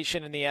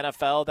situation in the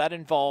NFL that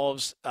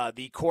involves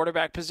the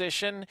quarterback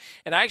position.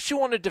 And I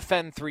actually want to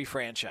defend 3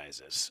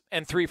 franchises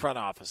and 3 front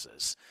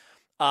offices.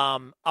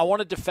 I want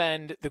to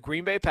defend the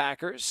Green Bay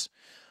Packers.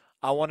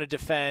 I want to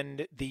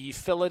defend the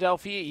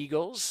Philadelphia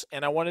Eagles,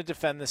 and I want to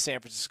defend the San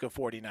Francisco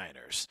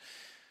 49ers.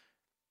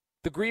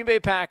 The Green Bay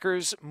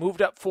Packers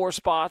moved up 4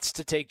 spots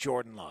to take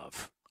Jordan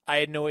Love. I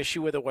had no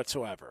issue with it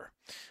whatsoever.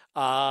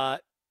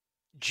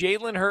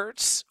 Jalen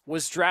Hurts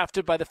was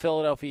drafted by the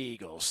Philadelphia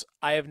Eagles.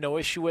 I have no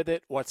issue with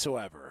it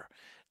whatsoever.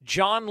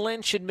 John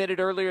Lynch admitted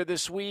earlier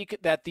this week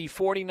that the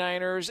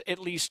 49ers at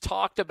least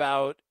talked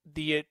about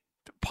the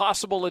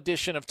possible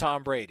addition of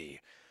Tom Brady.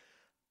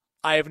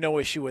 I have no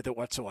issue with it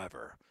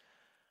whatsoever.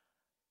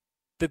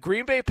 The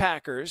Green Bay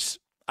Packers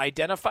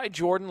identified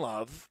Jordan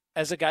Love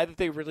as a guy that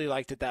they really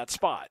liked at that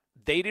spot.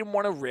 They didn't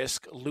want to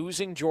risk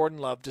losing Jordan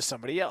Love to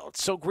somebody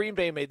else, so Green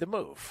Bay made the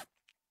move.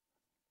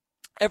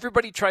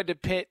 Everybody tried to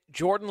pit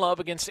Jordan Love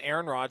against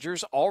Aaron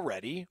Rodgers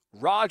already.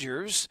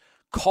 Rodgers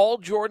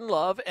called Jordan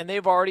Love, and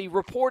they've already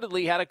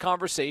reportedly had a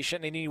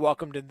conversation, and he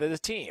welcomed him to the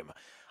team.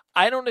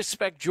 I don't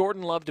expect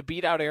Jordan Love to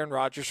beat out Aaron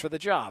Rodgers for the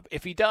job.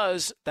 If he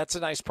does, that's a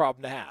nice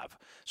problem to have.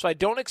 So I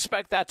don't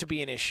expect that to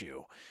be an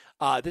issue.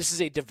 This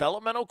is a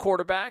developmental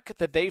quarterback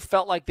that they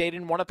felt like they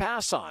didn't want to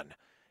pass on.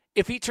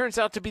 If he turns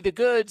out to be the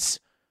goods,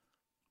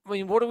 I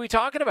mean, what are we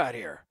talking about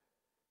here?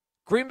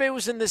 Green Bay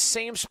was in this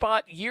same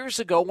spot years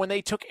ago when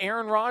they took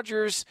Aaron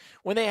Rodgers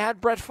when they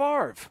had Brett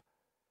Favre.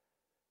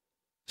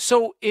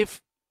 So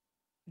if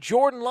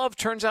Jordan Love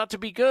turns out to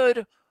be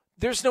good,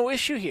 there's no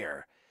issue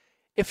here.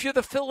 If you're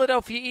the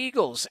Philadelphia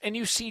Eagles and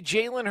you see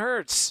Jalen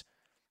Hurts,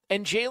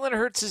 and Jalen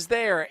Hurts is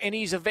there and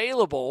he's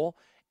available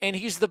and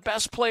he's the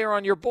best player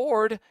on your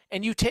board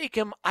and you take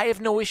him, I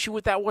have no issue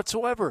with that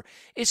whatsoever,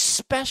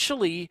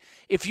 especially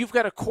if you've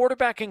got a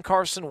quarterback in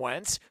Carson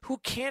Wentz who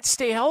can't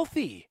stay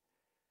healthy.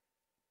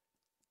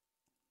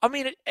 I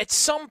mean, at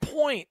some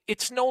point,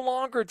 it's no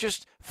longer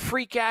just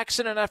freak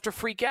accident after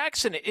freak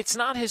accident. It's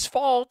not his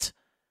fault.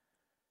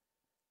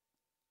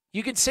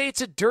 You can say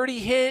it's a dirty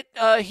hit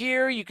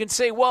here. You can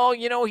say, well,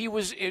 you know, he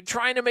was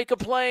trying to make a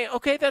play.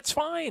 Okay, that's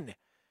fine.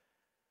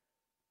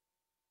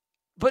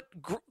 But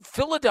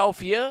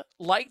Philadelphia,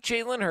 like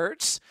Jalen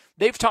Hurts,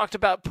 they've talked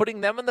about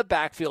putting them in the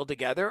backfield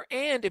together.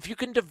 And if you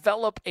can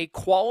develop a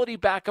quality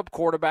backup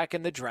quarterback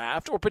in the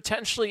draft or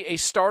potentially a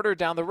starter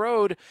down the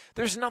road,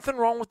 there's nothing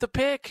wrong with the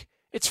pick.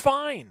 It's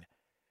fine.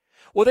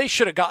 Well, they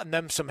should have gotten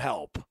them some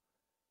help.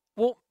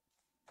 Well,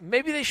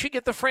 maybe they should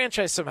get the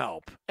franchise some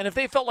help. And if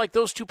they felt like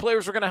those two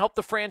players were going to help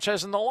the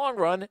franchise in the long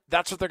run,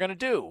 that's what they're going to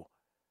do.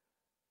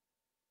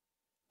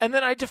 And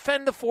then I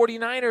defend the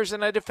 49ers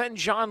and I defend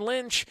John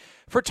Lynch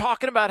for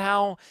talking about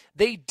how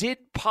they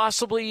did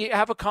possibly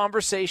have a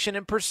conversation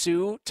and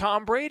pursue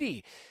Tom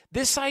Brady.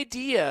 This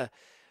idea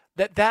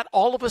that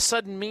all of a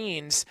sudden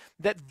means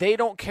that they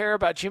don't care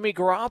about Jimmy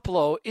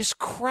Garoppolo is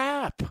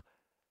crap.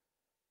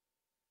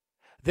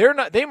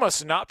 They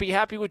must not be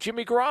happy with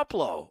Jimmy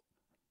Garoppolo.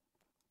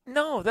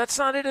 No, that's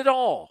not it at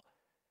all.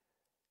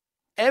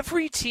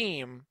 Every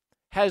team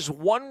has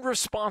one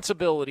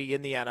responsibility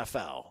in the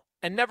NFL,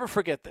 and never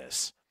forget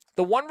this.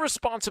 The one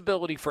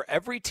responsibility for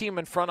every team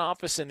in front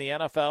office in the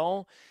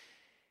NFL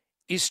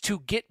is to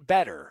get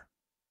better.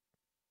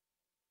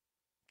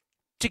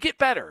 To get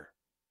better.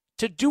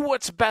 To do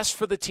what's best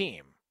for the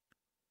team.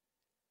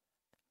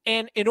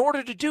 And in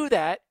order to do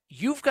that,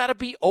 you've got to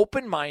be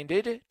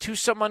open-minded to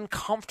some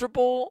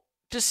uncomfortable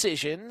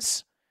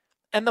decisions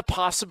and the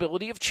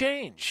possibility of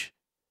change.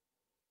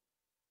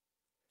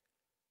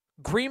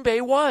 Green Bay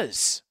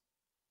was.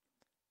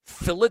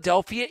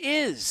 Philadelphia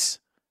is.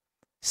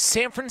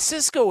 San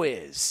Francisco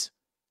is.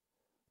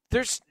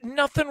 There's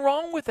nothing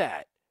wrong with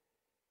that.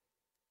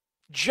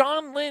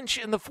 John Lynch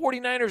and the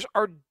 49ers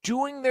are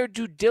doing their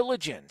due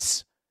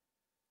diligence,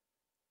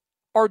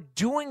 are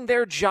doing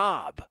their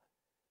job.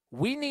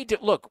 We need to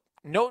look.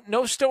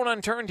 No stone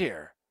unturned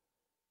here.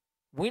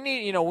 We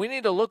need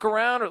to look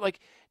around.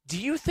 Do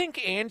you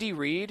think Andy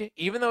Reid,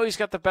 even though he's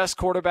got the best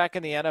quarterback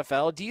in the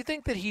NFL, do you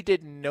think that he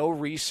did no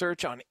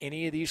research on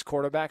any of these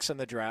quarterbacks in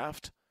the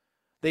draft?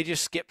 They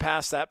just skip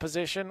past that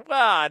position?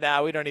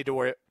 No, we don't need to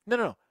worry.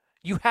 No.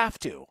 You have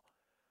to.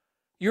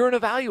 You're an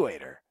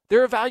evaluator.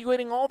 They're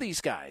evaluating all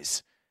these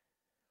guys.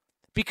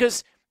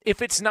 Because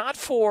if it's not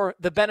for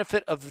the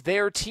benefit of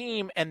their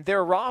team and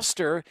their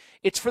roster,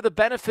 it's for the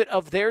benefit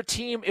of their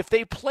team if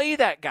they play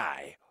that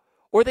guy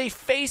or they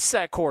face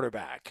that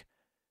quarterback.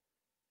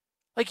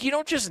 You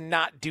don't just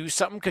not do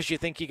something because you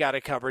think you got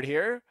it covered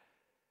here.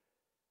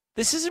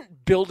 This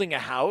isn't building a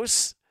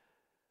house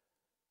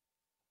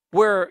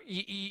where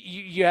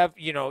you have,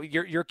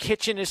 your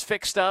kitchen is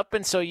fixed up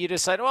and so you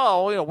decide,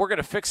 we're going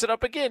to fix it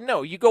up again.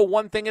 No, you go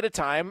one thing at a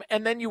time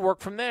and then you work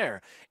from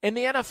there. In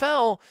the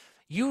NFL,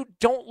 you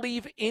don't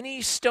leave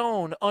any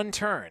stone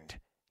unturned.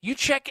 You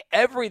check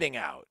everything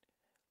out.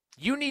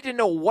 You need to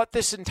know what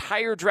this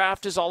entire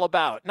draft is all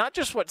about, not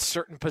just what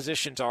certain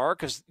positions are,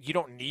 because you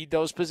don't need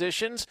those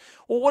positions.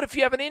 Well, what if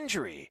you have an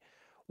injury?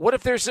 What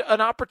if there's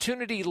an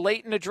opportunity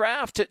late in the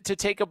draft to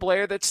take a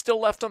player that's still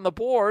left on the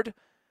board?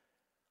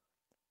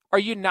 Are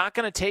you not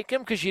going to take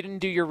him because you didn't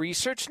do your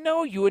research?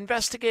 No, you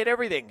investigate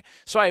everything.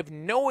 So I have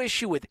no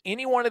issue with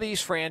any one of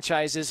these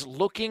franchises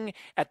looking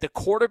at the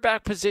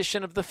quarterback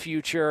position of the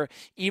future,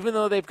 even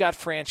though they've got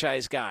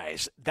franchise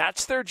guys.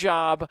 That's their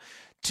job,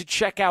 to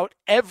check out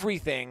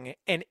everything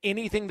and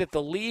anything that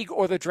the league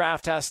or the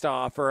draft has to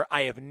offer.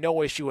 I have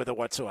no issue with it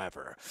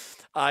whatsoever.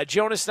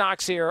 Jonas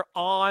Knox here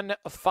on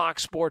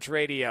Fox Sports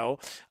Radio.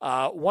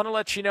 Want to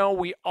let you know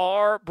we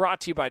are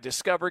brought to you by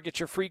Discover. Get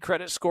your free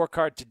credit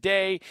scorecard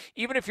today.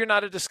 Even if you're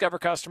not a Discover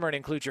customer, it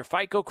includes your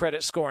FICO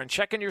credit score, and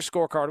checking your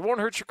scorecard won't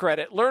hurt your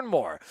credit. Learn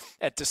more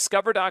at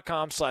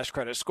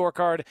discover.com/credit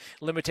scorecard.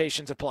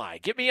 Limitations apply.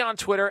 Get me on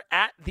Twitter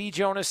at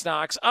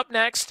 @TheJonasKnox. Up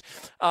next,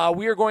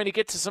 we are going to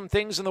get to some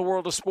things in the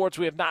world of sports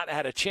we have not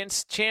had a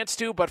chance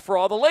to, but for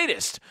all the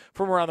latest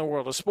from around the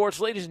world of sports,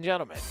 ladies and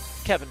gentlemen,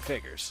 Kevin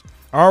Figures.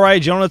 All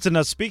right,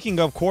 Jonathan, speaking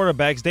of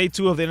quarterbacks, day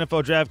 2 of the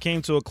NFL draft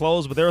came to a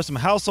close, but there are some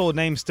household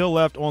names still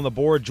left on the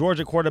board.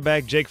 Georgia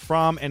quarterback Jake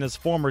Fromm and his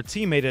former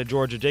teammate at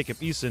Georgia, Jacob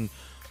Eason,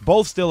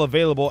 both still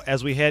available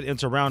as we head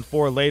into round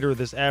 4 later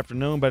this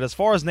afternoon. But as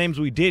far as names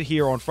we did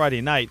hear on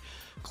Friday night,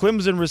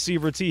 Clemson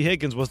receiver T.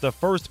 Higgins was the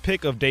first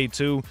pick of day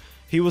 2.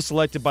 He was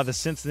selected by the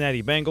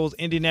Cincinnati Bengals.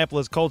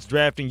 Indianapolis Colts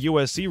drafting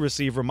USC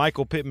receiver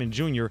Michael Pittman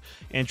Jr.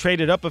 and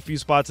traded up a few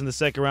spots in the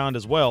second round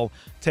as well,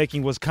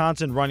 taking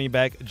Wisconsin running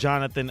back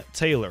Jonathan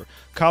Taylor.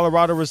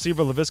 Colorado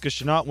receiver Laviska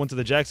Shenault went to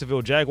the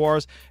Jacksonville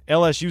Jaguars.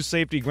 LSU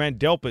safety Grant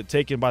Delpit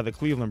taken by the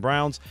Cleveland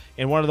Browns.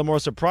 And one of the more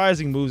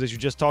surprising moves, as you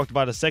just talked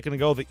about a second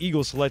ago, the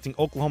Eagles selecting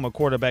Oklahoma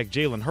quarterback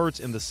Jalen Hurts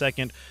in the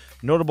second.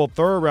 Notable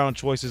third-round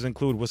choices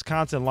include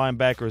Wisconsin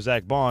linebacker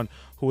Zach Bond,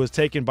 who was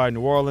taken by New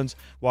Orleans,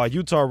 while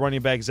Utah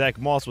running back Zach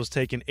Moss was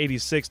taken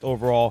 86th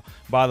overall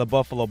by the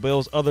Buffalo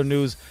Bills. Other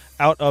news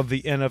out of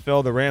the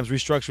NFL, the Rams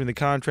restructuring the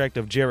contract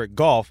of Jared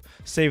Goff,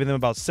 saving them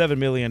about $7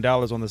 million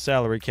on the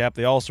salary cap.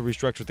 They also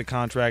restructured the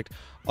contract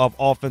of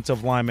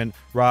offensive lineman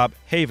Rob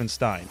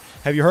Havenstein.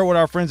 Have you heard what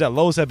our friends at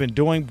Lowe's have been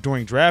doing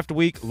during draft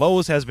week?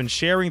 Lowe's has been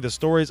sharing the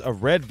stories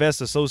of Red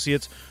Vest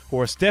associates who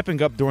are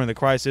stepping up during the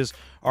crisis.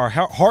 Our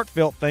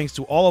heartfelt thanks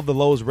to all of the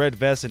Lowe's Red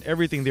Vests and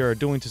everything they are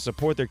doing to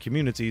support their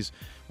communities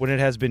when it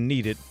has been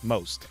needed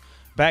most.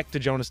 Back to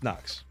Jonas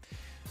Knox.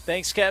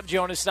 Thanks, Kev.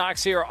 Jonas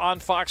Knox here on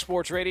Fox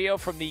Sports Radio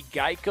from the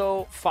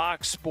Geico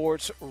Fox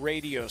Sports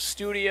Radio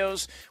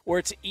studios, where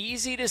it's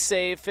easy to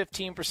save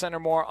 15% or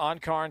more on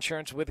car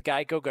insurance with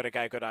Geico. Go to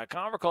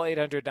geico.com or call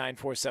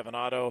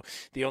 800-947-AUTO.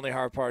 The only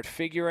hard part,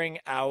 figuring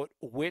out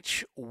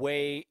which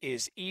way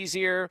is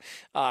easier.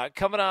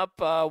 Coming up,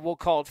 we'll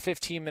call it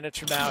 15 minutes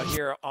from now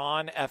here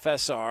on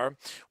FSR.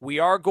 We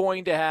are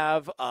going to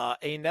have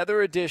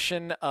another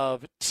edition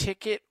of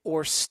Ticket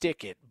or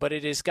Stick It, but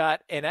it has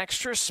got an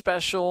extra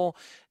special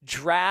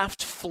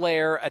draft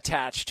flair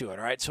attached to it.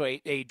 All right, so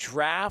a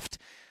draft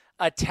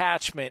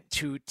attachment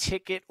to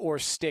Ticket or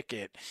Stick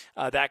It.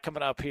 That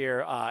coming up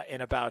here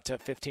in about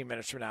 15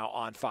 minutes from now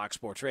on Fox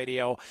Sports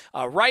Radio.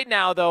 Right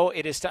now, though,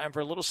 it is time for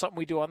a little something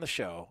we do on the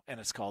show,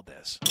 and it's called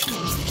this.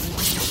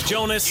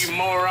 Jonas, You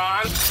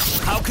moron.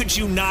 how could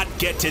you not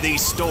get to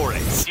these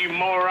stories? You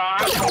moron.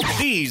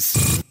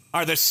 These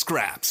are the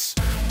scraps.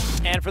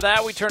 And for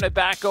that, we turn it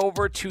back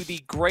over to the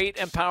great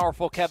and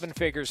powerful Kevin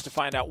Figures to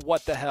find out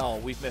what the hell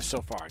we've missed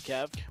so far.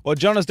 Kev? Well,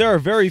 Jonas, there are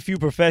very few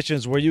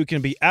professions where you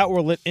can be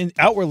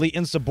outwardly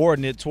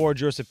insubordinate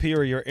towards your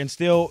superior and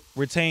still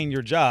retain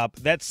your job.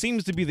 That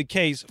seems to be the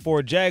case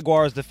for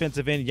Jaguars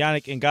defensive end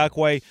Yannick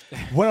Ngakoue.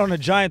 Went on a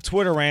giant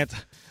Twitter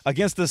rant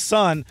against the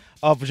son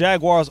of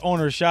Jaguars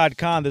owner Shad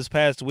Khan this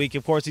past week.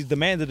 Of course, he's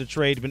demanded a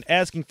trade, been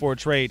asking for a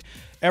trade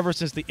ever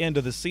since the end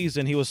of the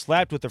season. He was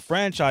slapped with the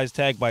franchise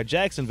tag by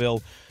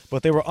Jacksonville,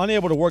 but they were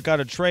unable to work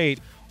out a trade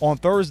on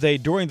Thursday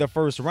during the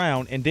first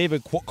round. And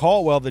David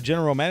Caldwell, the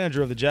general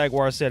manager of the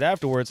Jaguars, said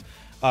afterwards,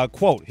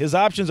 quote, his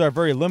options are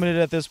very limited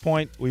at this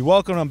point. We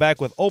welcome him back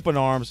with open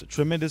arms,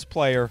 tremendous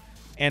player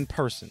and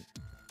person.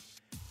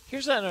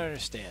 Here's what I don't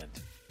understand.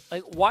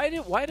 Like, why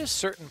do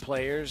certain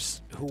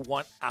players who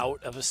want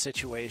out of a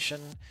situation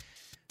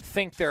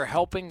think they're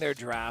helping their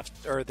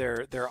draft or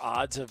their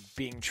odds of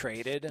being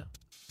traded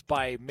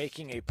by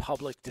making a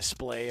public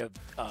display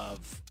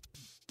of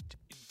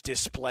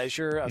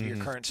displeasure of your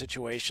current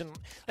situation?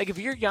 Like, if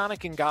you're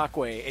Yannick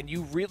Ngakoue and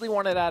you really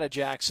wanted out of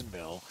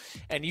Jacksonville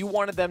and you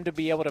wanted them to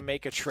be able to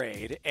make a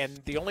trade, and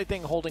the only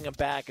thing holding them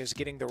back is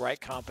getting the right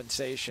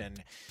compensation,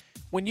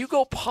 when you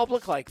go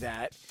public like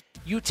that,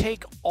 you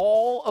take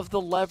all of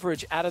the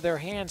leverage out of their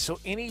hands, so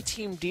any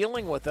team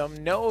dealing with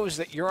them knows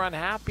that you're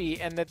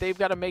unhappy and that they've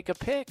got to make a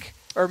pick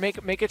or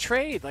make a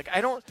trade. Like,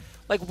 I don't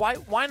like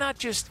why not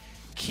just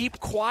keep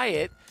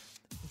quiet,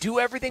 do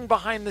everything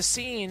behind the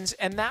scenes,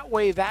 and that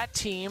way that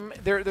team,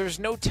 there's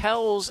no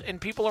tells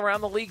and people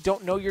around the league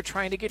don't know you're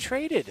trying to get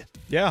traded.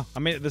 Yeah, I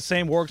mean, the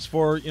same works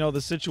for,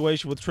 the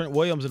situation with Trent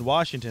Williams in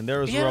Washington. There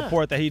was a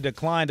report that he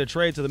declined a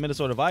trade to the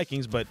Minnesota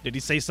Vikings, but did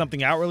he say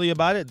something outwardly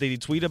about it? Did he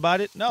tweet about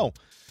it? No.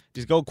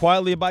 Just go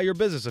quietly about your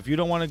business. If you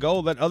don't want to go,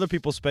 let other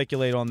people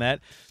speculate on that.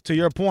 To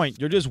your point,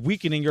 you're just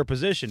weakening your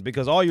position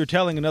because all you're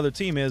telling another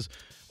team is,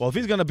 well, if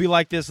he's going to be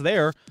like this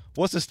there,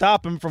 what's to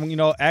stop him from,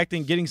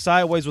 getting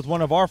sideways with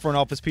one of our front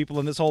office people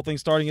and this whole thing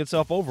starting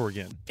itself over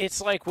again?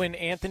 It's like when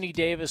Anthony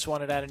Davis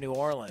wanted out of New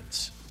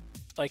Orleans.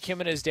 Like, him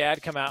and his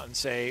dad come out and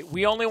say,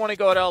 we only want to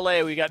go to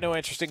L.A. We got no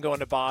interest in going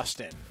to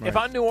Boston. Right. If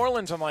I'm New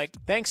Orleans, I'm like,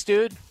 thanks,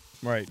 dude.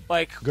 Right.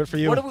 Like, good for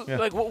you.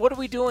 What are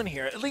we doing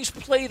here? At least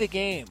play the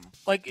game.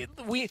 Like,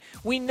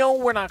 we know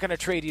we're not going to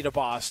trade you to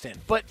Boston,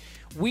 but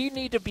we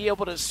need to be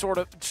able to sort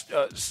of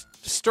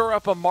stir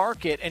up a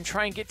market and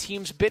try and get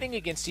teams bidding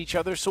against each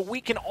other so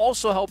we can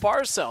also help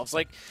ourselves.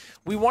 Like,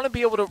 we want to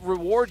be able to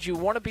reward you,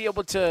 want to be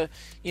able to,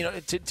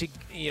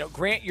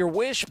 grant your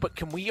wish, but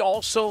can we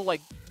also,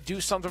 like,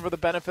 do something for the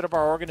benefit of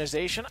our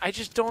organization? I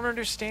just don't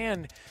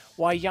understand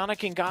why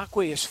Yannick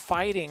Ngakoue is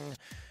fighting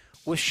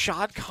with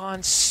Shad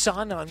Khan's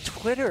son on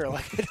Twitter.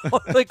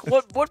 Like,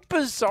 what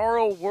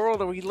bizarro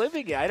world are we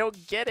living in? I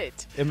don't get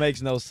it. It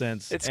makes no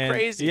sense. It's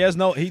crazy.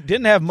 He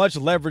didn't have much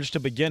leverage to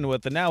begin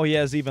with, and now he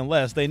has even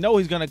less. They know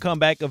he's going to come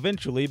back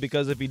eventually,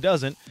 because if he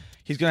doesn't,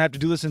 he's going to have to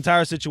do this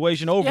entire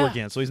situation over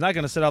again. So he's not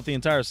going to sit out the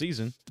entire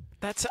season.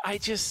 I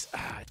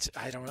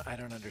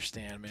don't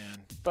understand, man.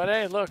 But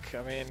hey, look,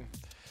 I mean,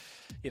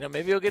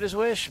 maybe he'll get his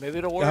wish. Maybe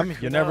it'll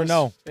work. You never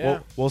know. Yeah.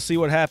 We'll see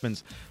what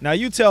happens. Now,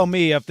 you tell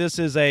me if this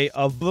is a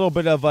little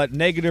bit of a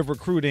negative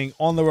recruiting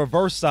on the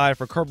reverse side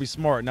for Kirby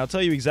Smart. And I'll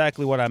tell you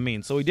exactly what I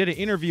mean. So he did an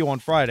interview on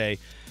Friday,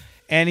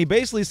 and he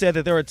basically said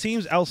that there are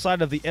teams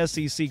outside of the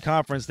SEC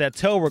conference that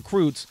tell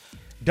recruits,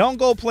 don't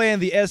go play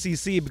in the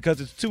SEC because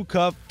it's too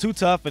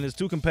tough and it's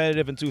too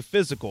competitive and too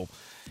physical.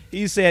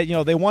 He said,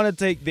 they want to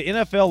take the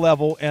NFL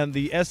level and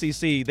the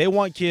SEC. They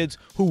want kids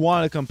who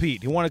want to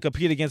compete, who want to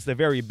compete against the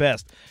very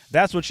best.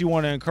 That's what you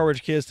want to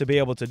encourage kids to be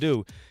able to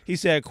do. He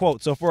said,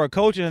 quote, so for a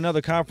coach in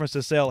another conference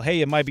to say, hey,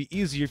 it might be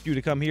easier for you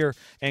to come here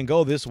and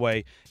go this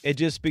way, it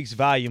just speaks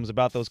volumes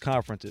about those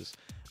conferences.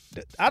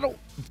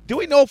 Do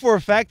we know for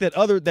a fact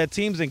that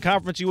teams in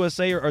Conference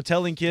USA are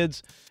telling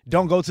kids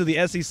don't go to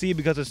the SEC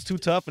because it's too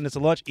tough and it's a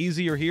much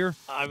easier here?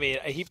 I mean,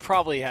 he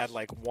probably had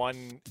like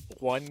one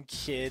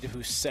kid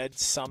who said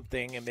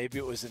something, and maybe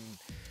it was an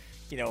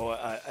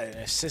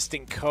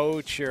assistant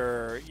coach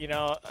or,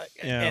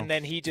 and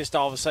then he just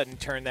all of a sudden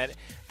turned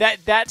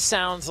that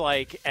sounds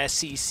like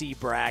SEC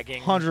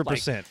bragging. 100%.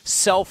 Like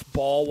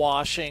self-ball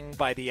washing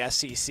by the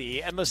SEC.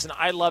 And listen,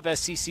 I love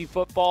SEC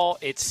football.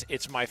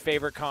 It's my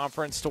favorite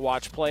conference to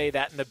watch play,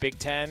 that in the Big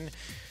Ten.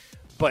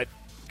 But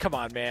come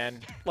on,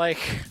 man. Like,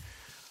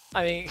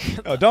 I mean,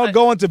 don't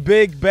go into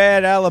big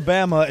bad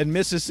Alabama and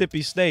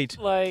Mississippi State.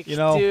 Like,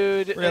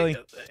 dude, really.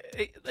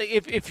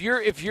 If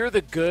you're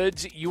the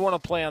goods, you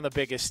want to play on the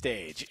biggest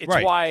stage. It's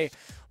right. Why,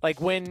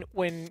 like when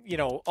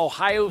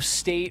Ohio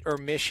State or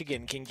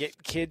Michigan can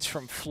get kids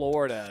from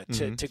Florida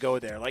to go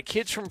there. Like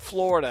kids from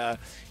Florida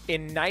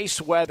in nice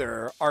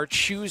weather are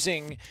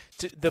choosing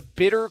the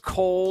bitter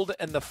cold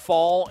and the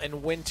fall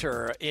and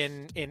winter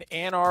in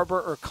Ann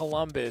Arbor or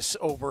Columbus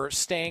over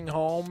staying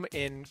home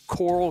in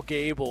Coral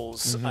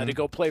Gables to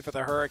go play for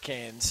the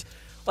Hurricanes.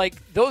 Like,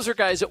 those are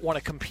guys that want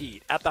to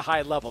compete at the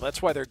high level.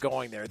 That's why they're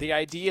going there. The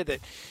idea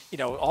that,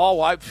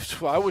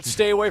 I would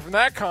stay away from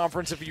that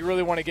conference if you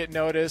really want to get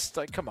noticed.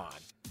 Like, come on.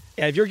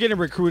 Yeah, if you're getting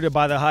recruited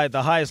by the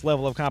highest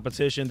level of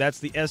competition, that's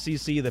the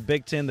SEC, the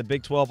Big Ten, the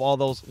Big 12, all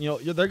those.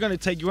 You're going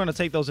to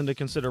take those into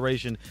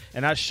consideration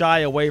and not shy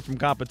away from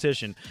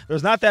competition.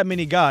 There's not that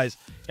many guys.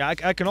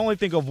 I can only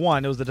think of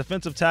one. It was the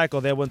defensive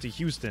tackle that went to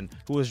Houston,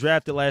 who was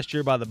drafted last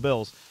year by the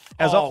Bills.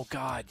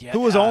 God,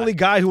 who was the only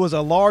guy who was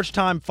a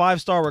large-time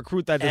 5-star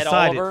recruit that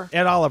decided.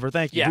 Ed Oliver,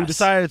 thank you. Yes. Who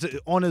decided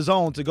on his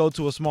own to go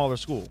to a smaller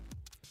school.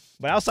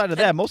 But outside of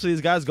that, most of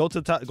these guys go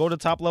to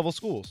top-level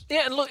schools.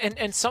 Yeah, and look,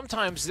 and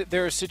sometimes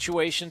there are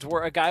situations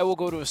where a guy will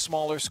go to a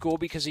smaller school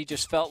because he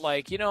just felt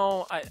like,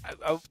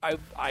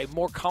 I'm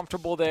more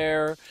comfortable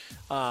there.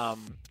 A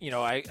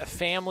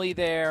family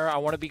there. I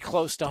want to be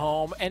close to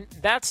home, and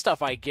that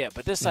stuff I get.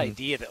 But this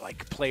idea that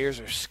like players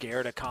are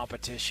scared of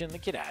competition,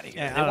 get out of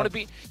here. Yeah,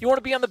 you want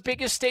to be on the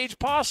biggest stage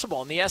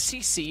possible, and the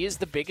SEC is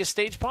the biggest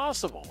stage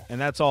possible. And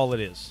that's all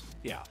it is.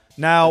 Yeah.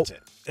 Now,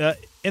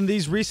 in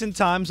these recent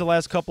times, the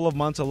last couple of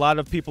months, a lot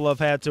of people have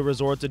had to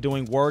resort to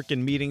doing work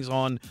and meetings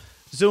on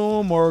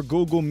Zoom or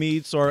Google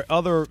Meets or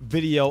other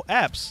video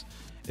apps.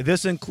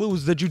 This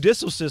includes the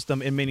judicial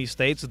system in many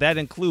states. That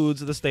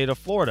includes the state of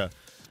Florida.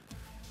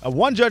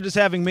 One judge is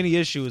having many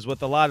issues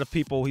with a lot of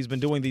people he's been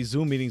doing these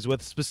Zoom meetings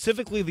with,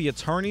 specifically the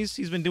attorneys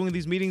he's been doing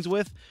these meetings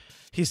with.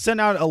 He sent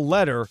out a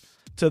letter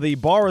to the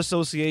Bar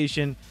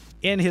Association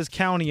in his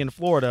county in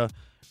Florida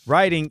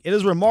writing, "It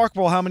is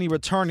remarkable how many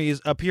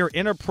attorneys appear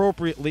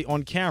inappropriately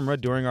on camera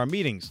during our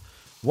meetings.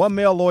 One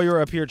male lawyer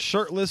appeared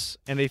shirtless,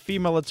 and a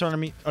female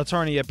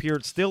attorney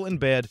appeared still in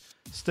bed,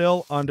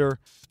 still under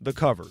the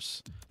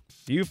covers.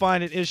 Do you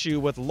find an issue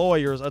with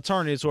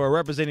attorneys who are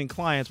representing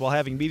clients while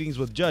having meetings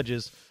with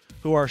judges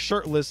who are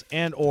shirtless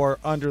and or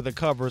under the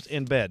covers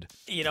in bed?"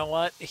 You know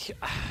what?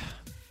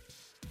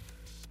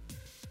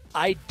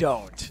 I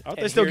don't.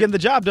 They're still getting the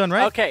job done,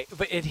 right? Okay,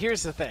 but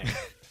here's the thing.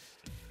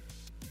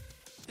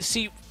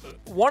 See,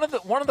 one of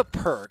the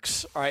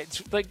perks, all right,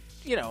 it's like,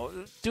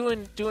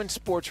 doing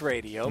sports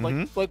radio,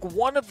 like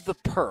one of the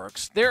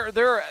perks, there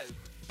are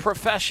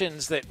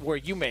professions where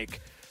you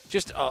make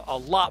just a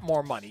lot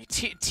more money.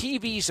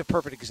 TV is a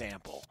perfect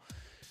example.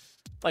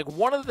 Like,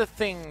 one of the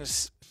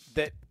things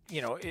that,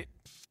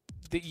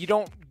 that you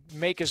don't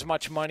make as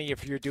much money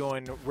if you're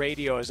doing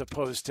radio as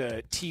opposed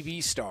to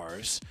TV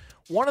stars.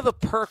 One of the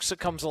perks that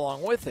comes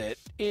along with it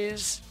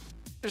is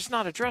there's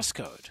not a dress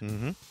code.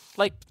 Mm-hmm.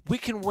 Like, we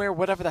can wear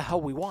whatever the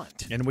hell we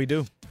want. And we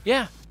do.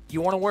 Yeah.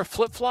 You want to wear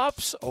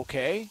flip-flops?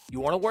 Okay. You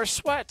want to wear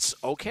sweats?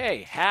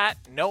 Okay. Hat,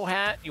 no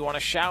hat. You want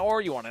to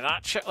shower? You want to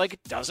not shower? Like,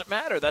 it doesn't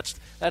matter. That's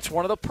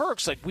one of the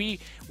perks. Like, we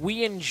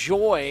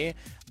enjoy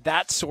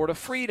that sort of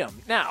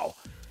freedom. Now,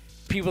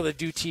 people that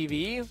do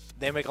TV,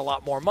 they make a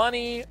lot more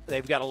money.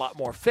 They've got a lot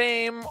more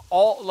fame.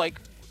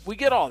 We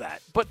get all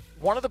that. But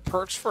one of the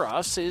perks for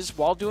us is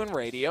while doing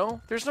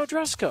radio, there's no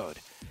dress code.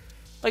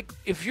 Like,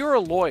 if you're a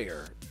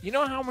lawyer, you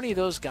know how many of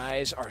those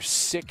guys are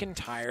sick and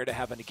tired of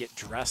having to get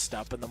dressed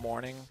up in the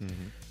morning?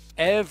 Mm-hmm.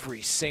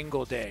 Every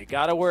single day.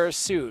 Got to wear a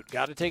suit.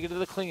 Got to take it to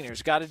the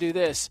cleaners. Got to do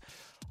this.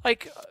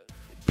 Like,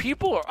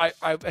 people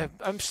are.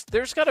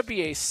 There's got to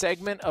be a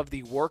segment of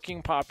the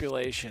working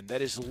population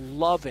that is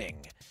loving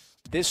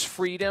this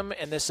freedom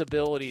and this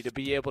ability to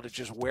be able to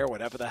just wear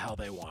whatever the hell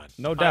they want.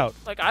 No doubt.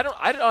 I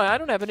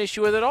don't have an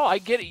issue with it at all. I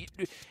get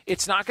it.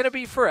 It's not going to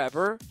be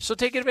forever, so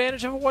take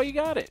advantage of it while you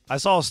got it. I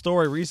saw a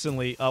story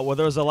recently where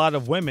there was a lot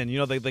of women. You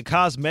know, the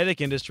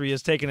cosmetic industry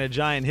has taken a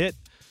giant hit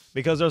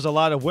because there's a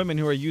lot of women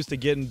who are used to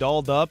getting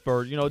dolled up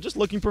or, you know, just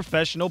looking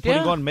professional,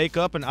 putting on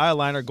makeup and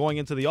eyeliner, going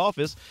into the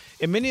office.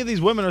 And many of these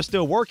women are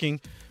still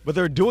working, but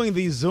they're doing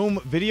these Zoom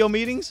video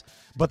meetings,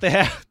 but they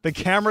have the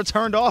camera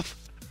turned off.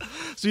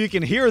 So you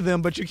can hear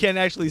them, but you can't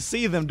actually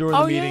see them during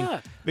the meeting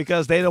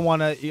because they don't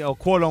want to, you know,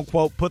 quote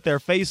unquote, put their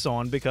face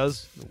on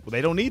because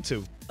they don't need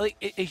to. Like,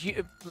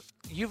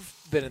 you've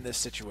been in this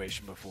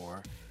situation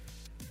before,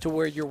 to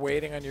where you're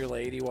waiting on your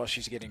lady while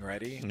she's getting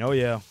ready. Oh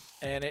yeah,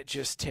 and it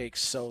just takes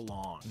so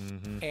long.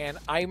 Mm-hmm. And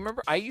I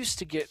remember I used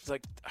to get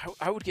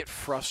I would get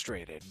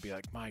frustrated and be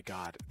like, my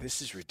God,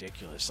 this is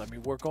ridiculous. I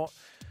mean, we're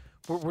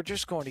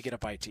just going to get a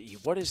bite to eat.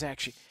 What is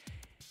actually?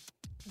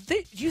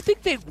 Do you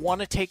think they'd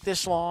want to take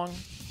this long?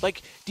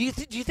 Like, do you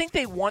think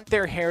they want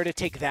their hair to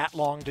take that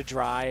long to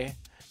dry?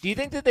 Do you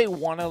think that they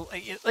want to,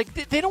 like,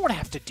 they don't want to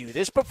have to do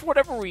this, but for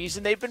whatever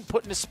reason, they've been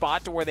put in a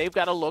spot to where they've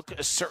got to look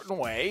a certain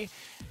way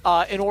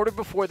in order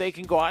before they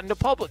can go out into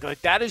public.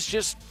 Like, that is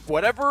just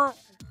whatever,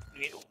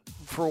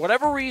 for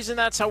whatever reason,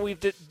 that's how we've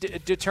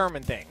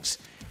determined things.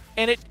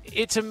 And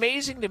it's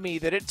amazing to me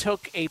that it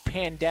took a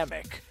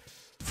pandemic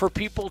for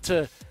people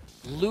to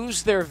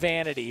lose their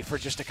vanity for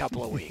just a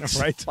couple of weeks.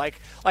 Right. Like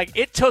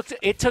it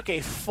took a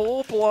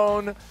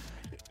full-blown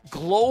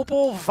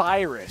global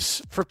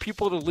virus for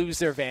people to lose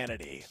their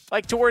vanity.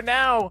 Like, to where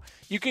now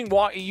you can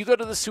you go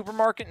to the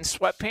supermarket in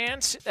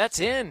sweatpants, that's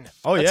in.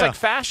 Oh, that's yeah. like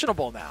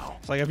fashionable now.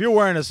 It's like if you're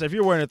wearing a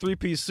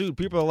 3-piece suit,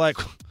 people are like,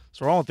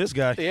 what's wrong with this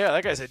guy? Yeah,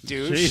 that guy's a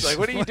douche. Jeez. Like,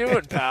 what are you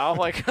doing, pal?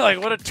 Like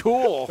what a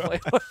tool.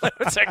 Like,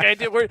 what's that guy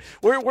do?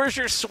 Where's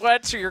your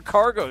sweats or your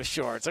cargo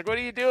shorts? Like, what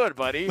are you doing,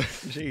 buddy?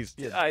 Jeez.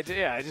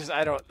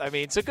 I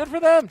mean, so good for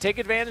them. Take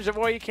advantage of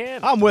what you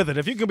can. I'm with it.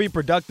 If you can be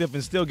productive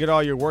and still get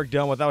all your work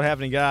done without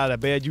having to get out of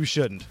bed, you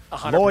shouldn't.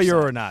 100%. Lawyer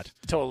or not.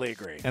 Totally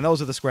agree. And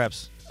those are the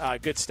scraps.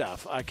 Good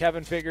stuff.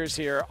 Kevin Figures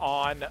here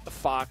on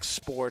Fox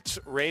Sports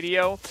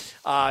Radio.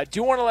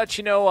 Do want to let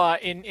you know,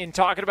 in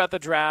talking about the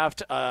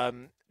draft,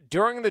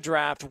 during the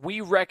draft,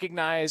 we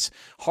recognize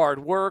hard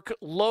work.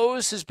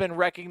 Lowe's has been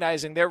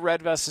recognizing their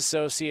Red Vest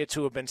associates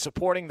who have been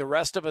supporting the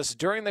rest of us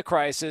during the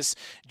crisis.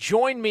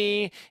 Join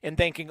me in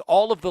thanking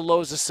all of the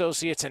Lowe's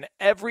associates and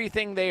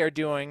everything they are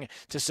doing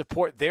to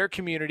support their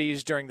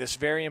communities during this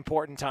very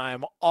important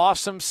time.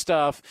 Awesome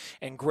stuff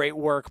and great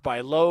work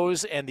by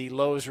Lowe's and the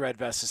Lowe's Red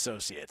Vest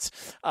associates.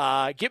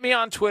 Get me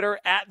on Twitter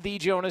at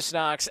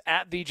 @TheJonasKnox,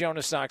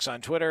 @TheJonasKnox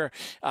on Twitter.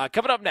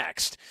 Coming up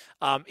next,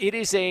 it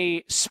is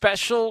a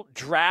special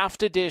draft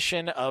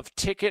edition of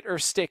Ticket or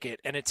Stick It,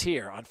 and it's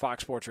here on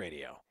Fox Sports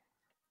Radio.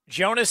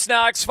 Jonas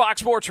Knox, Fox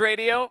Sports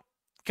Radio,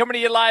 coming to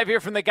you live here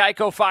from the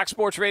Geico Fox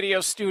Sports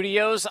Radio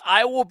studios.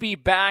 I will be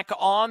back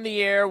on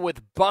the air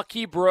with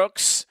Bucky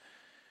Brooks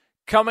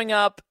coming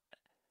up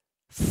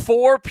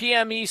 4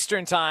 p.m.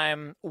 Eastern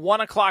Time,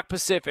 1 o'clock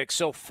Pacific.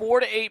 So 4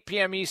 to 8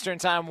 p.m. Eastern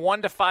Time,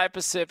 1 to 5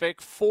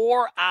 Pacific,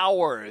 4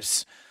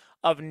 hours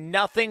of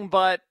nothing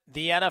but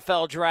the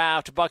NFL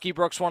draft. Bucky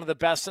Brooks, one of the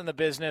best in the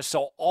business,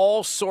 so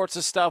all sorts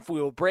of stuff. We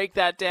will break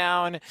that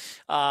down,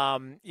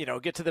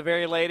 get to the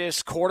very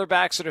latest.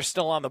 Quarterbacks that are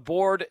still on the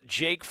board,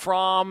 Jake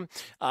Fromm,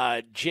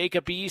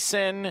 Jacob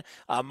Eason,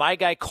 my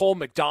guy Cole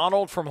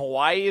McDonald from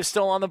Hawaii is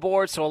still on the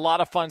board, so a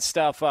lot of fun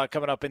stuff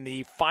coming up in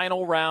the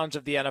final rounds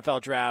of the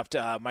NFL draft.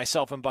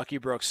 Myself and Bucky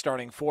Brooks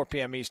starting 4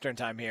 p.m. Eastern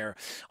Time here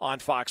on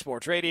Fox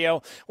Sports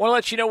Radio. Want to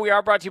let you know we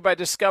are brought to you by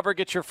Discover.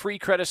 Get your free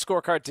credit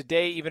scorecard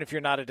today, even if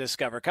you're not a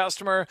Discover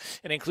customer.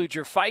 And include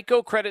your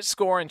FICO credit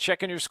score and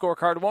check in your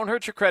scorecard. Won't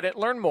hurt your credit.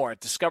 Learn more at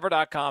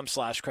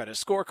discover.com/credit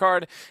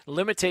scorecard.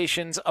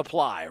 Limitations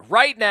apply.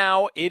 Right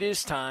now, it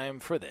is time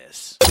for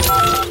this.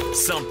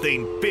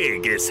 Something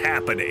big is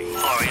happening.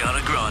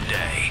 Ariana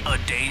Grande, a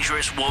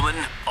dangerous woman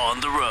on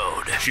the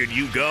road. Should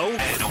you go?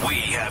 And we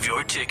have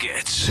your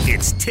tickets.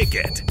 It's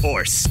Ticket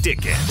or Stick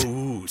It.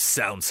 Ooh,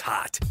 sounds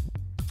hot.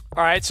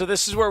 All right, so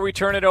this is where we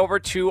turn it over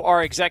to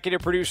our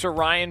executive producer,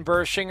 Ryan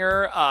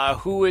Bershinger,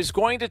 who is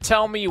going to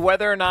tell me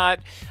whether or not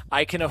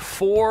I can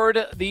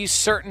afford these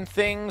certain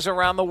things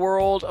around the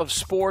world of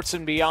sports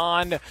and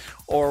beyond,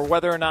 or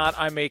whether or not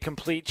I'm a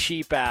complete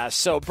cheap ass.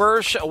 So,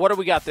 Bersh, what do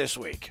we got this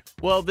week?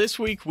 Well, this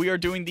week we are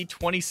doing the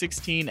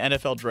 2016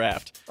 NFL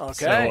Draft. Okay.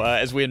 So,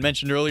 as we had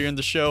mentioned earlier in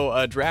the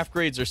show, draft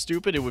grades are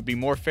stupid. It would be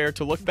more fair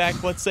to look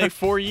back, let's say,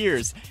 4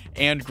 years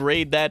and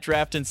grade that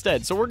draft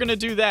instead. So we're going to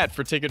do that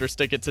for Ticket or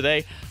Stick It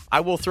today. I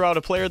will throw out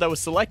a player that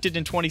was selected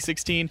in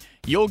 2016.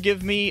 You'll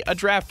give me a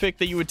draft pick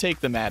that you would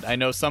take them at. I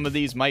know some of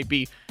these might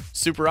be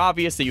super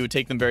obvious that you would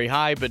take them very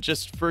high, but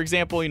just for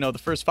example, the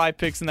first 5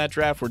 picks in that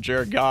draft were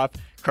Jared Goff,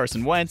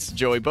 Carson Wentz,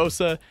 Joey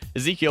Bosa,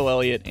 Ezekiel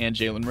Elliott, and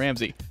Jalen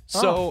Ramsey.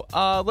 So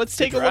let's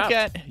take a look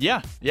at,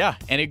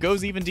 and it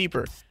goes even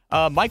deeper.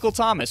 Michael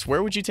Thomas,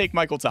 where would you take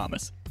Michael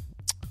Thomas?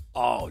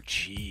 Oh,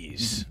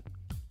 jeez.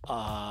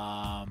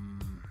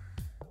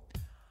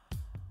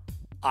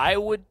 I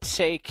would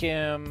take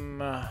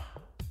him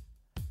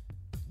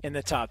in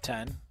the top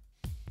 10.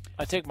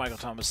 I'd take Michael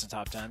Thomas in the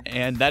top 10.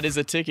 And that is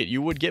a ticket.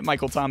 You would get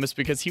Michael Thomas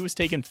because he was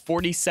taken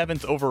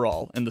 47th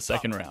overall in the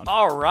second round.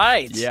 All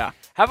right. Yeah.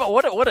 How about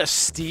what a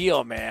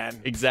steal,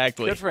 man.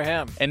 Exactly. Good for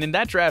him. And in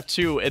that draft,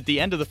 too, at the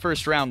end of the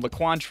first round,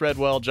 Laquan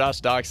Treadwell, Josh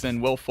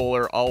Doctson, Will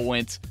Fuller all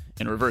went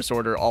in reverse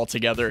order all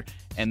together.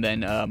 And then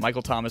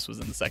Michael Thomas was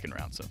in the second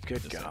round. So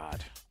good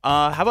God.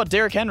 How about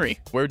Derrick Henry?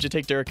 Where would you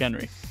take Derrick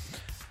Henry?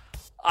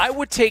 I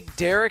would take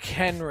Derrick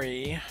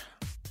Henry.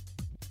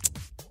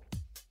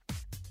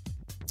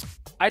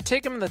 I'd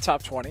take him in the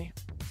top 20.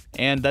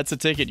 And that's a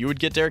ticket. You would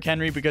get Derrick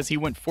Henry because he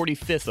went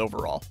 45th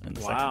overall in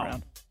the second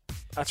round.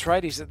 That's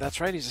right. He's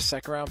a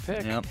second round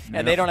pick. Yep.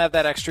 And they don't have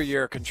that extra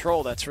year of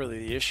control. That's really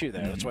the issue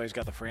there. That's why he's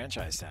got the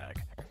franchise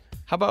tag.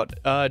 How about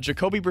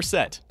Jacoby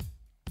Brissett?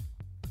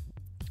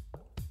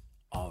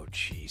 Oh,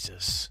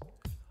 Jesus.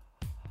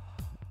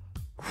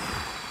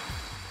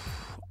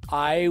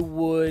 I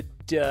would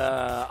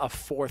a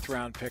 4th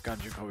round pick on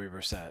Jacoby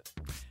Brissett.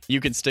 You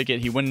can stick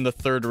it. He went in the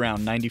 3rd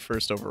round,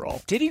 91st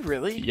overall. Did he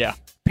really? Yeah.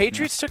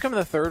 Patriots took him in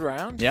the 3rd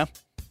round? Yeah.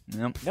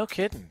 Yep. No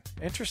kidding.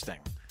 Interesting.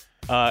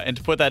 And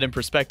to put that in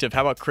perspective,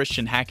 how about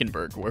Christian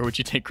Hackenberg? Where would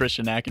you take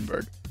Christian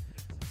Hackenberg?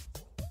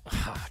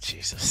 Oh,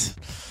 Jesus.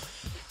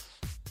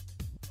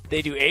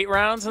 They do 8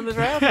 rounds in the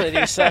draft? Or they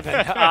do 7?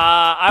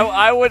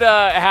 I would,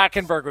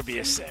 Hackenberg would be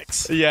a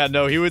 6. Yeah,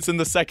 no, he was in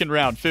the 2nd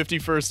round,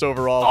 51st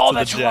overall. Oh, to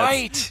that's the Jets.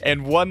 right.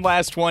 And one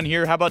last one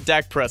here. How about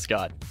Dak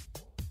Prescott?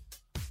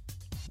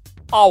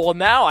 Oh, well,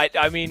 now,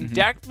 I mean,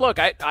 Dak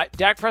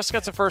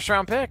Prescott's a 1st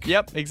round pick.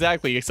 Yep,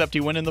 exactly, except he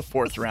went in the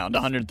 4th round,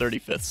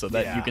 135th, so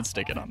that you can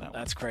stick it on that one.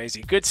 That's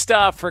crazy. Good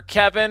stuff for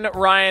Kevin,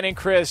 Ryan, and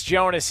Chris.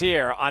 Jonas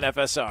here on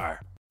FSR.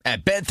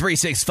 At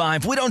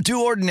Bet365, we don't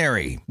do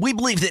ordinary. We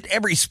believe that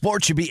every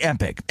sport should be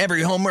epic.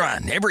 Every home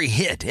run, every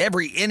hit,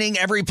 every inning,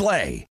 every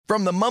play.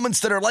 From the moments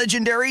that are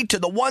legendary to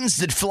the ones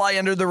that fly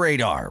under the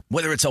radar.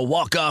 Whether it's a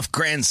walk-off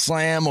grand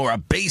slam or a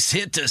base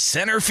hit to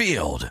center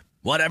field.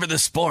 Whatever the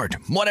sport,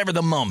 whatever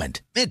the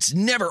moment. It's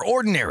never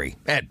ordinary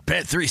at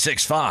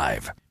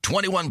Bet365.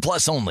 21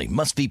 plus only.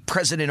 Must be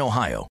present in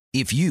Ohio.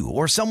 If you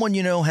or someone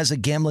you know has a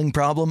gambling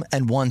problem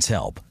and wants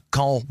help,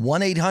 call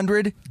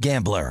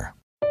 1-800-GAMBLER.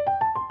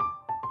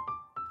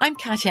 I'm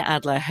Katya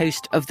Adler,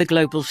 host of The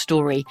Global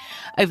Story.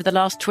 Over the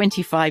last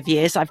 25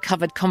 years, I've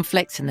covered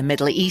conflicts in the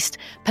Middle East,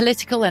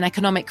 political and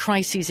economic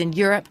crises in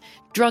Europe,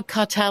 drug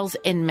cartels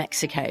in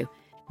Mexico.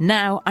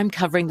 Now I'm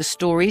covering the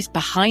stories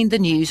behind the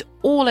news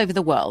all over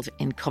the world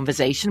in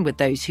conversation with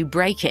those who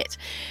break it.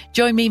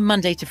 Join me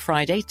Monday to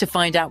Friday to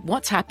find out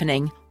what's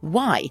happening,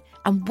 why,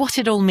 and what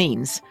it all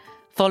means.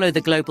 Follow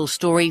The Global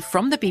Story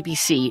from the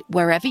BBC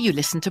wherever you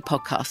listen to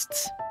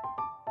podcasts.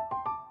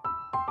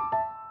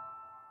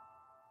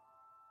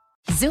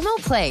 Xumo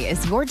Play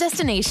is your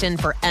destination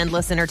for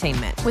endless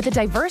entertainment. With a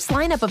diverse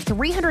lineup of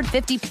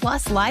 350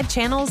 plus live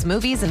channels,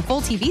 movies, and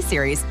full TV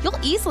series, you'll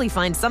easily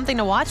find something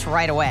to watch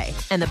right away.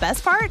 And the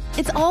best part?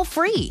 It's all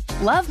free.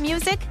 Love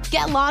music?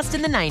 Get lost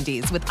in the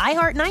 90s with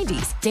iHeart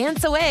 90s,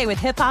 dance away with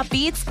hip-hop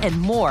beats, and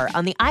more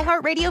on the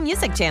iHeartRadio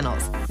music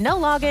channels. No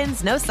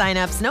logins, no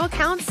signups, no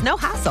accounts, no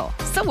hassle.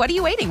 So what are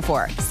you waiting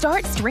for?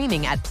 Start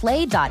streaming at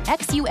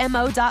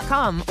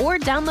play.xumo.com or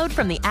download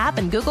from the app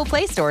and Google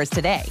Play stores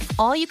today.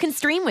 All you can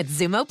stream with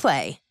Xumo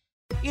Play.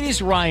 It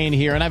is Ryan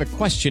here, and I have a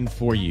question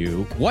for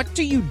you. What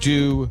do you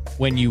do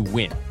when you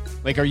win?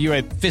 Like, are you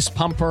a fist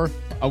pumper,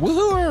 a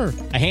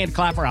woohooer, a hand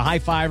clapper, a high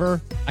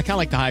fiver? I kind of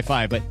like the high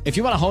five, but if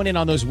you want to hone in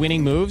on those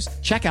winning moves,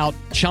 check out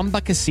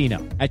Chumba Casino.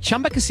 At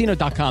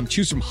ChumbaCasino.com,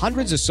 choose from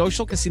hundreds of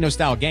social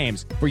casino-style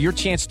games for your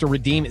chance to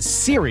redeem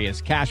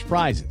serious cash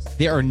prizes.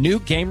 There are new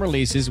game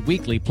releases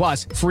weekly,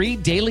 plus free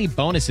daily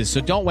bonuses, so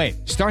don't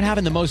wait. Start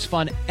having the most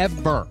fun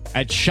ever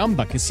at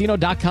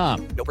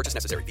ChumbaCasino.com. No purchase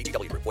necessary.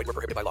 VGW. Void where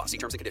prohibited by law. See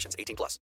terms and conditions. 18 plus.